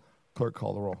 Clerk,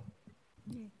 call the roll.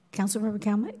 Councilmember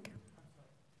Kalmick?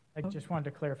 I just wanted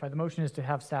to clarify. The motion is to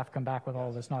have staff come back with all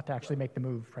of this, not to actually make the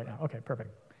move right now. Okay,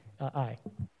 perfect. Aye.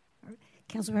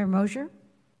 Councilmember Mosier?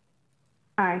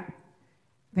 Aye.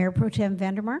 Mayor Pro Tem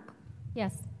Vandermark?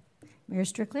 Yes. Mayor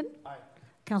Strickland? Aye.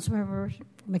 Councilmember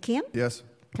McKeon? Yes.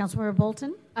 Councilmember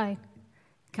Bolton? Aye.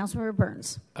 Councilmember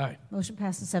Burns? Aye. Motion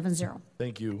passes 7-0.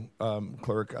 Thank you,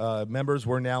 Clerk. Members,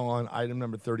 we're now on item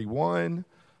number 31.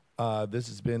 This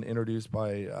has been introduced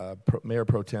by Mayor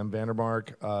Pro Tem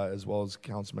Vandermark as well as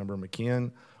Councilmember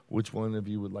McKeon. Which one of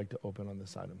you would like to open on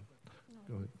this item?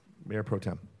 Go ahead. Mayor Pro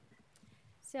Tem.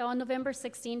 So on November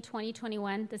 16,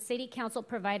 2021, the City Council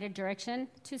provided direction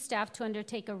to staff to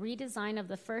undertake a redesign of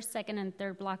the first, second, and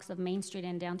third blocks of Main Street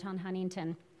in downtown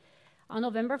Huntington. On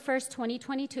November 1st,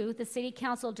 2022, the City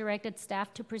Council directed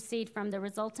staff to proceed from the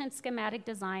resultant schematic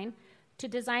design to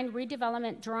design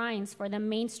redevelopment drawings for the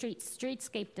Main Street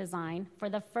streetscape design for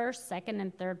the first, second,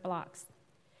 and third blocks.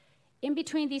 In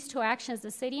between these two actions,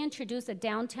 the city introduced a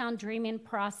downtown dream-in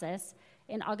process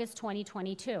in August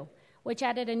 2022, which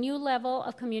added a new level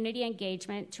of community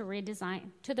engagement to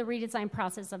the redesign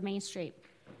process of Main Street.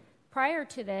 Prior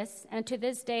to this, and to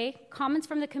this day, comments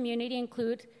from the community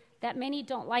include that many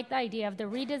don't like the idea of the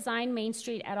redesigned Main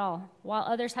Street at all, while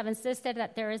others have insisted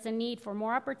that there is a need for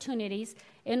more opportunities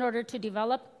in order to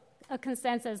develop a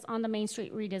consensus on the Main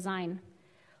Street redesign.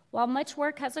 While much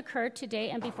work has occurred to date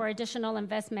and before additional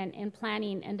investment in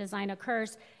planning and design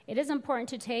occurs, it is important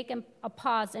to take a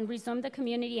pause and resume the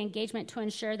community engagement to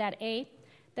ensure that A,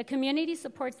 the community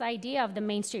supports the idea of the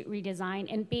Main Street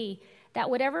redesign, and B, that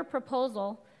whatever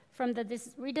proposal from the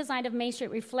redesign of Main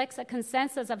Street reflects a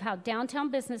consensus of how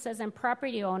downtown businesses and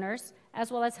property owners,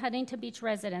 as well as Huntington Beach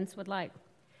residents, would like.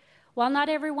 While not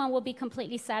everyone will be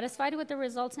completely satisfied with the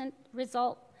result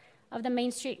of the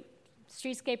Main Street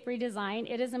streetscape redesign,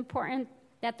 it is important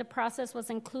that the process was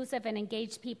inclusive and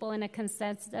engaged people in a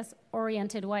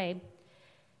consensus-oriented way.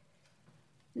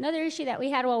 Another issue that we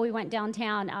had while we went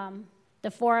downtown,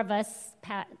 the four of us,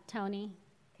 Pat, Tony,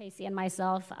 Casey, and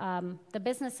myself, the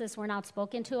businesses were not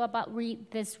spoken to about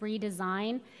this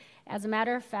redesign. As a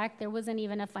matter of fact, there wasn't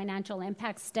even a financial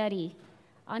impact study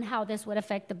on how this would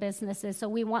affect the businesses. So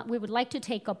we would like to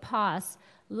take a pause,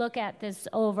 look at this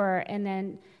over, and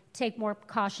then take more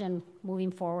caution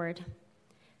moving forward.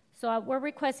 So we're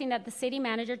requesting that the city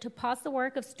manager to pause the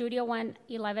work of Studio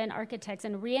 111 Architects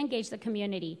and re-engage the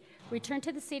community. Return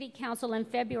to the city council in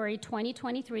February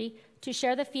 2023 to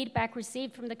share the feedback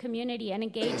received from the community and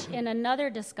engage in another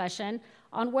discussion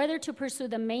on whether to pursue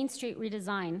the Main Street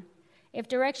redesign. If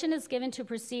direction is given to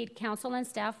proceed, council and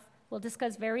staff will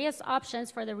discuss various options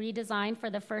for the redesign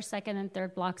for the first, second, and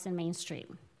third blocks in Main Street.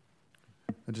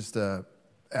 I just add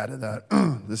to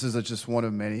that, this is just one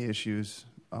of many issues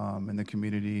in the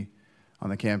community on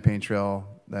the campaign trail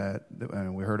that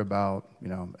we heard about,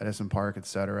 Edison Park, et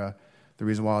cetera. The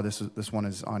reason why this one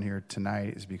is on here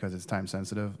tonight is because it's time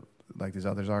sensitive, like these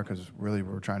others are, because really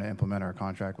we're trying to implement our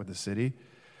contract with the city.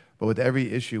 But with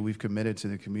every issue, we've committed to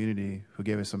the community who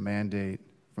gave us a mandate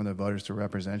from the voters to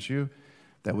represent you,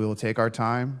 that we will take our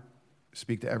time,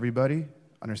 speak to everybody,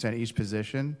 understand each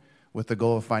position with the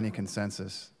goal of finding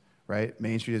consensus, right?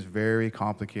 Main Street is very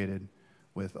complicated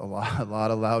with a lot of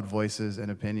loud voices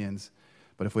and opinions.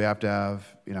 But if we have to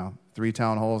have, 3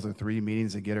 town halls or 3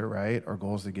 meetings to get it right, our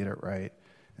goal is to get it right.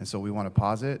 And so we want to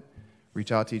pause it,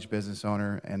 reach out to each business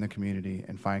owner and the community,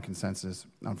 and find consensus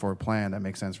for a plan that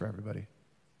makes sense for everybody.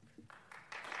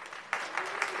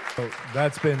 So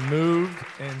that's been moved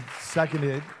and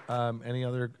seconded. Any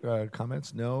other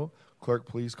comments? No. Clerk,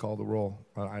 please call the roll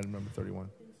on item number 31.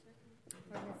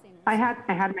 I had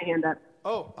my hand up.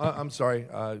 Oh, I'm sorry.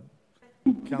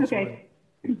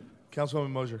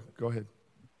 Councilwoman Mosier, go ahead.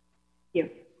 Thank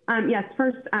you. Yes,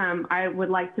 first, I would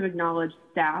like to acknowledge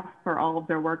staff for all of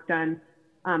their work done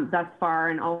thus far,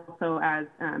 and also as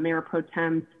Mayor Pro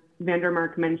Tem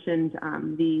Vandermark mentioned,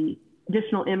 the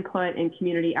additional input and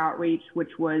community outreach,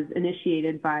 which was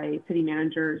initiated by City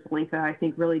Manager Zelenka, I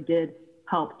think really did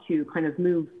help to kind of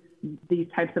move these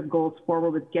types of goals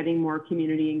forward with getting more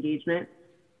community engagement.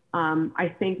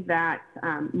 I think that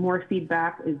more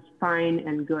feedback is fine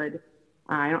and good.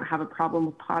 I don't have a problem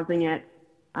with pausing it.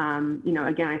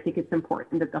 Again, I think it's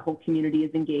important that the whole community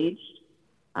is engaged.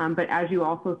 But as you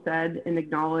also said and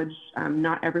acknowledged,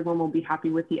 not everyone will be happy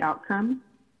with the outcome.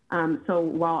 So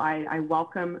while I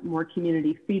welcome more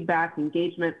community feedback,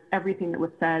 engagement, everything that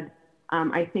was said,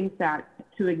 I think that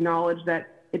to acknowledge that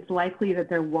it's likely that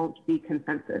there won't be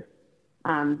consensus.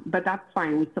 But that's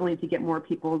fine. We still need to get more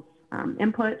people's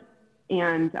input.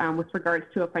 And with regards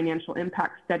to a financial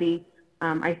impact study,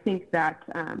 I think that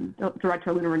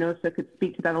Director Luna Reynosa could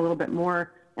speak to that a little bit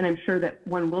more. And I'm sure that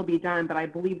one will be done, but I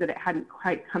believe that it hadn't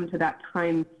quite come to that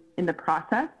time in the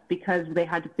process because they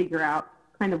had to figure out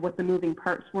kind of what the moving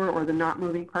parts were or the not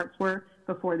moving parts were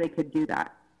before they could do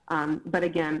that. But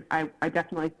again, I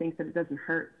definitely think that it doesn't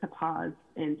hurt to pause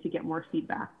and to get more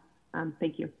feedback.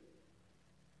 Thank you.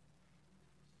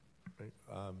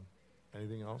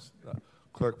 Anything else?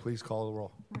 Clerk, please call the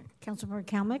roll. All right. Councilmember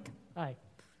Kalmick? Aye.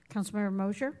 Councilmember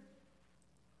Mosier?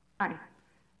 Aye.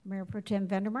 Mayor Pro Tem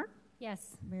Vandermark?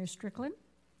 Yes. Mayor Strickland?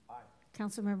 Aye.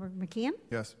 Councilmember McKeon?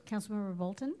 Yes. Councilmember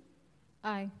Bolton?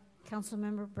 Aye.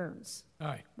 Councilmember Burns?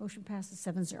 Aye. Motion passes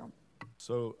 7-0.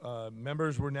 So,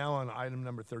 members, we're now on item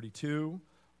number 32,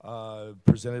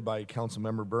 presented by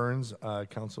Councilmember Burns.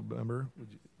 Councilmember,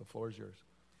 the floor is yours.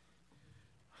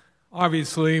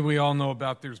 Obviously, we all know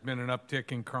about there's been an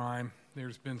uptick in crime.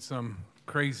 There's been some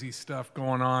crazy stuff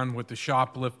going on with the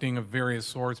shoplifting of various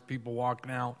sorts, people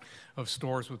walking out of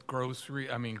stores with grocery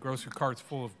carts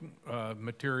full of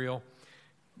material,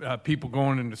 people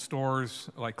going into stores,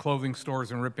 like clothing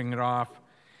stores, and ripping it off.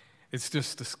 It's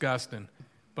just disgusting.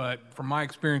 But from my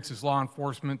experience as law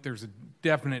enforcement, there's a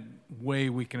definite way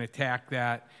we can attack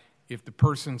that. If the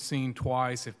person's seen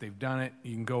twice, if they've done it,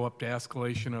 you can go up to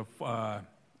escalation of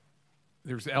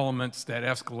there's elements that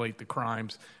escalate the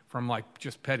crimes from like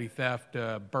just petty theft,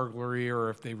 burglary,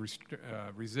 or if they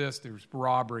resist, there's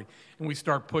robbery. And we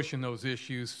start pushing those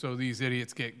issues so these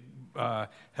idiots get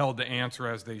held to answer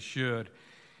as they should.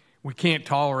 We can't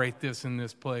tolerate this in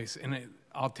this place. And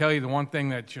I'll tell you the one thing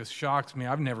that just shocks me,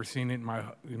 I've never seen it in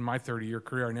my 30-year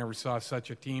career. I never saw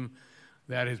such a team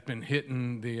that has been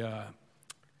hitting the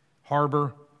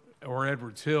Harbor or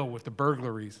Edwards Hill with the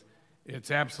burglaries. It's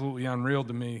absolutely unreal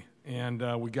to me. And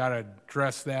we got to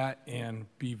address that and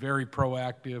be very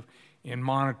proactive and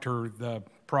monitor the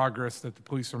progress that the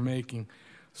police are making.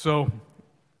 So,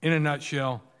 in a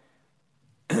nutshell,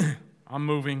 I'm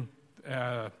moving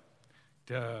for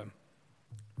the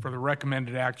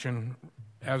recommended action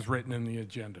as written in the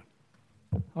agenda.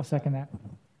 I'll second that.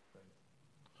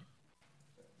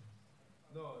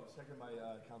 No, second by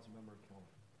Councilmember Kilmer.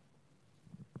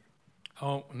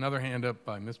 Oh, another hand up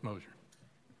by Ms. Mosier.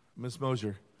 Ms.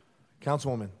 Mosier.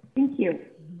 Councilwoman. Thank you.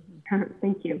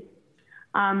 Thank you.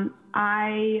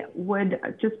 I would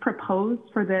just propose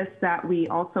for this that we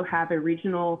also have a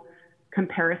regional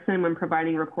comparison when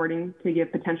providing reporting to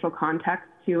give potential context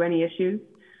to any issues.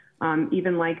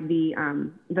 Even like the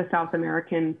South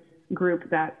American group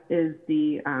that is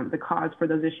the cause for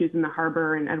those issues in the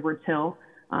Harbor and Edwards Hill,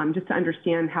 just to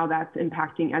understand how that's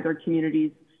impacting other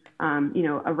communities,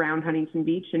 around Huntington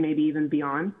Beach and maybe even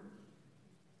beyond.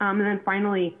 And then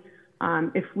finally,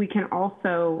 if we can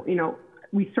also,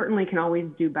 we certainly can always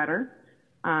do better,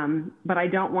 but I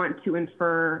don't want to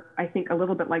infer, I think a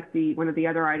little bit like one of the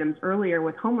other items earlier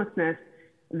with homelessness,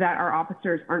 that our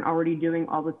officers aren't already doing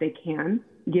all that they can,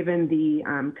 given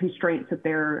the constraints that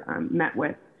they're met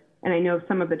with. And I know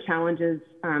some of the challenges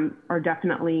are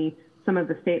definitely some of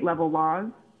the state level laws.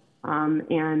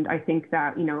 And I think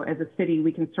that, as a city,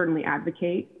 we can certainly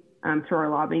advocate through our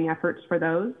lobbying efforts for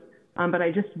those. But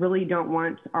I just really don't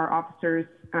want our officers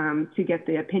to get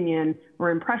the opinion or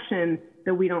impression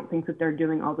that we don't think that they're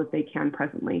doing all that they can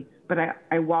presently. But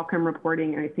I welcome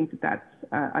reporting, and I think that that's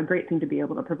a great thing to be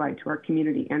able to provide to our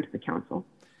community and to the council.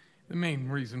 The main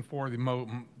reason for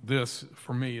this,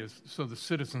 for me, is so the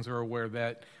citizens are aware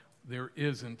that there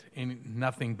isn't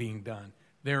nothing being done.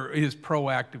 There is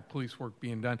proactive police work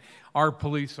being done. Our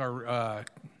police are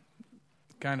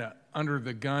kind of under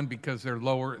the gun because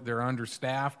they're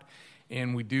understaffed,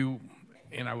 and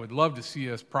and I would love to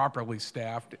see us properly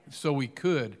staffed so we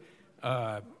could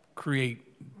create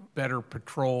better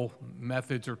patrol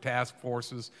methods or task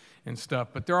forces and stuff.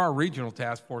 But there are regional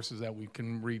task forces that we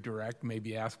can redirect,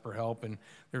 maybe ask for help, and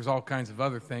there's all kinds of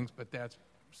other things, but that's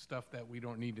stuff that we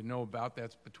don't need to know about.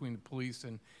 That's between the police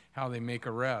and how they make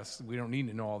arrests. We don't need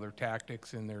to know all their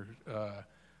tactics and their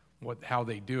how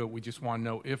they do it. We just want to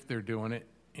know if they're doing it.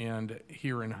 And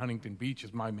here in Huntington Beach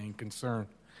is my main concern,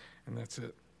 and that's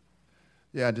it.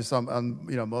 Yeah, just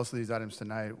most of these items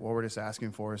tonight, what we're just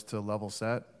asking for is to level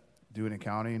set, do an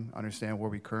accounting, understand where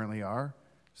we currently are,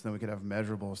 so then we could have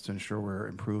measurables to ensure we're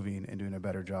improving and doing a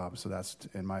better job. So that's,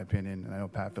 in my opinion, and I know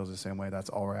Pat feels the same way, that's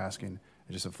all we're asking.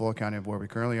 It's just a full accounting of where we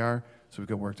currently are so we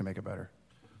could work to make it better.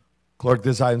 Clerk,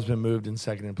 this item's been moved and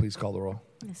seconded. Please call the roll.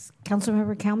 Yes.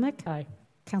 Councilmember Kalnick? Aye.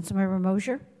 Councilmember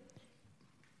Mosier?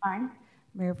 Aye.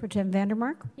 Mayor Pro Tem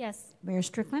Vandermark? Yes. Mayor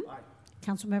Strickland? Aye.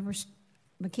 Councilmember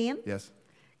McKeon? Yes.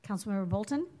 Councilmember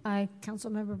Bolton? Aye.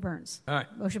 Councilmember Burns? Aye.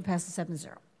 Motion passes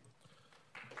 7-0.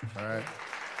 All right.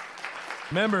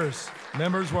 Members,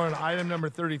 we're on item number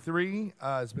 33.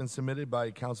 It's been submitted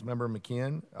by Councilmember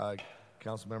McKeon.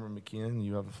 Councilmember McKeon,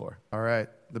 you have the floor. All right,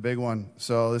 the big one.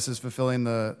 So this is fulfilling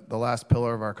the last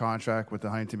pillar of our contract with the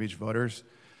Huntington Beach voters.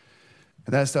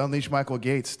 And that's to unleash Michael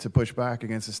Gates to push back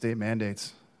against the state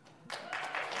mandates.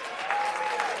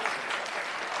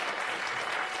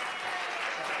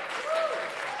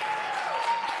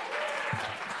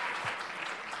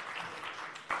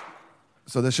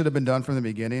 So this should have been done from the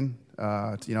beginning,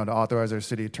 to authorize our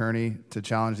city attorney to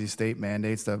challenge these state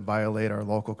mandates that violate our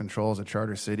local control as a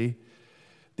charter city.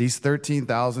 These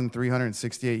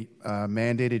 13,368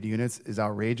 mandated units is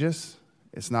outrageous.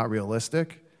 It's not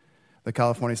realistic. The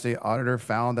California State Auditor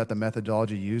found that the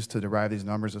methodology used to derive these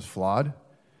numbers is flawed.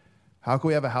 How can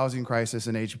we have a housing crisis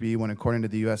in HB when, according to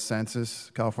the U.S.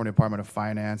 Census, California Department of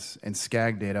Finance, and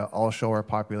SCAG data all show our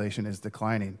population is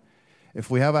declining? If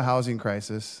we have a housing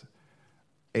crisis,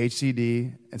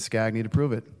 HCD and SCAG need to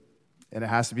prove it, and it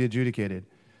has to be adjudicated.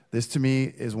 This, to me,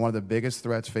 is one of the biggest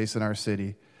threats facing our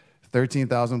city.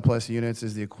 13,000 plus units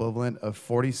is the equivalent of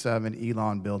 47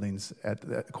 Elon buildings at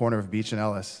the corner of Beach and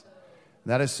Ellis.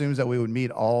 That assumes that we would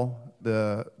meet all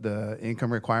the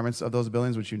income requirements of those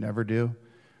buildings, which you never do.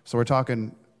 So we're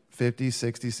talking 50,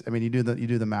 60, you do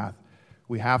the math.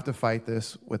 We have to fight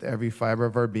this with every fiber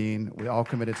of our being. We all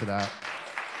committed to that.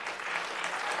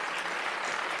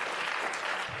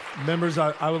 Members,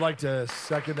 I would like to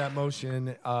second that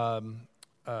motion.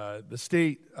 The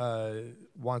state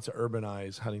wants to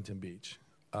urbanize Huntington Beach.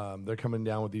 They're coming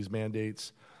down with these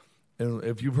mandates. And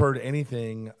if you've heard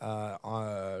anything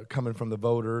coming from the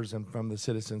voters and from the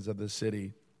citizens of this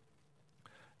city,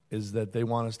 is that they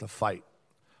want us to fight.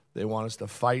 They want us to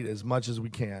fight as much as we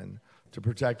can to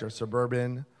protect our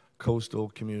suburban coastal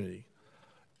community.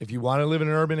 If you want to live in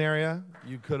an urban area,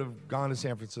 you could have gone to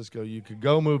San Francisco. You could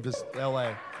go move to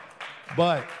LA.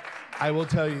 But I will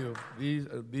tell you,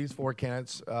 these four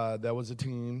candidates, that was a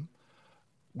team.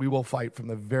 We will fight from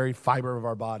the very fiber of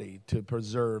our body to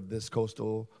preserve this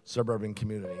coastal suburban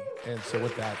community. And so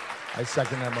with that, I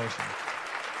second that motion.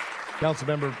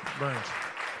 Councilmember Burns.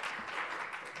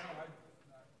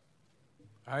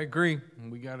 I agree.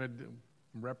 We got to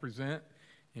represent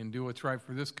and do what's right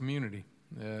for this community.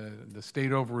 The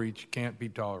state overreach can't be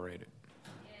tolerated.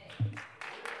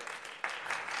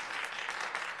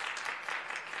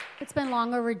 It's been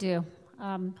long overdue.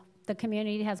 The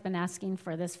community has been asking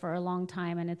for this for a long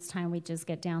time, and it's time we just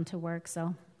get down to work.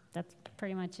 So that's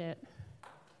pretty much it.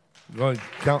 Go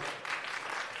ahead,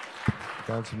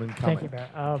 Councilman. Thank you,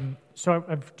 Mayor. So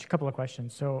I have a couple of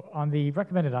questions. So on the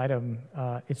recommended item,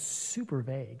 it's super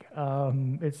vague.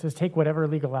 It says take whatever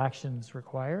legal actions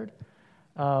required.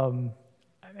 Can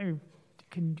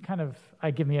kind of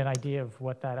give me an idea of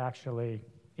what that actually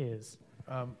is?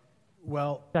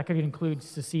 Well, that could include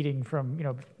seceding from,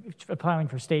 applying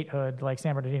for statehood like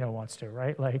San Bernardino wants to,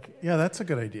 right? Yeah, that's a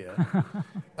good idea.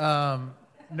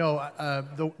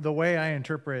 The way I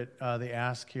interpret the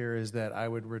ask here is that I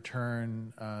would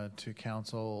return to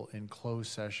council in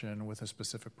closed session with a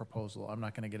specific proposal. I'm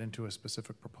not going to get into a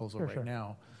specific proposal right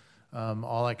now.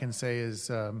 All I can say is,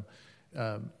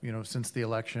 since the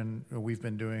election, we've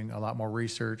been doing a lot more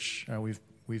research.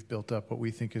 We've built up what we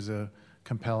think is a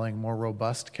compelling, more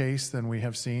robust case than we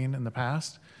have seen in the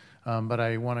past. But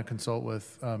I want to consult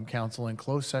with council in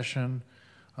closed session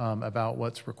about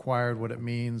what's required, what it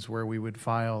means, where we would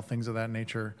file, things of that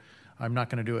nature. I'm not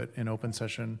going to do it in open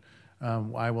session.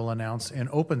 I will announce in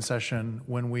open session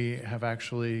when we have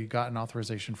actually gotten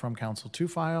authorization from council to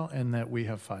file and that we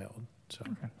have filed. So,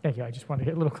 okay. Thank you. I just wanted to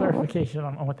get a little clarification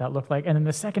on what that looked like. And then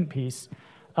the second piece,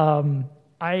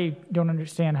 I don't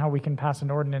understand how we can pass an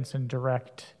ordinance and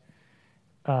direct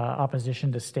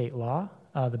opposition to state law.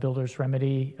 the builder's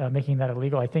remedy, making that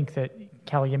illegal. I think that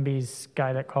Caliimbi's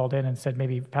guy that called in and said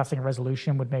maybe passing a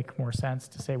resolution would make more sense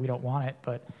to say we don't want it,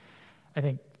 but I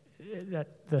think that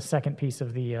the second piece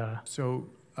of the... So,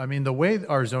 I mean, the way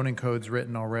our zoning code's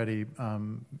written already,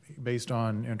 based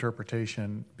on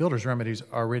interpretation, builder's remedies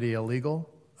are already illegal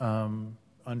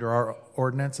under our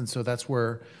ordinance, and so that's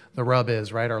where the rub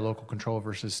is, right? Our local control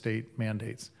versus state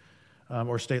mandates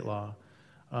or state law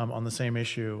on the same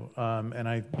issue.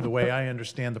 And the way I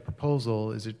understand the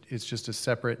proposal is it's just a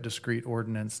separate, discrete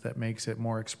ordinance that makes it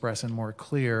more express and more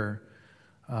clear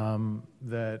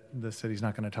that the city's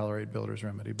not going to tolerate builder's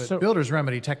remedy. But builder's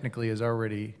remedy technically is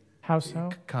already... How so?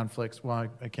 Conflicts. Well,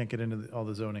 I can't get into all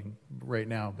the zoning right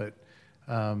now, but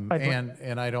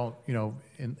and I don't,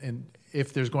 and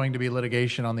if there's going to be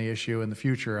litigation on the issue in the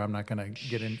future, I'm not going to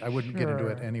get in. I wouldn't get into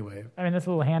it anyway. I mean, that's a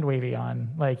little hand wavy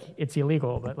on like it's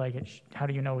illegal, but like, how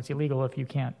do you know it's illegal if you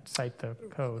can't cite the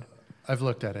code? I've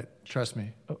looked at it. Trust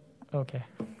me. Oh, okay,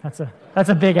 that's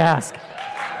a big ask.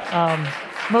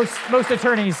 Most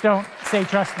attorneys don't say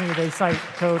trust me; they cite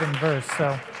code and verse.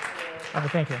 So,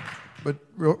 thank you. But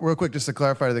real quick, just to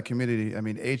clarify to the community, I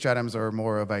mean, H items are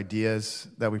more of ideas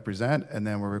that we present, and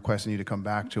then we're requesting you to come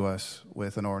back to us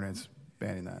with an ordinance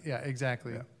banning that. Yeah,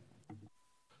 exactly. Yeah.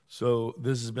 So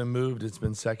this has been moved. It's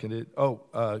been seconded. Oh,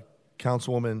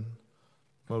 Councilwoman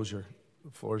Mosier,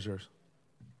 the floor is yours.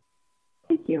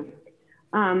 Thank you.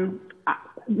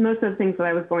 Most of the things that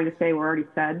I was going to say were already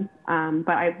said,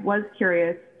 but I was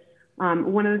curious.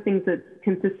 One of the things that's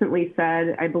consistently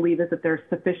said, I believe, is that there's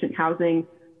sufficient housing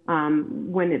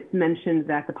when it's mentioned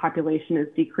that the population is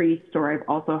decreased, or I've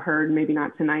also heard, maybe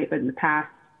not tonight, but in the past,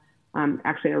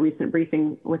 actually a recent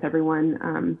briefing with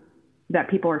everyone, that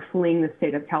people are fleeing the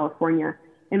state of California.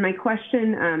 And my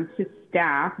question to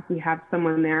staff, if we have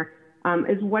someone there,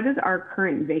 is what is our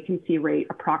current vacancy rate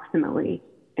approximately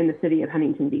in the city of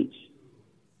Huntington Beach?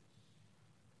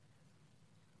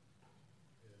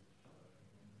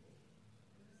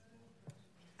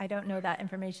 I don't know that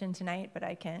information tonight, but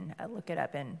I can look it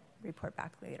up and report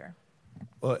back later.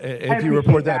 Well, if you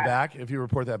report that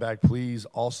back, please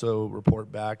also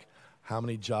report back how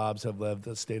many jobs have left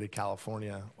the state of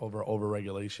California over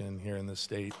regulation here in the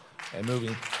state and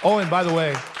moving. Oh, and by the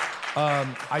way,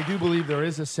 I do believe there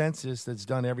is a census that's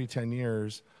done every 10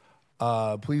 years.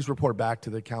 Please report back to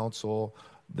the council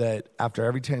that after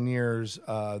every 10 years,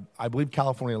 I believe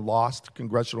California lost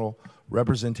congressional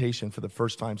representation for the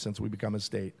first time since we become a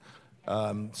state.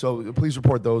 So please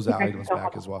report those items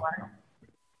back as well.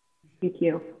 Thank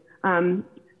you.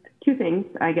 Two things,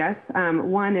 I guess.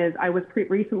 One is I was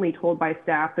recently told by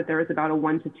staff that there is about a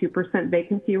 1% to 2%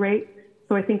 vacancy rate.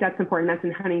 So I think that's important. That's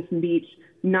in Huntington Beach,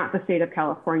 not the state of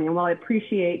California. While I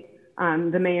appreciate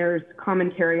the mayor's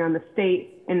commentary on the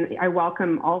state, and I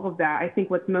welcome all of that, I think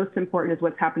what's most important is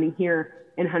what's happening here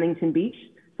in Huntington Beach.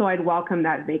 So I'd welcome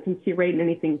that vacancy rate and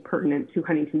anything pertinent to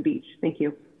Huntington Beach. Thank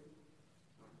you.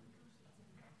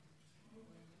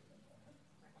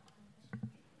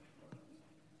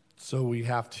 So we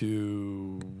have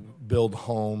to build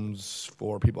homes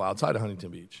for people outside of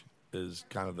Huntington Beach is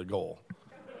kind of the goal,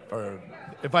 or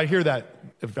if I hear that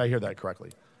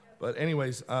correctly. But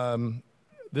anyways,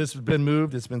 this has been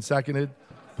moved. It's been seconded.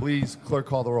 Please, clerk,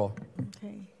 call the roll.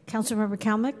 Okay. Councilmember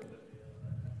Kalmick?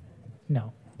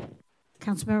 No.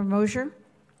 Councilmember Mosier?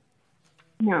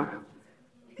 No.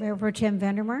 Mayor Pro Tem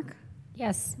Vandermark?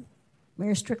 Yes.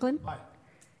 Mayor Strickland? Aye.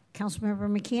 Councilmember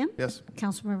McKeon? Yes.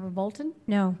 Councilmember Bolton?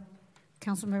 No.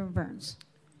 Councilmember Burns?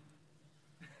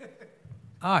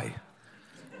 Aye.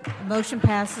 The motion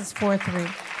passes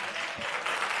 4-3.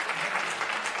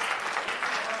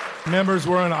 Members,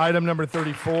 we're on item number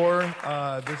 34.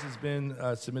 This has been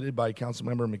submitted by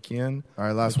Councilmember McKeon. All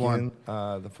right, last one.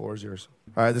 The floor is yours.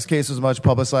 All right, this case was much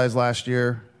publicized last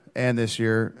year and this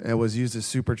year. It was used to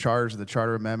supercharge the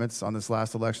charter amendments on this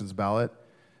last election's ballot,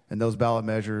 and those ballot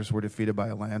measures were defeated by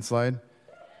a landslide.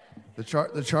 The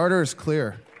charter is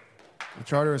clear. The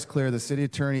charter is clear. The city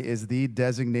attorney is the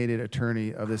designated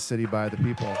attorney of this city by the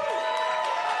people.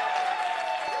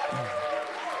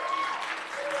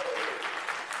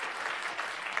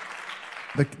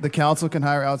 The council can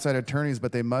hire outside attorneys,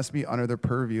 but they must be under the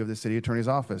purview of the city attorney's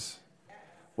office.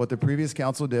 What the previous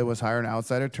council did was hire an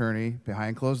outside attorney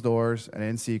behind closed doors and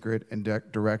in secret in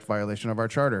direct violation of our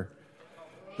charter.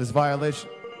 This violation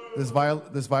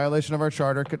of our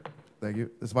charter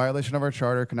This violation of our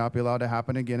charter cannot be allowed to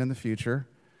happen again in the future.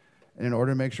 And in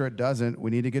order to make sure it doesn't, we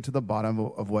need to get to the bottom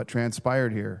of what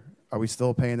transpired here. Are we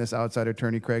still paying this outside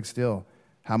attorney, Craig Steele?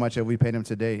 How much have we paid him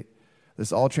to date?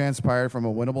 This all transpired from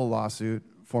a winnable lawsuit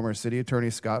former city attorney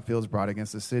Scott Fields brought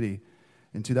against the city.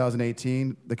 In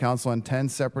 2018, the council on 10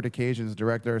 separate occasions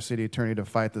directed our city attorney to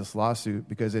fight this lawsuit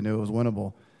because they knew it was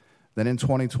winnable. Then in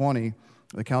 2020,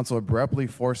 the council abruptly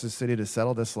forced the city to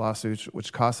settle this lawsuit,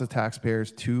 which cost the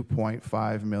taxpayers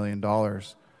 $2.5 million.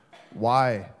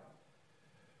 Why?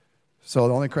 So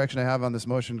the only correction I have on this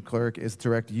motion, clerk, is to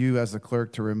direct you as the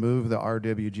clerk to remove the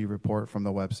RWG report from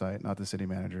the website, not the city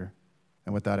manager.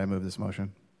 And with that, I move this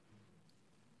motion.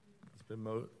 It's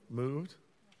been moved.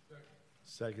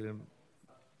 Seconded.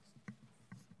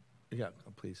 Yeah,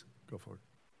 please, go forward.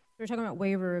 We're talking about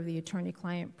waiver of the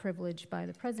attorney-client privilege by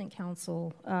the present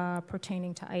council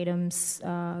pertaining to items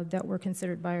that were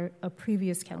considered by a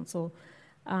previous council.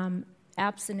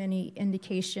 Absent any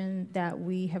indication that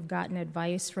we have gotten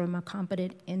advice from a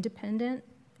competent independent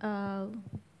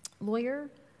lawyer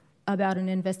about an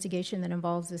investigation that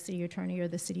involves the city attorney or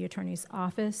the city attorney's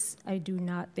office, I do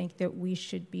not think that we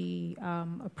should be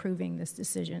approving this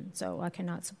decision, so I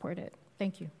cannot support it.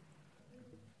 Thank you.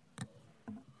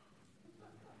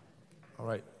 All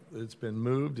right, it's been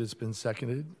moved, it's been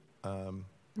seconded. I'm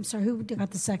sorry, who got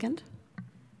the second?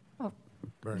 Oh,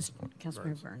 Burns.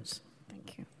 Councilmember Burns.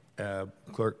 Thank you.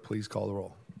 Clerk, please call the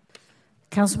roll.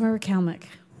 Councilmember Kalnick.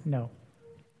 No.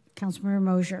 Councilmember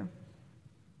Mosier.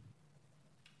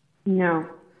 No.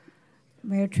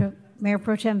 Mayor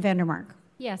Pro Tem Vandermark.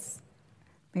 Yes.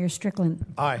 Mayor Strickland.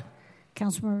 Aye.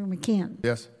 Councilmember McKeon.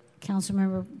 Yes.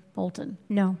 Councilmember Bolton.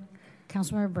 No.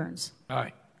 Councilmember Burns.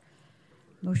 Aye.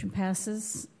 Motion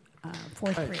passes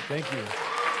 4-3. Thank you.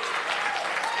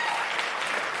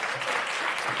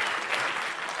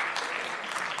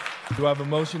 Do I have a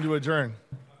motion to adjourn?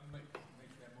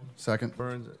 Second.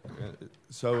 Burns.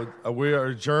 So we are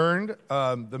adjourned.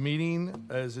 The meeting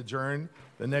is adjourned.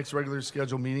 The next regular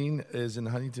scheduled meeting is in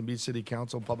Huntington Beach City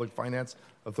Council Public Finance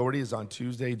Authority is on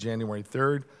Tuesday, January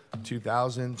 3rd,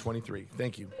 2023.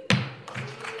 Thank you.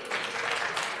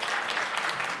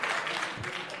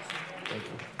 Thank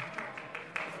you.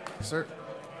 Sir.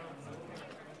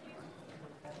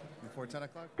 Before 10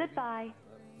 o'clock? Goodbye.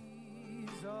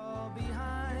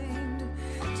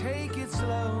 Take it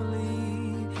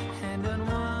slowly and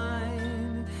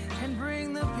unwind and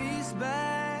bring the peace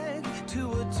back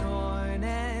to a torn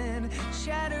and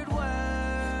shattered world.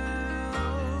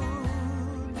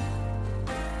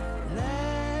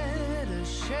 Let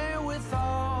us share with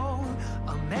all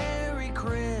a Merry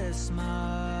Christmas.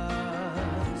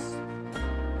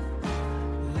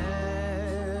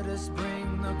 Let us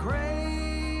bring the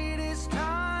greatest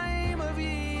time of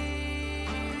year.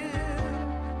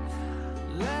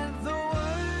 Let the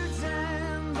words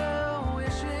and the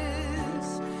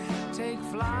wishes take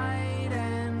flight